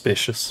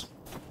suspicious.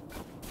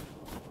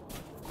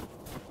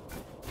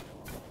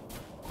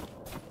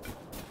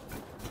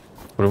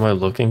 What am I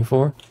looking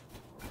for?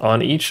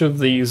 On each of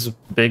these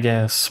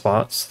big-ass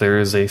spots, there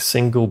is a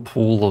single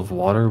pool of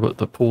water, but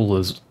the pool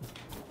is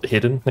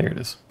hidden. There it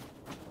is.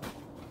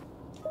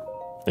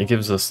 It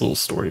gives us little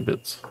story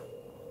bits.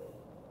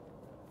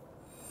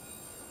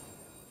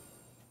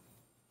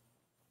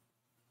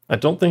 I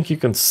don't think you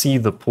can see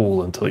the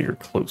pool until you're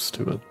close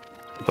to it,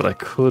 but I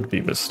could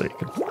be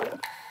mistaken.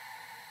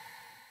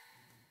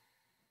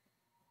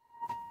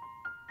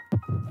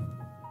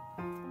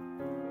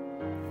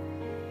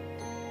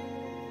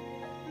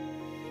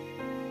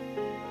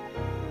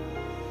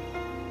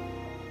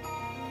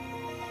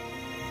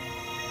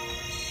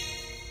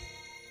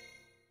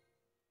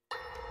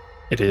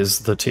 It is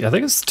the I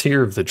think it's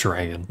Tear of the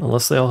Dragon,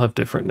 unless they all have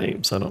different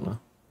names, I don't know.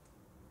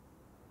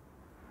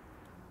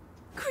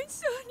 Queen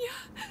Sonia!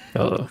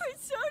 Uh-oh. Queen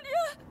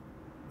Sonia!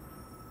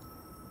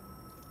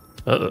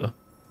 Uh-oh.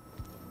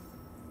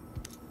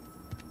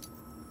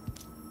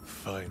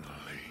 Finally.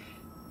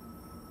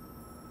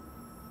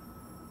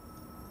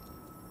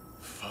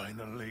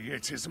 Finally,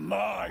 it is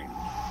mine!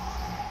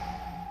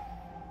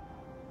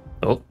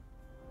 Oh.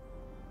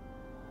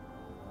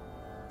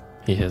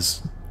 He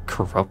has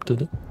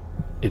corrupted it.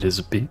 It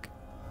is big.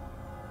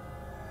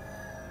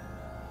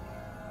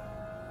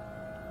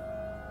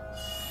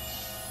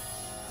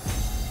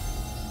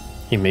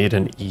 He made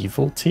an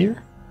evil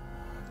tear?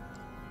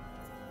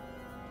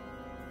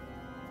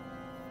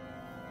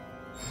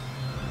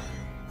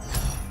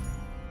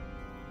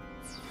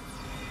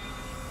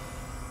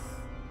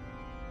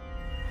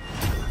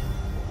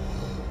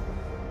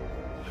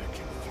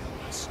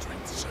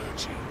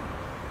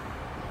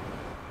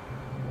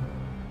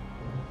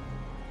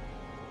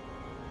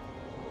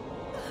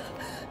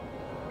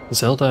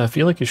 Zelda, I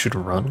feel like you should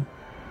run.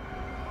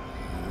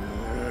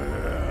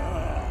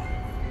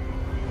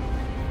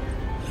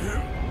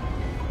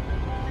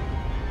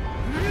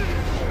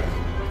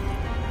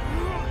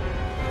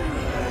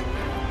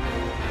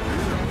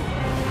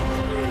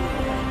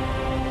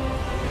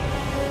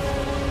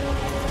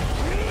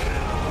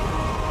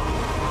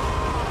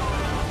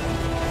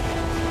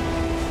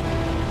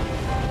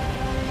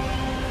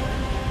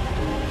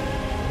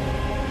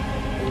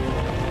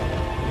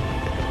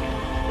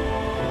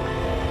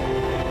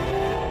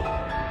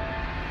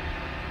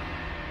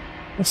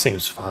 That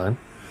seems fine.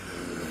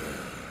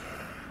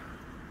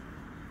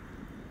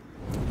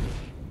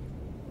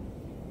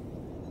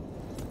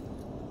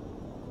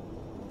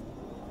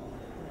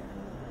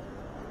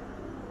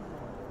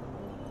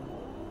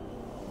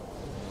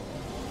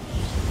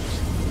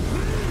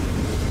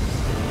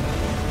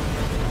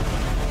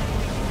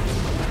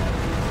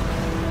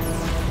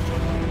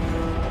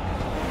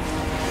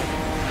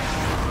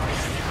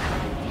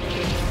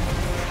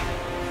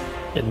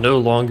 It no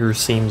longer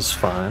seems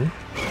fine.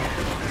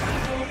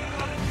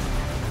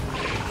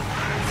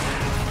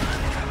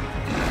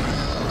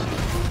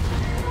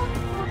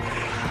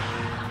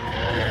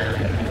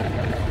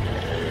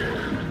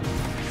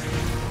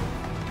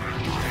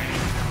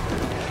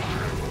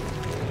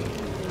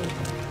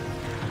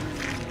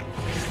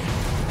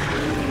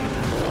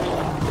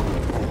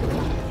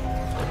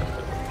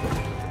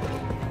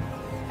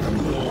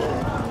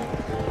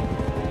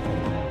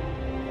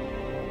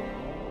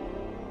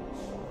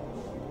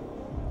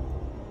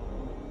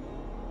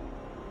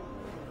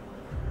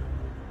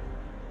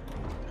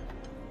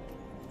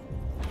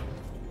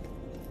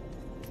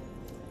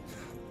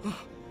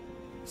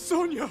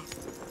 Sonia!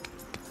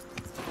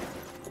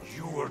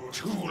 You were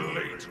too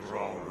late,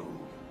 Rauru.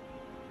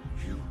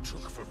 You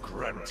took for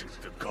granted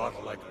the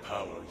godlike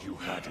power you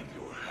had in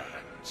your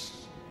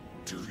hands.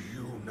 Do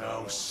you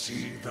now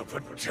see the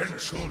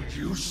potential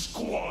you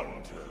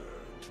squandered?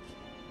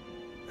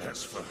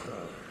 As for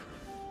her,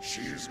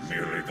 she is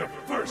merely the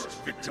first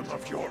victim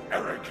of your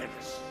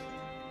arrogance.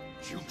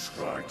 You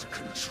tried to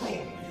control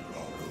me,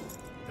 Rauru,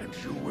 and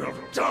you will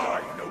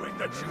die knowing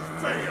that you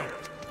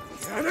failed.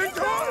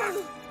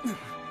 Ganondorf!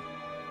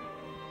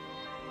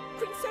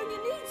 Prince Sonia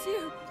needs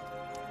you.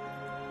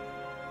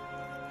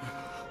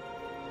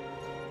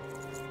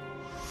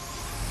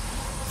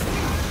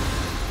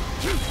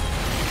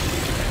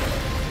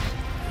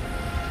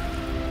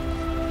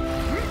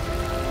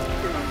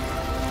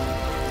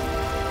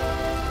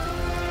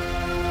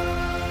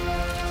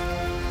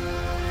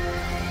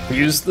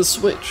 Use the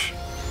switch.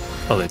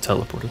 Oh, they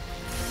teleported.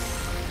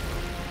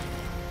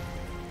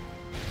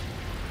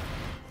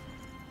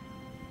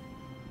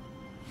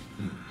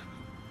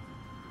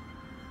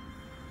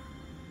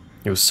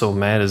 He was so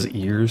mad his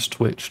ears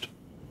twitched.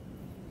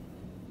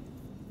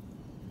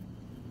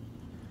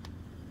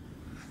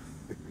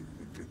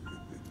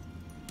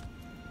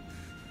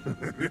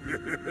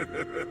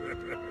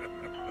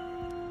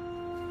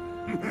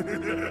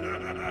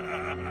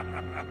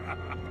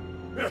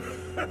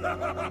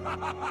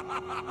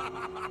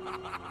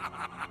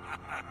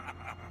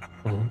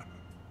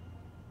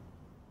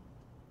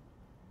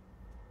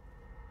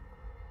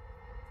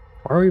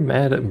 Why are we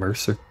mad at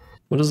Mercer?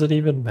 What does it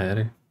even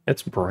matter?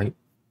 It's bright.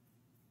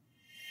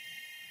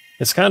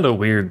 It's kind of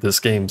weird this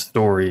game's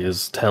story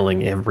is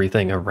telling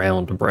everything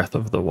around Breath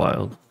of the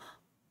Wild.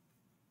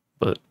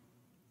 But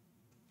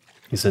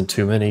he's in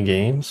too many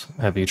games.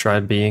 Have you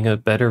tried being a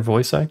better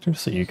voice actor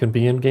so you can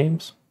be in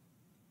games?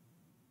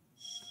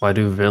 Why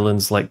do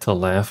villains like to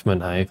laugh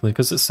maniacally?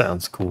 Because it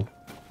sounds cool.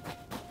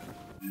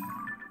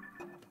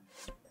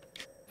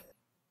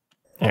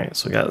 Alright,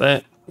 so we got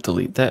that.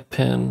 Delete that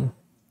pin.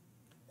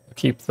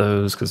 Keep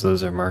those because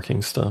those are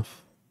marking stuff.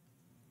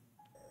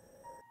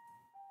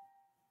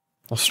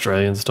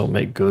 Australians don't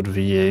make good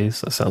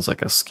VAs. That sounds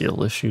like a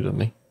skill issue to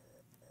me.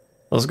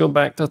 Let's go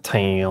back to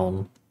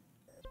town.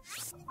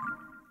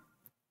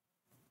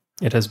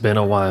 It has been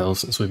a while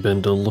since we've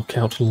been to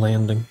Lookout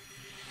Landing.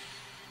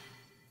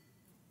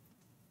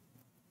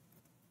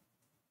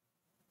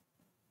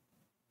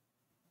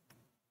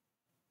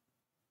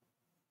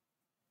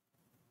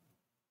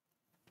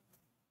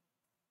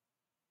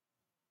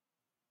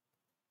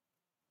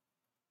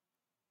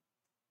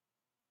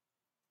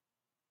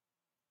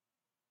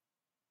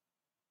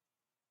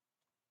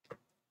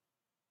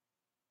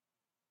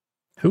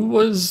 Who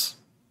was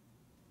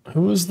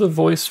the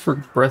voice for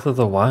Breath of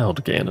the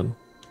Wild, Ganon?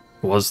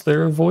 Was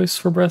there a voice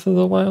for Breath of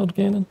the Wild,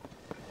 Ganon?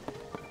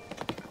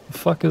 The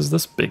fuck is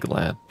this big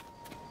lad?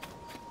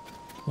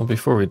 Well,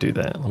 before we do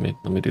that,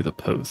 let me do the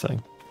Poe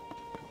thing.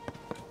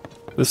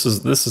 This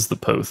is the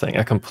Poe thing.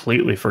 I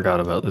completely forgot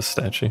about this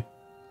statue.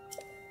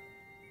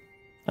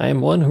 I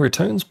am one who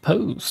returns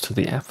Poes to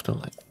the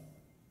afterlife.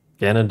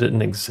 Ganon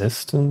didn't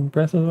exist in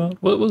Breath of the Wild?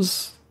 What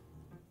was...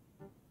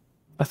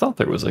 I thought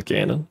there was a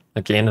Ganon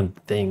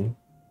thing.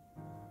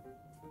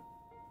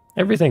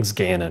 Everything's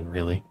Ganon,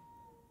 really.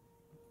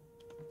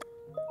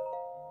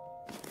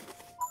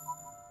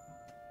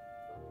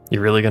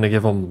 You really gonna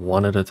give them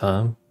one at a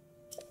time?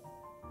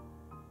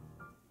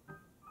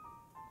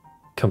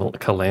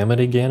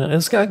 Calamity Ganon.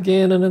 It's got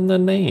Ganon in the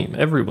name.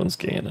 Everyone's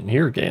Ganon.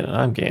 You're Ganon.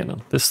 I'm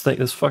Ganon.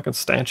 This fucking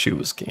statue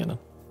is Ganon.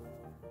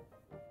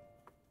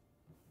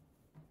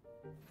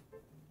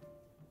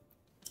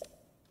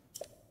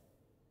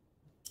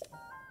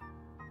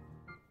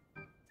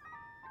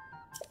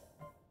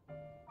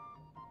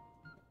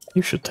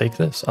 You should take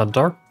this. A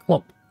dark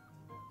clump.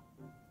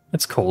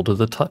 It's cold to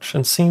the touch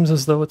and seems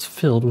as though it's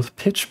filled with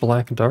pitch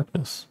black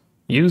darkness.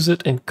 Use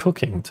it in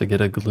cooking to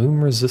get a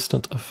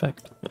gloom-resistant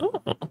effect. Oh.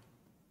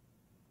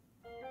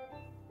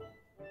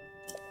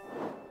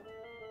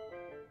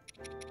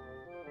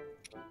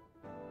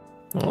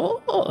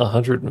 Oh,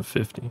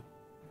 150.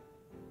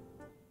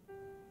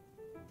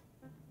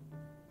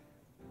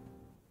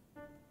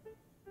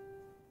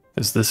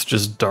 Is this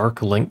just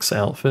Dark Link's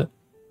outfit?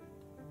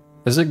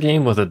 There's a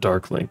game with a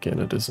Dark Link in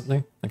it, isn't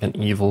there? Like an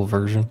evil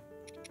version.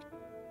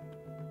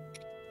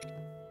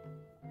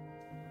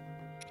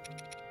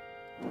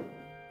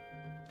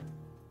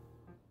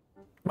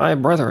 My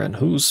brethren,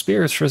 whose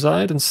spirits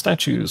reside in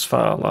statues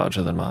far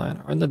larger than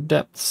mine, are in the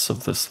depths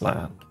of this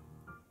land.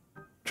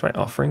 Try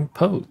offering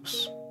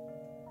pose.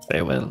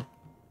 Farewell.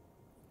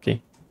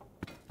 Okay.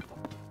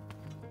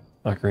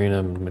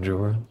 Ocarina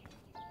Majora.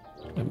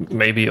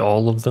 Maybe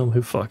all of them?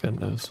 Who fucking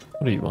knows?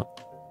 What do you want?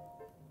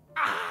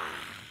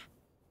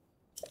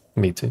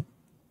 Me too.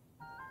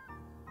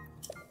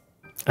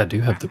 I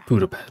do have the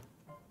Buddha pad.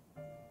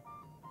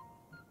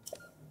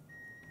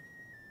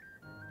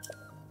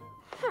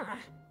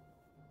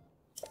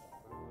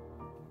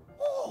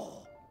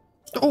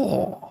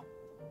 Oh!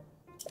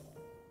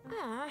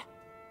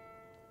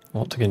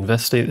 Want to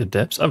investigate the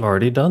depths? I've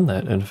already done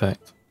that, in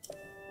fact.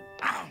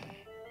 I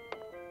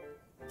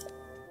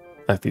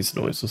like these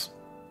noises.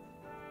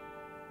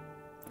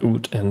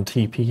 Oot and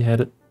TP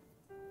had it.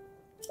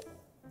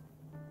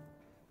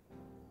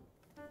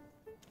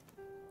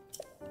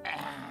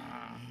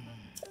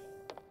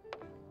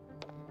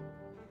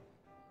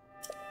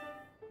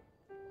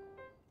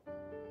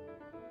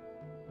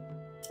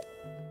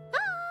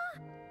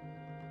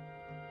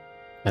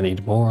 I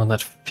need more on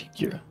that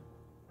figure.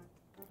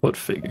 What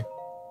figure?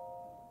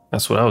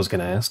 That's what I was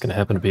gonna ask, and it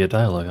happened to be a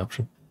dialogue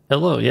option.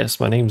 Hello, yes,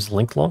 my name's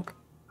Linklonk.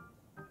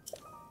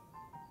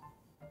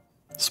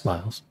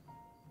 Smiles.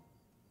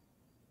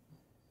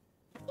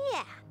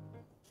 Yeah.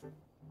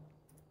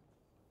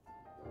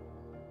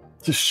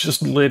 It's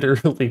just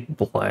literally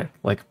black,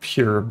 like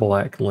pure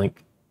black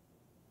Link.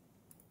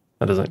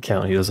 That doesn't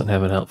count, he doesn't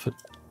have an outfit.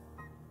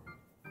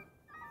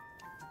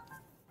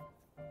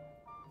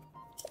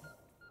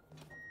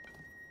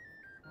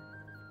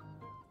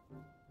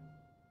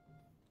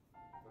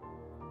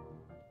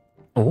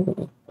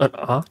 Oh, an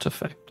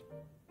artifact.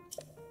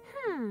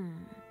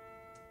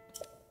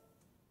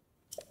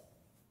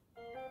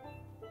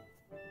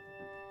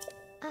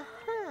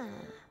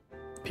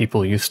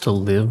 People used to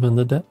live in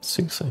the depths,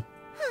 you say?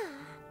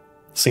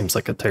 Seems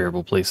like a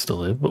terrible place to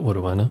live, but what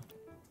do I know?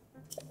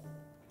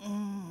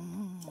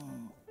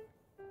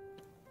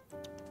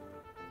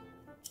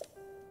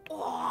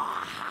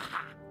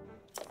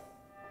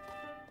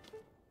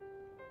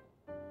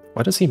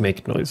 Why does he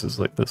make noises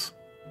like this?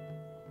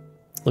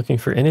 Looking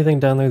for anything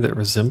down there that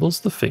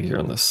resembles the figure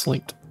on the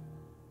slate.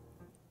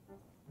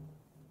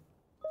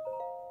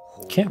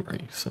 Camera,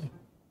 you say?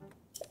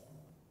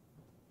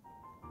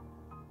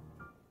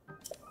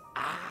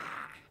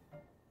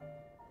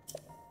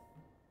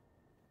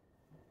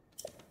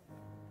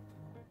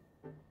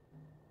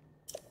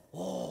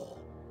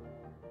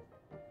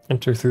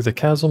 Enter through the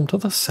chasm to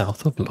the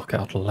south of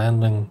Lookout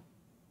Landing.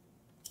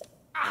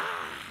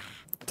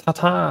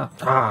 Ta-ta!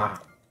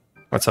 Ah.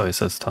 That's how he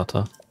says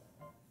ta-ta.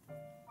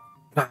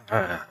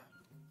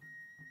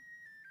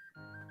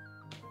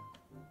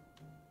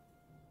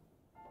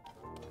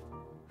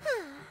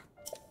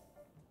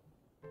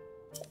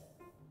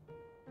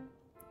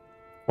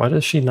 Why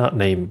does she not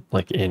name,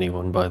 like,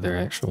 anyone by their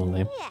actual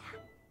name?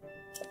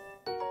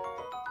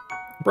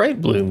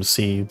 Bright bloom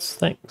seeds,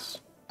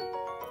 thanks.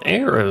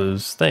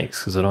 Arrows, thanks,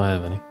 because I don't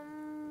have any.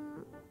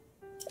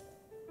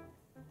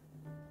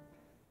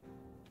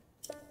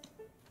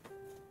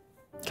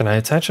 Can I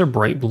attach a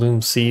bright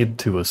bloom seed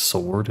to a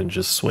sword and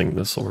just swing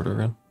the sword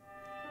around?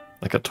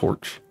 Like a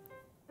torch?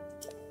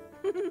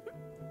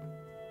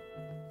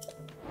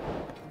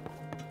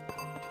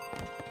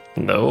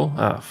 No?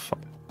 Ah, fuck.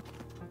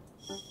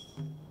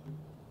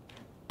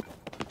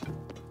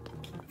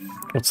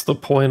 What's the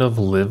point of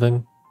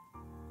living?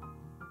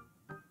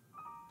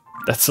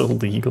 That's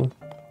illegal.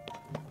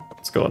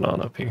 What's going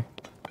on up here?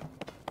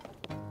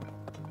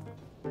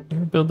 You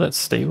ever build that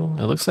stable?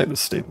 It looks like the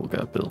stable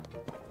got built.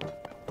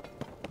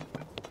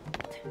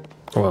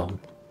 Well,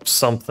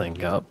 something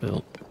got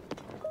built.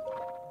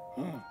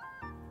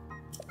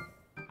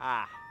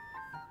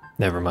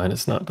 Never mind,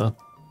 it's not done.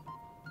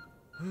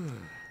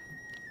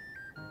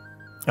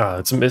 Ah,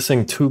 it's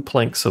missing 2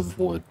 planks of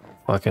wood.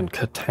 Fucking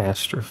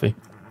catastrophe.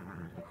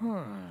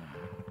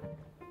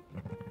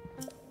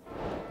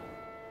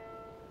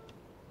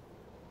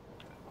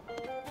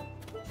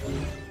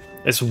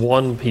 It's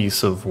 1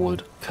 piece of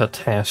wood.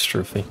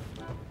 Catastrophe.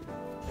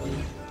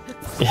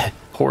 Yeah,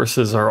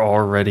 horses are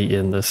already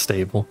in the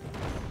stable.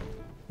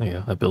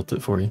 Yeah, I built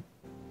it for you.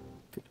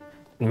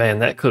 Man,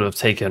 that could have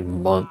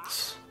taken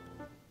months.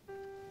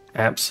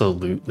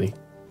 Absolutely.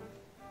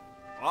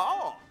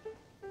 Oh.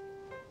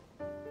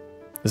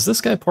 Is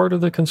this guy part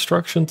of the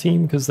construction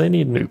team? Because they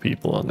need new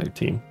people on their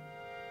team.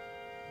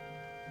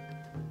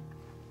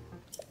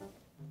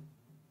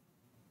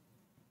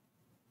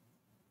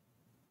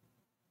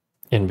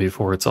 And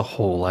before it's a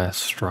whole ass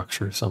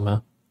structure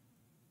somehow.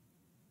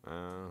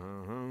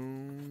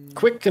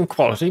 Quick and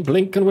quality,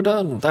 blink and we're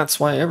done. That's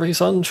why every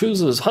son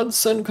chooses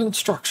Hudson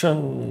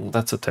Construction.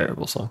 That's a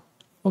terrible song.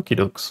 Okie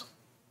dokes.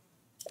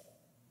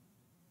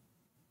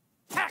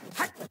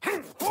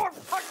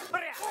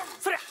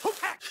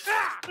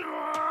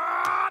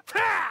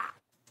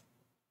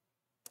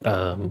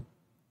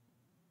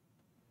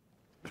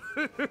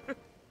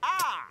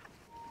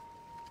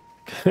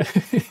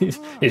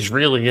 He's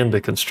really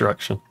into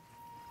construction.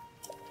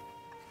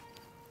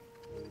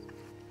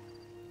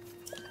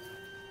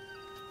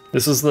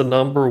 This is the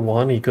number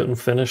one he couldn't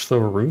finish the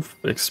roof?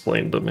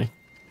 Explain to me.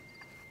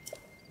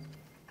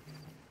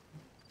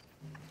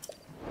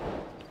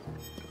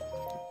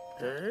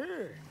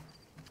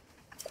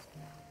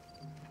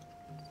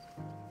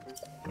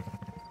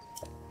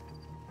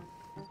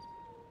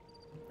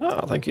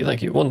 Oh, thank you,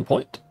 thank you. 1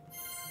 point.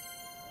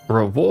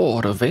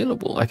 Reward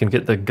available. I can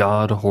get the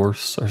god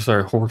horse, or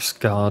sorry, horse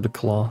god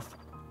cloth.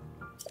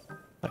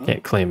 I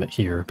can't claim it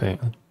here,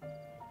 apparently.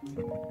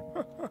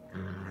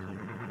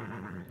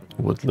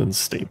 Woodland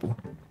stable.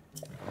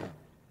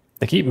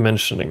 I keep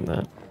mentioning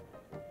that.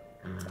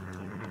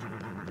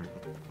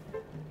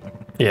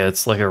 Yeah,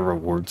 it's like a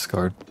rewards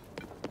card.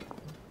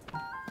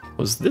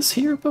 Was this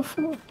here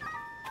before?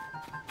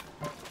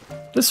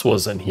 This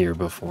wasn't here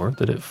before.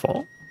 Did it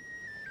fall?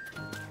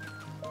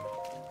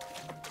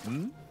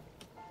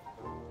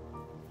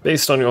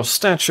 Based on your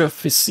stature,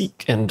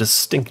 physique, and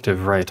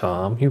distinctive right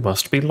arm, you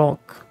must be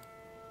Locke.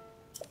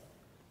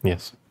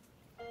 Yes.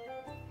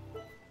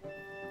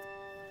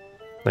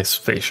 Nice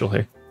facial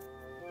hair.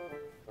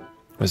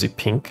 Was he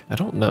pink? I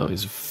don't know.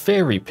 He's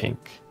very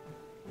pink.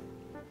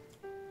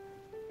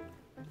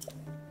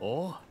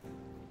 Oh.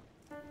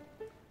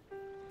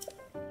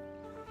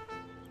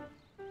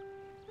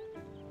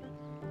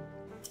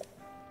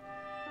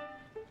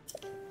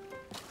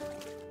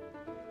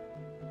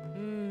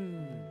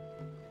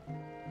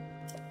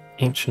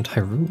 Ancient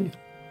Hyrulean.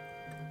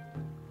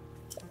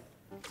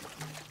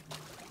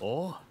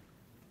 Oh.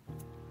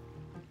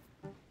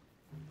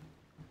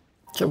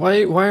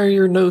 Okay, why are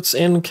your notes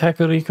in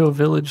Kakariko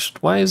Village?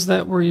 Why is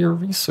that where your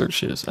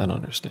research is? I don't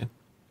understand.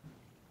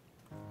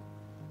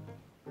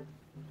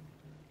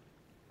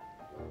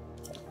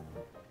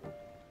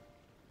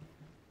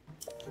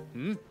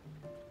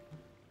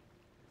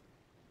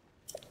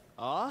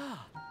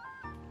 Ah.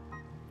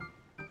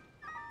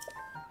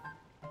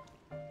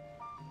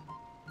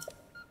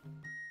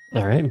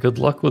 Alright, good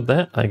luck with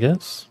that, I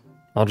guess.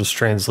 I'll just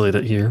translate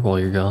it here while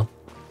you're gone.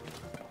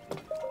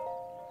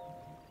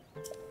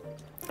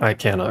 I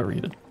cannot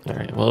read it.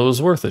 Alright, well, it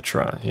was worth a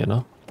try, you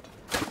know?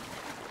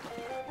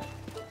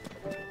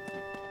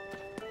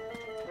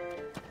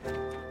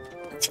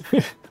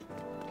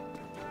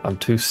 I'm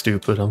too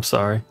stupid, I'm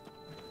sorry.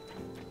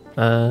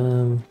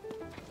 Oh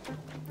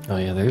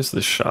yeah, there's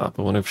the shop.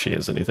 I wonder if she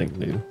has anything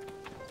new.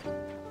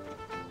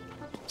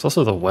 It's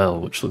also the well,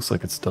 which looks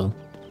like it's done.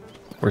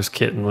 Where's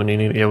Kitten when you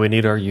need? Yeah, we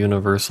need our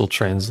universal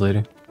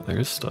translator.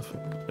 There's stuff.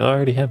 I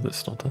already have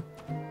this, don't I?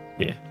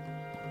 Yeah.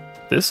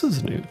 This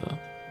is new, though.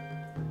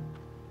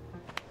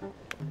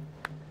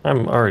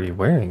 I'm already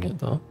wearing it,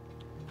 though.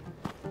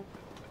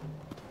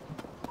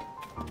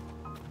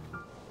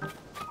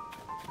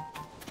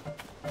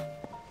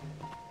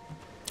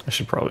 I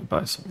should probably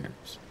buy some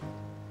ears.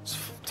 It's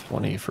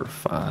 20 for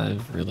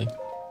 5, really?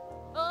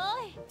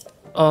 Oi!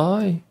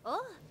 Oi!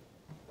 Oh.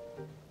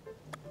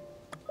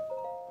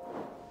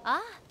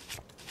 Ah.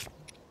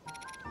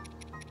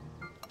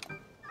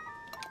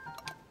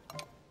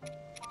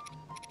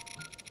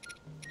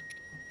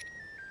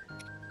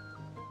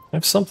 I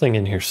have something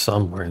in here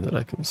somewhere that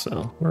I can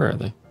sell. Where are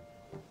they?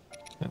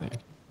 There they are.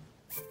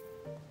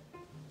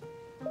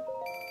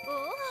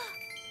 Oh.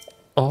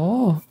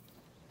 Oh!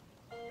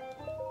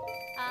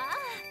 Ah.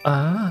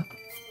 Ah!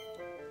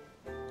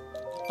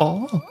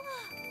 Oh!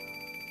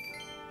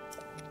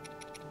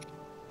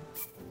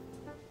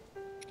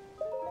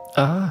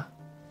 Ah!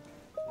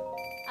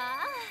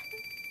 Ah.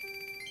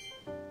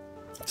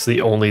 It's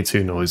the only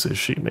two noises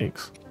she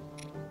makes.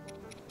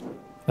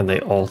 And they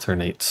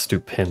alternate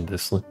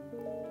stupendously.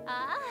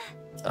 Ah.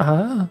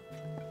 Ah!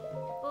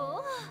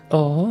 Oh.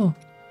 Oh!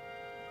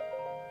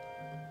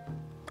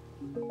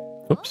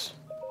 Oops.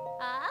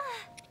 Ah.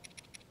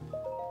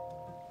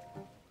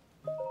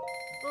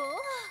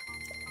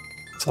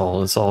 Oh.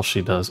 That's all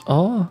she does.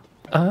 Oh!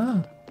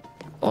 Ah!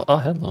 Oh, oh,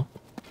 hello.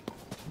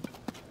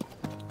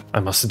 I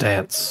must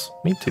dance.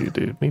 Me too,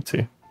 dude. Me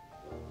too.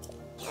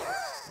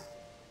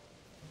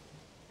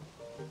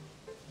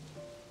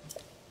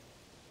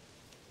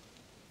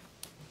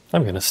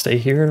 I'm gonna stay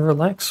here and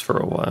relax for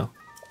a while.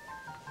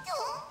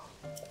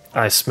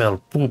 I smell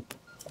poop.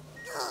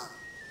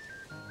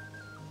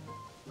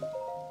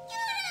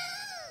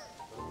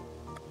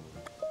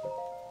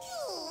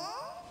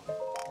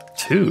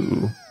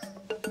 Two.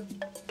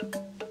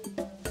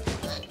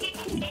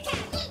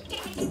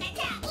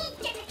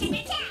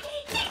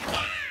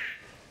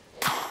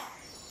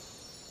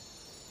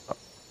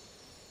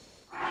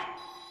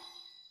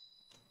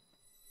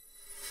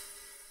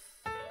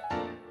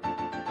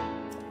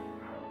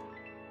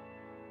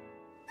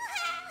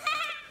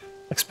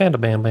 Expand a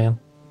ban.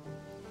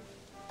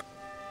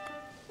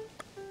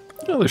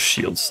 Another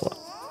shield slot.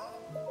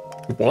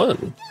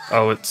 One.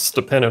 Oh, it's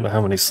dependent on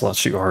how many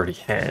slots you already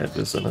have,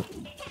 isn't it?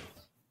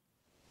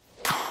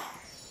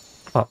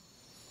 Oh.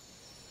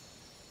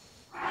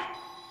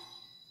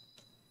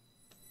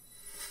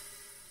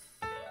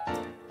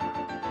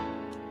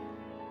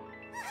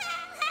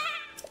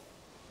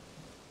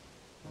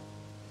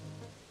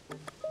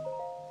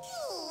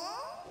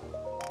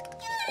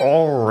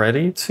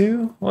 Already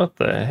two? What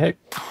the heck?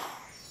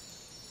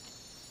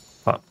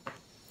 Oh.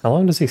 How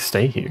long does he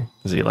stay here?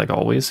 Is he like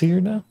always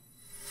here now?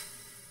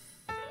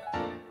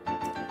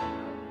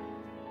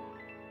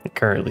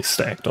 Currently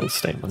stacked on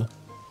stamina.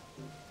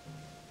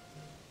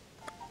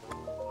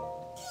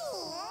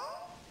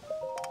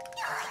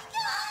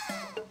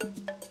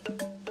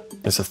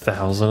 There's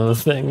 1,000 of the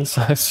things.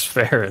 That's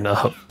fair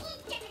enough.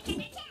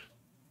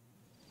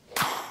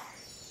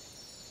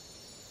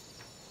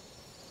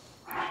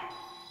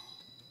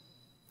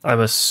 I'm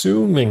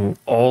assuming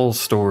all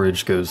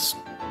storage goes...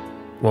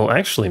 Well,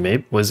 actually,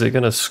 maybe... Was it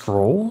gonna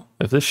scroll?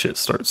 If this shit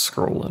starts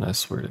scrolling, I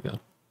swear to God.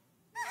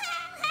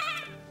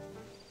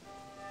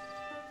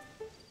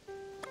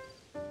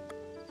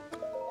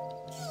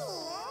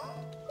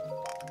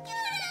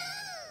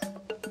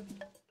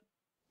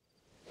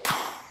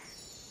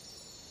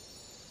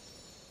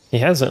 He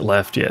hasn't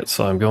left yet,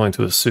 so I'm going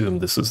to assume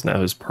this is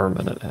now his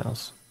permanent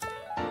house.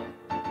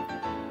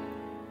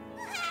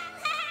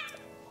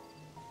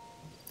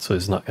 So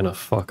he's not gonna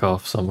fuck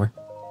off somewhere.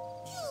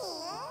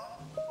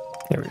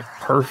 There we go.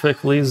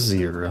 Perfectly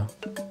zero.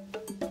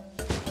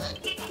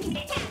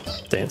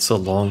 Dance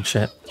along,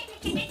 chat.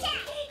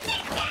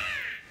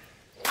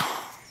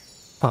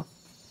 Pop.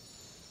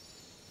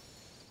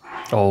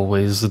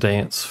 Always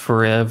dance,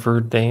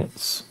 forever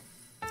dance.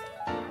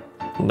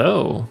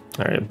 No.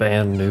 Alright,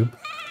 ban noob.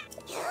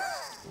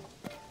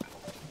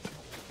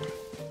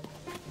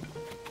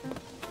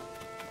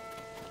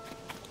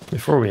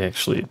 Before we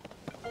actually...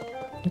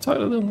 Can we talk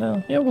to them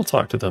now? Yeah, we'll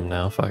talk to them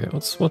now. Fuck it.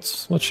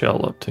 What's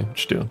y'all up to?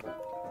 What you doing?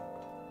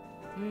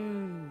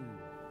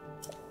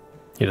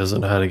 He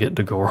doesn't know how to get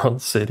to Goron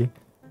City.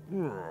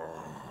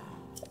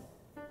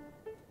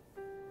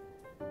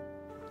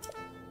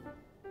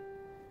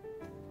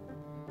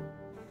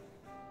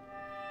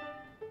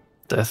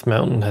 Death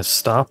Mountain has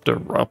stopped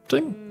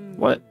erupting?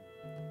 What?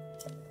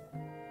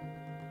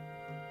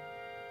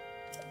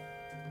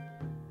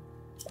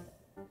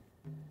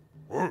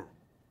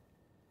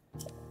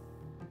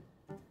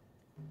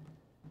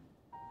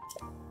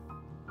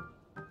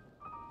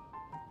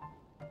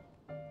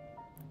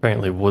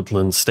 Apparently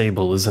Woodland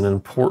Stable is an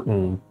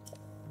important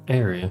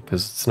area,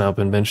 because it's now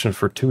been mentioned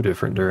for 2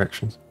 different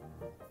directions.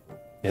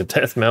 Yeah,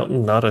 Death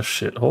Mountain, not a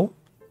shithole.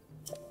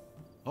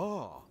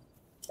 Oh.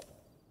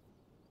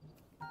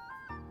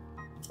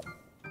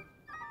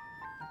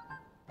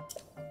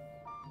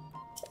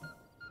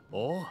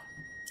 Oh.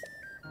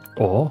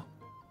 Oh.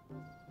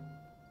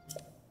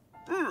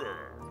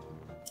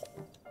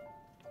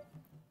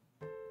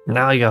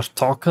 Now you're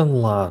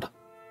talking, lad.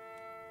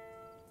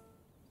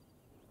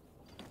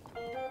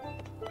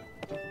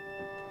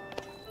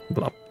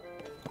 Blah.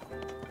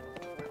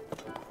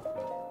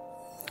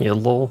 You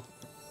little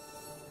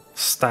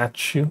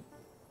statue.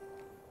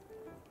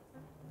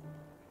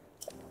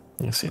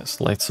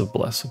 Yes, lights of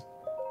blessing.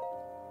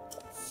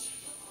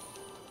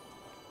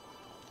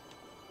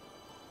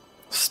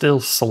 Still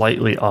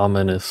slightly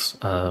ominous,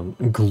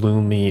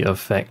 gloomy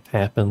effect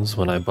happens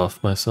when I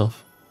buff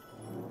myself.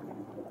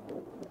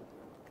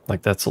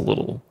 Like that's a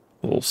little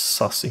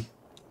sussy.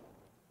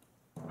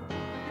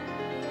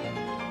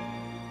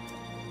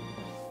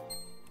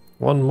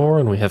 One more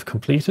and we have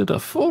completed a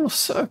full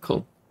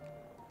circle.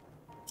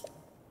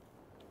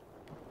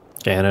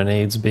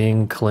 Cannonades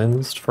being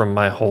cleansed from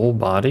my whole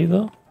body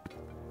though?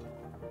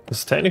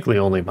 Because technically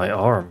only my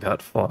arm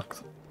got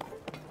fucked.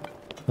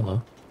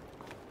 Hello.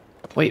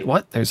 Wait,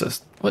 what? There's a...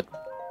 what?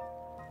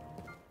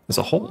 There's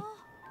a hole.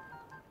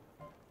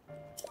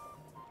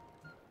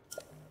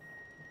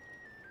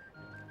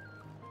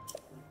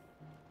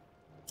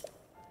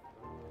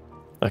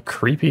 A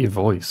creepy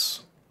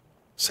voice.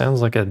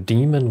 Sounds like a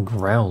demon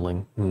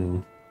growling.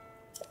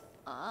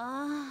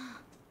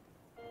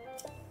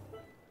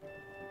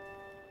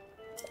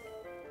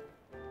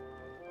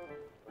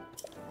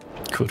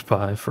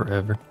 Goodbye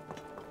forever.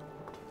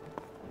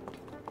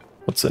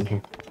 What's in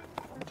here?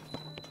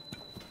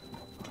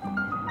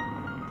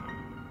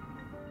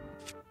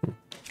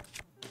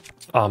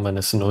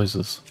 Ominous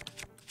noises.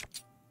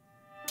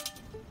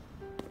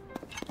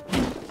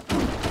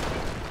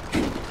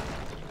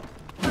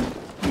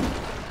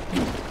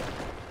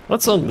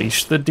 Let's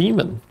unleash the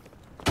demon.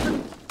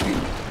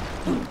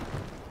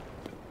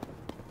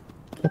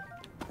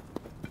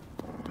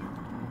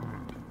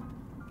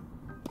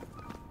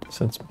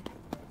 Sense me.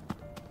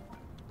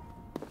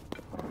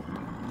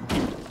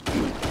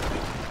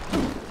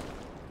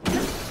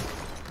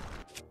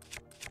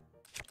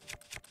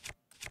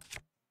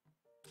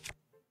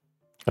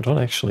 I don't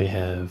actually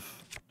have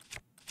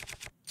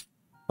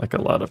like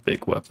a lot of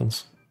big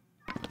weapons.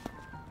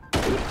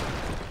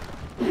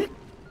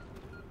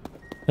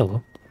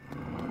 Hello.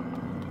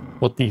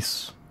 What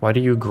these? Why do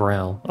you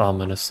growl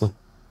ominously?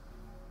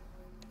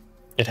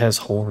 It has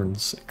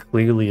horns,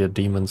 clearly a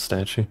demon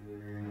statue.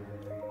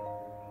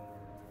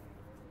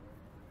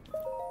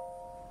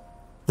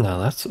 Now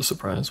that's a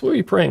surprise. What are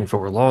you praying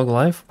for? Long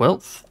life?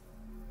 Wealth?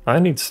 I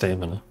need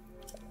stamina.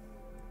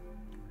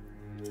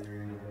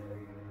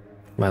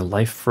 My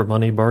life for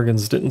money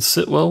bargains didn't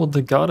sit well with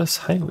the goddess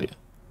Hylia.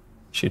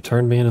 She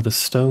turned me into the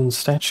stone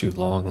statue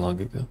long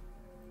ago.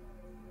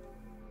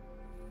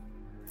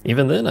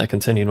 Even then, I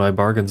continued my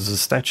bargains as a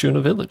statue in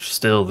a village.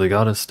 Still, the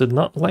goddess did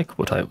not like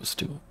what I was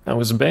doing. I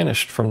was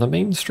banished from the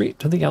main street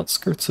to the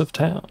outskirts of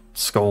town,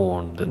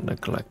 scorned and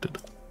neglected.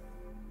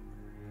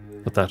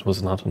 But that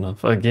was not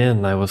enough.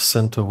 Again, I was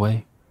sent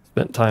away.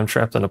 Spent time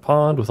trapped in a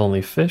pond with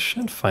only fish,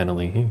 and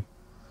finally here.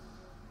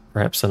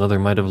 Perhaps another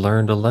might have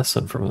learned a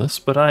lesson from this,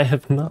 but I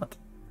have not.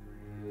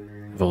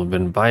 I've only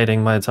been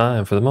biding my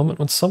time for the moment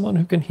when someone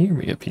who can hear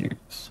me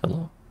appears.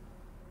 Hello.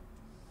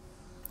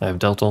 I have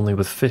dealt only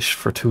with fish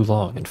for too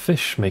long, and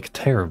fish make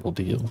terrible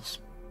deals.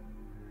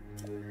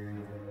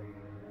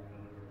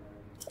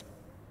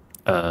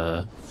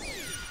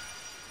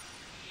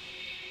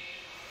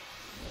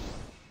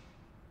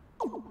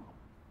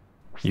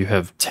 You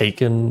have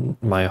taken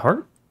my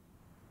heart?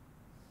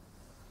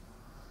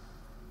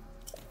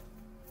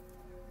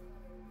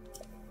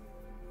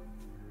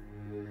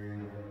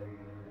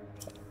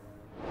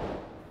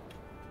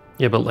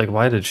 Yeah, but like,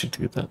 why did she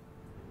do that?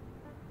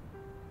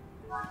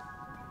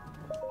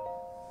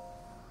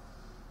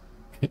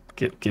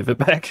 Give it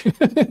back.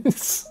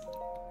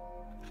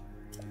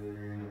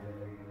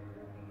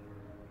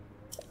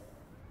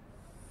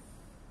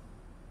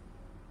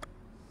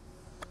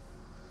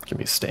 Give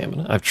me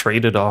stamina. I've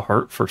traded a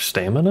heart for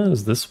stamina?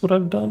 Is this what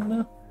I've done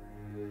now?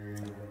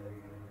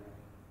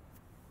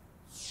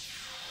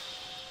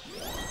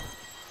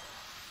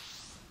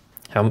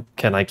 How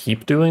can I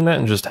keep doing that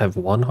and just have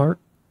one heart?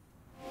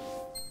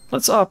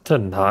 Let's opt to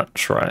not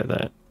try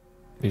that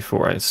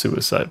before I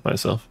suicide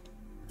myself.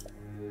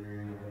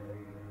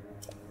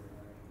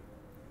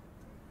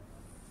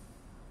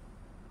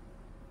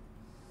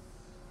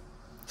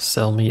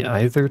 Sell me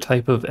either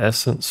type of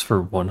essence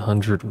for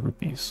 100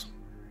 rupees.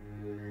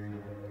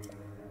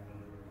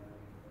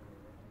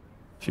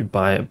 If you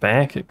buy it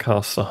back, it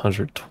costs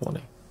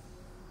 120.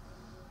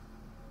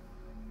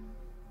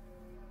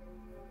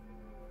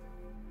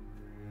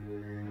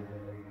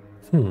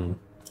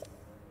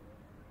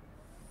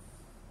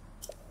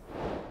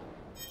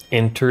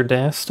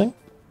 Interdasting?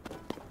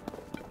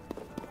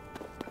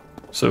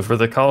 So for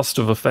the cost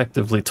of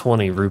effectively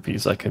 20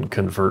 rupees, I can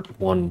convert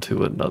one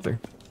to another.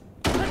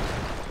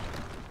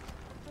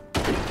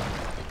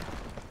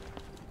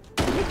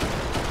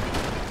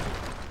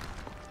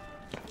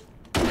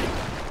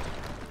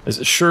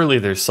 Surely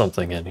there's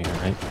something in here,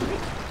 right?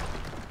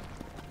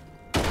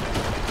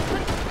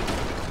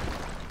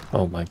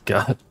 Oh my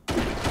god.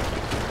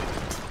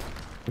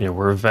 Yeah,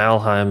 we're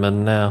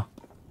Valheimen now.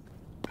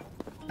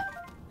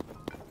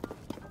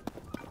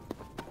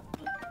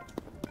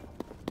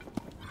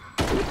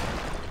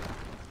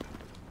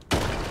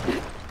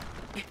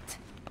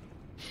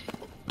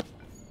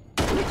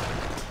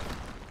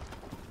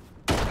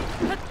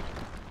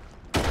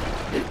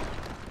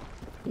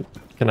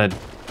 Can I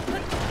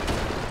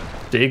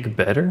dig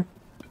better?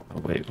 Oh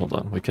wait, hold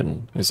on. We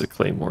can, there's a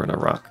claymore and a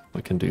rock.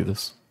 We can do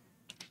this.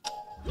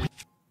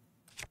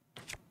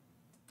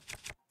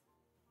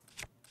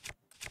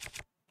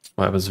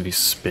 What happens if you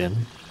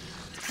spin?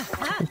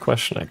 Good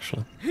question,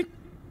 actually.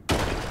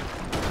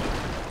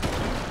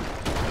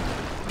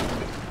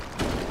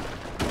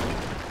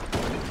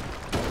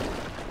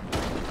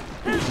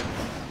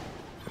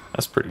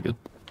 That's pretty good.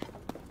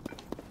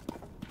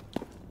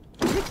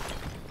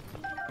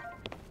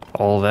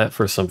 All that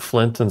for some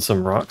flint and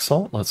some rock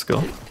salt? Let's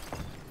go.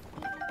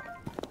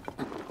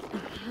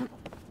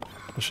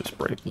 Let's just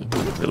break blue.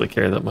 I don't really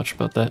care that much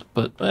about that,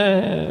 but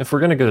if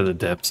we're gonna go to the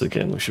depths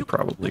again, we should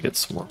probably get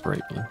some more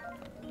bright blue.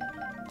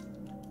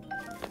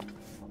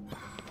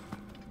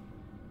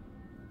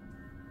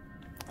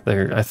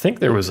 There, I think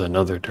there was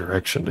another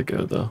direction to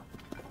go though.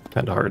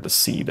 Kind of hard to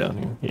see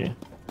down here.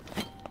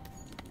 Yeah.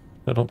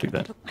 No, don't do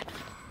that.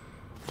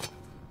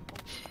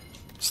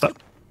 Stop.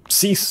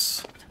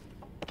 Cease.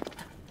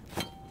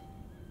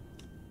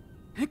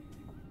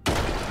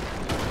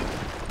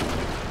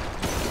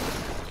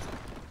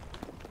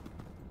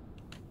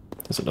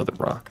 There's another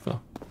rock, though.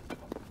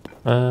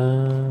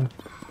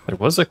 There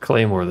was a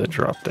claymore that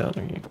dropped down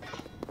here.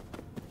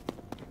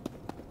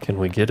 Can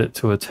we get it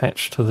to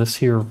attach to this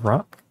here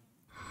rock?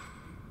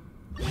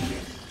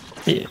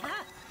 Yeah.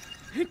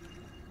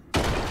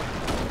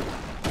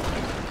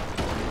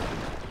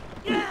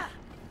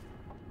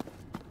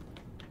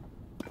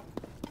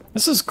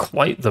 This is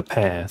quite the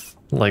path.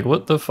 Like,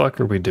 what the fuck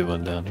are we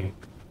doing down here?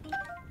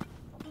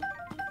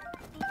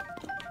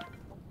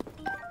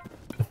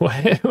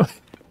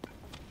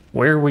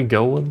 Where are we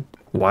going?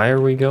 Why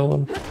are we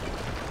going?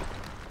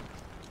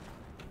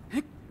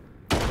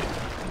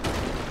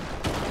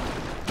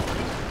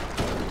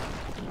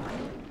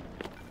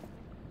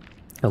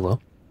 Hello?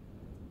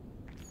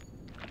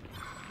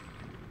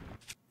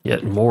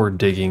 Yet more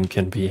digging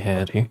can be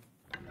had here.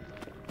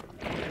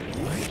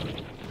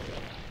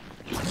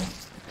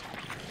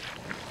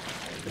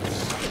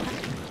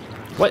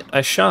 What?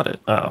 I shot it.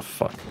 Oh,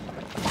 fuck.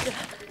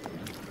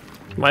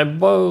 My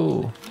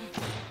bow!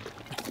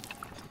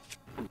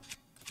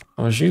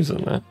 I was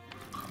using that.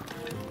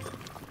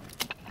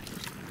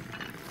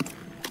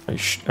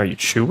 Are you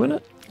chewing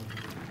it?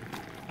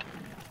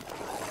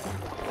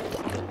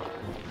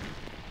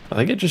 I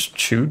think it just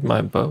chewed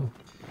my bow.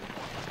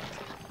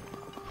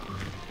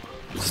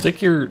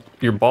 Stick your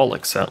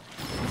bollocks out.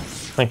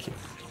 Thank you.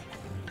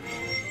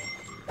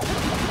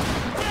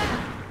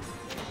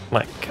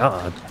 My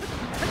god.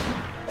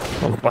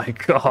 Oh my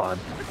god.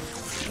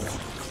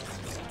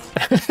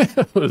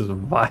 It was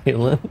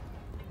violent.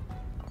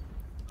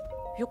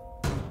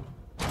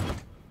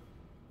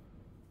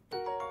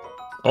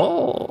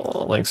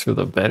 Oh, thanks for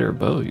the better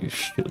bow, you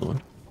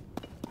shitlord.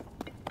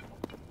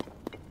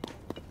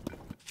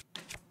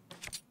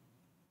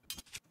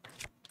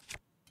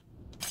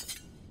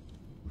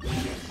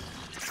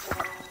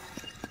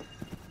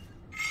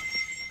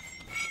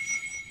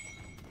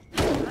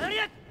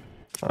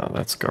 Oh,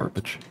 that's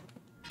garbage.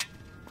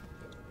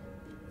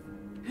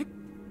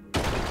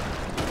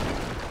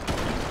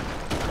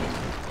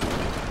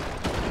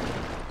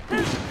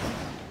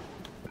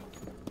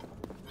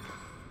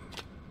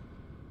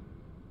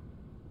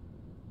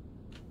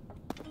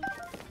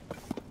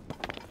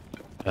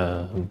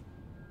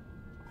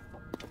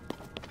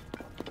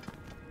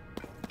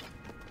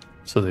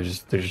 So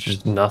there's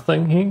just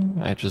nothing here?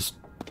 I just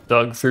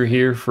dug through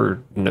here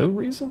for no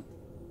reason?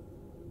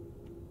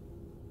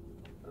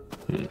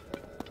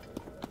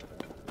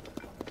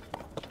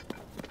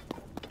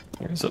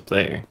 Here's up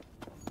there.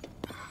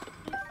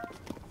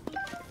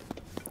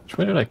 Which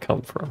way did I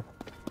come from?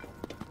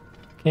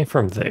 Came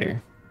from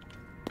there.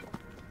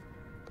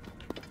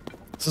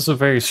 This is a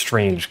very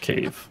strange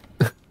cave.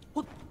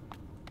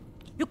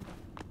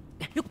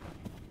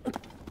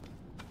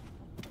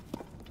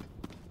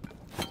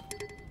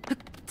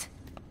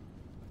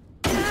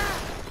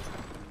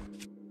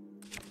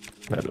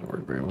 That didn't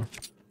work very well.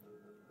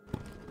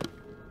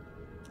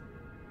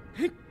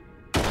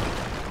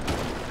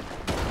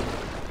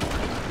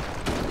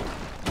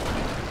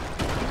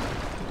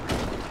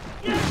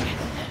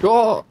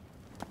 Oh!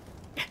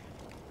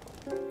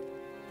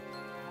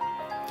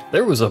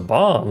 There was a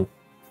bomb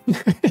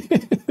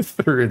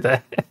through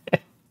that.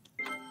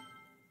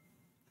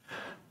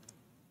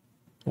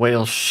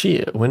 Well,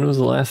 shit. When was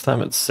the last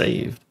time it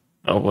saved?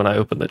 Oh, when I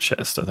opened the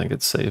chest, I think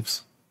it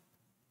saves.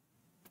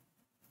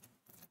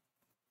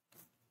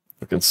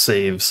 We can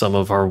save some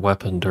of our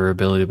weapon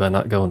durability by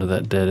not going to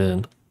that dead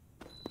end.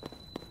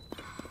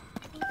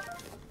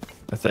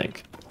 I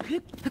think.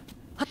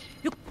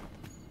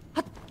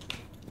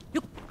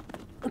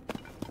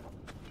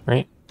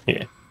 Right?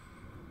 Yeah.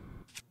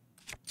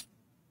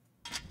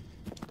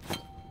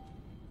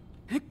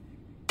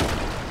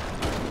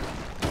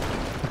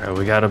 Alright,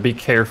 we gotta be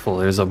careful.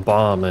 There's a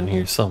bomb in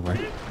here somewhere.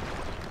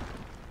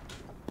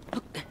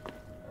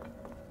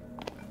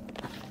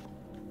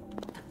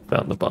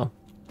 Found the bomb.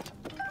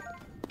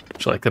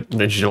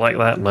 Did you like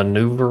that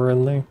maneuver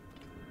in there?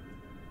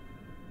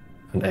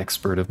 An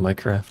expert of my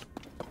craft.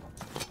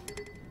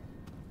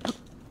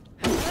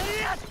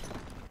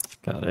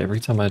 God, every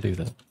time I do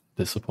that,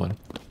 disappointing.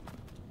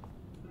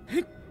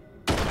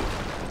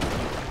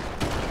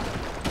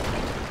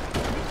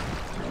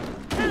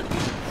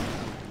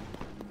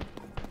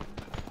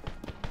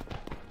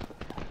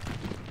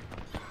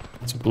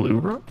 It's blue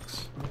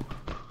rocks?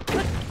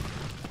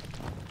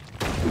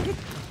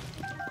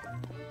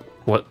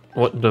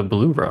 What do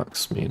blue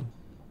rocks mean?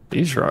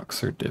 These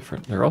rocks are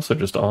different. They're also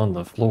just on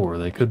the floor.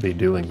 They could be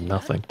doing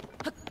nothing.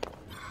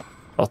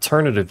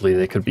 Alternatively,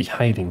 they could be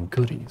hiding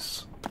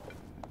goodies.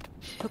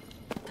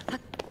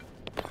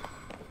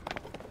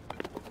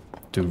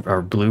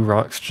 Are blue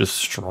rocks just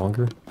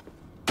stronger?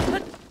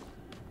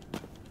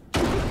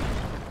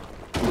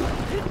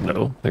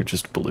 No, they're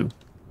just blue.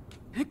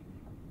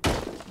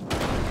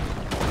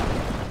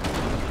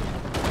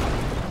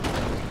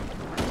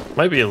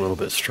 Might be a little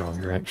bit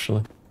stronger,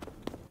 actually.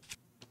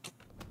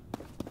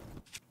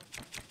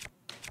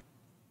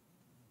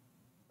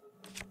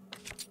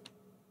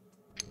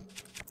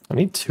 I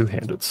need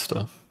two-handed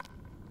stuff.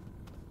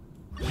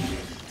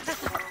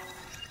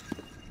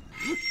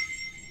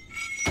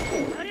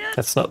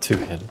 That's not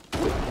two-handed.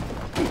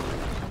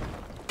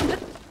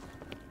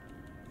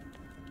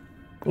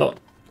 No.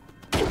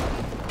 I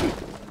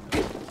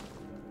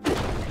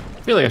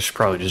feel like I should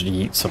probably just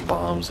yeet some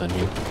bombs in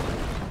you.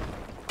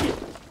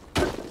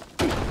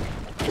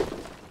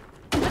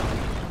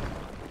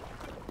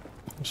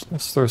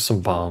 Let's throw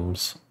some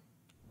bombs.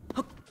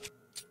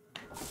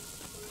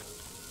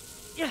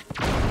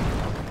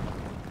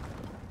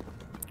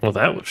 Well,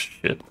 that was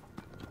shit.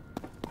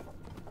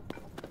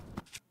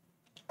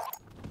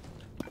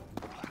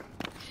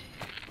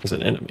 There's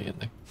an enemy in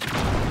there.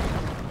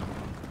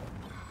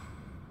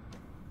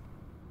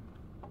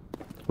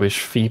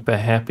 Wish Feep a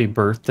happy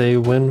birthday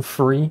when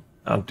free?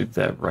 I'll do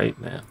that right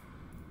now.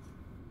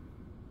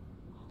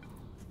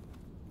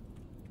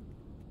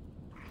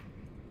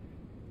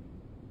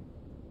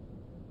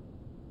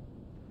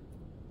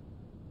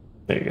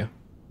 There you go.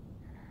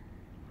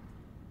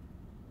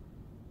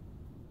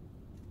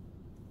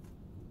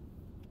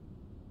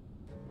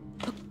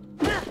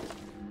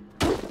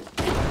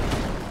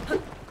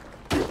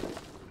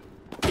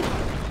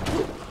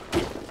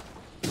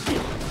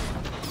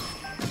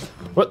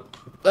 What?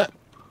 That?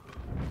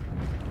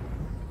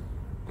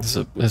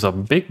 There's a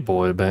big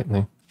boy back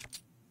there.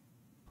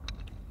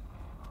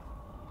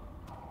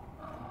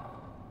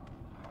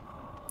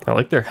 I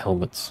like their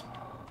helmets.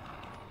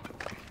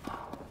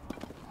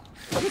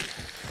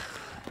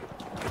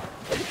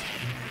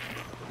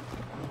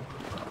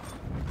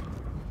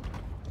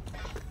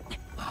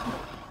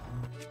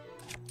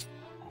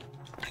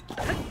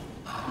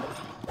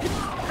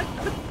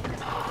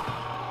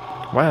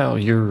 Wow,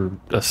 you're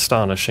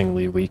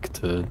astonishingly weak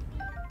to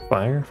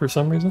fire for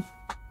some reason.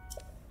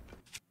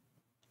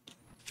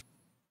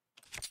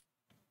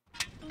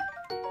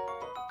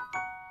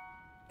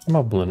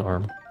 Moblin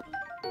arm.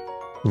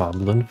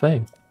 Moblin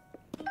Fang.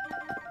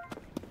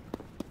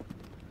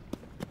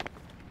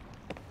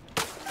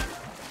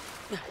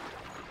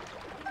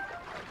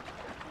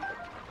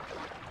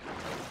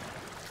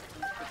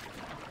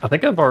 I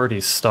think I've already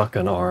stuck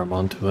an arm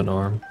onto an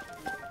arm.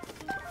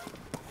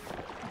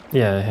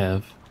 Yeah, I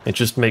have. It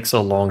just makes a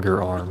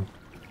longer arm,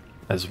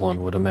 as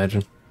one would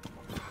imagine.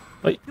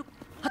 Wait.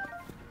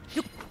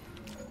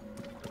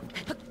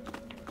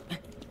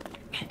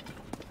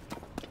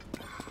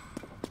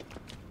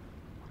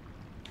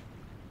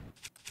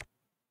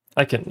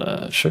 I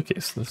can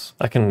showcase this.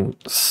 I can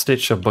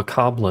stitch a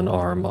bokoblin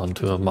arm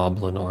onto a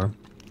moblin arm.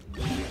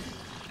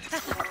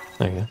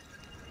 There you go.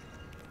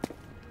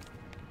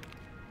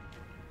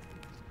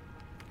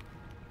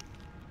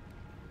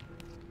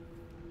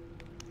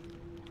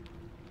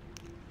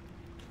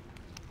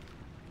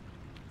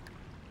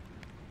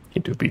 He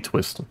do be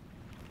twisting.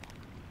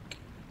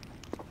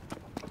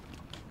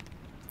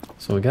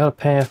 So we got a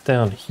path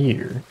down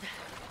here.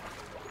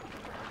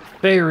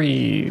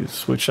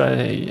 Fairies, which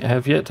I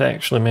have yet to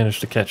actually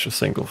manage to catch a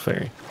single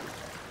fairy.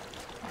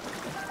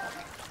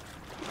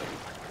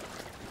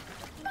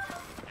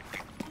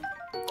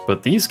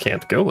 But these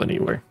can't go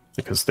anywhere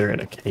because they're in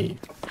a cave.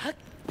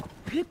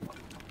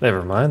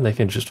 Never mind, they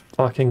can just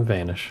fucking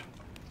vanish.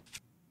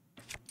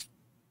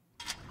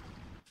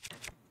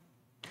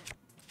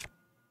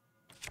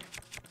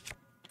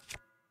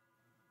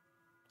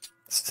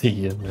 See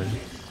you, man.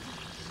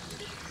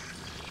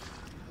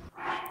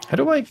 How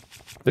do I...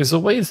 There's a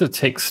way to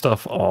take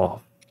stuff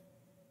off.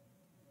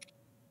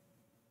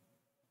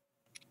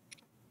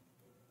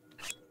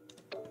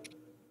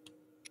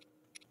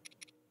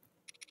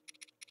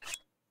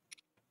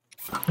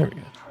 There we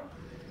go.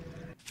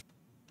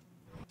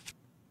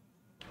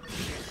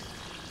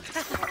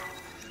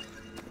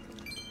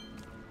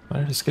 Why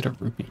did I just get a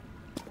rupee?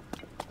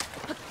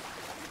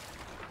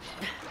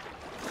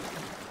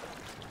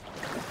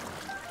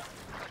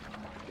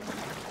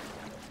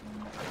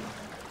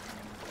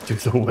 Do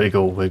the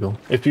wiggle wiggle.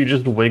 If you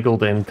just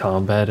wiggled in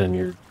combat and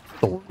your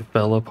sword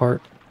fell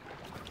apart,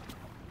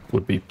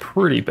 would be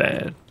pretty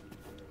bad.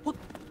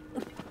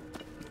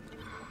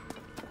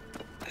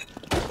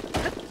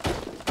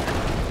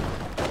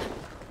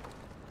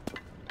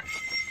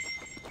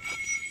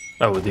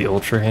 Oh, with the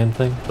Ultra Hand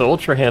thing? The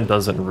Ultra Hand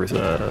doesn't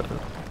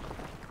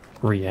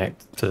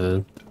react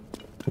to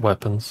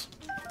weapons.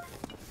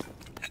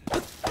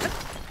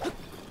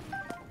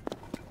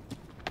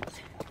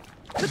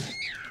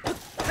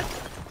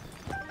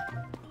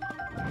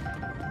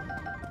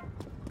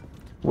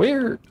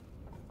 Where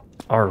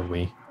are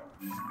we?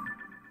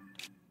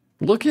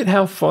 Look at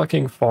how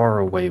fucking far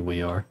away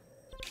we are.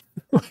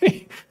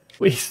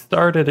 We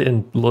started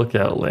in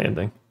Lookout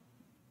Landing.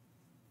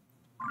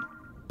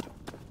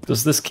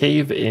 Does this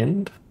cave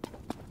end?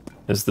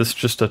 Is this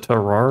just a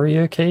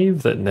Terraria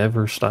cave that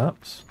never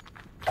stops?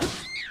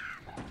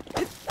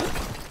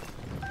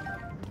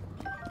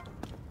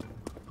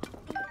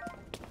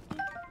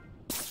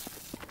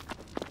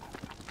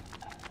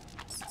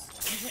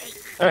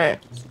 Alright.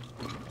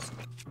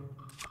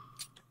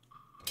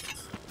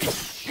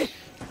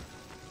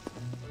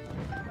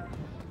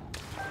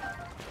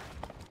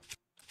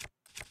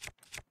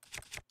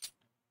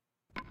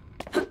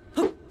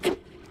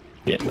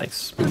 Yeah,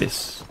 nice.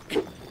 Miss.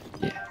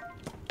 Yeah.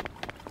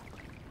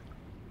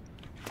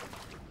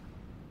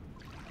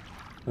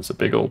 There's a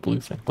big old blue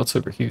thing. What's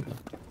over here, then?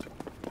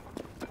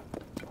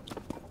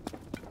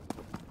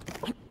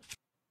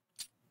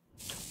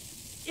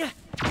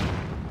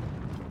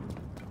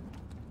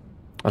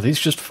 Are these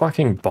just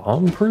fucking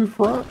bomb-proof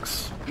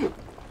rocks? I don't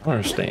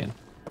understand.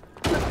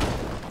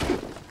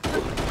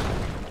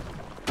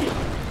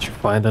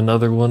 Find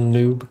another one,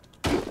 noob.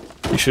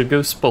 You should go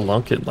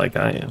spelunk it like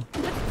I am.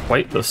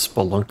 Quite the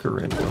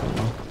spelunker in going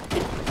on.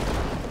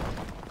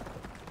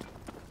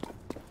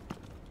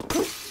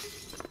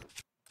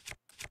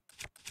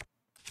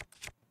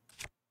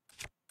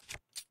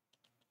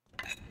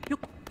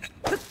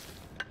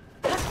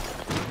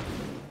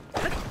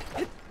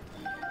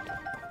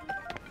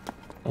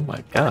 Oh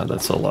my god,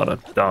 that's a lot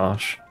of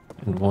dosh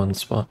in one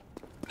spot.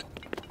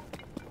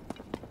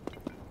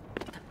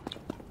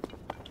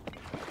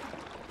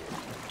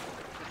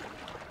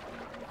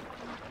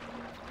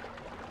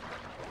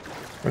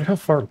 Look how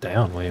far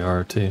down we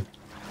are, too.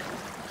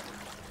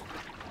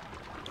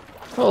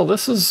 Oh,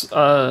 this is,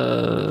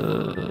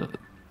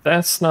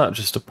 that's not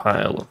just a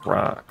pile of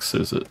rocks,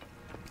 is it?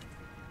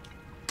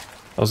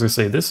 I was gonna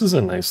say, this is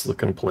a nice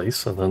looking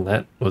place, and then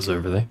that was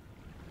over there.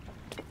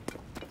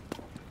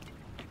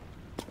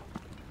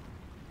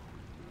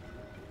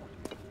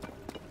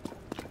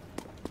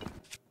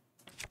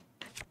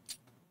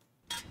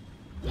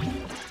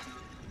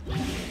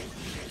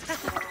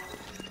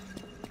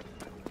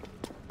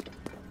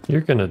 You're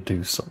gonna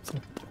do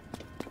something.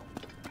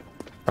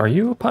 Are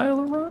you a pile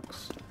of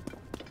rocks?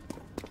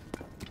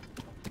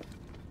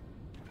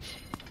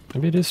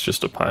 Maybe it is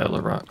just a pile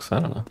of rocks, I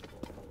don't know.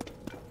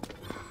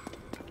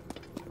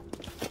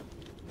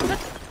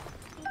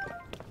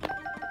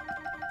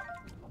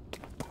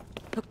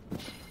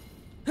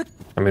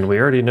 I mean, we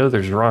already know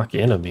there's rock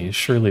enemies,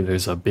 surely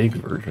there's a big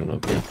version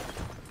of it.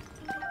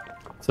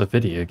 It's a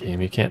video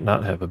game, you can't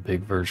not have a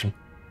big version.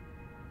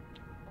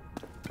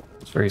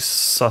 It's a very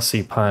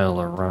sussy pile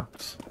of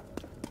rocks.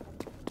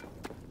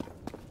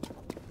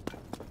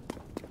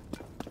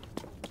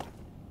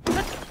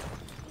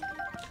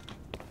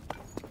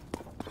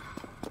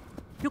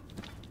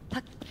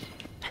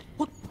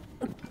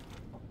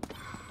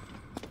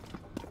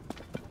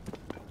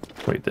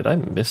 Wait, did I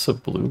miss a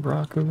blue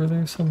rock over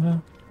there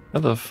somehow? How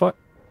the fuck?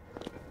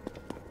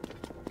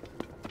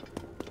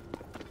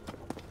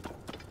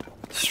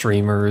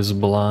 Streamer is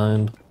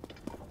blind.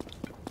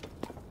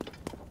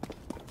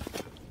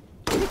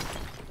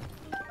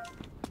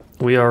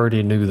 We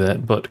already knew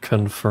that, but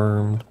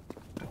confirmed.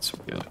 Let's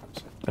go.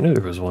 I knew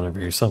there was one over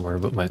here somewhere,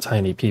 but my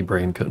tiny pea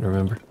brain couldn't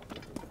remember.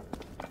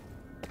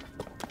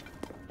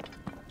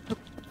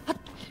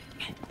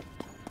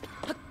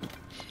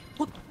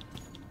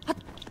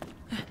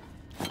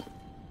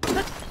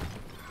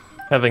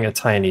 Having a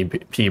tiny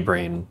pea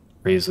brain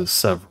raises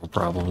several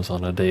problems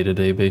on a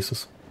day-to-day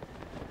basis.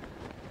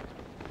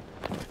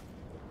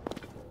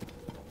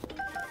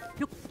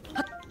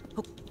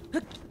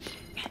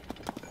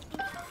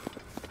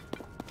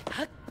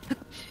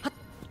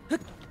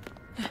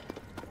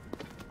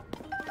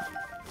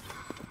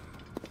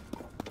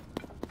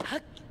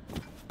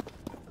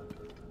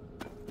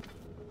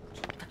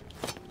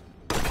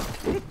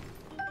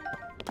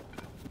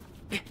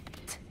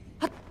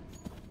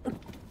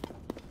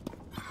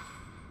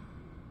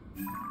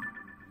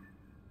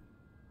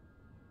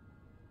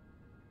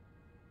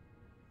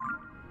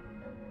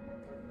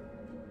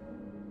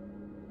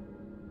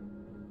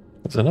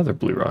 There's another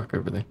blue rock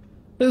over there.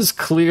 This is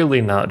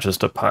clearly not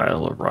just a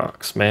pile of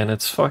rocks, man.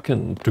 It's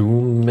fucking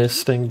doom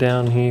misting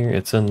down here.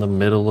 It's in the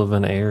middle of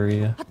an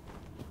area.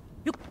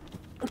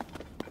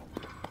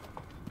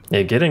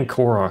 Yeah, getting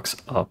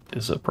Koroks up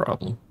is a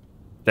problem.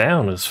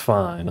 Down is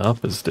fine,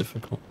 up is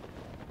difficult.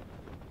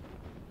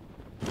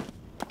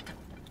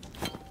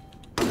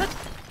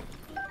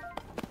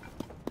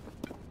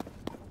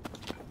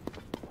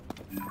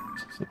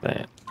 What's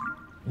that?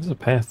 There's a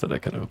path that I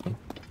can open.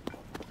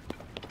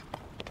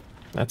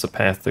 That's a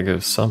path that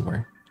goes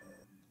somewhere.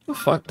 The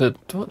fuck did...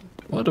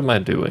 What am I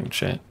doing,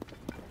 chat?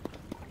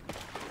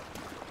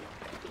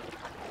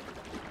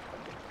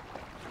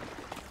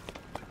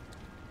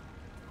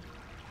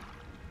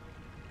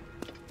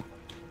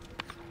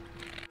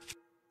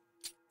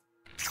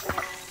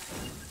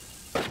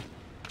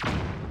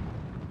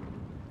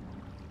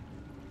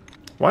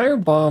 Why are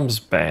bombs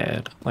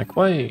bad? Like,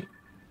 why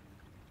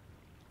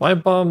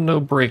bomb no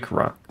break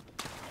rock?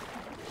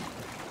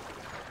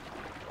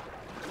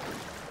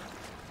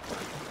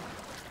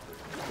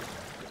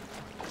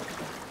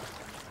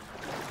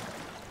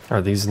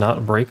 Are these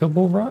not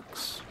breakable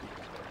rocks?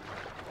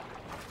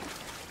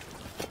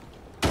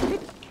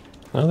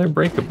 No, they're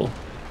breakable.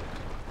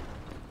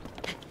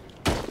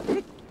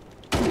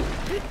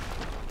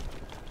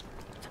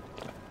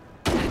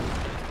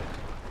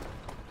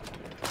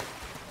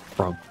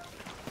 Bro.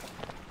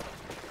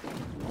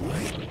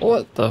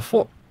 What the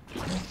fuck?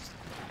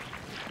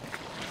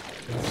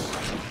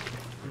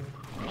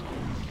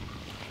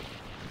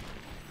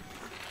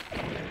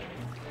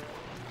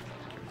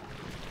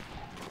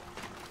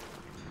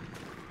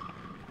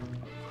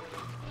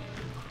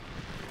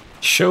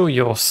 Show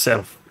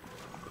yourself.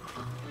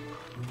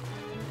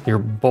 Your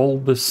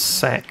bulbous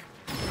sack.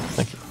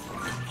 Thank you.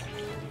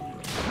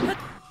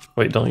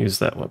 Wait, don't use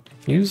that one.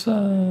 Use,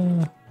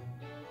 I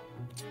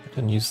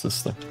can use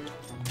this thing.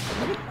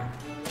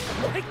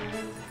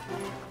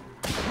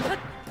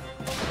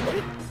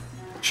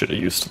 Should have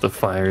used the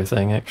fire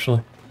thing,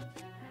 actually.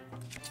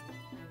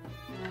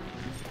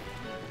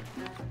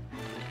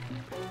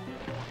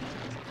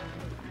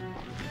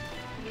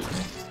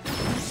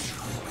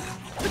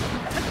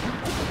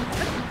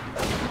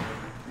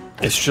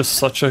 It's just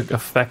such an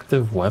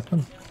effective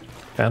weapon.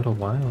 Found a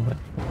wild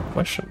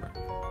question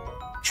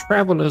mark.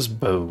 Traveler's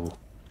bow.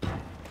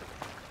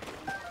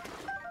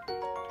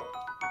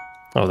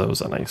 Oh, that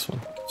was a nice one.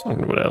 I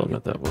don't know what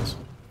element that was.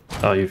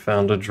 Oh, you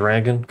found a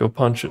dragon? Go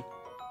punch it.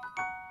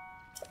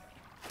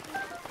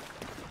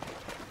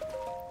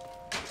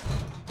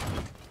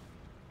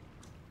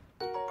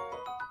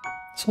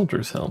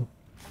 Soldier's helm.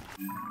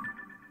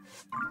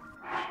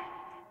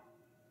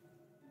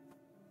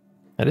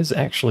 That is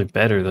actually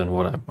better than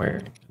what I'm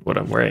wearing. What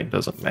I'm wearing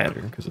doesn't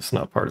matter because it's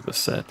not part of the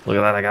set. Look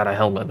at that, I got a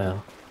helmet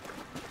now.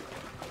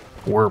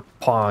 We're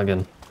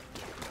pogging.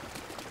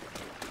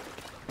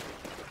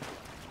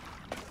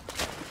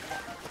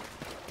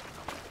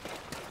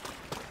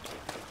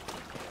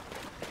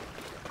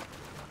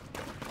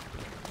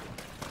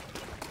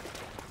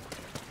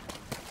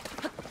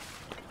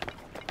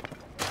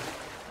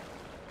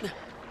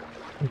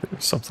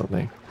 There's something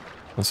there.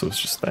 Unless it was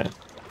just that.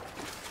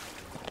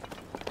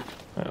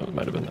 Oh, it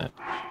might have been that.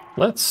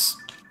 Let's...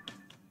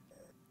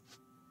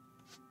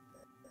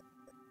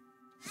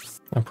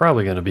 I'm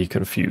probably going to be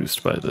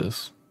confused by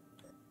this.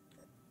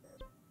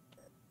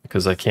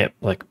 Because I can't,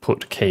 like,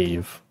 put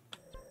cave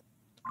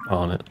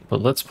on it.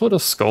 But let's put a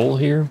skull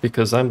here,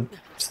 because I'm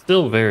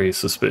still very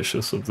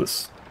suspicious of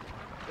this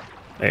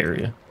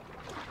area.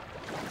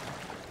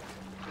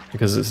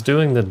 Because it's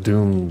doing the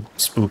Doom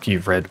spooky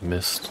red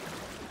mist.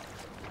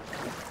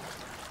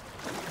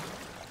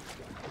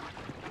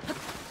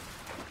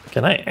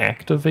 Can I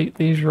activate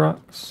these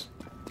rocks?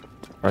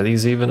 Are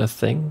these even a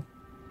thing?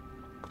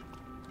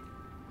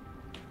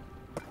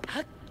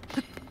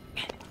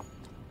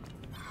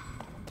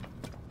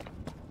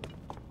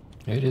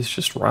 It is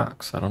just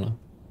rocks, I don't know.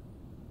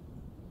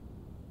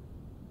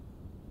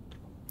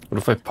 What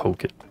if I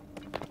poke it?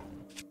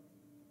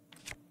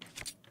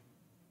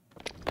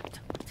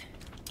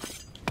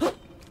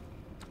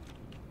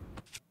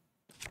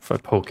 If I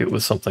poke it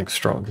with something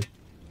stronger?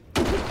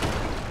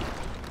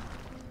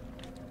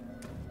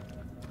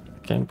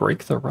 Can't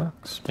break the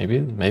rocks.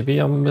 Maybe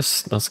I'm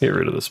Let's get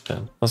rid of this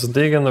pen. Let's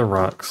dig in the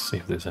rocks, see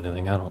if there's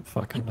anything. I don't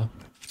fucking know.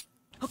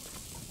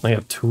 I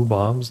have 2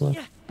 bombs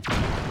left.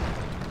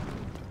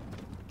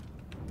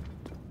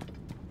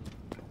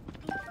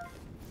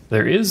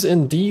 There is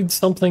indeed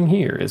something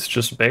here. It's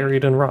just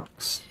buried in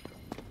rocks.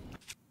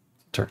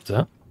 Turns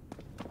out.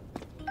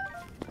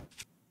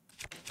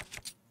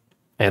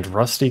 And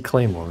rusty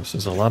claymores.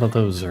 There's a lot of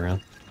those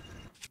around.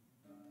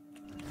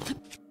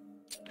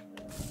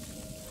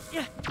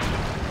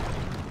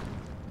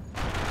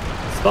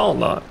 Stall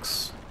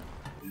knocks.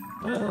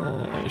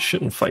 I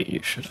shouldn't fight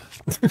you, should I?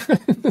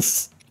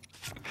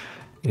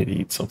 Need to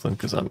eat something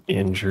because I'm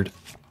injured.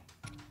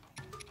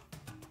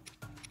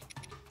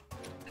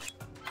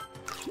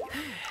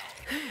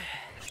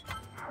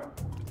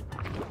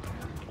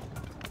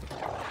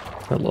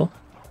 Hello?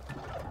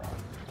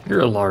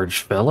 You're a large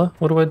fella.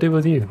 What do I do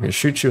with you? I'm gonna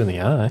shoot you in the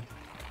eye.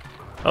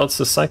 Oh, it's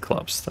the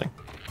Cyclops thing.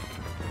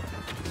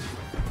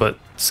 But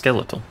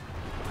skeletal.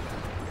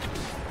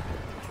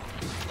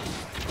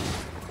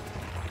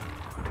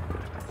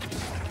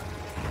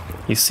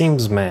 He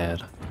seems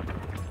mad.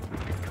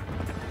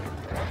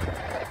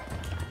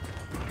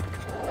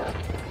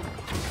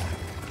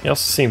 He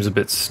also seems a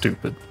bit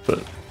stupid,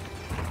 but...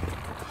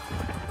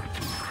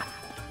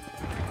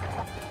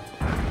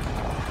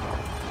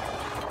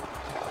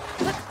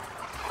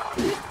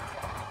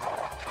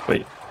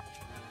 Wait.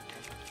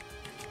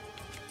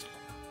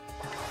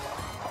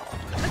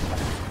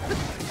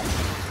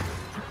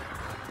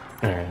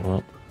 Alright,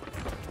 well.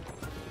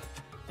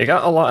 You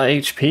got a lot of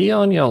HP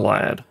on you,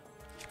 lad.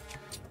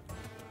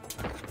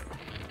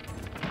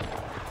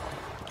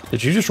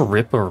 Did you just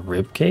rip a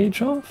rib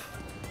cage off?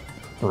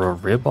 Or a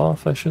rib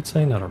off, I should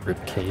say, not a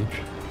rib cage.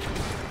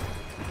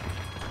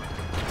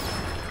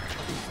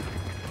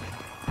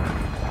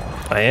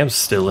 I am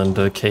still in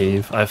the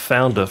cave. I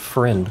found a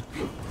friend.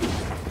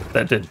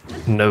 That did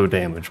no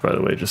damage, by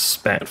the way, just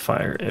spat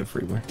fire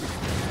everywhere.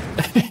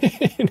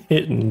 It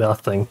hit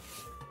nothing.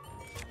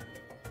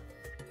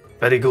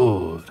 Very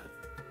good.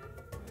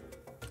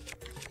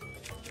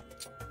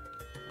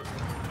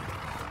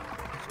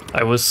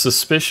 I was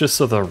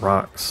suspicious of the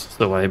rocks,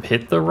 so I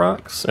hit the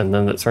rocks, and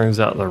then it turns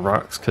out the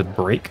rocks could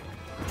break.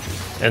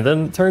 And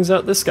then it turns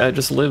out this guy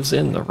just lives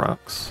in the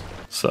rocks.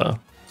 So,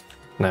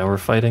 now we're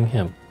fighting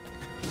him.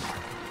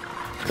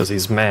 Because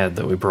he's mad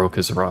that we broke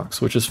his rocks,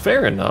 which is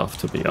fair enough,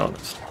 to be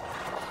honest.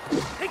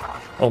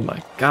 Oh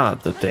my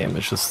god, the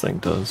damage this thing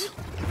does.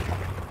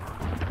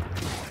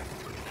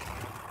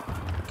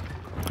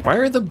 Why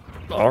are the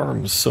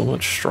arms so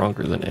much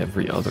stronger than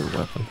every other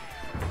weapon?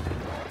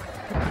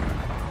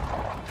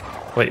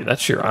 Wait,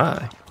 that's your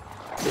eye.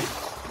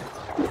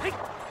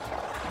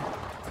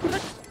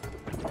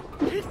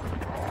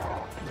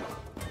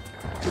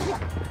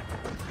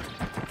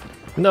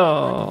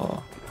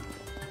 No.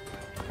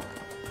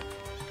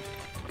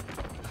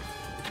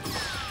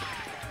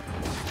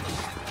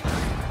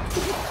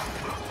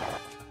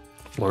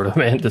 Lord of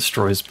Man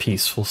destroys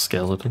peaceful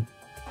skeleton.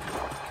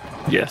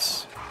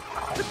 Yes.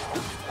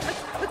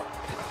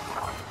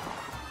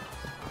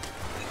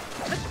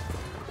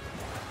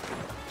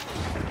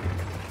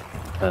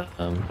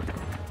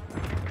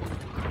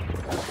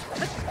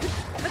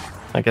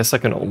 I guess I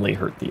can only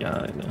hurt the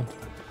eye now.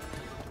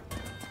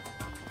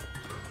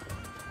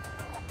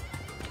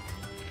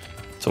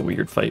 It's a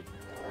weird fight.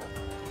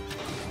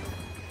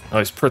 Oh,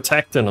 he's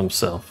protecting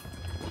himself.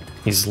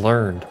 He's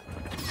learned.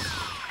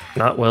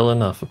 Not well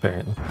enough,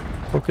 apparently.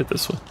 Look at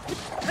this one.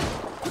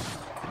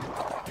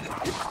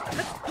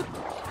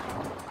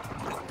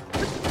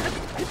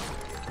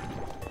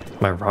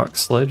 My rock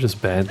sledge is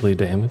badly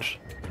damaged.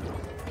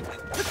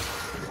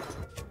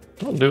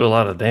 Don't do a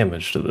lot of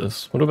damage to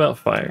this. What about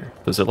fire?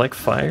 Does it like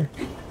fire?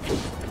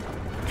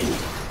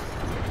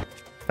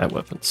 That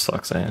weapon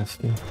sucks ass,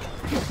 dude.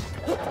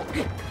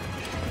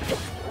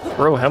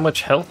 Bro, how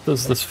much health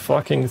does this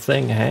fucking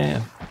thing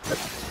have?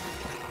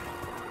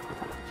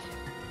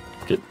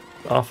 Get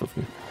off of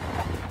me.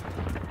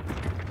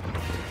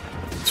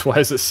 Why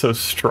is it so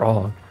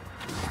strong?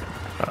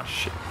 Ah,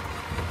 shit.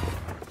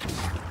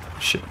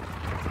 Shit.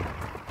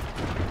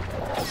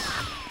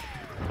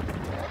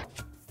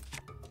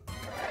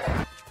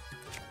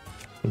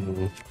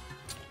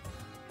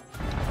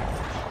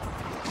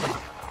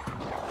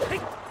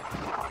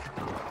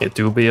 It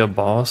do be a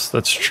boss,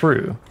 that's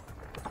true.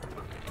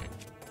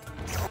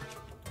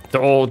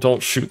 Oh,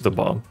 don't shoot the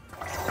bomb.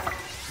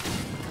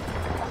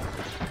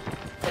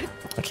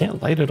 I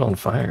can't light it on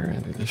fire.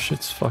 This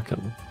shit's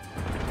fucking...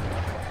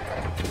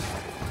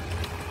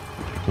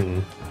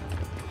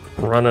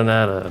 Running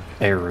out of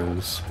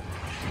arrows.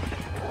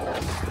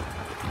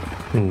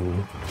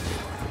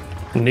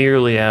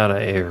 Nearly out of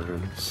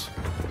arrows.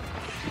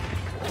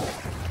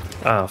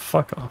 Ah,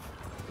 fuck off.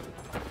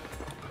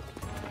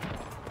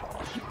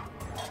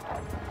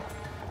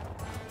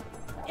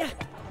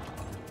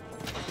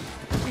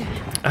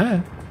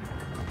 Ah.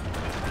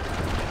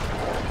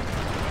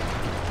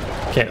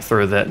 Can't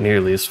throw that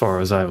nearly as far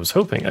as I was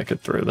hoping I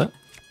could throw that.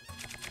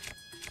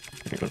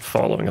 Even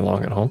following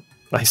along at home.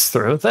 Nice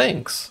throw,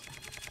 thanks.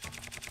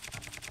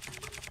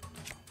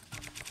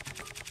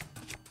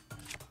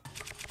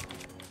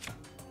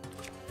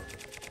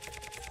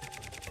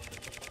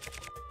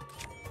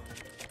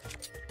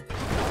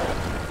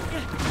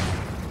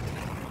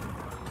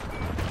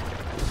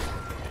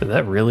 Did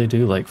that really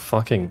do like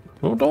fucking...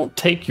 Oh, don't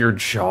take your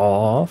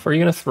jaw off. Are you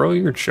gonna throw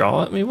your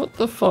jaw at me? What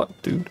the fuck,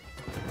 dude?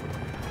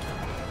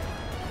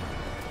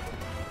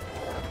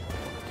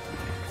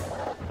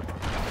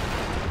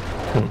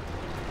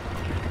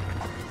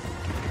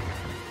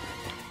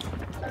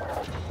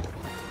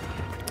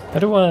 How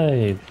do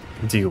I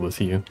deal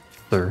with you,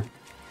 sir?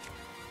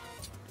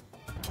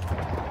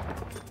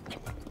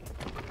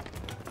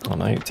 Oh,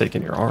 now you're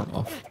taking your arm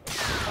off.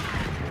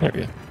 There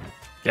we go.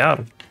 Got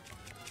him.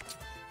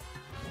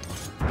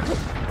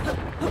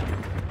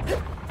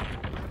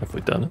 Have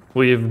we done it?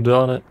 We've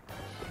done it.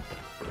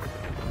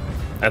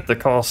 At the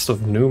cost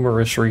of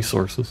numerous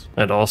resources,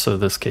 and also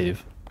this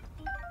cave.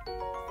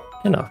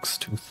 An ox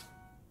tooth.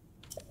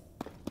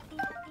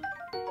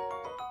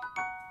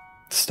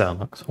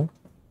 Stalnox. Oh.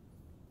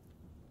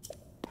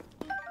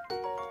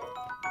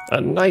 A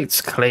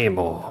knight's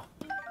claymore.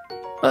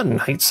 A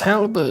knight's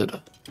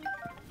halberd.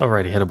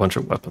 Alright, he had a bunch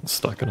of weapons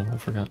stuck in him, I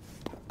forgot.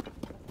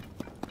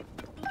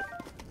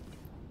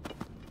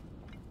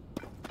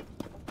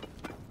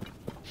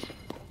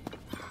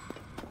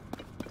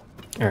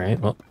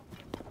 Alright, well,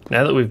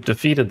 now that we've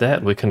defeated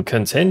that, we can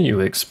continue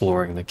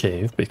exploring the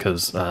cave,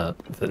 because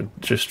it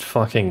just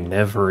fucking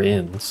never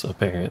ends,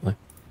 apparently.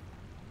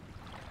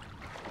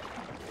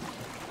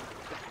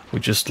 We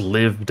just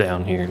live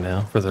down here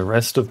now. For the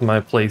rest of my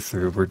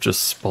playthrough, we're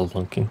just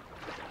spelunking.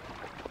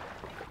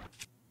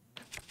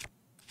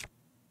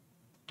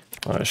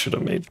 Oh, I should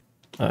have made...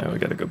 Alright, we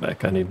gotta go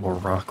back. I need more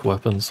rock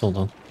weapons. Hold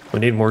on. We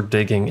need more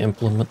digging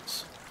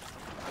implements.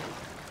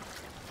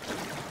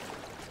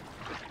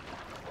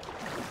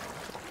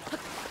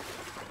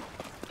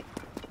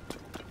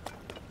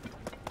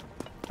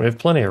 We have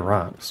plenty of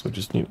rocks. We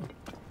just need...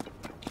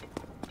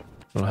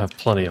 We don't have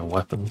plenty of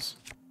weapons.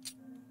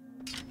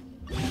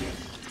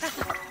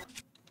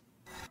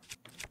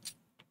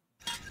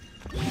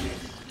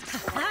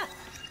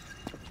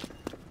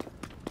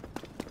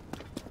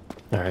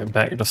 Alright,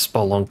 back to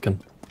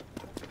spelunking.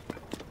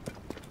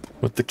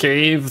 With the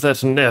cave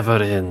that never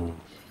ends.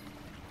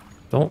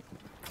 Don't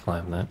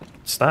climb that.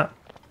 Stop.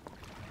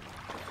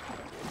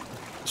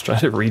 Let's try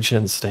to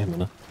regen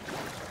stamina.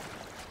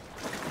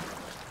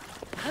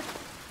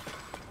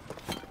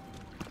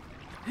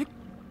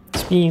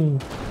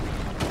 Spin.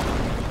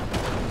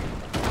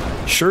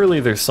 Surely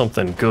there's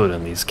something good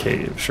in these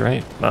caves,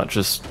 right? Not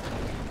just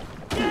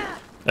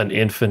an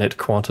infinite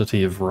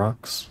quantity of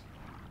rocks.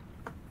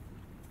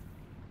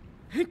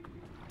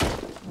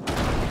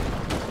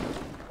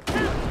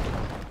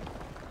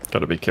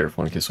 Gotta be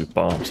careful in case we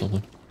bomb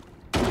something.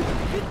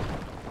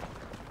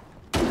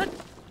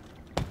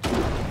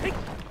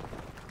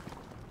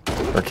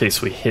 Or in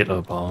case we hit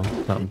a bomb,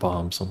 not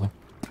bomb something.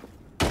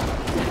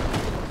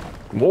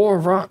 More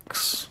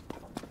rocks!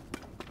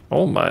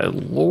 Oh my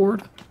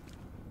lord.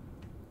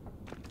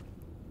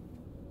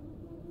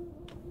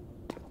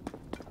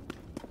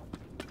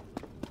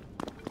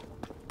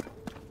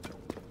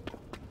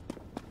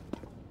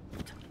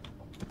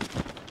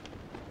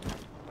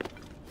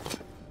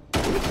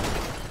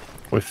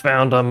 We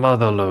found a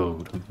mother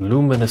lode of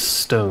luminous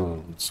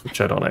stones, which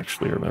I don't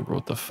actually remember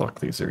what the fuck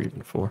these are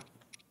even for.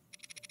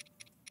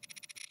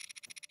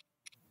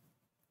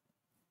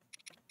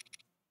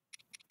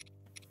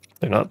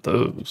 They're not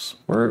those.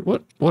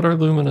 What are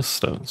luminous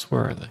stones?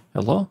 Where are they?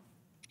 Hello?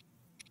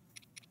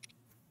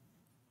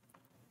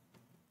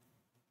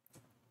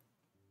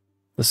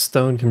 The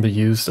stone can be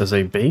used as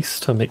a base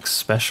to make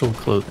special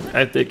clothing.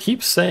 It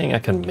keeps saying I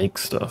can make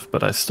stuff,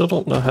 but I still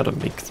don't know how to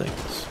make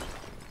things.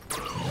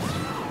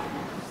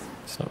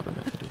 That's not what I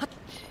meant to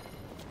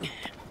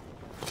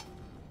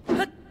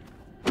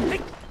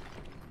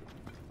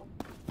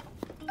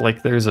do.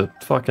 Like there's a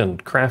fucking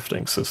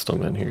crafting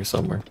system in here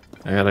somewhere.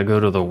 I gotta go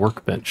to the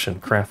workbench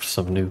and craft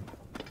some new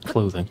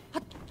clothing.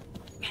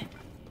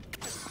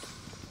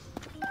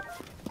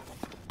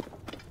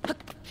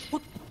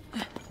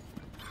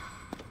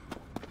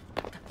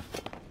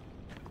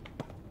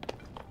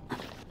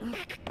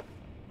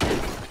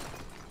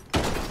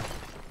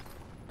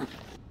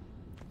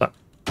 Ah.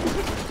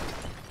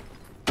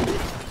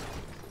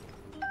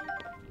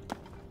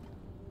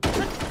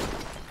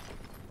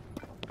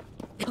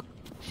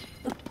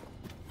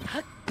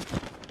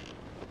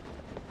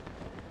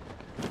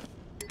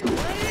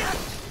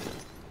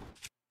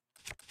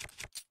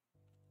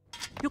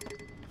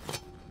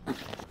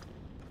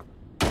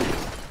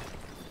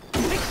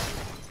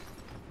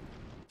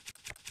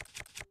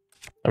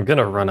 I'm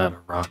gonna run out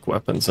of rock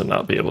weapons and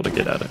not be able to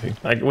get out of here.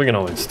 We can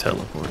always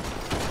teleport.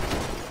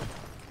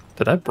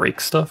 Did I break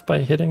stuff by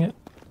hitting it?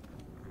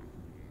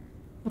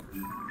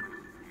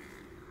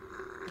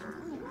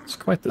 It's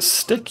quite the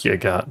stick you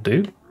got,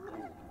 dude.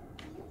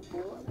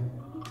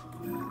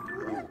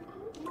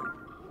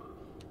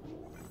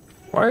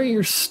 Why are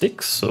your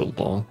sticks so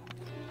long?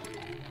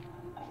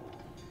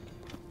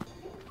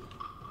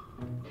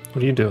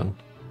 What are you doing?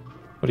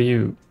 What are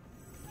you...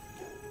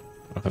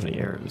 I don't have any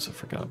arrows, I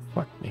forgot.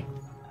 Fuck me.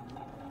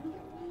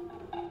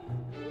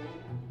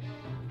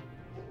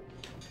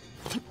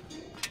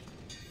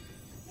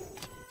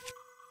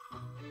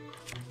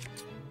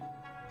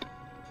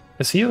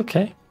 Is he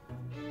okay?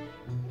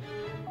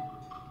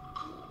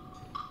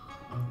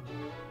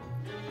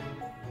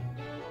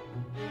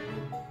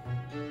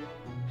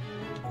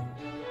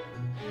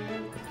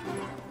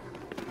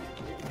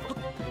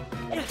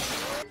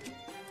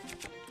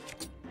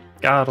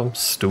 Got him,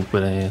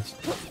 stupid ass.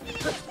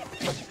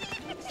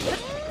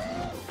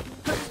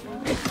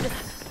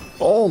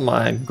 Oh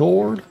my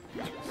god.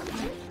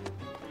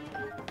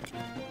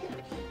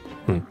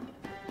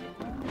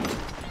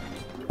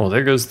 Well,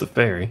 there goes the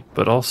fairy,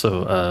 but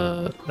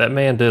also, that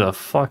man did a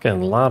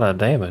fucking lot of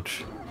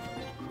damage.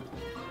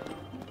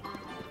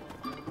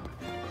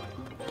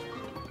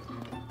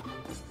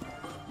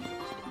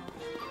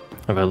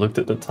 Have I looked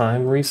at the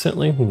time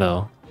recently?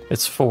 No.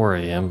 It's 4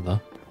 AM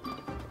though.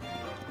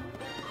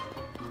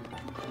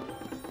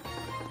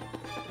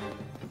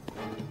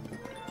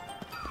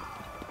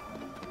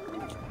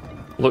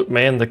 Look,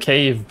 man, the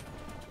cave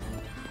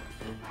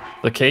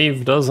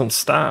doesn't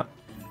stop.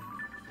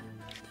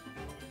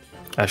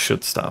 I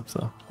should stop,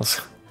 though.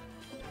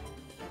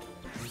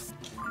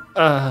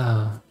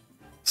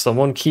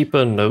 Someone keep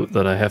a note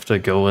that I have to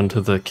go into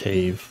the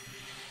cave.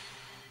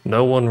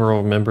 No one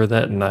will remember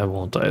that, and I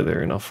won't either,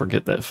 and I'll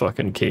forget that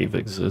fucking cave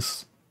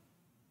exists.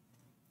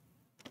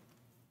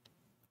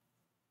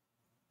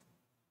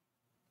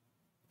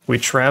 We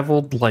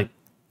traveled like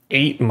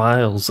 8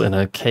 miles in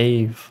a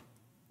cave,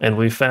 and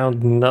we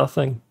found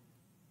nothing.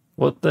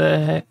 What the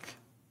heck?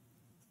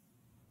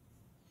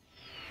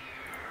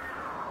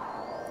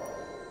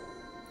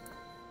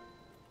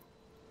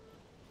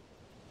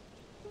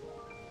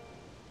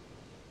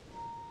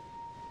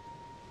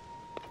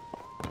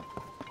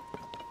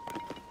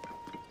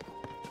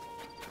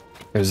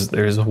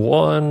 There's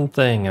one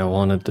thing I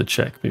wanted to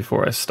check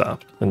before I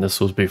stopped, and this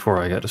was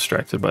before I got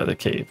distracted by the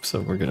cave,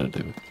 so we're gonna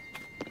do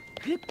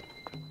it.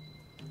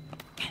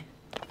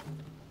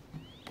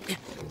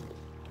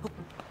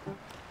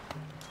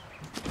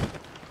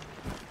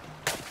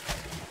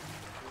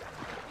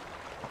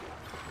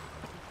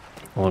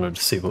 I wanted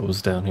to see what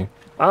was down here.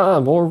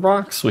 Ah, more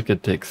rocks we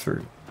could dig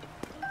through.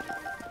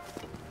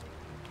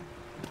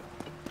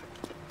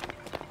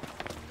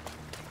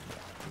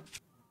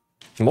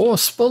 More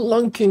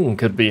spelunking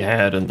could be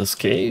had in this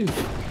cave.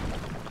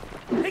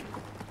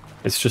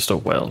 It's just a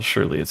well,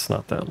 surely it's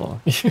not that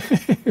long.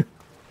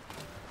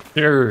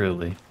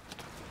 Surely.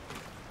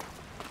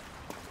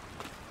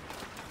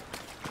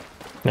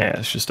 Yeah,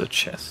 it's just a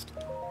chest.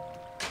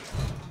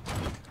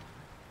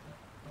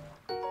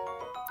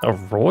 A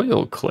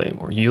royal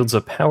claymore yields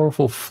a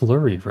powerful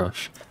flurry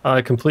rush.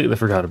 I completely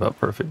forgot about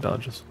perfect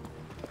dodges.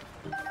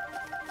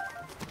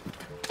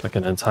 Like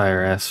an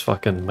entire ass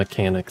fucking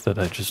mechanic that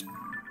I just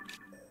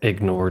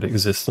ignored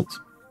existence.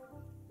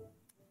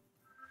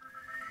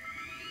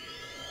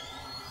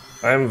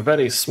 I'm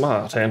very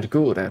smart and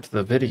good at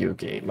the video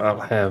game,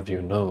 I'll have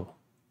you know.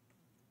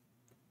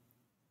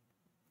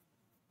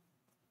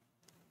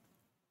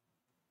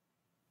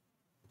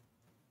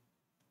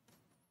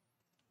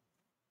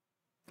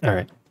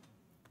 Alright.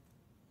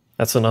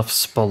 That's enough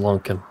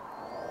spelunking.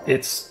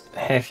 It's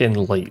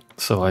heckin' late,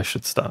 so I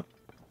should stop.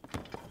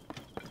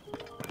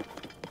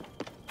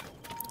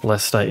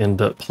 Lest I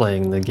end up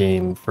playing the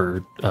game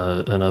for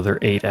another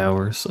 8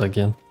 hours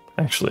again.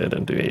 Actually, I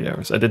didn't do 8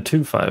 hours. I did 2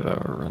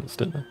 5-hour runs,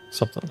 didn't I?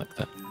 Something like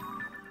that.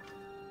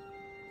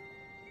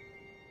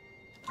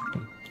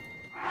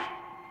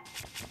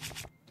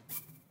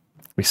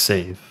 We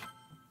save.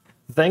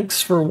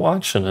 Thanks for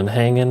watching and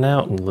hanging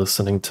out and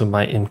listening to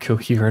my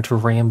incoherent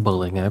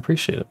rambling. I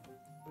appreciate it.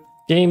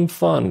 Game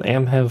fun.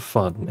 Have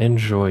fun.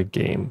 Enjoy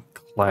game.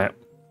 Clap.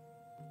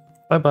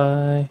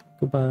 Bye-bye.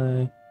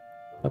 Goodbye.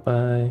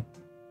 Bye-bye.